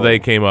that's what they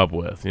came up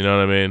with. You know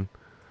what I mean?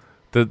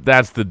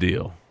 That's the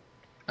deal.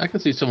 I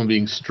can see someone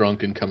being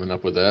strunk and coming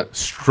up with that.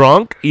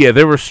 Strunk? Yeah,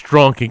 they were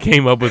strunk and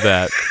came up with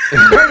that.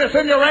 Penis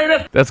in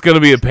Uranus? That's going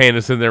to be a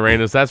penis in their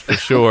anus, that's for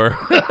sure.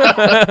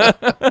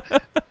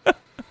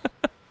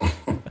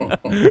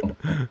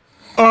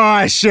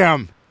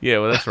 Awesome. Yeah,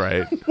 well, that's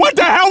right. What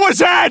the hell was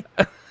that?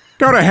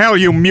 Go to hell,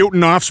 you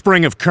mutant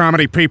offspring of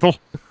comedy people.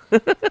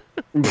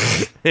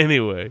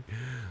 Anyway.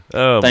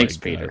 Thanks,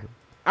 Peter.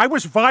 I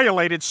was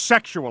violated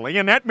sexually,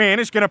 and that man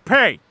is going to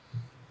pay.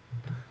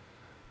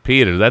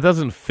 Peter, that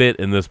doesn't fit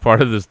in this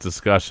part of this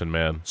discussion,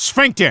 man.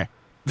 Sphincter.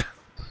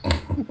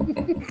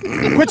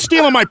 Quit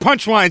stealing my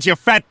punchlines, you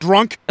fat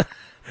drunk.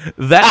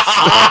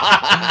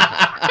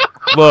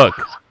 Look.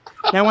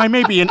 Now, I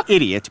may be an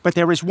idiot, but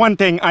there is one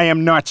thing I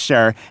am not,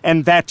 sir,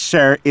 and that,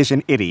 sir, is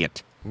an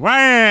idiot. You're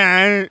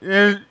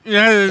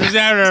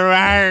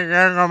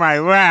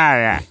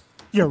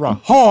a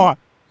whore.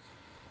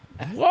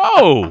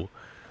 Whoa.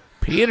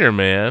 Peter,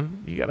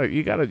 man, you gotta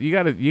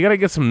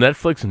get some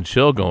Netflix and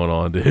chill going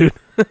on, dude.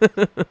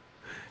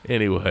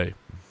 Anyway,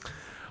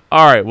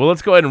 all right. Well,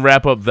 let's go ahead and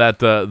wrap up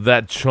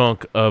that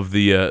chunk of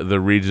the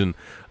region.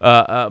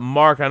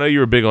 Mark, I know you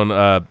were big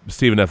on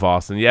Stephen F.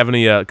 Austin. You have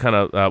any kind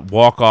of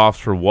walk-offs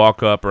for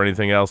walk-up or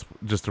anything else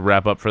just to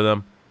wrap up for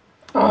them?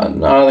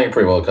 No, I think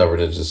pretty well covered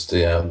it. Just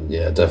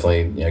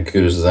definitely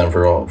kudos to them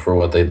for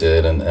what they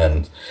did,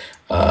 and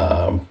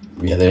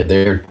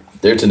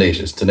they're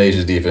tenacious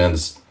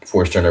defense.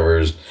 Forced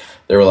turnovers,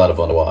 they were a lot of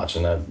fun to watch,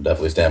 and I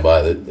definitely stand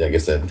by that. Like I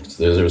said,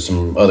 there was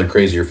some other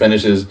crazier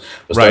finishes,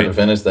 but start to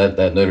finish, that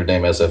Notre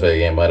Dame SFA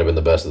game might have been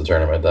the best of the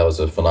tournament. That was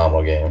a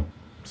phenomenal game.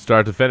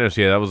 Start to finish,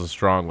 yeah, that was a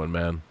strong one,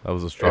 man. That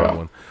was a strong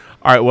one.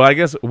 All right, well, I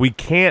guess we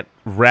can't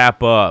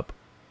wrap up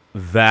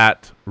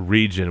that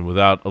region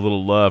without a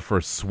little love for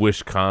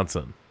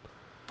Swishconsin.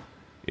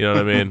 You know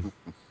what I mean?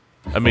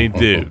 I mean,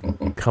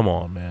 dude, come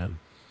on, man.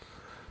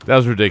 That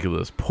was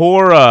ridiculous.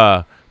 Poor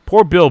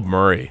Bill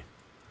Murray.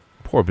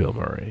 Poor Bill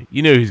Murray.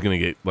 You knew he's going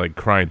to get,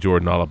 crying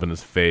Jordan all up in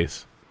his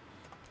face.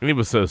 And he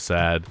was so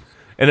sad.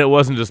 And it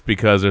wasn't just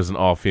because there's an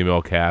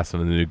all-female cast in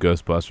the new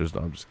Ghostbusters.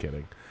 No, I'm just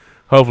kidding.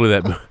 Hopefully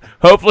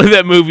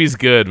that movie's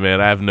good, man.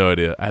 I have no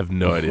idea.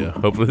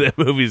 Hopefully that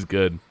movie's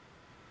good.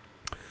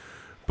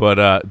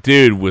 But,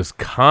 dude,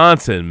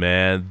 Wisconsin,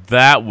 man,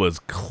 that was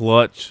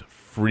clutch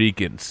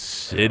freaking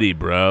city,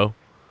 bro.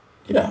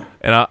 Yeah.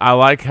 And I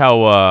like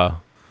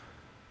how,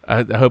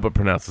 I hope I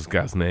pronounced this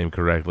guy's name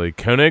correctly,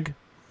 Koenig.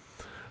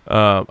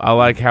 I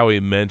like how he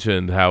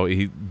mentioned how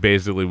he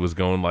basically was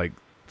going like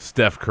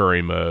Steph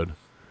Curry mode.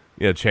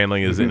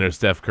 Channeling his inner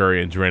Steph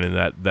Curry and draining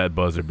that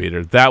buzzer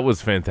beater. That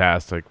was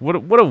fantastic. What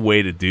a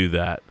way to do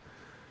that.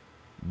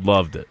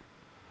 Loved it.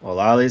 Well, a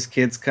lot of these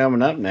kids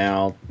coming up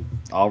now,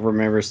 I'll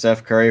remember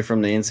Steph Curry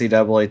from the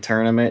NCAA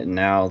tournament, and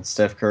now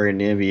Steph Curry in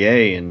the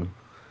NBA, and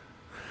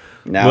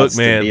now it's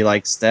to be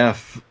like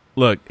Steph.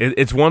 Look,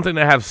 it's one thing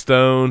to have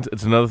stones.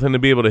 It's another thing to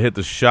be able to hit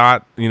the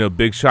shot,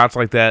 big shots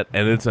like that,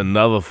 and it's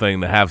another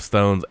thing to have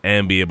stones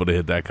and be able to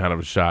hit that kind of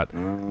a shot.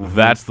 Mm-hmm.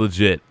 That's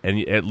legit. And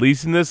at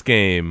least in this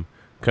game,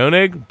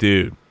 Koenig,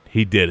 dude,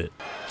 he did it.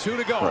 2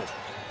 to go.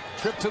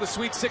 Trip to the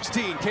Sweet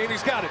 16.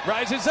 Koenig's got it.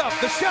 Rises up.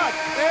 The shot.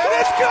 And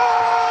it's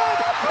good!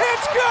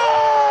 It's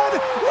good!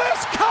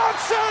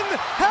 Wisconsin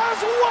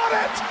has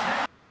won it!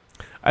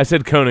 I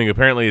said Koenig.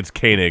 Apparently it's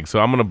Koenig, so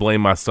I'm going to blame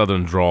my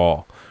southern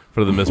drawl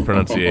for the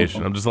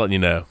mispronunciation. I'm just letting you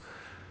know.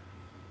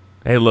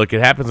 Hey, look,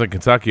 it happens in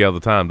Kentucky all the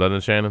time, doesn't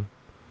it, Shannon?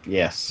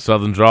 Yes.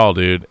 Southern drawl,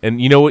 dude.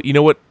 And you know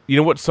what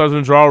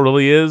southern drawl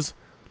really is?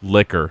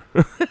 Liquor.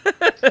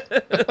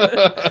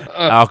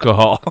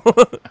 Alcohol.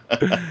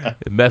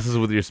 It messes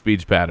with your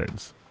speech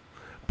patterns.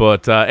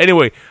 But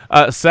anyway,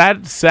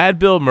 sad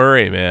Bill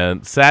Murray,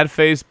 man. Sad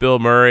face Bill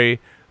Murray.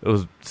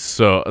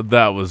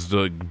 That was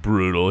like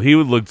brutal. He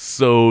looked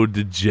so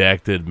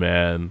dejected,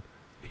 man.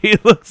 He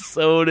looked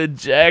so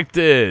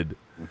dejected.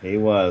 He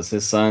was.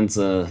 His son's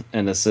an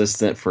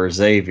assistant for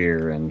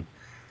Xavier, and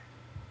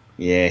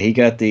yeah, he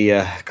got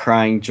the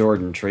crying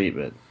Jordan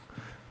treatment.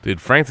 Dude,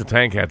 Frank the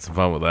Tank had some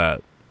fun with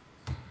that.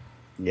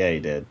 Yeah, he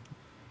did.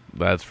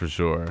 That's for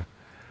sure.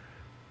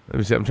 Let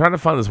me see. I'm trying to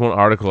find this one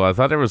article. I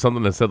thought there was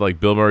something that said like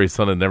Bill Murray's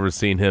son had never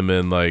seen him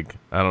in like,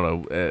 I don't know.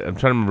 I'm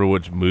trying to remember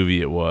which movie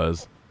it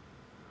was.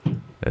 I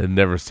had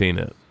never seen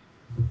it.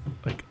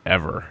 Like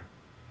ever.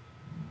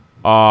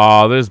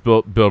 Oh, there's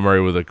Bill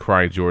Murray with a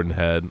crying Jordan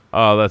head.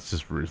 Oh, that's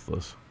just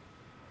ruthless.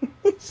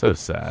 So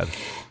sad.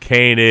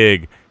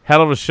 Koenig.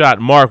 Hell of a shot.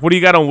 Mark, what do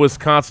you got on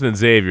Wisconsin and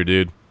Xavier,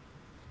 dude?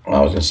 I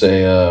was going to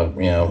say,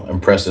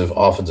 impressive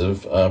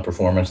offensive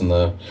performance in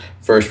the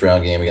first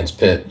round game against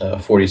Pitt,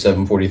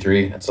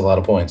 47-43. That's a lot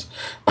of points.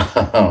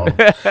 But,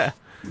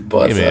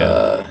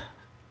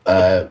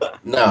 pat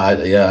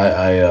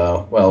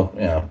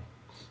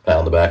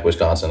on the back,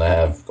 Wisconsin I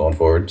have going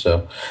forward.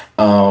 So,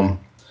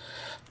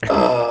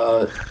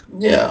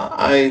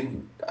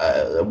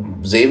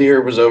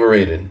 Xavier was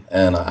overrated,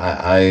 and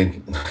I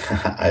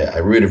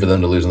rooted for them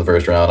to lose in the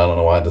first round. I don't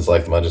know why I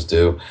dislike them. I just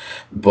do.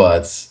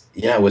 But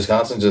yeah,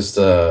 Wisconsin just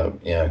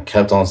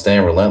kept on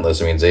staying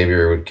relentless. I mean,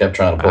 Xavier kept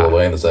trying to pull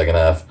away in the second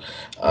half.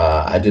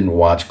 I didn't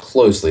watch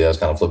closely. I was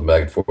kind of flipping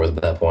back and forth at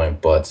that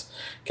point, but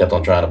kept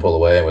on trying to pull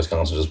away, and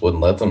Wisconsin just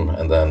wouldn't let them.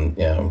 And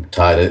then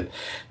tied it.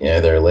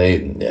 They're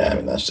late,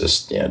 and that's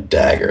just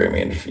dagger. I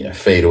mean,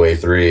 fade away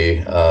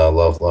three.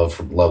 Love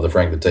the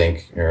Frank the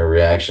Tank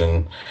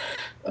reaction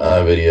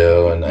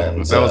video, and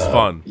that was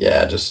fun.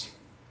 Yeah, just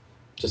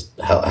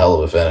hell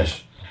of a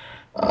finish.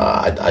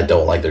 I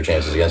don't like their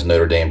chances against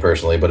Notre Dame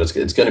personally, but it's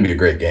going to be a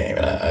great game,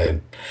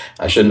 and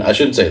I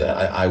shouldn't say that.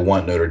 I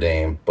want Notre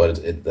Dame, but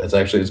it's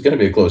going to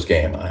be a close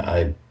game.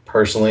 I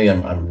personally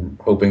I'm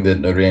hoping that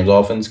Notre Dame's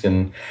offense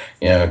can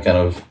kind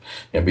of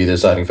be the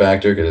deciding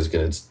factor, because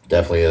it's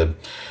definitely a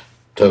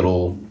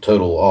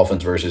total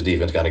offense versus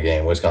defense kind of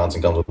game.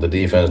 Wisconsin comes with the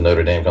defense,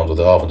 Notre Dame comes with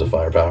the offensive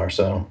firepower.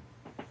 So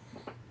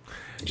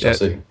we'll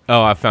see.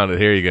 Oh, I found it.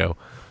 Here you go.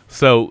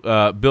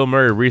 So, Bill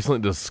Murray recently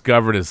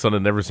discovered his son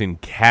had never seen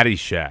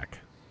Caddyshack.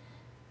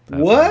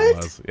 That's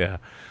what? Yeah.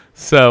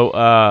 So,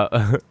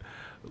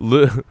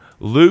 Luke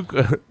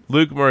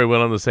Murray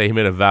went on to say he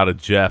made a vow to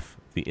Jeff,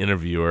 the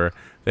interviewer,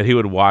 that he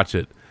would watch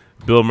it.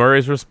 Bill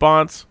Murray's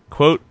response,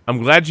 quote,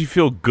 "I'm glad you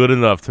feel good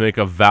enough to make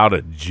a vow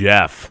to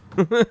Jeff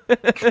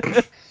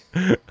about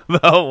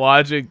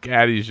watching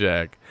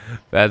Caddyshack."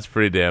 That's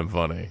pretty damn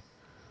funny.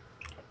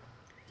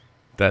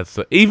 That's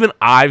even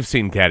I've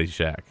seen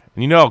Caddyshack.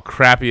 You know how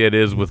crappy it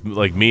is with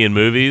like me in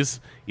movies?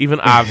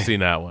 Even I've seen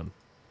that one.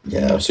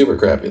 Yeah, super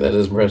crappy. That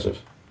is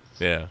impressive.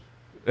 Yeah.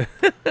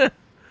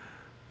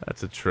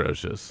 That's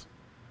atrocious.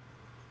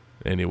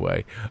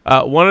 Anyway,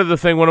 one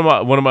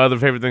of my other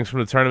favorite things from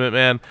the tournament,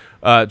 man,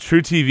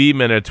 True TV,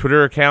 man, a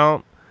Twitter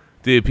account.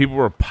 Dude, people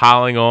were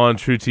piling on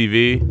True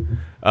TV.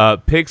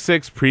 Pick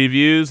Six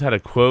Previews had a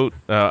quote,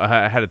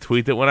 had a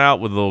tweet that went out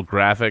with a little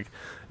graphic,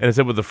 and it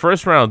said, "With the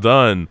first round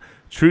done,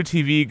 True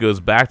TV goes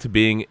back to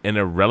being an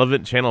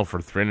irrelevant channel for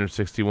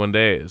 361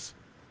 days.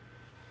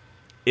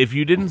 If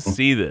you didn't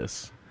see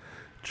this,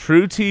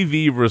 True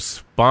TV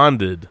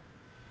responded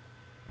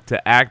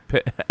to at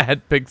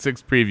Pick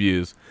Six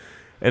Previews,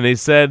 and they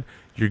said,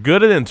 You're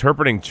good at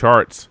interpreting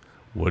charts.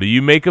 What do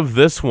you make of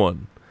this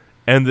one?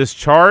 And this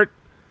chart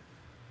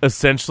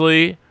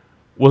essentially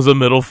was a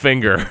middle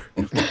finger.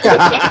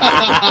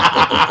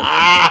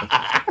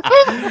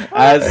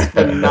 That's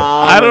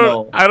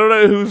phenomenal. I don't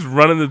know who's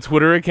running the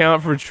Twitter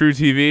account for True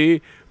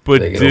TV,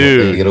 but they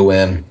dude, get a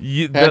win.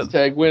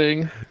 Hashtag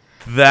winning.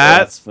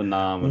 That's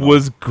phenomenal.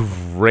 Was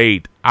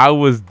great. I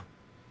was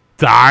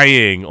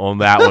dying on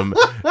that one.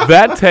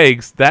 that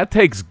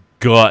takes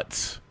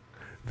guts.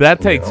 That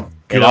takes guts.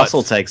 It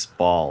also takes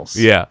balls.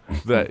 Yeah.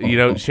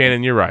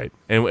 Shannon, you're right.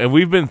 And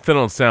we've been thin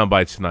on sound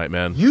bites tonight,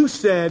 man. You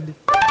said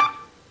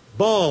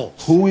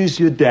balls. Who is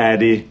your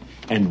daddy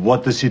and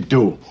what does he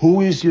do? Who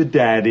is your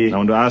daddy? I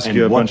want to ask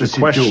you a bunch of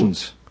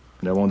questions.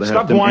 And I want to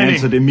have them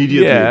answered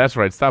immediately. Yeah, that's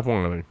right. Stop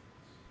whining.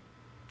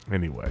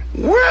 Anyway.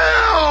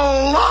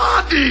 Well,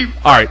 Lottie,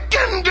 all right.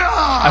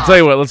 I'll tell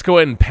you what. Let's go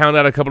ahead and pound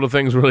out a couple of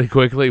things really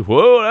quickly.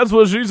 Whoa, that's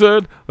what she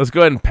said. Let's go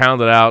ahead and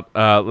pound it out.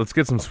 Let's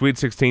get some Sweet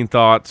 16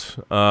 thoughts,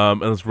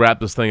 and let's wrap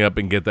this thing up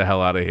and get the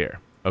hell out of here.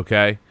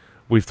 Okay?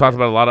 We've talked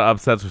about a lot of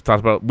upsets. We've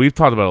talked about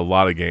a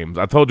lot of games.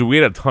 I told you we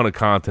had a ton of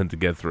content to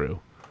get through,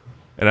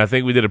 and I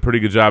think we did a pretty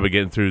good job of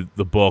getting through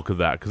the bulk of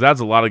that because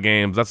that's a lot of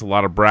games. That's a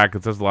lot of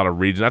brackets. That's a lot of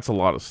regions. That's a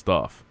lot of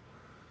stuff.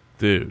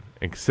 Dude,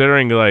 and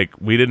considering,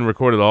 we didn't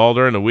record it all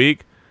during the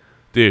week,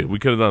 dude, we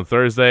could have done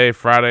Thursday,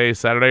 Friday,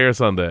 Saturday, or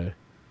Sunday.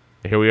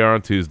 And here we are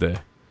on Tuesday.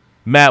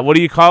 Matt, what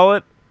do you call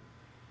it?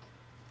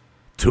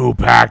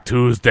 Two-Pack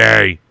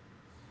Tuesday.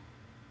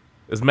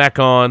 Is Mac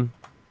on?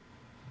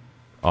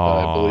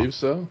 I believe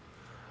so.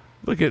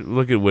 Look at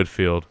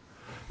Whitfield.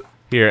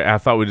 Here, I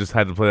thought we just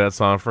had to play that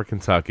song for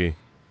Kentucky.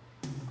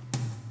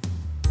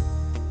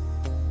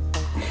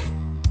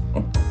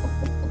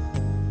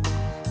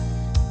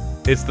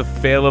 It's the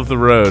fail of the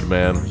road,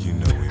 man.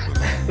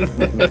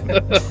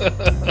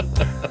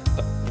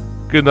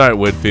 Good night,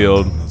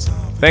 Whitfield.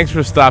 Thanks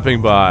for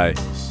stopping by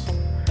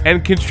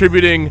and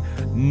contributing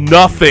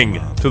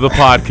nothing to the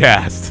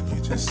podcast.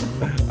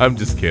 I'm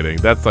just kidding.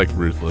 That's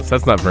ruthless.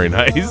 That's not very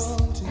nice.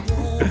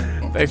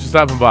 Thanks for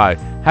stopping by.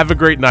 Have a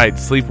great night.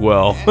 Sleep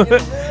well.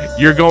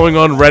 You're going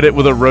on Reddit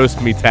with a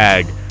roast me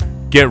tag.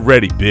 Get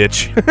ready,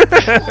 bitch.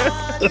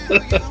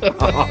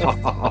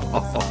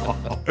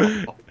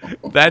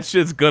 That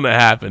shit's gonna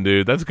happen,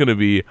 dude. That's gonna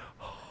be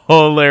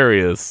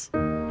hilarious.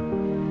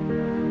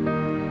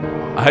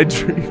 I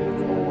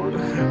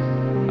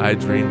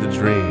dreamed the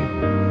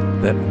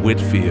dream that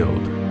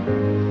Whitfield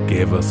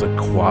gave us a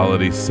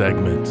quality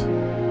segment,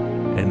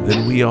 and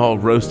then we all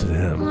roasted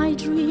him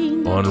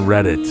on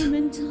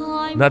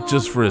Reddit. Not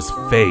just for his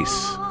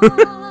face.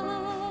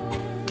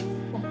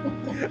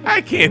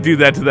 I can't do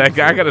that to that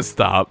guy. I gotta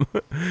stop.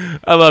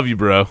 I love you,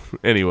 bro.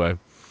 Anyway.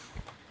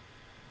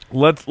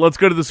 Let's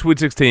go to the Sweet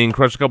 16,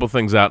 crush a couple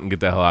things out, and get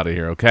the hell out of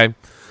here, okay?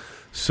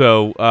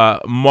 So,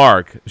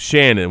 Mark,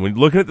 Shannon, when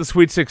looking at the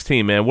Sweet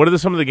 16, man, what are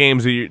some of the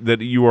games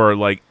that you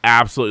are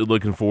absolutely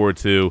looking forward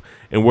to,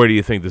 and where do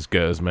you think this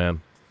goes,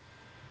 man?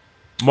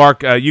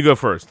 Mark, you go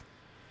first.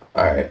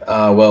 All right.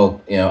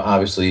 Well,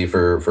 obviously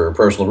for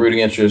personal rooting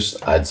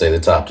interest, I'd say the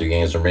top two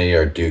games for me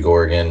are Duke,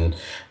 Oregon,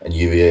 and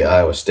UVA,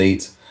 Iowa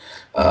State.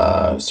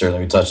 Certainly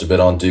we touched a bit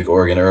on Duke,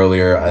 Oregon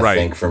earlier. I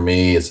think for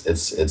me,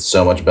 it's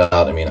so much about,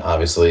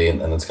 obviously,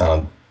 and it's kind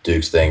of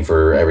Duke's thing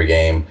for every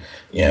game,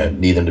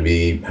 need them to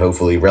be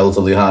hopefully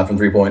relatively hot from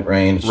 3-point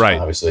range. Right.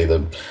 Obviously,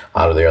 the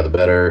hotter they are, the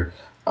better.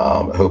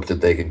 Hope that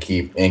they can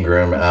keep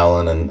Ingram,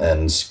 Allen,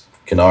 and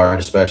Kennard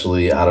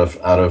especially out of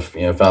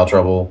foul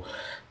trouble.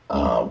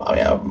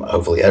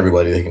 Hopefully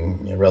everybody they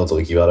can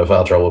relatively keep out of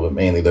foul trouble, but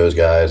mainly those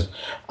guys.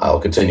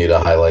 I'll continue to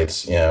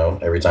highlight,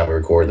 every time we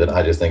record that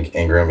I just think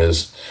Ingram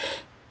is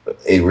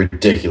a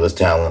ridiculous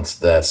talent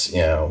that's,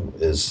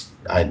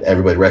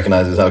 everybody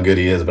recognizes how good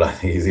he is, but I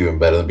think he's even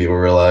better than people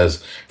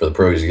realize. For the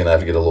pros, he's going to have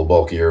to get a little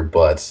bulkier,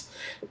 but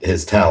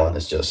his talent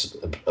is just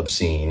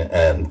obscene.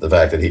 And the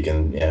fact that he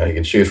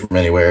can shoot from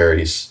anywhere,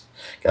 he's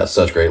got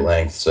such great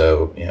length.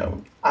 So,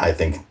 I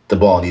think the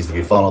ball needs to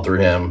be funneled through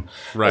him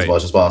as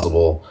much as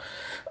possible.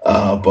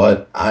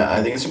 But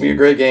I think it's going to be a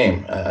great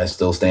game. I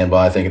still stand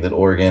by thinking that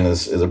Oregon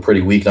is a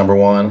pretty weak number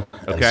one.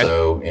 Okay. And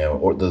so,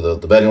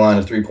 the betting line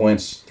is 3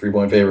 points,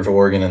 3-point favorite for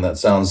Oregon, and that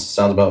sounds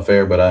about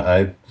fair, but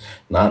I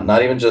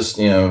not even just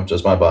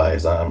my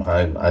bias.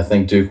 I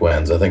think Duke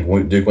wins. I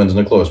think Duke wins in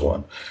a close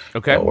one.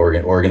 Okay.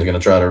 Oregon's going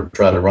to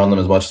try to run them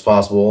as much as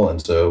possible,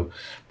 and so,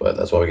 but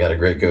that's why we got a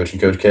great coach in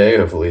Coach K.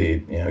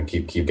 Hopefully,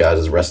 keep guys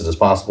as rested as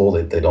possible.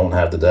 They don't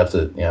have the depth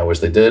that I wish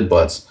they did,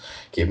 but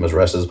keep them as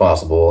rested as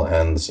possible,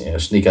 and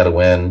sneak out a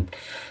win.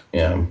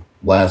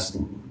 Last 2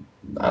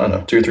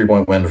 or 3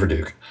 point win for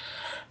Duke.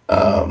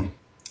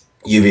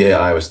 UVA,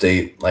 Iowa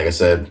State, like I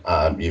said,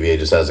 UVA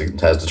just has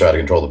to try to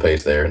control the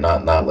pace there,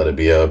 not let it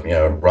be a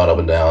run up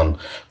and down,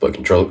 but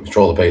control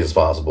the pace as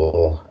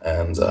possible,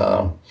 and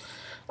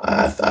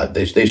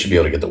they should be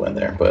able to get the win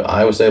there. But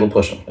Iowa State will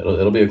push them.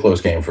 It'll be a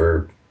close game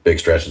for big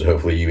stretches.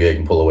 Hopefully UVA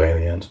can pull away in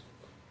the end.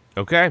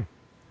 Okay.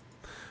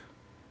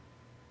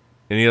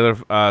 Any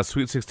other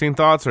Sweet 16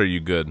 thoughts, or are you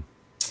good?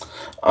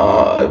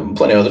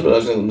 Plenty of others, but I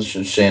was going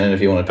to Shannon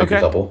if you want to pick a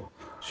couple.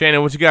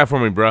 Shannon, what you got for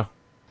me, bro?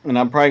 And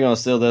I'm probably going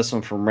to steal this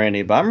one from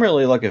Randy, but I'm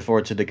really looking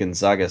forward to the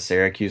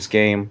Gonzaga-Syracuse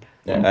game.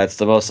 Yeah. It's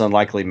the most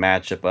unlikely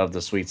matchup of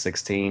the Sweet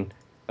 16.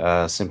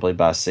 Simply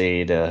by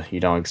seed, you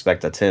don't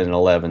expect a 10 and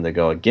 11 to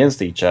go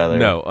against each other.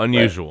 No,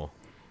 unusual.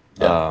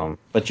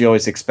 But you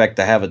always expect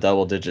to have a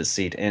double-digit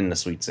seed in the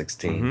Sweet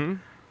 16.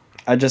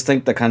 I just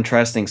think the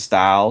contrasting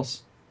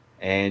styles,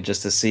 and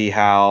just to see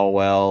how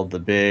well the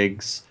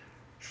bigs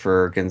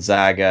for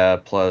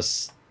Gonzaga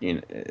plus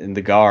in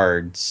the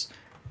guards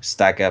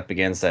stack up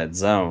against that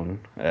zone,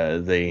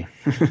 that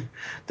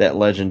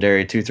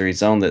legendary 2-3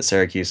 zone that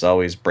Syracuse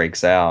always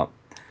breaks out.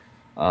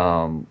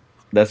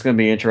 That's going to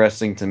be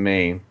interesting to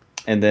me.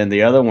 And then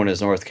the other one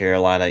is North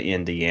Carolina,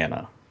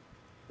 Indiana.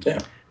 Yeah.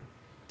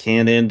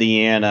 Can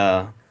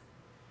Indiana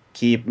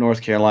keep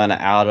North Carolina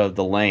out of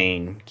the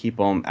lane, keep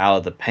them out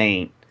of the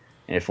paint,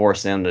 and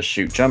force them to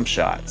shoot jump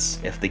shots?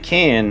 If they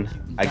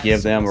can, I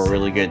give them a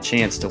really good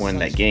chance to win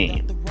that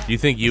game. Do you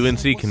think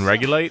UNC can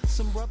regulate?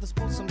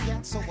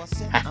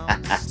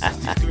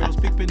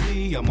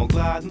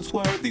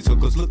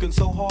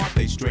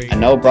 I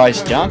know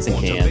Bryce Johnson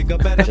can.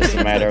 Just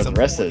a matter of the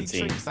rest of the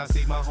team.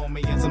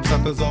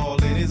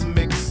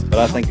 But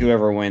I think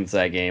whoever wins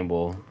that game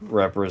will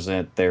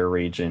represent their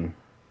region.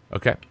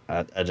 Okay.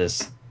 I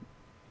just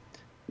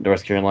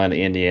North Carolina,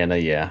 Indiana.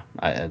 Yeah,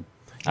 I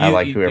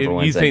like whoever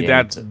wins that game. You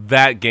think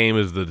that game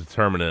is the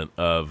determinant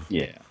of?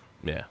 Yeah.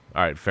 Yeah.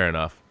 All right. Fair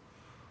enough.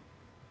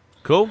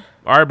 Cool.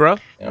 All right, bro.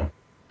 Yeah.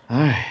 All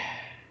right.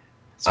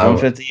 It's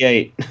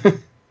 158.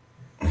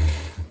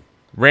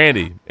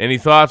 Randy, any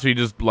thoughts? Or you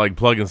just like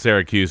plug in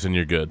Syracuse and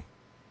you're good?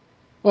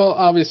 Well,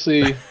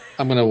 obviously,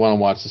 I'm going to want to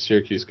watch the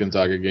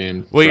Syracuse-Gonzaga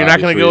game. Well, you're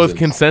not going to go with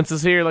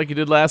consensus here like you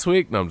did last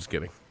week? No, I'm just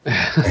kidding.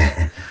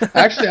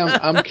 Actually,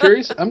 I'm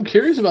curious. I'm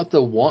curious about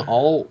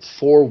all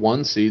 4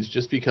 1 seeds,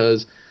 just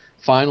because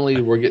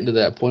finally we're getting to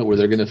that point where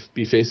they're going to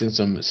be facing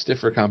some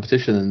stiffer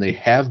competition than they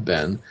have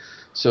been.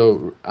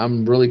 So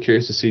I'm really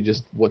curious to see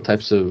just what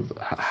types of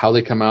how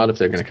they come out. If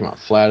they're going to come out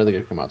flat, are they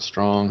going to come out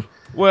strong?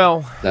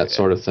 Well, that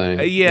sort of thing.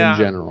 Yeah, in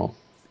general.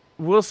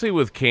 We'll see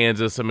with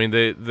Kansas. I mean,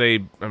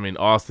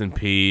 Austin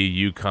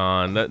P,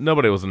 UConn.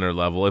 Nobody was on their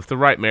level. If the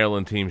right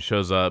Maryland team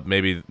shows up,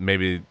 maybe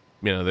they've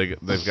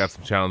got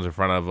some challenge in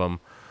front of them.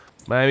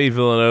 Miami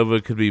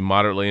Villanova could be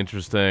moderately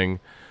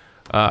interesting.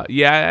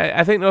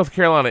 I think North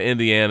Carolina,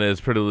 Indiana is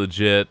pretty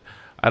legit.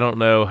 I don't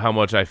know how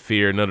much I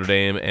fear Notre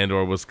Dame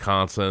and/or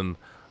Wisconsin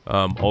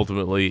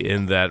ultimately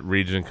in that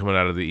region coming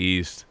out of the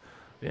East.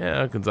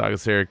 Yeah, Gonzaga,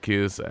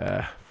 Syracuse,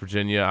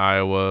 Virginia,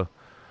 Iowa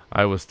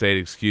State.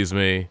 Excuse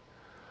me.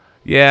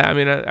 Yeah, I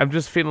mean, I'm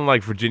just feeling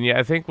like Virginia.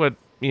 I think at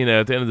the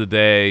end of the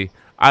day,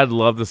 I'd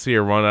love to see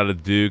a run out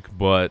of Duke,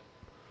 but,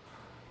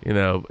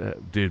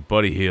 dude,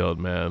 Buddy Hield,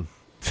 man.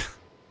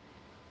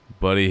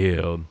 Buddy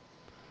Hield.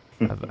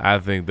 I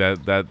think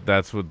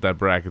that's what that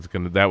bracket's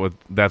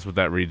that's what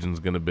that region's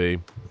gonna be.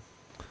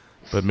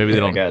 But maybe they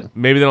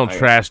don't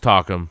trash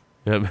talk them.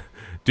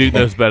 Duke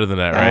knows better than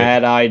that, right?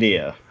 Bad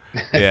idea.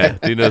 Yeah,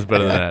 Duke knows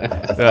better than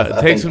that.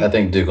 I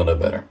think Duke will know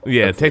better.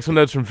 Yeah, take some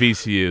notes from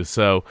VCU.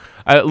 So,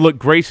 look,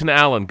 Grayson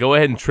Allen, go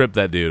ahead and trip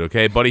that dude,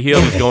 okay? Buddy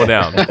Hield is going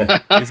down.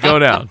 He's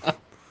going down.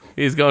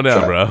 He's going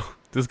down, bro.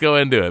 Just go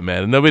ahead and do it,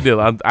 man. No big deal.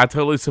 I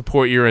totally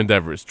support your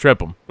endeavors.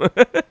 Trip him.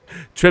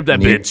 Trip that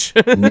bitch.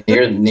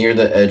 near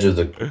the edge of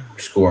the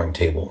scoring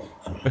table.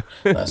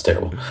 That's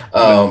terrible.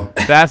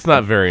 That's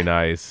not very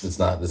nice. It's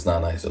not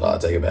nice at all. I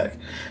take it back.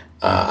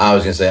 I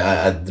was gonna say,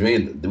 to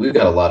me, we've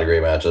got a lot of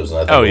great matchups, and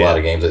I think a lot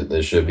of games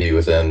that should be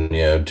within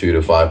 2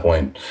 to 5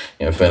 point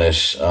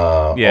finish.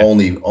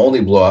 Only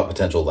blowout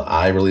potential that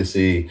I really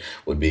see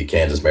would be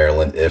Kansas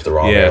Maryland if the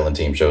wrong Maryland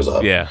team shows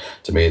up. Yeah,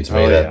 to me,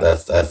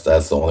 that's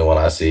the only one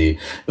I see.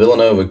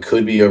 Villanova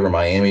could be over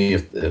Miami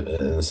if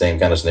in the same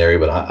kind of scenario,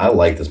 but I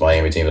like this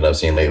Miami team that I've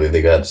seen lately.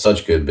 They got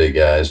such good big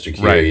guys,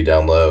 Ja'Kiri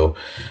down low,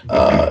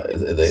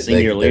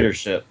 senior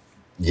leadership.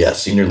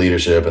 Yes, senior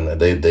leadership, and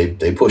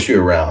they push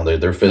you around.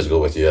 They're physical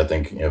with you. I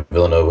think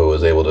Villanova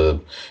was able to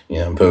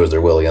impose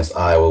their will against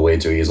Iowa way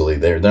too easily.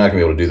 They're not going to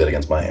be able to do that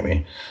against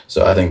Miami.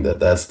 So I think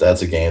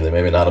that's a game that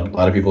maybe not a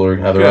lot of people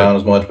have their eye on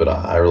as much, but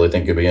I really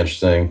think could be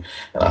interesting,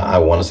 and I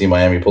want to see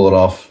Miami pull it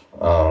off.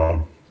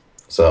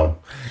 So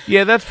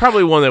yeah, that's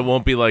probably one that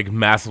won't be like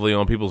massively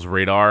on people's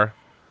radar.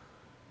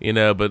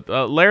 But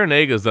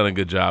Larinaga's done a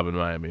good job in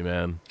Miami,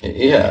 man.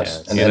 He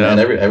has, and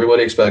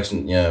everybody expects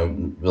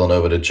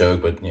Villanova to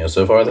choke, but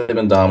so far they've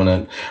been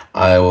dominant.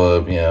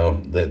 Iowa,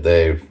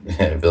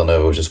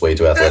 Villanova was just way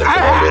too athletic for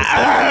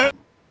them.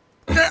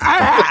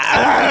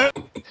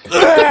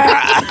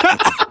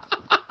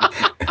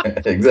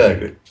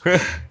 Exactly.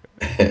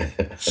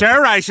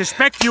 Sir, I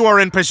suspect you are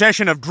in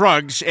possession of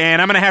drugs,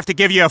 and I'm going to have to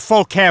give you a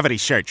full cavity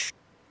search.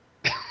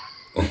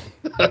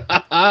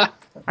 I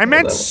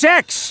meant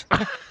sex.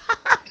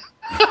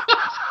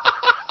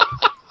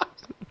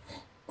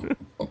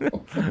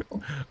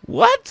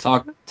 What?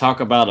 Talk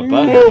about a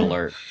butthead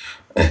alert.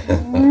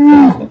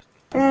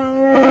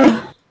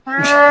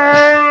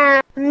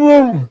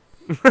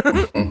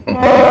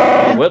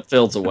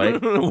 Whitfield's away.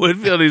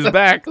 Whitfield, he's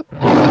back.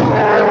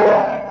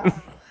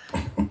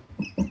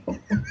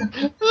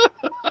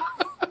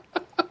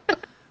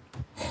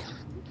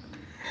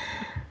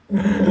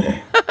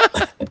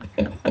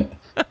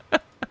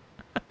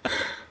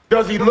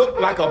 he looked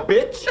like a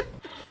bitch?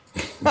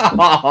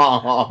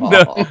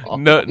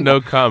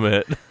 No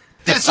comment.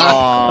 That's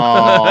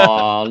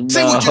all. Oh,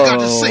 Say what you got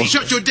to say.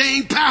 Shut your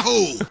dang pie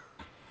hole.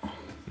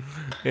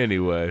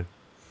 Anyway.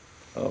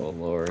 Oh,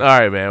 Lord. All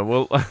right, man.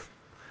 Well,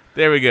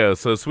 there we go.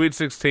 So, Sweet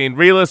 16.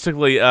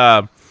 Realistically,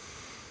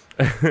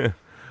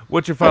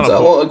 what's your final?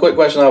 Well, a quick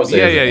question I would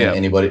say. Yeah.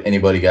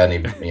 Anybody got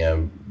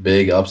any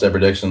big upset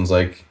predictions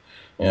for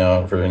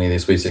any of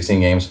these Sweet 16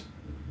 games?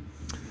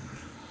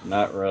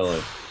 Not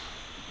really.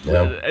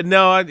 Yeah.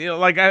 No,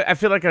 I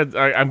feel like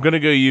I'm going to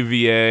go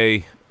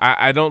UVA.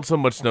 I don't so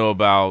much know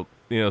about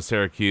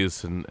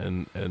Syracuse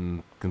and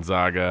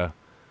Gonzaga,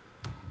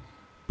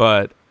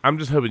 but I'm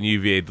just hoping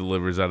UVA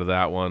delivers out of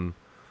that one.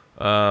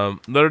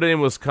 Notre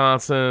Dame,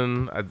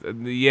 Wisconsin.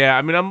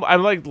 I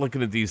like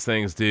looking at these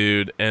things,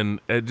 dude,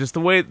 and just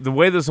the way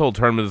this whole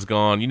tournament has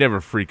gone, you never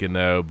freaking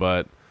know.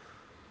 But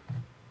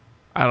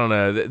I don't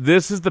know.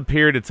 This is the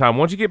period of time.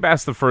 Once you get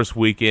past the first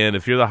weekend,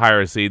 if you're the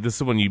higher seed, this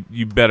is when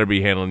you better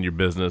be handling your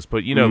business.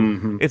 But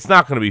it's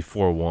not going to be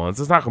 4-1s.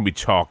 It's not going to be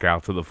chalk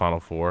out to the Final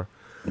Four.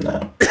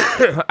 No,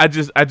 I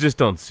just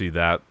don't see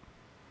that.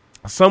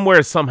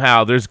 Somewhere,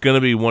 somehow, there's going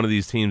to be one of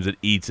these teams that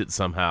eats it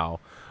somehow.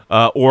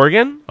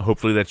 Oregon,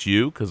 hopefully that's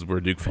you, because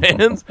we're Duke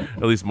fans.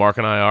 At least Mark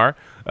and I are.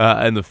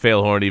 And the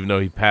Failhorn, even though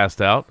he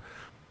passed out.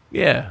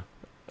 Yeah.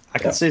 I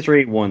can see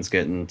 3-1s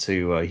getting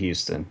to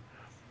Houston.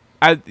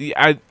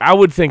 I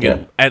would think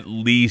at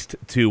least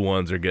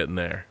 2-1s are getting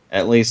there.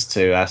 At least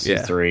 2. I see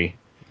 3.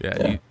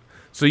 Yeah.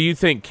 So you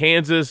think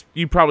Kansas?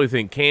 You probably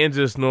think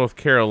Kansas, North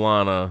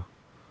Carolina,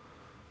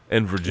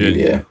 and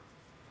Virginia.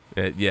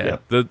 Yeah.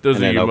 Yep.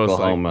 Those are your most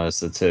Oklahoma is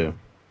the 2.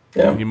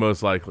 Yeah. You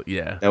most likely.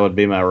 Yeah. That would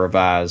be my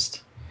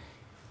revised,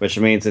 which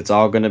means it's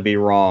all going to be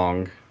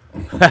wrong.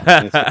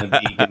 It's going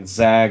to be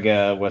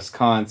Gonzaga,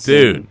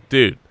 Wisconsin.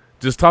 Dude,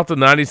 just talk the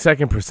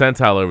 92nd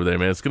percentile over there,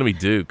 man. It's going to be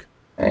Duke.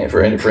 Hey,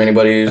 for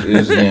anybody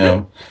who's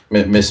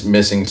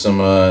missing some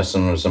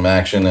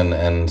action and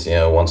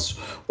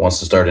wants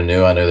to start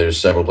anew, I know there's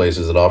several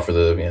places that offer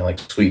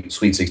the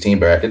Sweet 16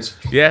 brackets.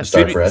 Yeah,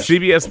 start fresh.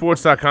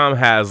 CBSSports.com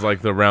has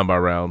the round by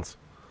rounds.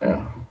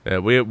 Yeah,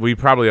 we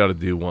probably ought to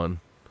do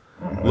one.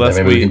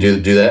 Maybe we can do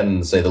that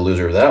and say the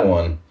loser of that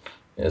one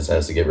has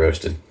to get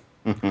roasted.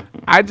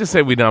 I'd just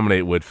say we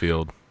nominate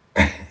Whitfield.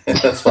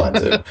 That's fine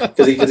too,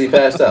 because he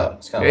passed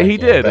out. He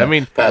did.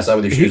 Pass out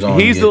with your shoes on.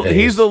 He's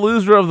the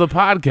loser of the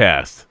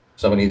podcast.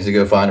 Somebody needs to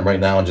go find him right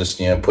now and just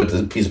put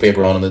the piece of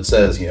paper on him that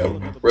says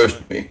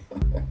roast me.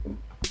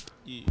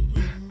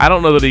 I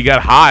don't know that he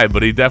got high,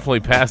 but he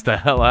definitely passed the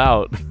hell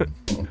out.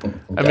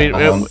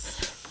 Can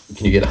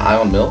you get high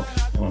on milk?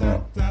 I don't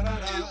know.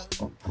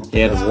 He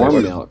had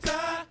warm milk.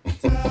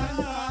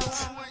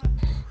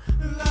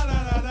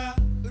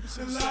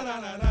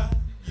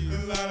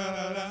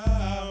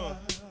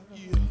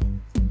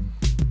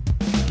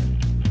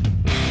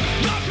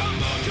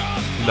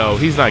 No,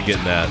 he's not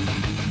getting that.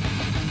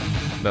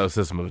 No,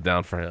 System of a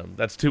Down for him.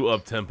 That's too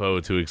up-tempo,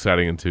 too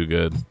exciting, and too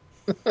good.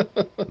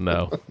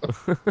 No.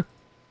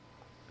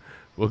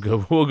 We'll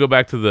go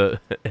back to the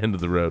end of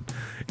the road.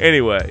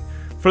 Anyway,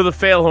 for the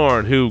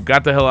Failhorn, who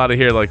got the hell out of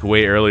here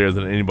way earlier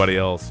than anybody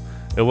else,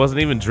 it wasn't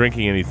even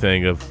drinking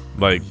anything of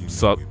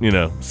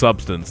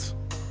substance,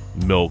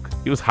 milk.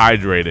 He was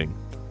hydrating,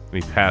 and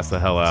he passed the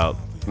hell out.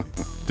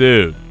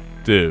 Dude.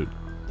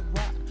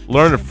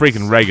 Learn to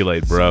freaking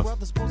regulate, bro.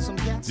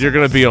 You're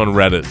gonna be on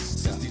Reddit.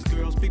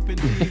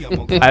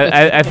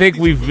 I think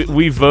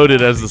we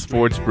voted as the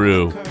Sports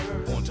Brew.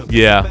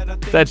 Yeah,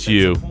 that's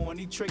you.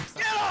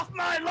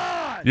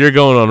 You're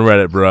going on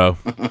Reddit, bro.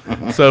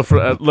 So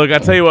look, I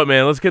tell you what,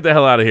 man. Let's get the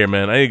hell out of here,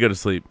 man. I need to go to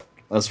sleep.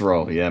 Let's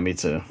roll. Yeah, me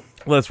too.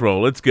 Let's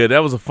roll. It's good.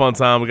 That was a fun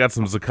time. We got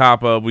some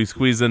Zacapa. We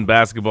squeezed in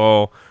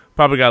basketball.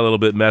 Probably got a little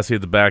bit messy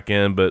at the back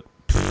end, but.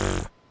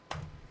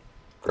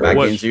 Back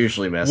end's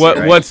usually messy.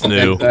 What's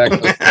new?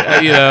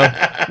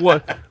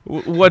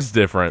 What's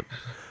different?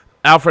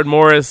 Alfred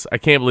Morris, I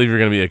can't believe you're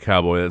going to be a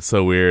Cowboy. That's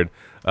so weird.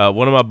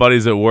 One of my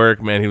buddies at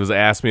work, man, he was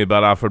asking me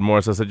about Alfred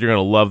Morris. I said, you're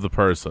going to love the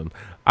person.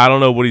 I don't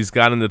know what he's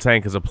got in the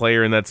tank as a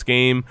player in that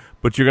scheme,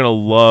 but you're going to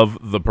love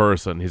the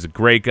person. He's a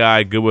great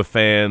guy, good with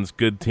fans,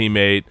 good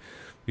teammate.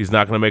 He's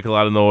not going to make a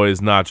lot of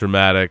noise, not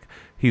dramatic.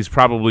 He's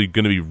probably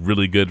going to be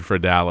really good for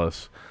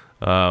Dallas.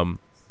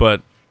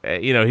 But,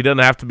 he doesn't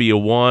have to be a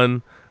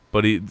 1.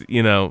 But he,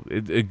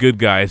 a good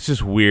guy. It's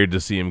just weird to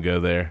see him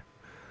go there.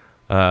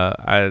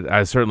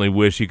 I certainly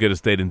wish he could have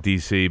stayed in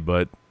D.C.,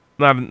 but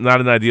not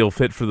an ideal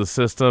fit for the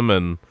system.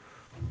 And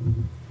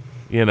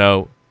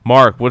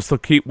Mark, what's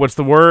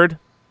the word?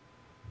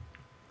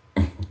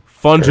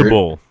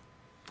 Fungible.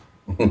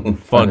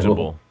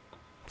 Fungible.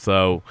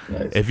 So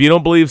nice. If you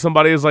don't believe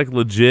somebody is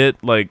legit,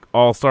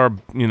 all-star,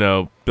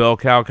 bell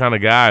cow kind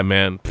of guy,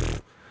 man,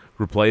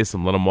 replace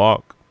him. Let him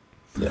walk.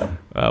 Yeah.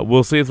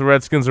 We'll see if the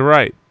Redskins are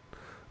right.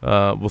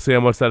 We'll see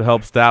how much that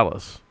helps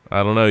Dallas.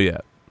 I don't know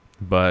yet.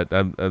 But,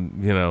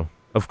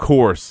 of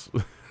course,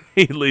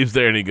 he leaves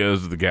there and he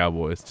goes to the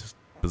Cowboys. Just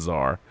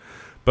bizarre.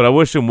 But I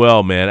wish him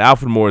well, man.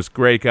 Alfred Morris,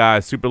 great guy,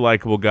 super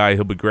likable guy.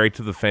 He'll be great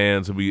to the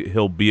fans.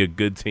 He'll be a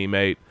good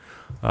teammate.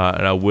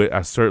 and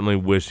I certainly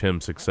wish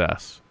him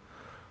success.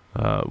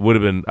 I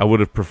would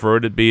have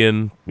preferred it be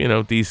in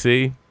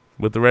DC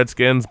with the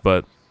Redskins,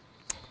 but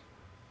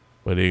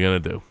what are you gonna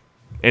do?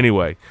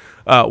 Anyway,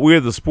 we are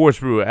the Sports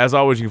Brew. As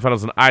always, you can find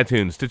us on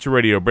iTunes, Stitcher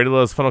Radio, Brady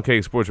Loves, Funnel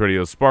Cake Sports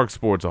Radio, Spark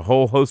Sports, a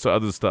whole host of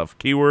other stuff.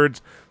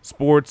 Keywords,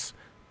 sports,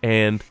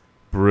 and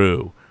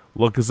brew.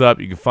 Look us up.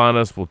 You can find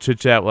us. We'll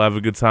chit-chat. We'll have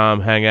a good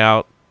time, hang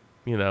out.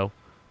 We'll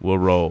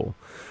roll.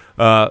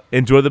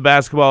 Enjoy the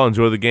basketball.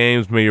 Enjoy the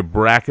games. May your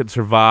bracket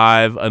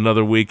survive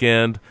another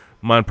weekend.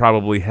 Mine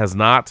probably has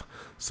not.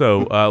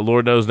 So,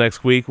 Lord knows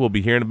next week we'll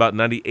be hearing about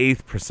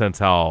 98th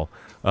percentile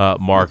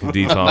Mark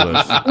D.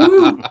 Thomas.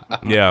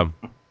 Yeah.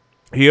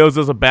 He owes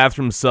us a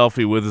bathroom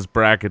selfie with his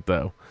bracket,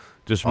 though.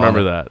 Just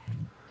remember that.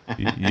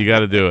 You got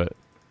to do it.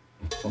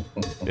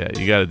 Yeah,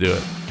 you got to do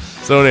it.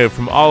 So anyway,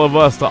 from all of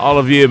us to all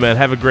of you, man,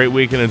 have a great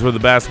weekend. Enjoy the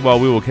basketball.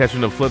 We will catch you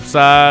on the flip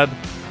side.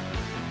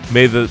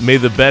 May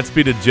the bets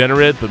be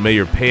degenerate, but may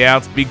your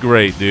payouts be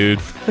great, dude.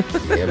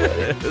 Yeah,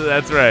 buddy.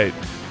 That's right.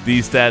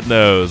 D-Stat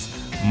knows.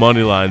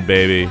 Moneyline,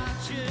 baby.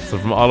 So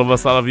from all of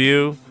us, all of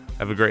you,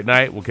 have a great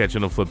night. We'll catch you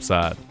on the flip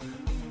side.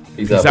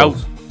 Peace out.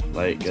 folks.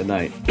 Good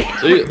night.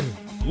 See you.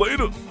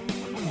 Later.